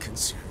as I'm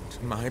concerned,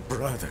 my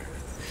brother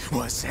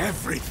was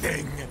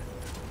everything.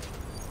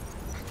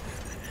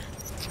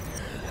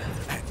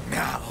 And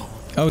now...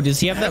 Oh, does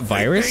he have that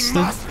virus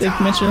that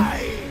they've mentioned?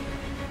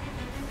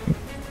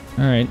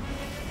 Alright.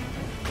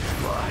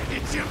 Why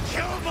did you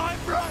kill my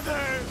brother?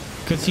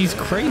 Because he's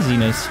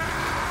craziness.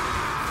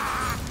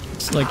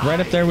 It's like right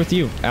up there with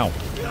you. Ow.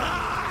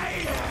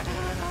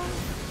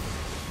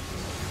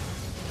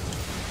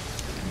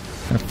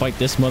 Gonna fight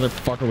this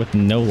motherfucker with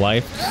no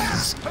life.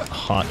 This is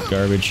hot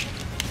garbage.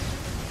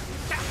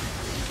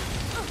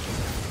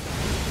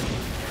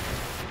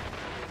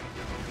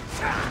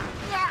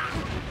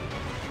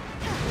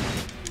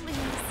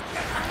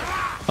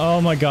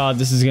 Oh my god,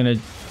 this is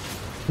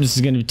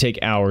gonna take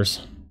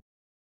hours.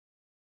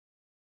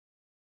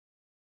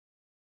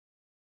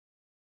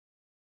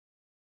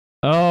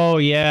 Oh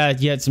yeah,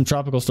 you had some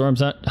tropical storms,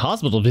 huh?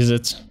 Hospital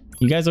visits.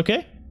 You guys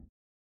okay?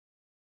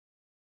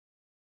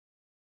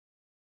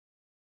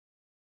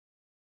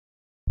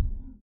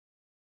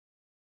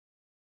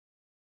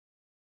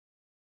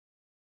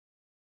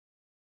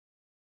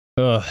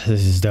 Ugh,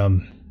 this is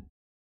dumb.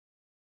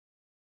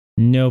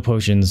 No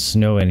potions,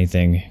 no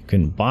anything.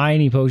 Couldn't buy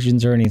any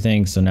potions or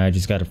anything, so now I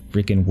just gotta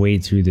freaking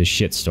wade through this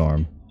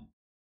shitstorm.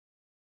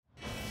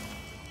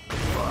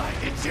 Why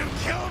did you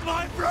kill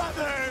my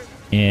brother?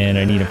 And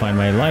I need to find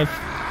my life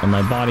or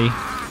my body.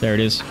 There it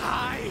is.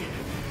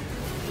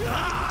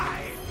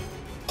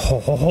 Ho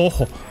ho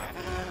ho.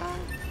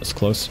 That's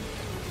close.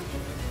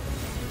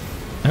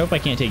 I hope I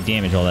can't take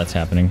damage while that's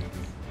happening.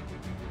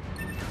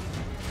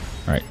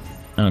 Alright.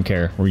 I don't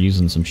care. We're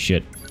using some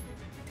shit.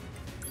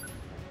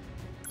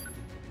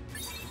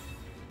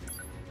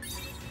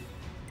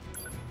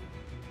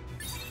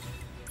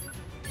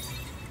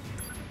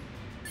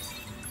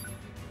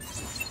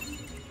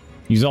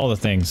 Use all the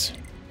things.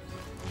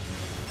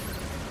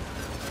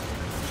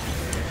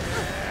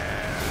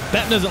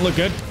 That doesn't look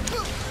good.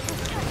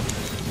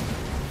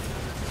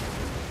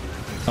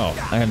 Oh,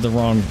 I have the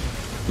wrong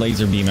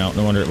laser beam out.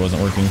 No wonder it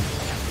wasn't working.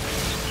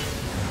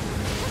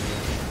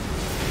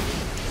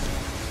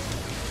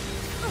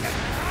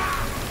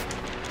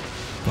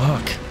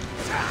 Fuck.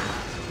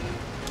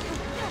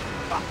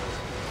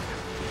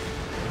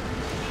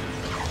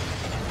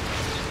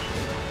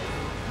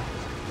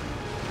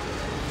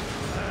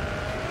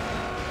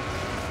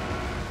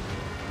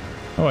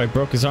 Oh, I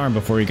broke his arm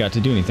before he got to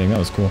do anything. That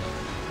was cool.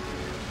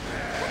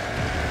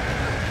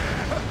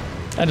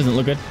 That doesn't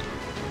look good.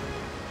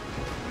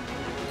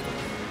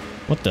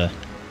 What the?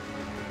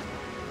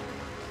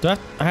 Do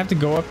I have to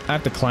go up? I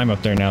have to climb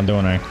up there now,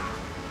 don't I?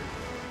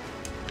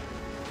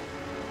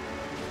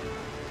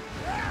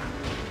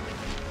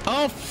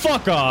 Oh,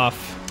 fuck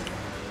off!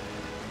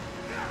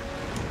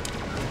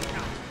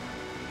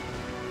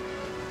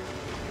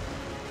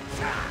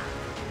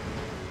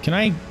 Can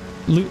I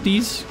loot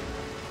these?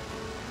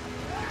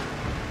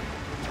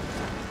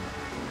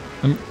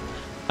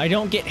 I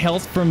don't get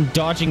health from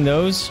dodging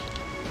those?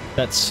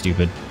 That's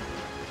stupid.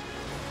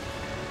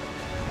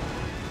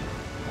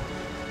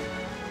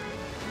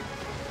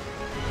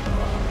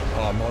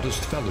 Our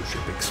modest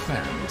fellowship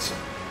expands.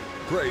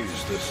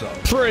 Praise the sun.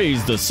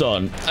 Praise the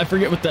sun. I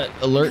forget what that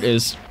alert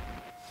is.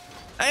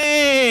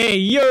 Hey,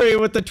 Yuri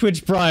with the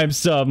Twitch Prime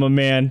sub, my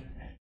man.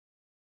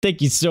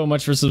 Thank you so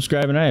much for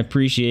subscribing. I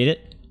appreciate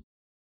it.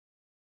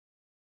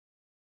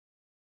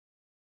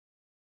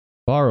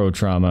 Borrow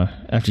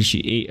trauma after she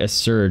ate a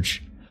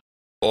surge.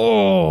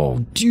 Oh,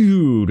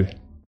 dude.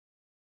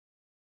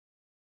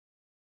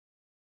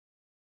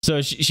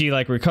 So she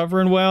like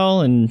recovering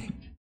well and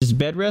just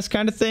bed rest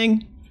kind of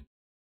thing?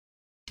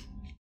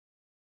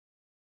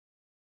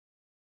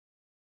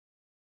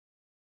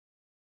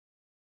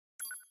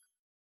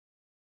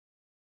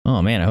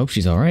 Oh man, I hope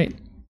she's alright.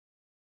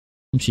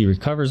 Hope she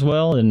recovers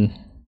well and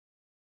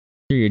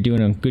sure you're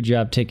doing a good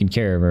job taking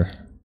care of her.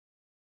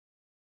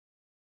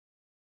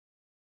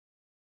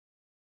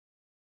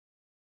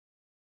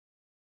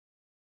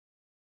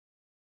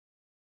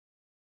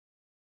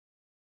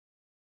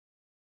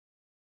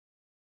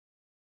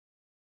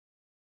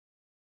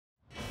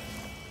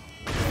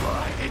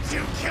 Why did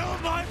you kill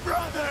my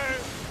brother?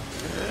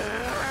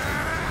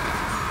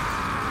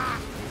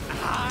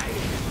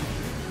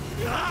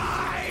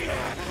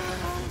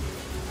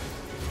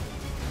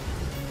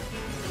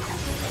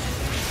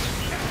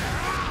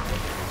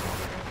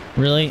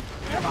 Really?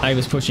 I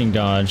was pushing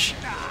dodge.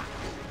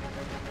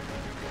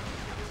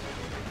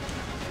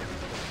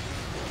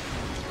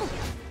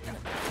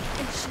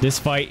 This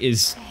fight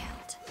is...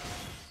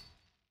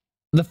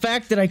 The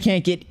fact that I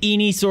can't get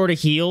any sort of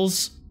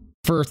heals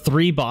for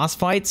 3 boss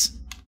fights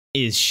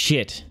is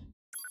shit.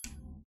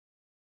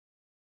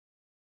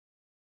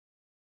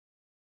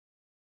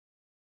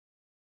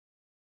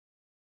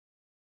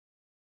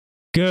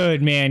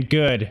 Good, man,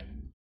 good.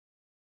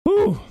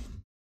 Whew.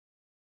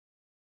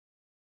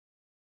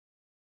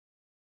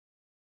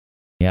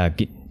 Yeah,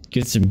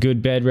 get some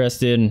good bed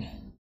rest in.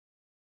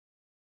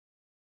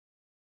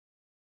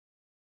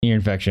 Ear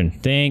infection.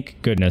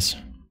 Thank goodness.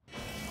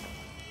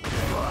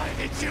 Why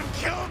did you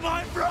kill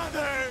my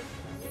brother?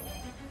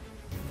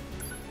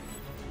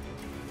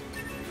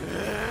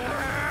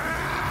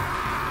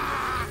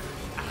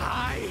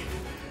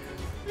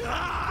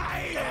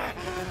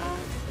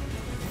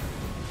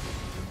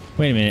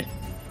 Wait a minute.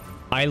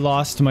 I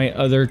lost my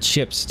other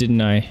chips,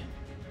 didn't I?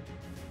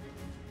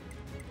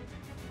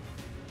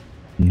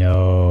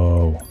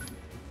 No.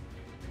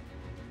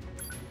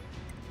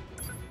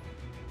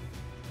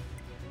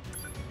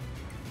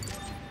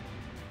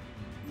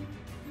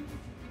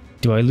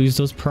 Do I lose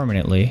those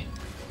permanently?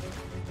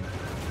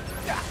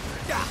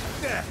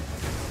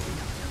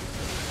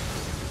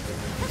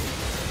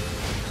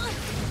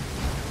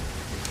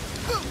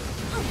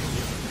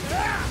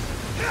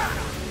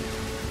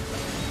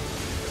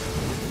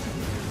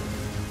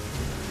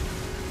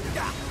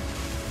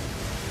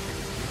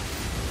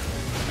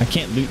 I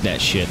can't loot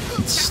that shit.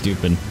 It's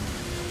stupid.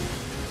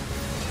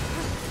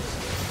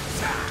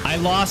 I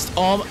lost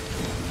all...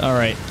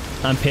 Alright,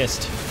 I'm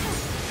pissed.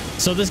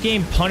 So this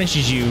game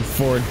punishes you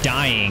for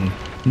dying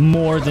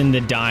more than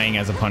the dying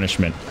as a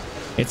punishment.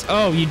 It's,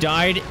 oh, you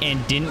died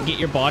and didn't get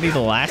your body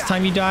the last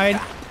time you died?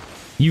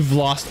 You've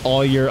lost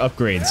all your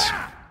upgrades.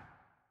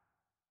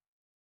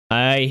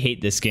 I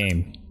hate this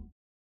game.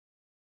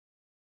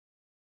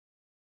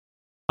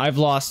 I've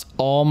lost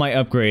all my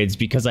upgrades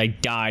because I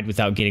died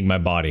without getting my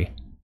body.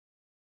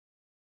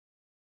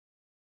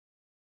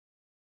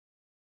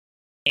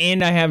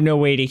 And I have no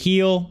way to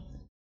heal.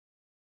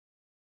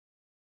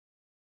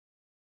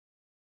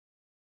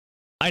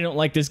 I don't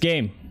like this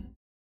game.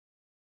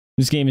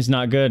 This game is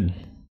not good.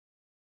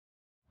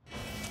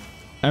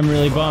 I'm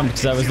really bummed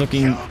because I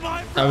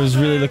was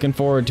really looking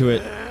forward to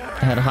it.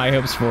 I had high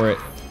hopes for it.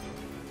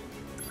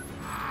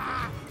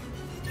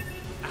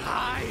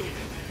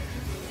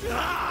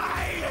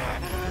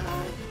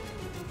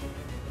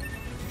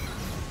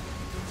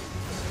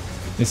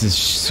 This is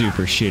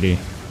super shitty.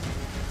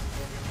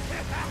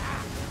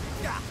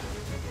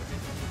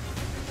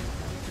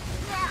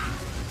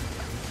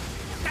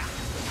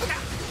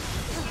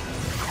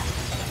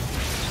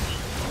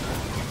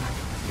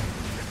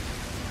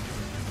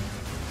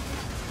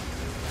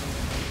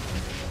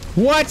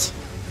 What?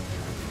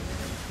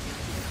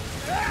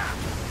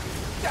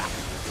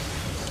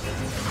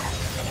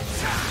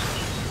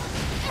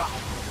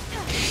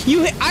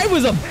 I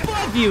was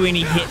above you and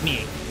he hit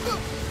me.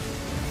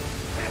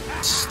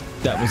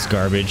 That was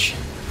garbage.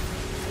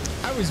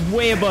 I was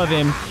way above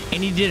him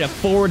and he did a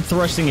forward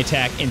thrusting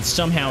attack and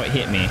somehow it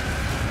hit me.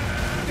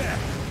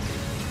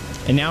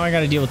 And now I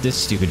gotta deal with this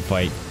stupid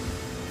fight.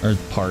 Or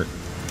part.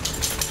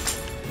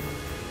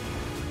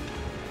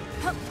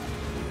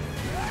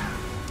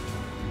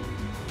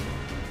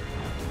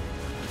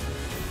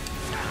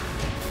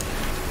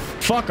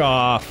 Fuck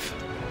off.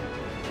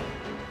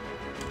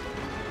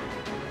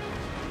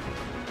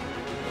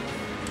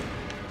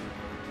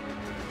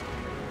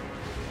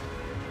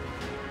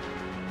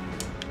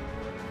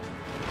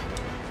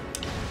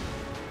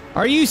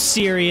 Are you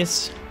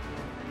serious?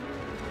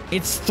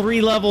 It's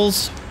 3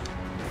 levels.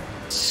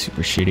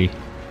 Super shitty.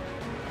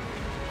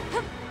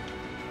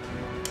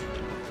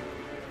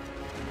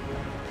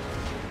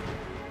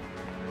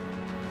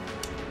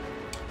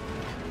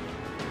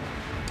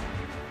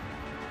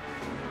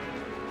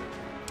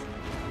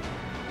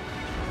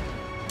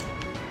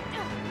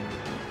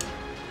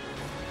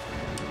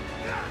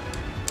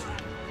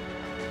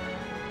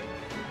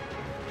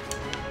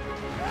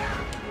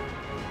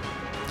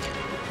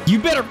 You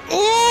better...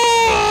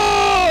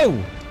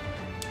 Oh!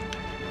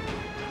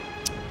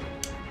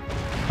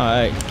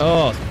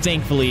 Oh,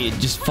 thankfully it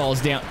just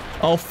falls down.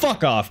 Oh,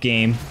 fuck off,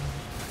 game.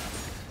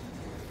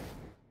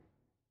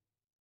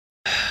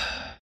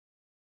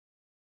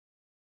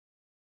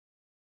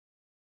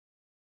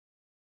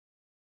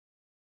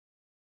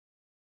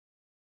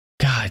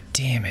 God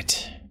damn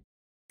it.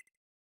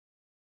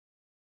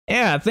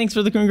 Yeah, thanks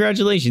for the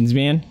congratulations,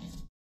 man.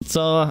 It's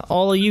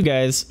all of you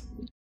guys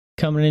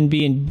coming in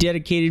being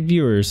dedicated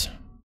viewers.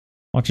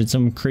 Watching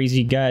some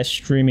crazy guy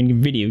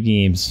streaming video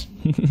games.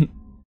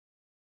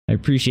 I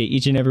appreciate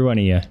each and every one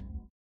of you.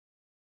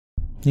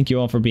 Thank you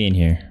all for being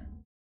here.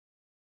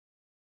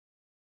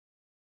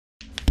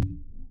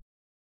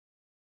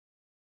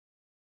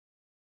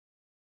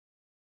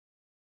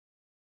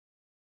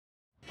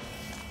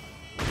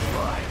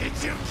 Why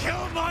did you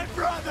kill my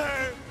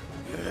brother?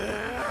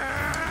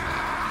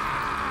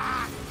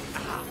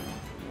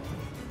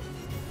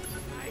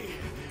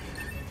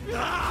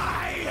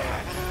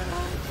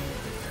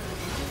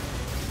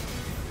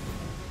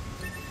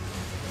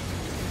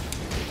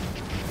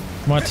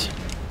 What?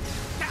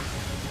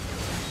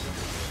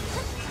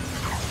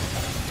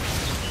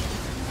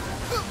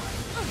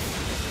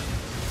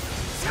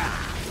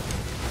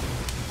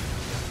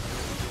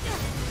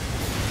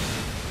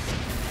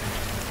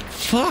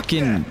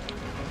 Fucking...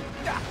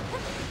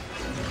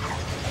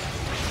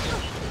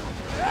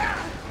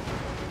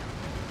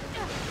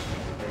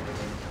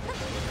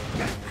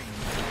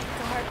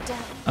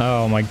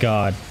 Oh my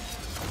god.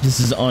 This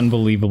is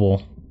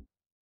unbelievable.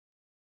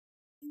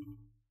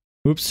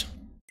 Oops.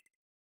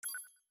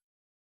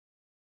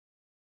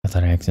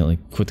 thought I accidentally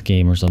quit the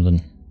game or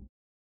something.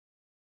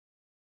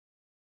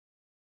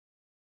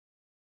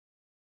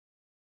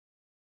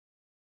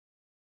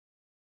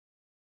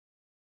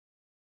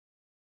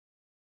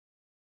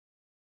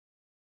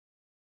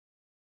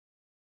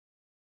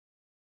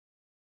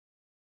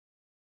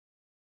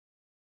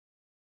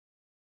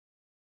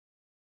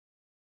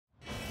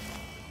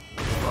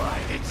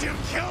 Why did you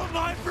kill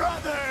my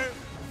brother?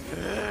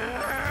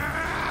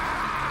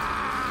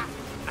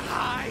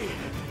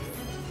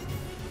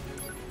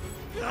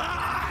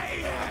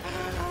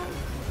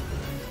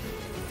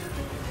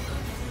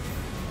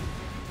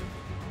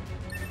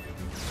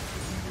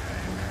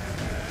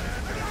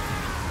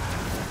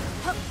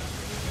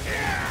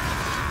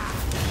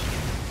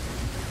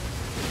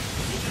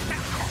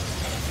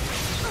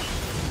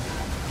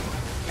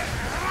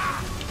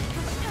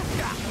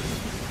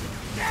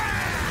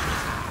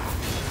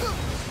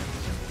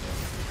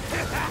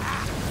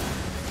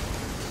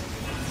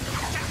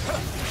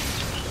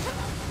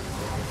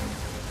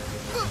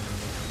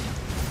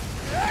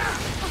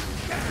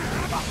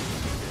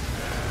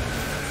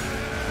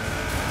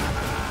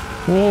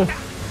 Whoa.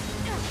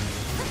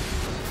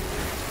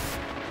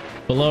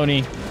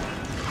 Baloney.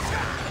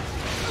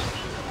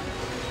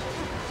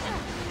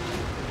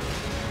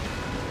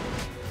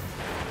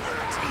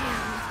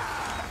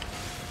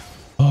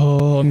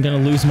 Oh, I'm gonna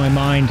lose my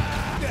mind.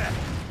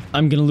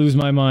 I'm gonna lose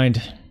my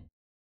mind.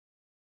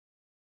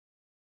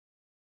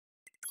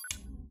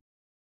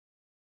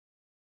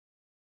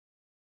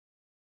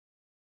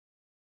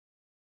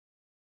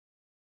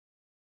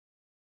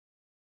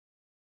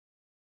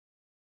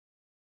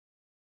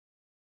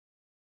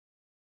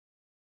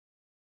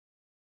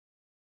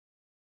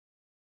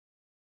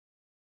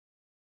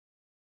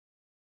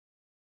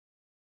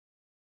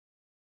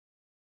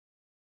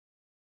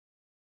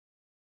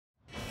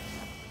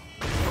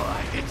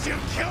 Why did you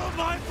kill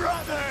my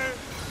brother?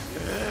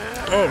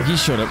 Oh, he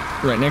showed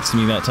up right next to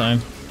me that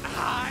time.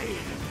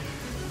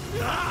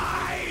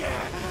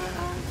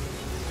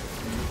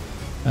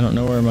 I don't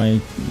know where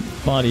my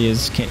body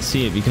is. Can't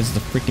see it because of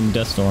the freaking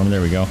death storm.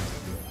 There we go.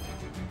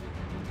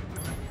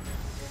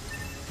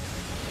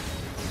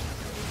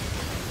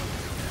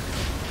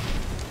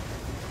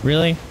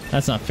 Really?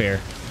 That's not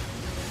fair.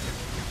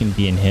 Him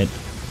being hit.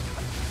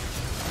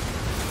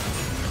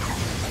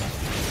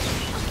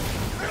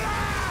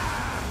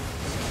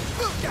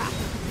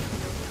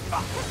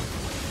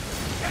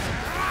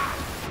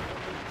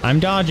 I'm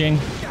dodging.